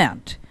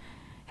comment.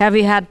 Have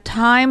you had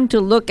time to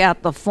look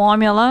at the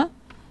formula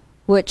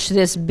which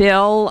this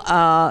bill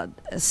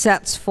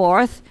sets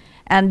forth,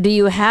 and do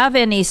you have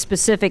any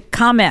specific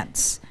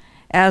comments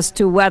as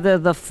to whether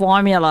the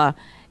formula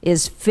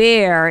is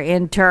fair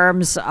in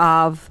terms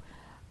of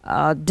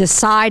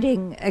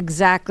deciding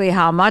exactly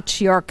how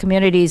much your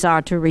communities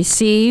are to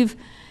receive,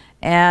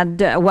 and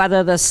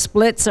whether the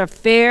splits are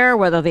fair,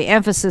 whether the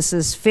emphasis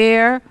is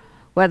fair,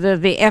 whether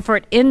the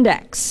effort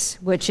index,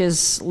 which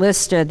is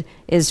listed,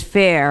 is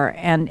fair?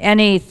 And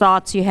any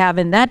thoughts you have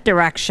in that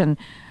direction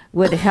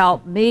would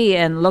help me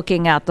in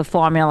looking at the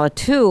formula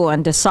too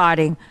and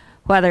deciding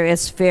whether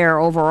it's fair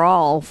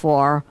overall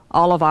for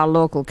all of our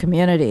local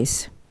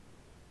communities.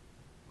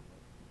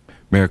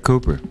 Mayor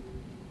Cooper.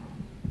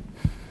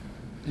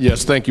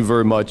 Yes, thank you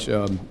very much,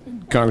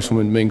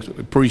 Congresswoman Mink.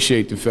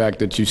 Appreciate the fact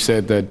that you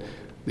said that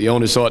the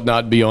onus ought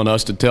not be on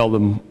us to tell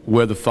them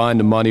where to find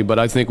the money, but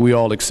I think we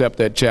all accept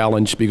that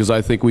challenge because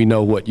I think we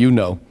know what you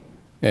know.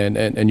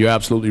 And you're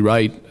absolutely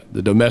right.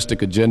 The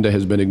domestic agenda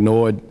has been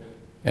ignored,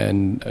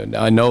 and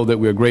I know that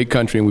we're a great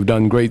country and we've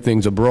done great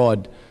things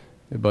abroad,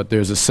 but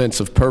there's a sense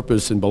of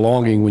purpose and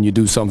belonging when you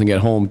do something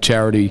at home.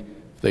 Charity,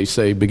 they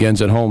say,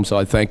 begins at home, so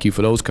I thank you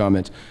for those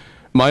comments.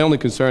 My only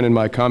concern in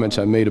my comments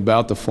I made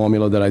about the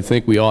formula that I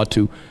think we ought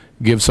to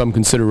give some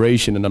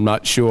consideration, and I'm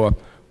not sure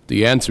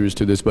the answers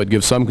to this, but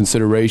give some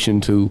consideration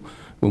to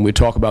when we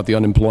talk about the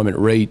unemployment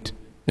rate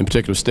in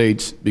particular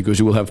states, because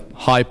you will have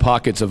high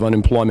pockets of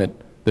unemployment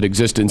that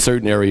exist in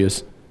certain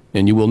areas,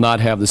 and you will not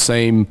have the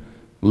same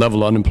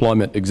level of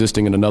unemployment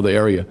existing in another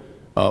area.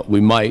 We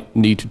might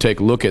need to take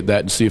a look at that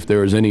and see if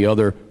there is any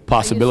other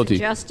possibility. Are you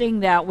suggesting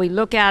that we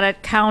look at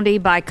it county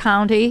by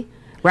county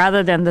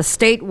rather than the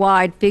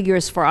statewide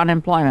figures for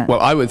unemployment? Well,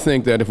 I would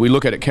think that if we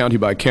look at it county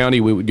by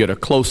county, we would get a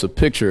closer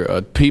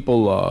picture.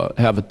 People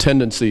have a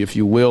tendency, if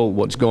you will,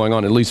 what's going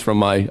on, at least from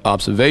my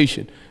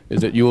observation, is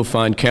that you will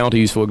find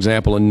counties, for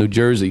example, in New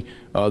Jersey,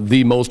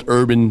 the most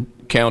urban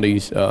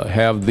counties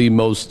have the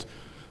most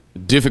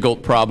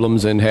difficult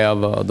problems and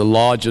have the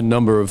larger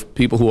number of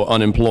people who are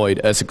unemployed,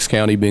 Essex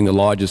County being the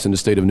largest in the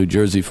state of New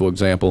Jersey, for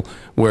example,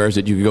 whereas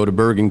that you could go to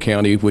Bergen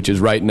County, which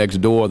is right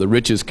next door, the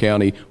richest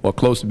county, or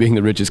close to being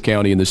the richest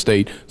county in the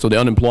state, so the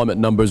unemployment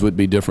numbers would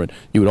be different.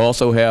 You would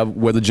also have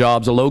where the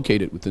jobs are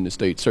located within the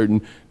state.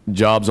 Certain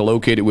jobs are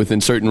located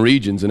within certain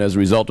regions, and as a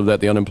result of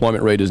that, the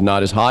unemployment rate is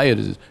not as high as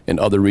it is in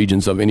other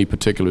regions of any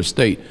particular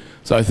state.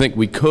 So I think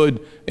we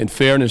could, in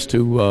fairness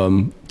to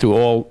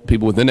all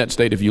people within that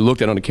state, if you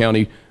looked at it on a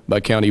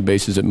county-by-county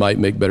basis, it might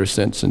make better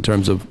sense in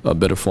terms of a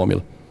better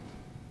formula.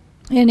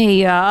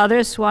 Any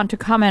others want to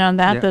comment on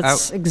that? Yeah,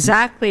 That's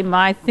exactly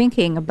my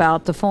thinking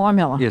about the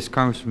formula. Yes,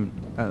 Congressman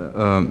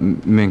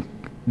Mink,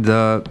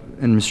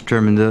 and Mr.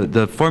 Chairman,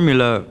 the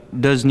formula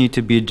does need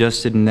to be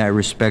adjusted in that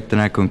respect,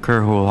 and I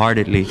concur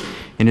wholeheartedly.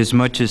 In as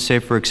much as, say,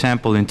 for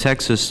example, in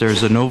Texas,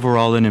 there's an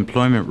overall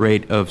unemployment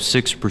rate of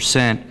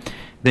 6%.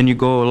 Then you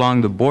go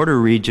along the border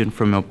region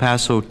from El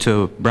Paso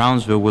to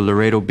Brownsville, with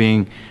Laredo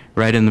being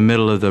right in the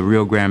middle of the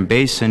Rio Grande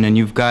Basin, and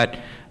you've got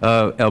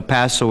El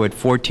Paso at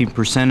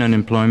 14%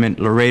 unemployment,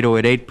 Laredo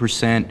at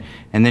 8%,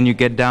 and then you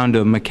get down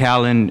to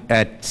McAllen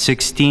at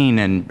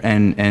 16%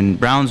 and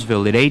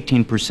Brownsville at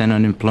 18%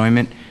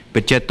 unemployment,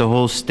 but yet the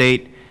whole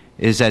state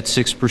is at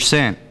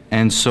 6%.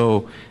 And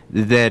so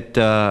that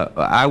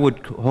I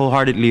would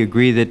wholeheartedly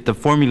agree that the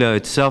formula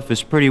itself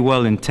is pretty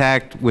well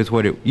intact with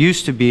what it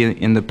used to be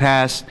in the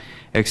past,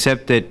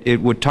 except that it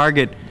would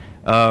target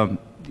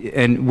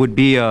and would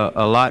be a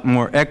lot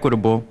more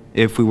equitable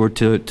if we were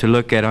to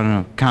look at on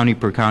a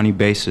county-per-county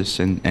basis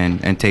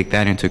and take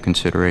that into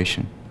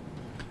consideration.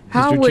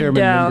 How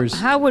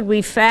would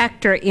we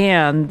factor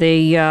in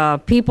the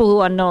people who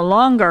are no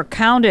longer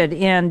counted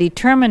in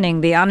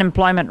determining the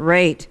unemployment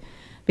rate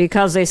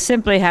because they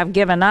simply have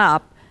given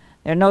up?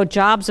 There are no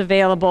jobs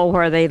available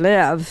where they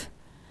live.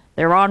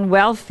 They're on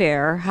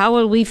welfare. How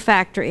will we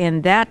factor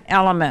in that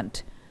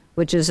element,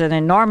 which is an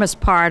enormous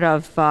part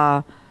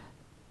of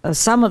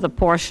some of the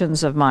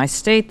portions of my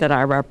state that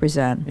I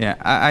represent? Yeah,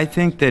 I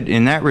think that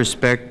in that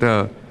respect,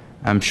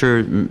 I'm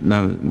sure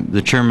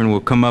the chairman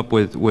will come up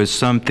with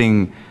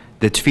something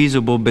that's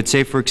feasible. But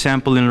say, for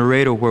example, in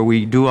Laredo, where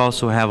we do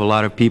also have a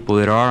lot of people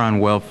that are on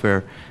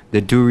welfare,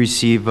 that do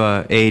receive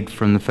aid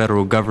from the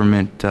federal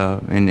government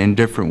in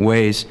different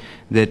ways,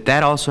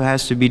 that also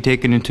has to be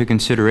taken into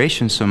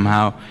consideration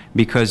somehow,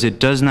 because it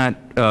does not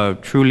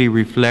truly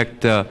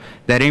reflect, that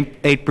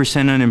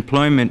 8%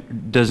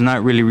 unemployment does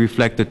not really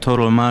reflect the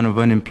total amount of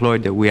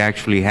unemployed that we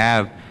actually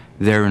have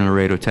there in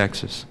Laredo,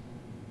 Texas.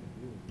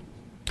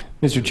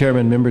 Mr.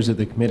 Chairman, members of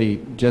the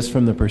committee, just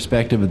from the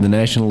perspective of the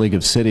National League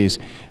of Cities,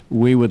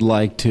 we would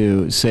like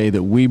to say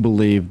that we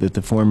believe that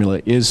the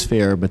formula is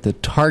fair, but the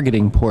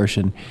targeting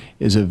portion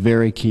is a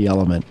very key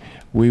element.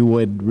 We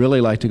would really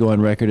like to go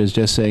on record as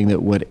just saying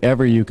that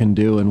whatever you can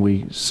do, and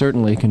we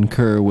certainly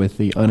concur with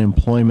the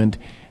unemployment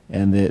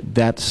and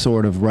that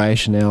sort of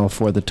rationale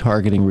for the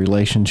targeting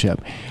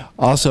relationship.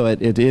 Also,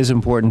 it is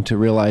important to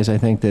realize, I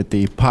think, that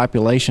the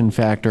population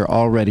factor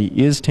already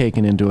is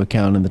taken into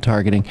account in the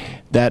targeting.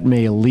 That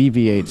may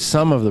alleviate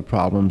some of the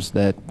problems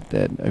that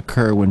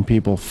occur when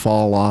people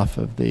fall off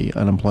of the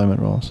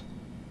unemployment rolls.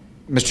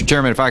 Mr.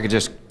 Chairman, if I could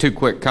just two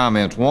quick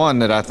comments. One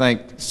that I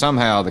think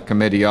somehow the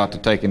committee ought to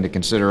take into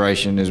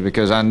consideration is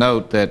because I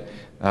note that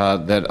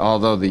that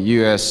although the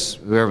U.S.,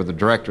 whoever the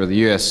director of the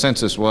U.S.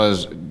 Census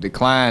was,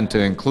 declined to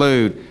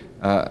include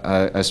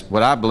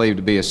what I believe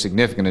to be a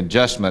significant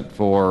adjustment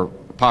for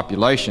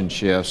population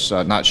shifts,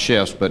 not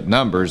shifts, but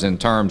numbers in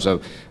terms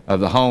of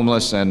the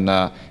homeless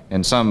and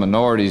some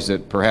minorities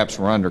that perhaps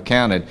were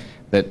undercounted,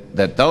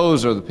 that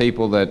those are the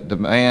people that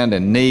demand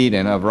and need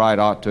and of right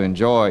ought to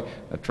enjoy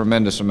a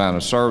tremendous amount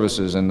of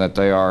services, and that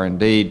they are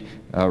indeed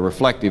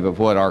reflective of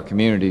what our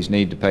communities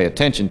need to pay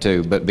attention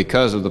to. But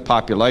because of the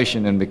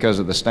population and because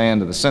of the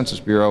stand of the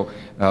Census Bureau,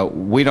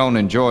 we don't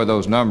enjoy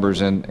those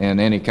numbers in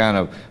any kind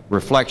of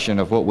reflection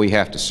of what we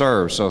have to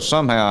serve. So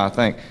somehow I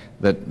think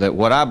that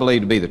what I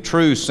believe to be the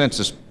true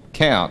census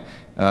count,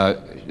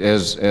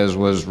 as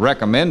was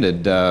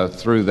recommended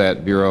through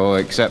that Bureau,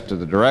 except to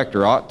the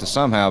Director, ought to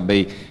somehow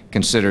be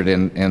considered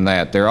in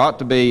that. There ought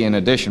to be, in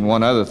addition,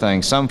 one other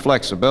thing, some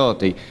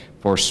flexibility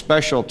for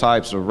special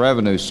types of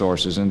revenue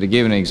sources. And to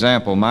give an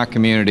example, my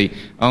community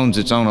owns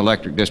its own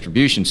electric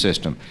distribution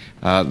system.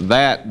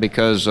 That,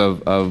 because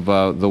of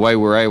the way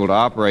we're able to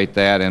operate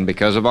that and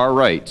because of our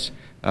rates,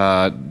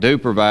 do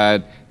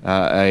provide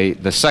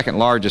the second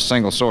largest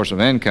single source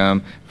of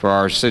income for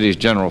our city's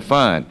general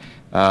fund.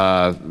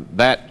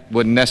 That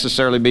wouldn't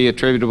necessarily be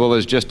attributable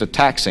as just a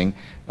taxing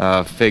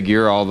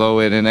figure,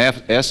 although it in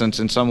essence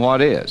and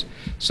somewhat is.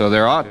 So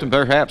there ought to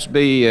perhaps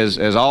be,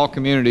 as all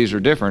communities are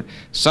different,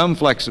 some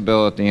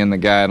flexibility in the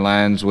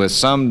guidelines with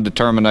some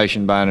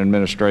determination by an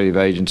administrative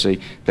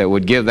agency that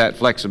would give that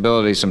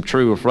flexibility some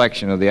true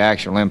reflection of the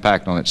actual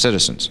impact on its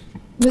citizens.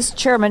 Mr.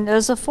 Chairman,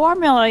 does the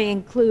formula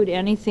include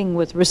anything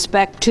with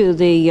respect to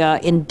the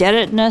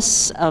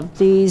indebtedness of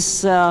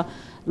these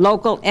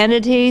local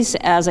entities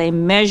as a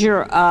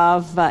measure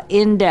of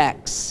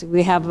index?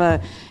 We have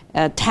a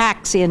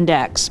tax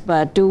index,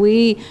 but do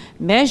we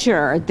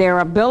measure their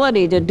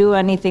ability to do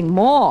anything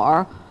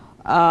more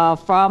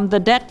from the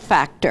debt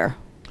factor?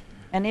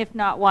 And if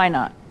not, why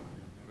not?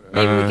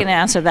 Maybe we can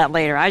answer that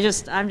later. I'm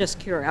just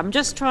curious. I'm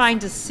just trying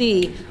to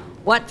see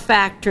what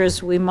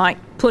factors we might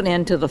put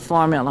into the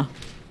formula.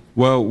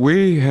 Well,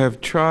 we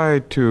have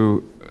tried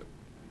to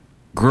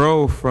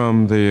grow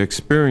from the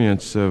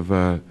experience of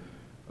the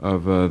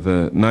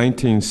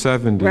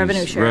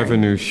 1970s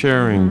revenue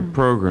sharing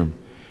program.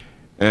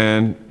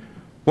 And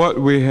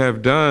what we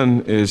have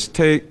done is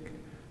take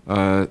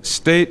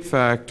state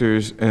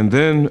factors and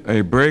then a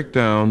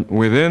breakdown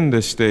within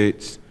the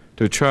states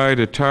to try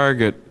to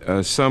target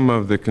some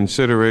of the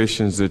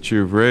considerations that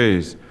you've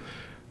raised.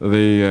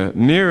 The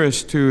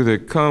nearest two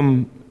that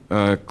come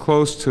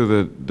close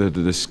to the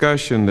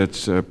discussion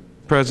that's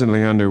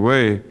presently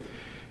underway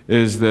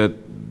is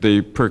that the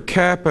per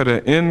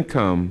capita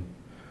income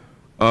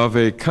of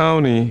a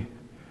county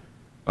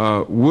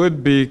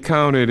would be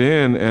counted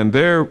in, and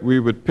there we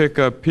would pick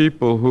up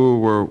people who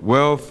were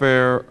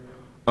welfare,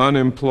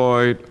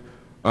 unemployed,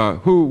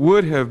 who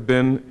would have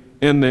been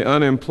in the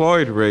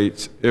unemployed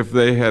rates if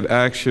they had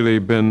actually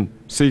been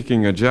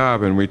seeking a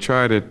job, and we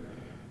try to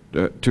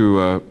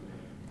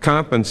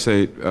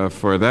compensate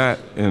for that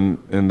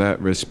in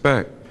that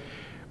respect.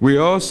 We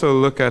also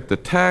look at the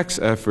tax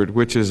effort,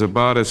 which is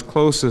about as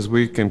close as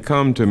we can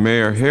come to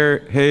Mayor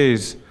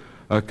Hayes'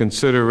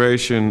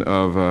 consideration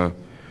of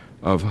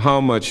how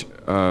much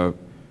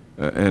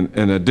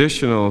and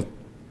additional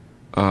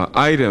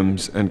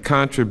items and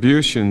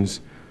contributions,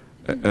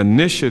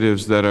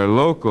 initiatives that are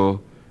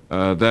local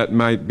that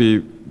might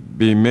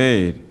be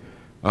made.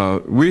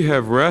 We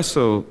have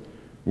wrestled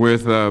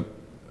with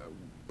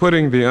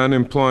putting the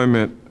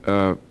unemployment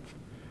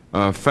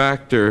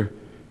factor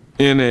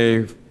in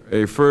a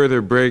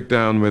further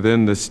breakdown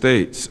within the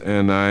states,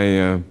 and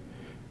I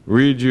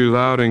read you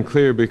loud and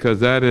clear because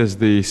that is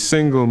the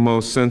single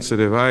most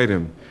sensitive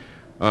item.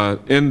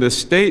 In the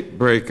state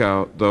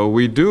breakout, though,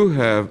 we do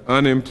have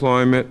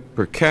unemployment,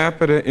 per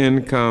capita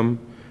income,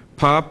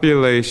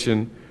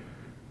 population,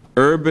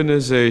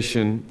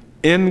 urbanization,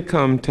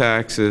 income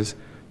taxes,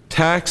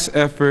 tax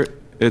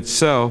effort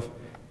itself,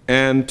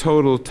 and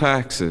total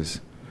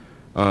taxes.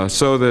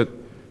 So that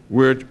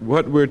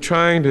what we're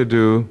trying to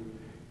do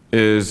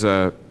is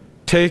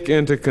take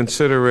into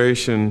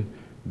consideration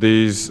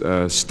these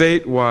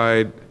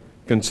statewide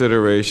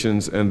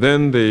considerations, and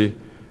then the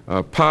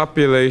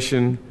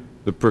population,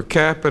 the per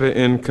capita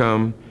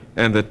income,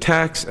 and the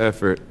tax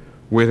effort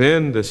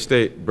within the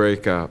state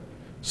breakout,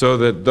 so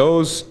that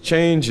those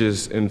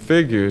changes in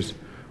figures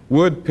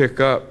would pick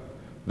up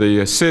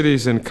the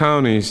cities and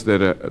counties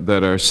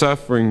that are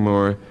suffering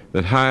more,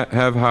 that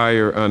have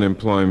higher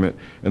unemployment,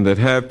 and that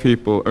have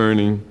people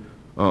earning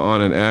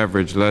on an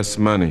average less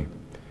money.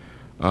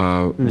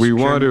 We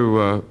want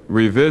to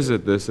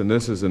revisit this, and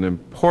this is an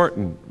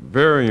important,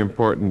 very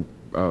important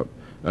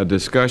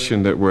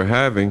discussion that we're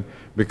having,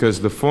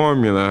 because the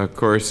formula, of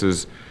course,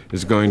 is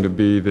going to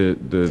be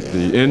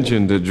the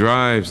engine that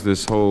drives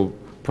this whole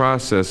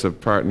process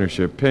of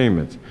partnership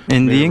payments.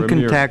 And the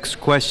income tax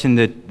question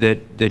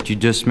that you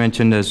just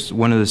mentioned as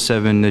one of the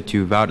 7 that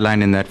you've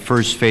outlined in that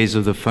first phase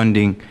of the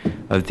funding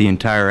of the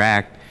entire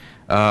act,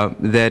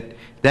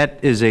 that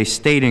is a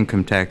state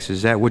income tax.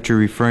 Is that what you're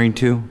referring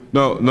to?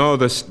 No,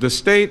 the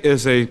state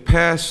is a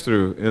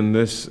pass-through in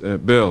this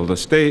bill. The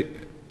state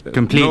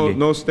completely.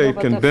 No state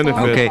can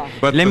benefit,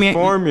 but the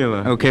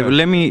formula. Okay, well,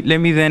 let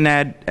me then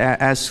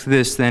ask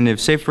this then.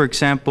 If, say, for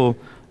example,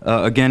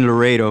 again,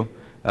 Laredo,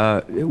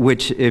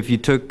 which if you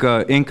took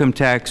income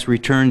tax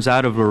returns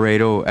out of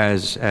Laredo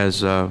as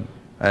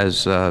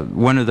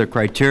one of the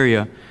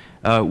criteria,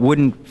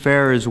 wouldn't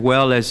fare as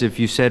well as if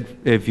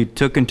you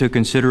took into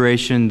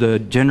consideration the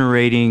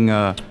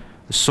generating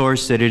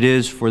source that it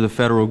is for the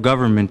federal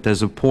government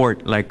as a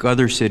port, like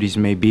other cities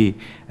may be,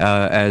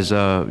 as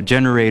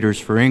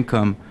generators for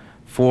income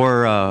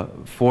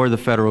for the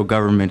federal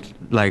government.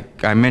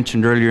 Like I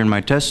mentioned earlier in my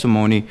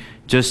testimony,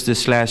 just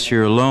this last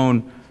year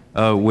alone,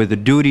 with the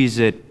duties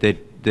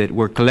that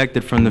were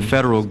collected from the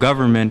federal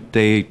government,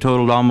 they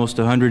totaled almost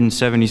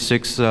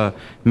 $176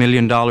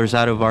 million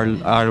out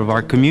of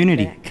our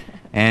community,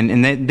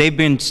 and they've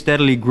been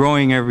steadily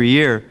growing every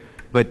year.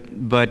 But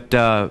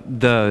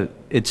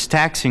it's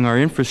taxing our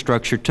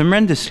infrastructure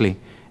tremendously,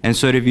 and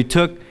so if you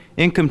took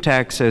income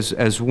tax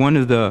as one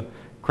of the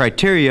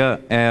criteria,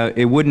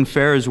 it wouldn't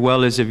fare as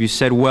well as if you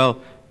said, well,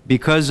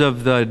 because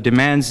of the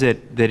demands that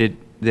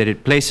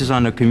it places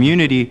on a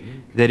community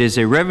that is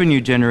a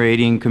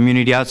revenue-generating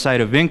community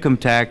outside of income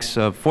tax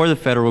for the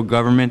federal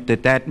government,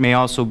 that may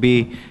also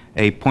be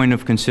a point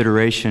of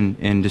consideration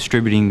in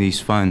distributing these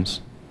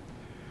funds.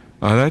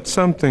 That's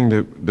something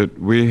that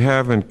we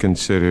haven't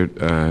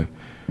considered.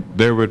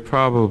 There would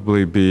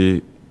probably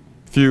be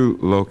few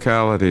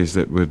localities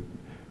that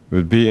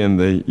would be in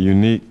the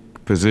unique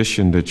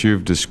position that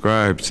you've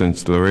described,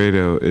 since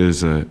Laredo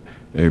is a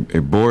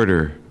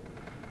border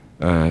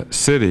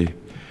city.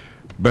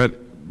 But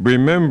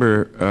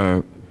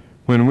remember,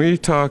 when we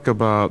talk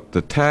about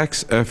the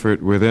tax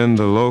effort within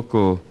the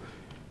local,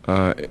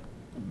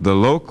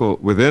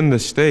 within the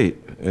state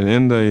and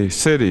in the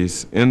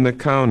cities, in the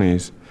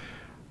counties,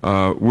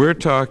 we're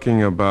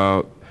talking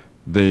about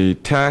the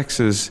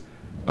taxes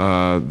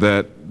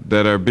that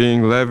are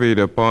being levied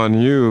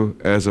upon you,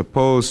 as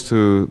opposed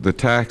to the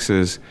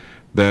taxes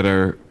that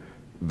are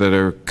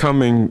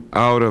coming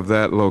out of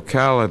that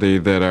locality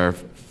that are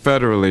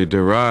federally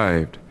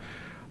derived.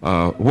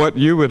 What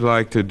you would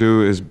like to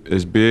do is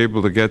be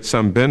able to get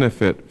some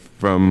benefit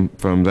from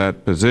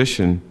that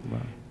position,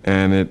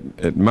 and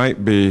it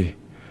might be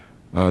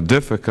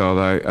difficult.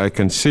 I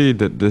concede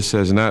that this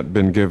has not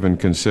been given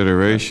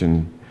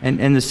consideration.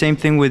 And the same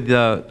thing with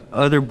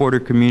other border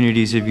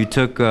communities. If you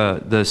took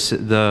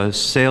the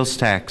sales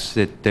tax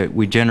that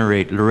we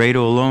generate,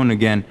 Laredo alone,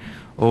 again,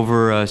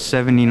 over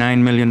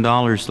 $79 million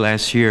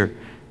last year,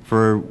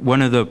 for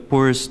one of the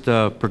poorest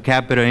per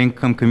capita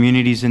income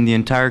communities in the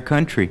entire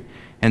country.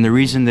 And the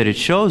reason that it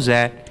shows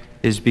that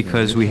is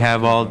because we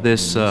have all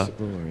this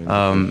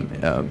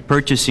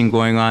purchasing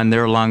going on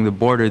there along the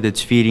border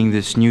that's feeding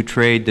this new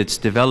trade that's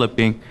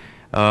developing,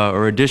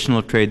 or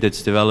additional trade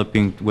that's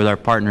developing with our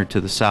partner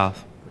to the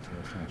south.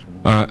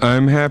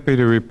 I'm happy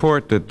to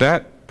report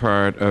that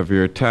part of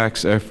your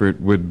tax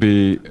effort would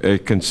be a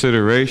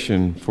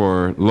consideration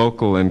for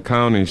local and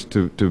counties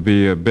to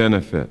be a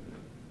benefit.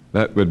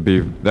 That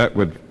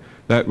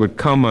would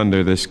come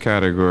under this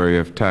category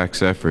of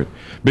tax effort,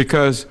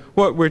 because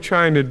what we're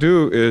trying to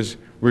do is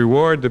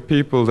reward the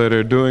people that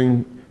are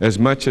doing as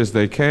much as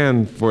they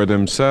can for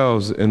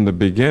themselves in the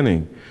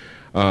beginning.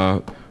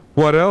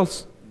 What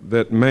else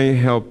that may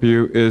help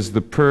you is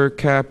the per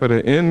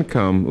capita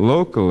income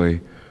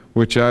locally,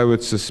 which I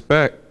would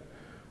suspect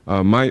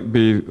might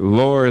be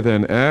lower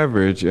than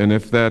average, and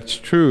if that's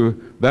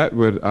true, that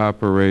would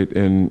operate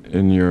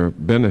in your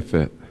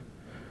benefit.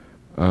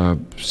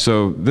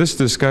 So this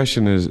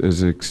discussion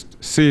is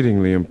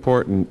exceedingly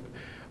important.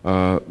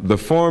 The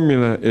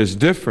formula is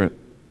different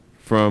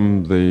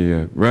from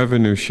the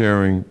revenue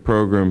sharing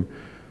program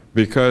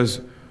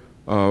because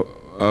of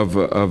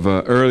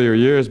earlier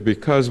years,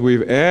 because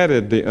we've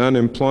added the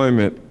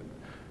unemployment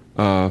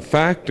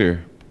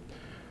factor,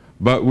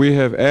 but we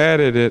have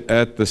added it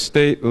at the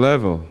state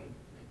level.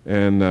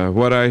 And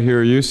what I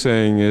hear you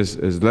saying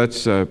is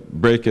let's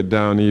break it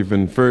down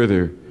even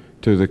further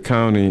to the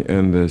county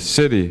and the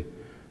city,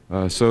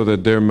 so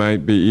that there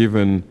might be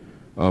even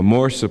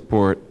more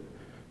support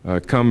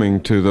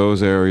coming to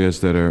those areas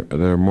that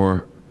are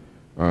more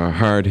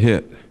hard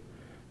hit.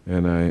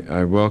 And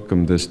I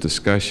welcome this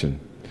discussion.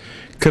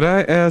 Could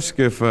I ask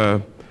if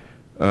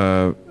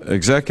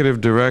Executive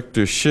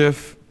Director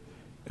Schiff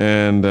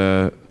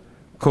and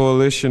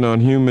Coalition on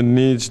Human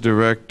Needs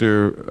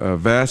Director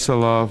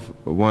Vasilov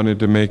wanted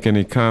to make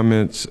any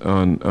comments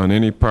on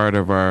any part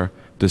of our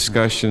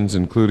discussions,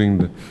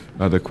 including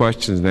the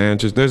questions and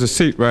answers. There's a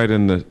seat right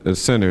in the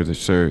center,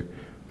 sir.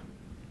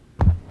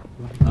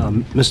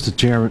 Mr.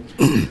 Chairman.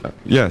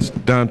 Yes,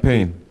 Don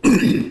Payne.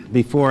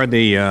 Before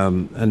the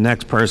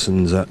next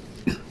persons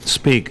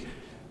speak,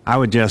 I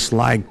would just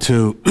like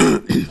to,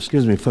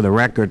 excuse me, for the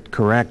record,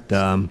 correct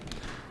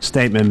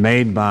statement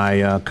made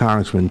by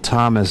Congressman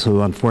Thomas,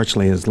 who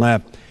unfortunately has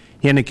left.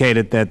 He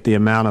indicated that the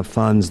amount of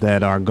funds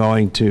that are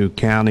going to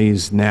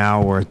counties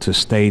now or to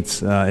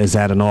states is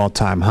at an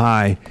all-time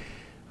high.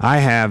 I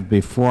have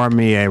before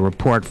me a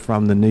report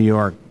from the New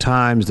York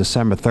Times,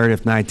 December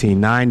 30th,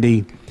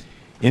 1990,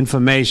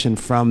 information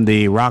from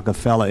the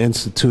Rockefeller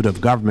Institute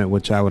of Government,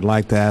 which I would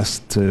like to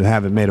ask to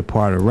have it made a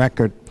part of the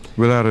record.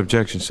 Without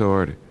objection, so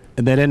ordered.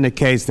 That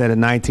indicates that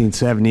in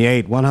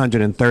 1978,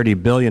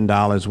 $130 billion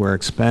were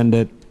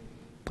expended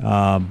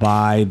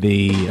by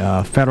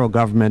the federal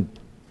government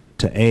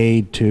to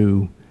aid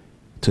to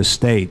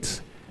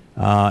states.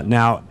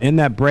 Now, in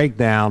that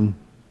breakdown,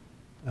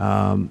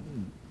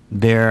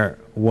 there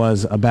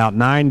was about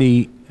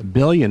 $90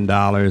 billion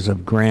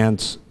of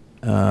grants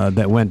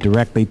that went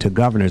directly to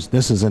governors.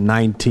 This is in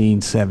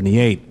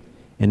 1978.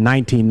 In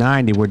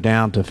 1990, we're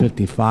down to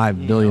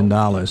 $55 billion.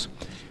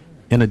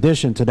 In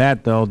addition to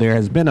that, though, there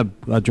has been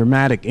a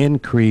dramatic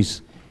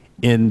increase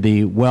in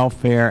the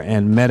welfare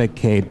and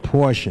Medicaid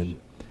portion.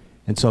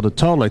 And so the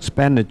total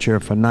expenditure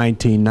for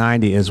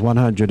 1990 is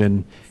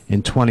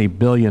 $120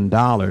 billion.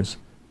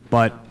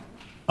 But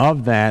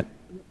of that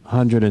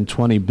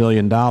 $120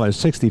 billion,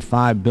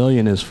 $65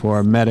 billion is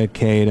for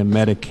Medicaid and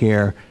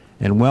Medicare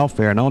and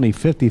welfare, and only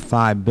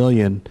 $55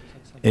 billion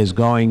is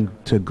going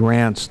to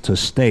grants to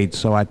states.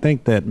 So I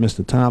think that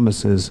Mr.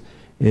 Thomas is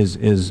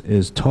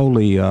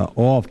totally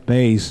off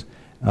base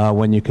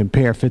when you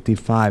compare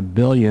 $55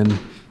 billion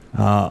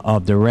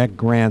of direct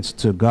grants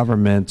to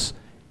governments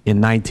in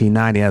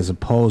 1990 as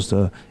opposed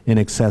to in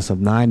excess of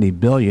 $90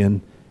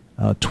 billion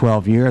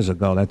 12 years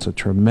ago. That's a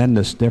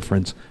tremendous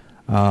difference,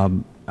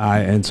 and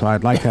so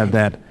I'd like to have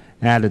that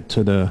added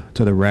to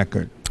the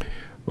record.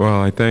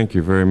 Well, I thank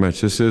you very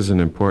much. This is an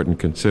important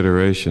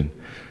consideration.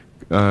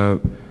 Ms.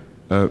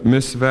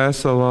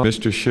 Vasilov,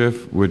 Mr.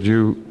 Schiff, would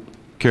you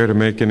care to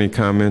make any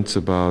comments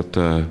about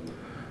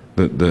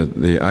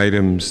the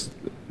items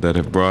that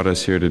have brought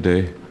us here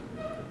today?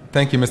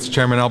 Thank you, Mr.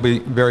 Chairman. I'll be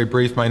very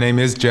brief. My name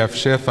is Jeff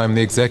Schiff. I'm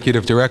the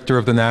Executive Director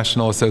of the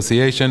National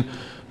Association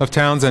of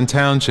Towns and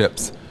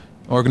Townships,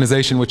 an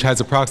organization which has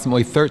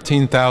approximately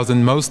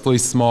 13,000 mostly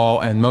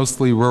small and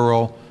mostly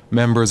rural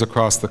members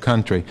across the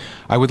country.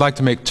 I would like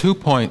to make 2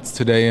 points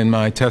today in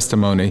my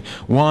testimony.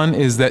 One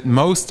is that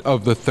most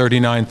of the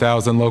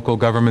 39,000 local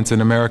governments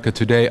in America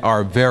today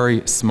are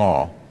very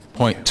small.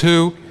 Point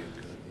two,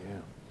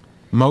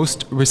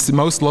 most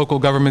local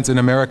governments in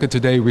America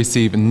today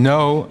receive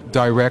no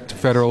direct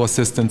federal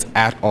assistance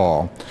at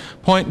all.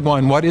 Point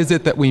one, what is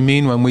it that we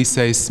mean when we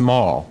say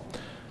small?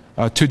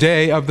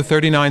 Today, of the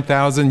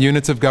 39,000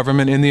 units of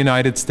government in the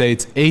United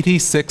States,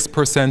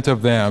 86%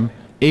 of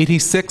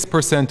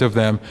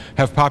them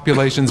have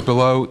populations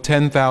below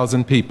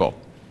 10,000 people.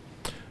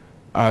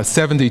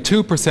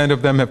 72%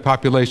 of them have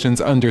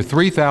populations under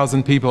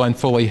 3,000 people, and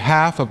fully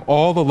half of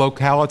all the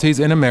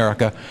localities in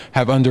America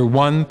have under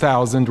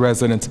 1,000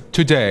 residents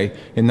today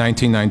in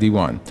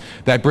 1991.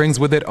 That brings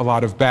with it a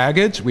lot of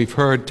baggage. We've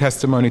heard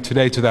testimony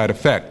today to that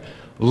effect.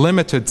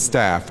 Limited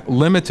staff,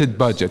 limited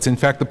budgets. In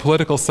fact, the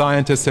political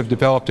scientists have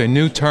developed a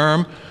new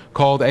term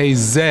called a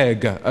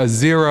ZEG, a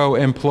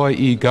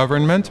zero-employee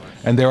government,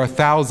 and there are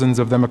thousands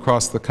of them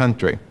across the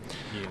country.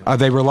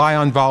 They rely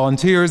on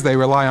volunteers, they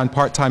rely on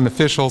part-time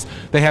officials.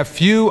 They have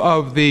few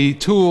of the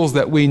tools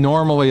that we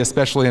normally,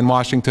 especially in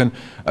Washington,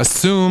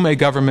 assume a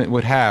government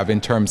would have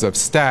in terms of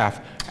staff,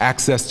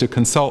 access to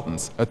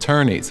consultants,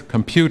 attorneys,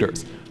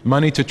 computers,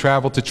 money to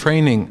travel to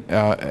training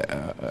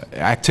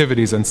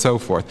activities and so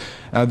forth.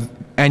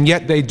 And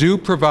yet they do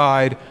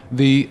provide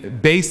the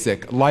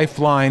basic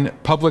lifeline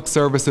public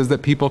services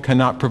that people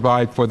cannot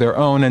provide for their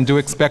own and do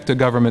expect a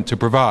government to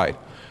provide.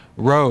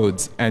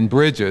 Roads and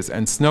bridges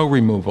and snow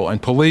removal and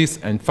police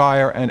and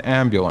fire and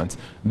ambulance.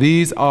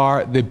 These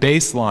are the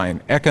baseline,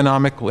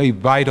 economically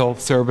vital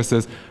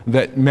services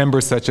that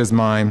members such as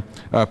mine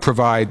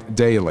provide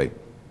daily.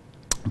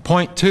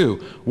 Point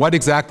two, what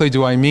exactly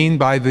do I mean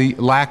by the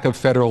lack of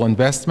federal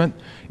investment?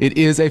 It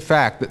is a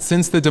fact that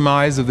since the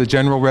demise of the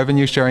General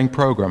Revenue Sharing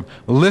Program,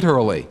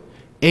 literally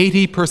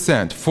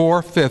 80%,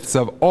 4/5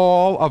 of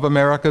all of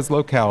America's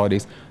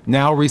localities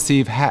now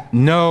receive have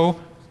no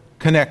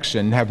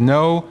connection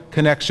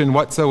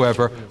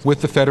whatsoever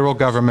with the federal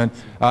government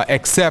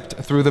except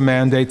through the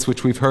mandates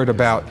which we've heard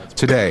about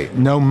today.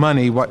 No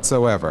money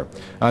whatsoever.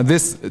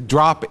 This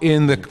drop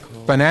in the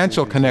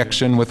financial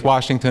connection with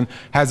Washington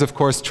has, of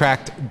course,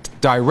 tracked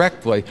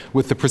directly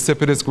with the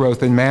precipitous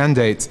growth in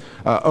mandates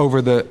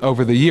over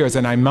the years.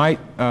 And I might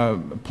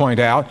point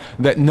out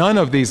that none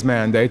of these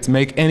mandates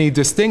make any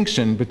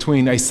distinction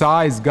between a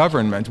size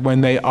government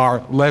when they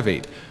are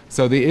levied.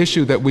 So the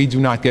issue that we do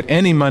not get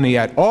any money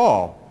at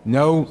all,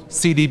 no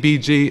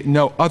CDBG,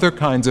 no other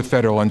kinds of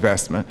federal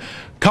investment,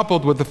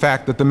 coupled with the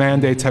fact that the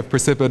mandates have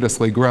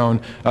precipitously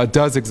grown,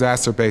 does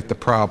exacerbate the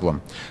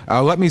problem.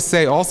 Let me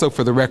say also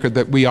for the record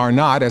that we are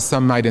not, as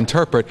some might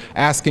interpret,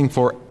 asking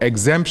for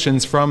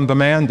exemptions from the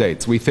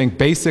mandates. We think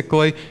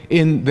basically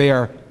in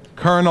their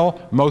kernel,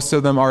 most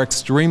of them are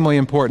extremely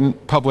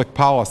important public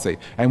policy.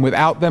 And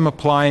without them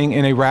applying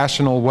in a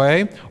rational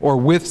way or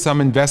with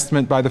some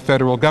investment by the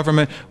federal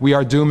government, we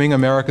are dooming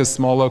America's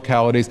small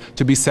localities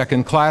to be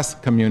second-class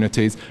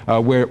communities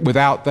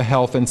without the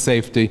health and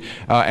safety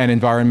and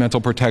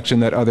environmental protection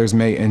that others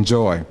may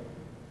enjoy.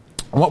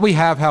 What we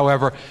have,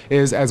 however,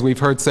 is, as we've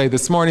heard say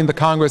this morning, the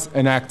Congress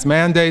enacts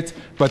mandates,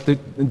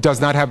 but does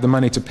not have the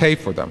money to pay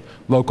for them.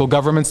 Local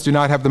governments do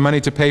not have the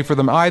money to pay for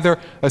them either,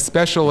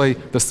 especially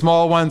the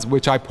small ones,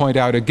 which I point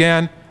out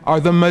again, are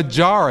the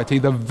majority,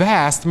 the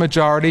vast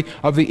majority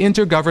of the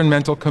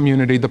intergovernmental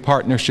community, the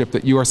partnership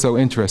that you are so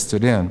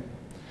interested in.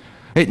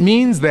 It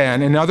means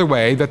then, in another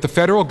way, that the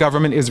federal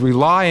government is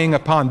relying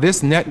upon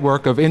this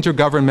network of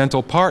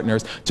intergovernmental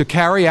partners to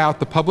carry out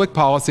the public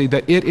policy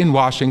that it in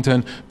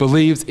Washington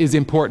believes is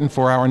important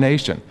for our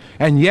nation.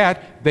 And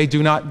yet, they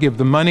do not give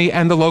the money,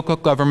 and the local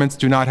governments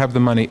do not have the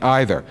money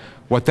either.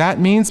 What that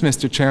means,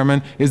 Mr.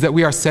 Chairman, is that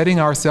we are setting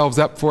ourselves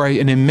up for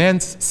an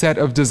immense set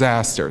of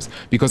disasters.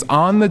 Because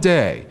on the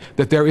day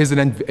that there is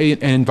an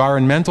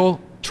environmental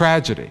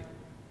tragedy,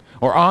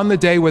 or on the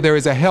day where there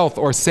is a health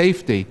or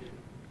safety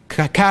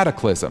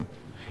cataclysm,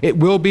 it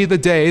will be the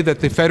day that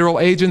the federal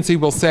agency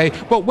will say,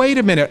 well, wait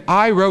a minute,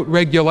 I wrote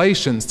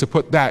regulations to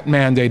put that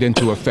mandate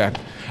into effect.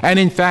 And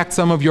in fact,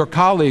 some of your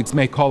colleagues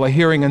may call a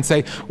hearing and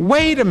say,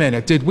 wait a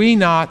minute, did we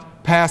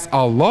not pass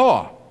a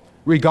law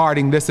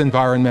regarding this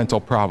environmental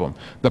problem?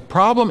 The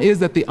problem is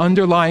that the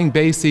underlying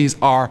bases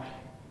are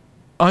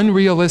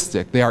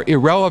unrealistic. They are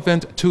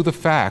irrelevant to the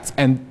facts.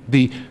 And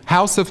the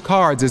House of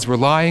Cards is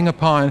relying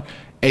upon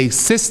a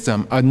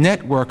system, a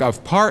network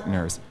of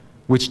partners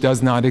which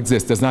does not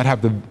exist, does not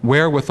have the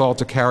wherewithal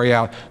to carry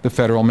out the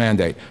federal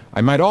mandate.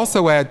 I might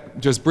also add,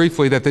 just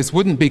briefly, that this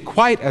wouldn't be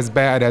quite as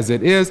bad as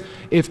it is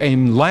if a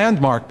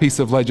landmark piece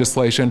of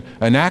legislation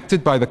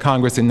enacted by the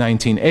Congress in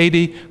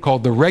 1980,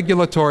 called the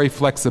Regulatory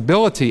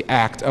Flexibility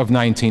Act of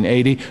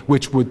 1980,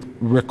 which would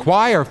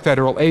require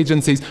federal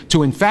agencies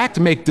to in fact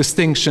make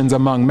distinctions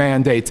among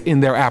mandates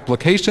in their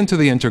application to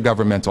the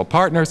intergovernmental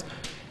partners,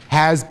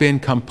 has been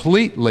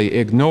completely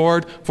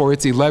ignored for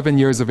its 11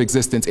 years of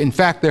existence. In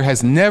fact, there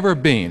has never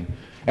been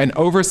an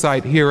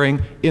oversight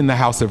hearing in the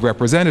House of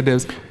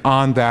Representatives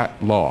on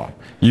that law.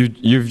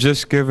 You've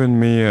just given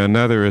me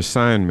another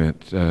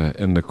assignment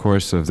in the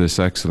course of this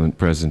excellent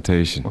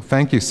presentation. Well,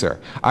 thank you, sir.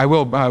 I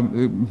will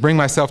bring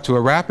myself to a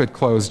rapid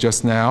close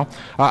just now.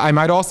 I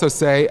might also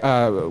say,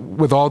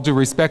 with all due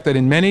respect, that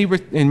in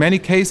many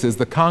cases,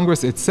 the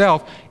Congress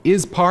itself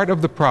is part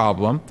of the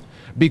problem,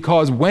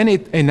 because when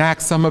it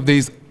enacts some of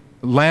these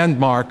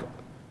landmark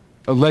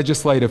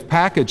legislative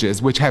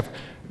packages, which have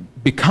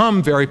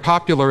become very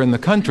popular in the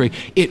country,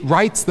 it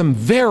writes them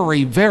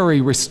very,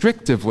 very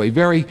restrictively,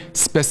 very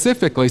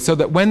specifically, so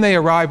that when they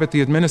arrive at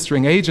the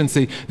administering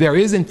agency, there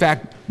is in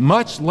fact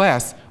much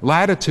less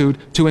latitude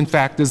to in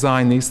fact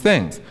design these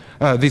things,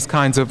 these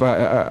kinds of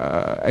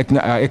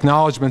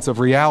acknowledgments of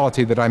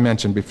reality that I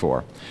mentioned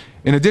before.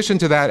 In addition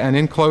to that, and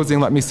in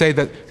closing, let me say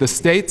that the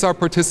states are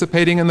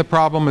participating in the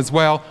problem as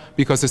well,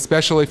 because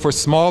especially for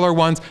smaller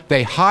ones,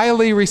 they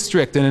highly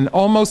restrict in an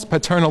almost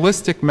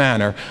paternalistic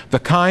manner the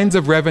kinds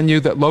of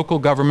revenue that local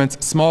governments,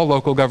 small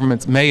local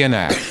governments, may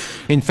enact.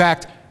 In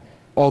fact,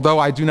 although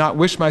I do not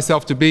wish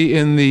myself to be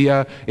in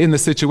the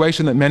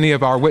situation that many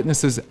of our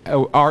witnesses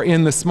are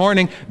in this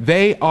morning,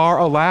 they are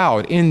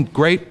allowed in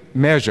great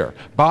measure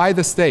by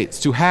the states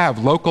to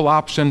have local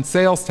option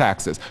sales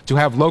taxes, to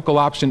have local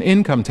option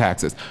income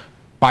taxes.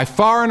 By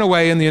far and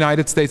away in the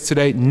United States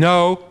today,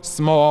 no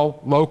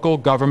small local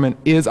government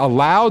is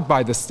allowed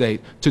by the state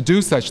to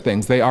do such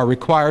things. They are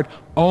required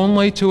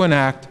only to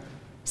enact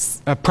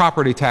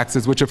property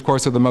taxes, which of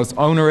course are the most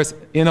onerous,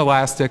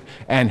 inelastic,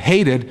 and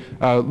hated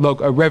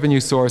revenue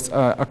source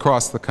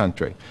across the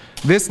country.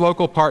 This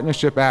Local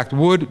Partnership Act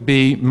would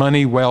be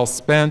money well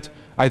spent.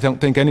 I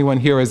don't think anyone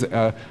here has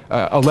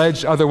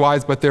alleged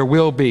otherwise, but there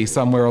will be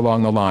somewhere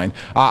along the line.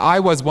 I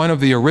was one of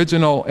the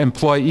original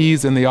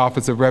employees in the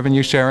Office of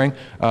Revenue Sharing.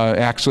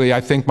 Actually,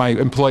 I think my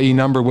employee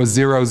number was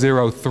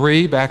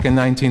 003 back in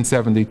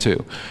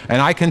 1972.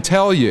 And I can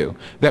tell you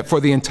that for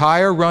the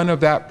entire run of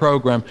that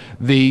program,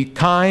 the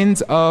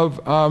kinds of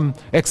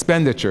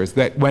expenditures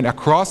that went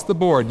across the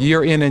board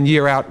year in and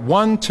year out,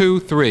 1, 2,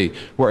 3,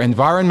 were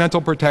environmental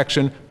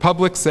protection,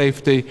 public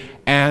safety,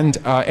 and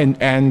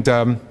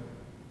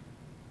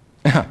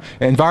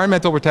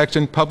environmental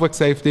protection, public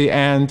safety,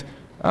 and,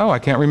 oh, I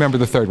can't remember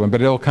the third one, but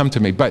it'll come to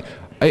me. But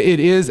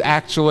It is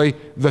actually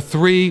the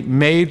three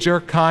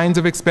major kinds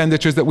of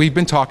expenditures that we've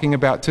been talking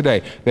about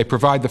today. They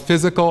provide the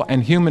physical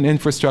and human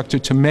infrastructure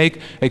to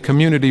make a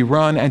community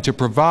run and to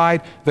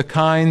provide the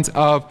kinds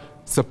of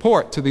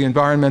support to the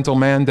environmental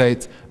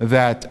mandates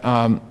that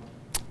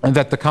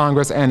that the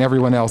Congress and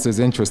everyone else is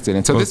interested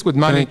in. So this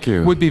money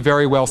would be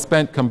very well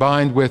spent,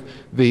 combined with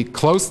the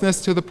closeness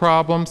to the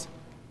problems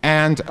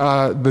and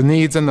the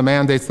needs and the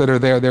mandates that are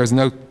there. There's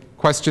no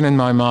question in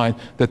my mind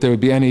that there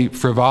would be any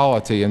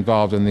frivolity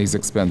involved in these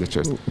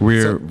expenditures.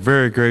 We're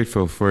very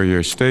grateful for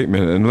your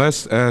statement, and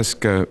let's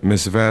ask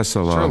Ms.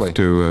 Vassiloff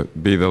to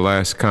be the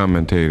last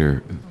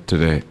commentator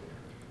today.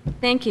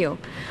 Thank you.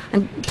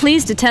 I'm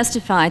pleased to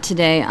testify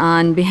today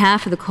on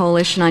behalf of the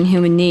Coalition on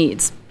Human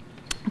Needs.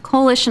 The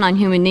Coalition on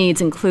Human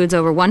Needs includes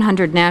over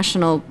 100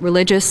 national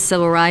religious,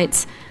 civil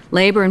rights,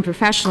 labor, and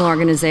professional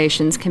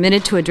organizations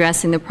committed to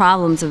addressing the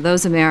problems of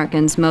those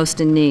Americans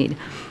most in need.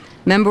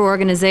 Member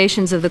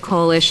organizations of the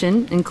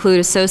Coalition include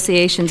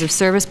associations of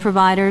service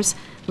providers,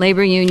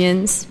 labor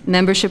unions,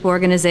 membership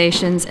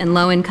organizations, and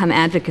low-income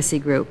advocacy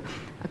group.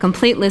 A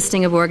complete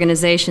listing of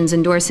organizations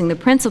endorsing the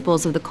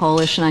principles of the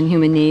Coalition on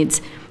Human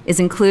Needs is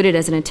included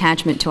as an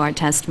attachment to our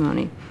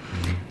testimony.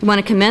 I want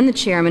to commend the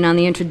Chairman on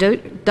the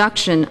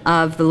introduction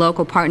of the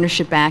Local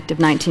Partnership Act of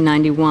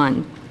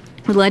 1991.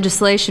 The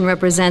legislation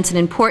represents an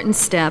important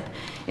step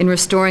in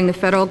restoring the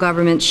federal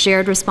government's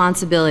shared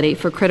responsibility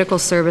for critical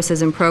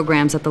services and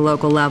programs at the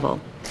local level.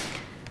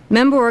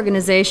 Member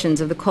organizations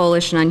of the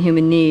Coalition on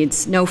Human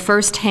Needs know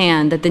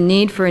firsthand that the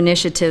need for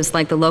initiatives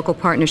like the Local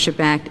Partnership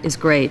Act is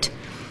great.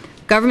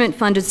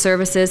 Government-funded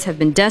services have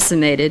been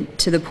decimated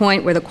to the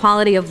point where the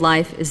quality of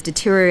life is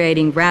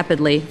deteriorating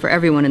rapidly for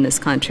everyone in this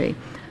country.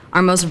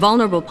 Our most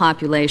vulnerable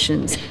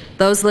populations,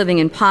 those living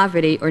in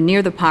poverty or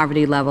near the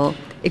poverty level,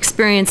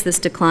 experience this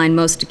decline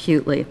most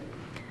acutely.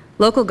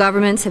 Local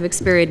governments have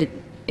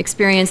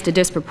experienced a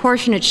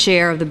disproportionate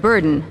share of the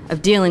burden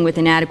of dealing with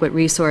inadequate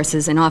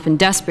resources and often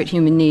desperate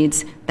human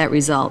needs that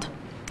result.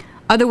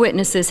 Other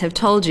witnesses have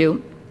told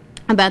you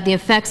about the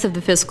effects of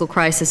the fiscal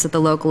crisis at the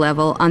local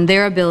level on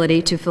their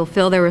ability to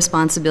fulfill their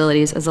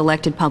responsibilities as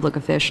elected public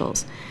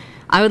officials.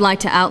 I would like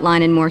to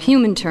outline in more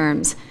human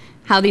terms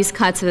how these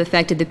cuts have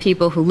affected the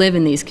people who live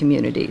in these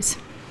communities.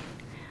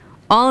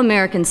 All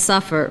Americans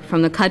suffer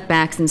from the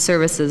cutbacks in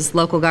services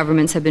local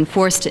governments have been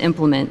forced to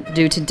implement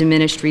due to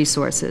diminished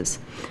resources.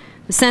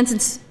 The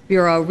Census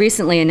Bureau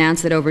recently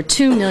announced that over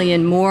 2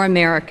 million more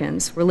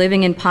Americans were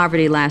living in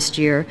poverty last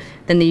year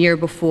than the year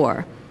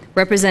before,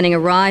 representing a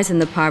rise in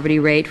the poverty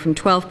rate from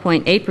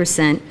 12.8%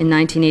 in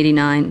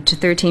 1989 to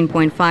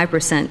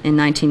 13.5% in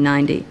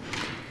 1990.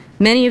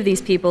 Many of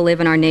these people live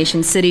in our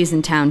nation's cities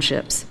and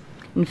townships.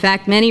 In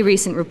fact, many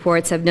recent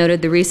reports have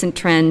noted the recent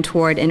trend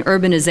toward an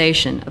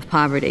urbanization of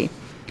poverty.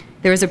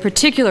 There is a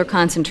particular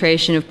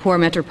concentration of poor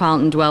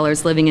metropolitan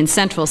dwellers living in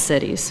central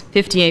cities,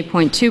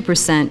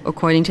 58.2%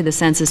 according to the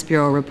Census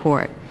Bureau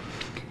report.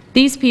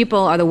 These people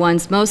are the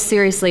ones most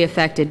seriously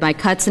affected by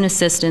cuts in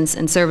assistance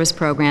and service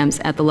programs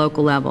at the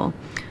local level.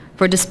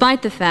 For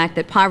despite the fact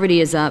that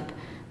poverty is up,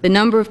 the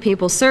number of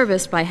people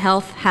serviced by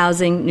health,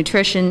 housing,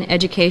 nutrition,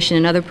 education,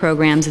 and other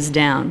programs is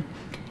down.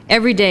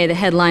 Every day the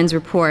headlines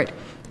report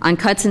on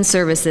cuts in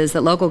services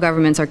that local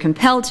governments are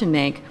compelled to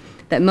make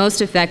that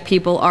most affect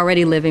people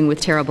already living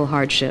with terrible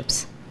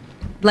hardships.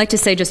 I'd like to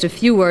say just a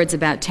few words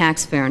about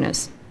tax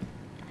fairness.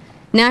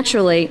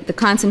 Naturally, the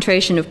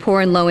concentration of poor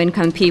and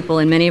low-income people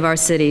in many of our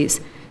cities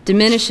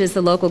diminishes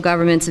the local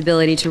government's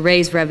ability to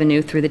raise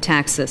revenue through the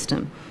tax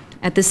system.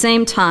 At the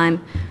same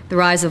time, the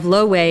rise of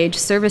low-wage,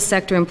 service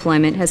sector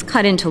employment has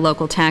cut into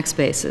local tax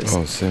bases.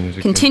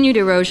 Continued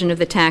erosion of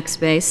the tax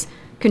base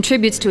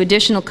contributes to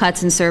additional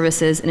cuts in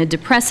services and a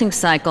depressing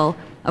cycle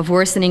of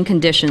worsening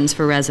conditions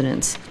for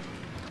residents.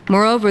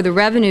 Moreover, the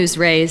revenues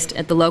raised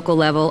at the local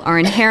level are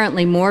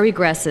inherently more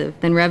regressive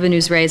than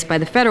revenues raised by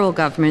the federal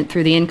government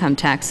through the income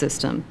tax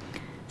system.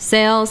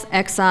 Sales,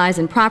 excise,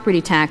 and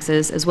property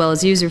taxes, as well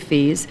as user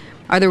fees,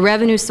 are the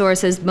revenue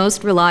sources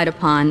most relied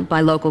upon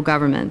by local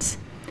governments.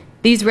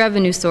 These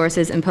revenue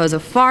sources impose a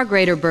far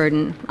greater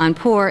burden on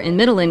poor and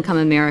middle-income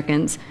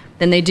Americans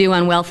than they do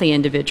on wealthy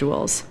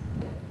individuals.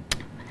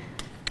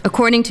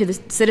 According to the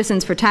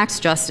Citizens for Tax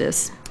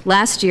Justice,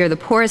 last year the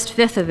poorest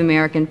fifth of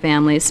American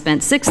families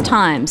spent 6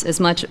 times as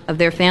much of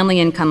their family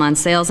income on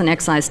sales and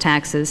excise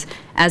taxes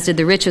as did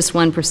the richest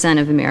 1%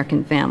 of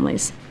American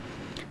families.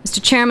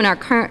 Mr. Chairman, our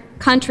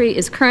country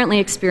is currently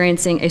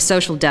experiencing a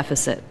social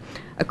deficit,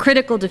 a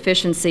critical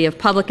deficiency of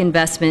public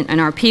investment in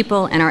our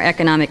people and our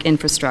economic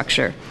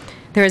infrastructure.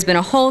 There has been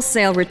a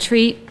wholesale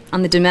retreat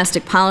on the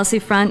domestic policy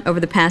front over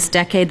the past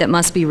decade that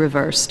must be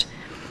reversed.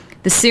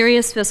 The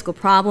serious fiscal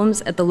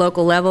problems at the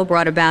local level,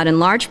 brought about in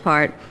large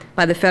part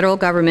by the federal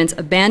government's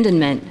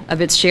abandonment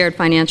of its shared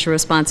financial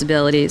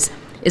responsibilities,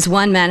 is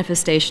one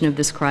manifestation of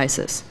this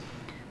crisis.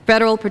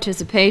 Federal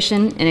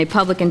participation in a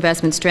public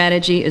investment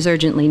strategy is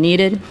urgently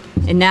needed.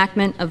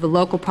 Enactment of the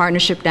Local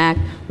Partnership Act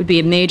would be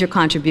a major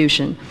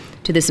contribution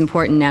to this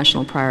important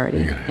national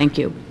priority. Thank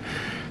you.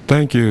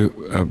 Thank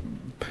you.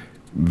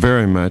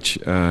 very much.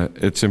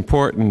 It's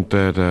important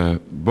that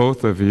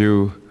both of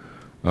you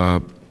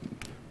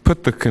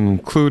put the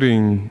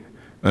concluding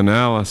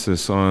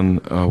analysis on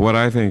what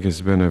I think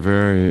has been a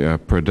very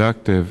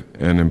productive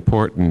and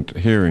important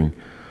hearing.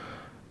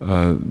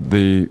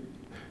 The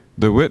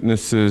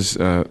witnesses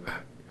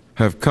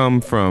have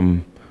come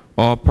from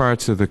all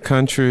parts of the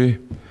country,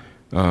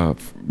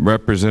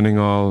 representing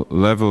all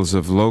levels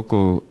of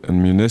local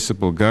and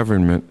municipal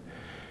government,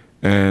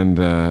 and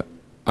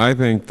I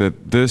think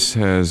that this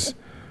has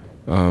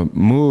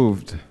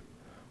moved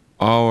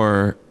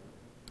our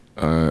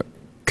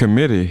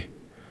committee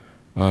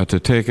to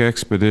take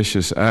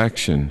expeditious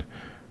action.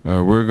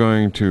 We're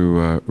going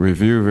to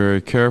review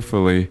very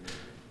carefully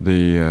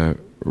the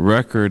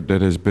record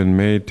that has been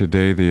made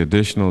today, the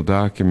additional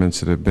documents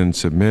that have been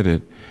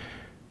submitted,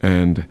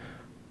 and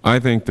I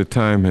think the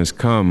time has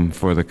come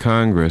for the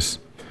Congress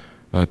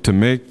to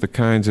make the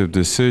kinds of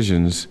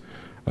decisions,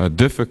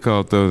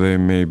 difficult though they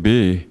may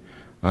be.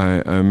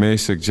 I may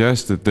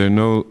suggest that they're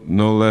no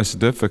less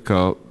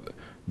difficult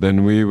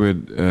than we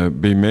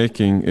would be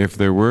making if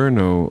there were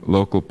no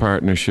Local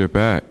Partnership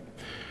Act.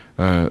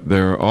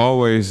 There are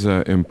always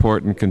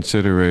important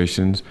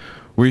considerations.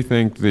 We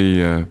think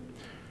the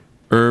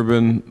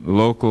urban,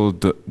 local,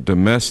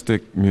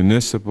 domestic,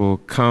 municipal,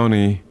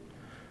 county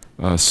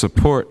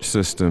support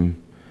system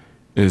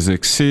is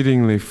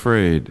exceedingly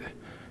frayed,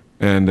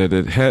 and that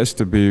it has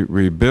to be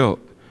rebuilt.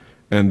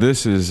 And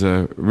this is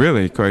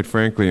really, quite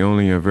frankly,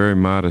 only a very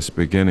modest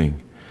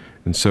beginning.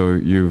 And so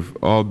you've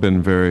all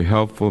been very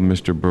helpful,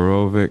 Mr.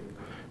 Borovic,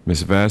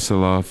 Ms.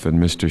 Vasiloff, and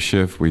Mr.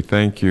 Schiff. We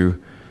thank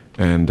you,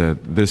 and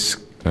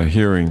this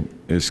hearing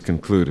is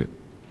concluded.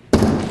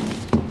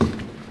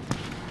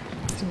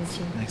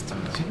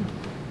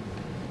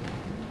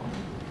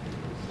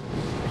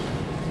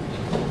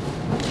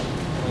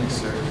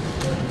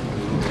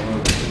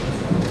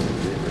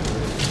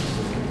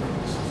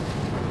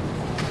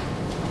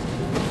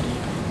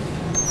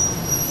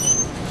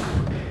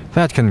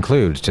 That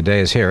concludes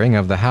today's hearing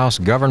of the House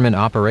Government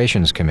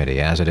Operations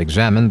Committee as it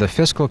examined the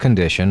fiscal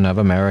condition of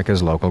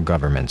America's local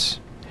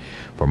governments.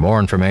 For more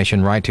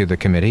information, write to the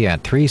committee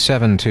at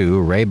 372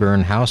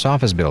 Rayburn House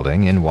Office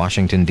Building in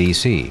Washington,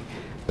 D.C.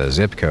 The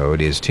zip code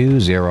is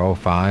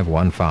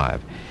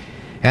 20515.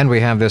 And we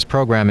have this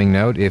programming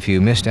note: if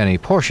you missed any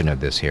portion of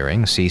this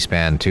hearing,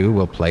 C-SPAN 2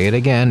 will play it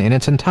again in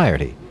its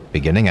entirety,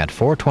 beginning at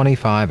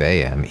 4:25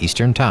 a.m.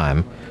 Eastern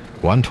Time,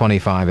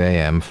 1:25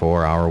 a.m.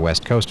 for our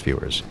West Coast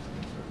viewers.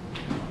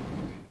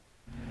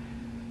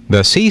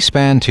 The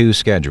C-SPAN 2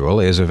 schedule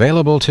is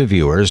available to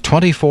viewers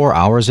 24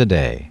 hours a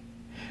day.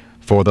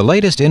 For the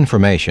latest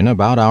information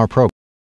about our program,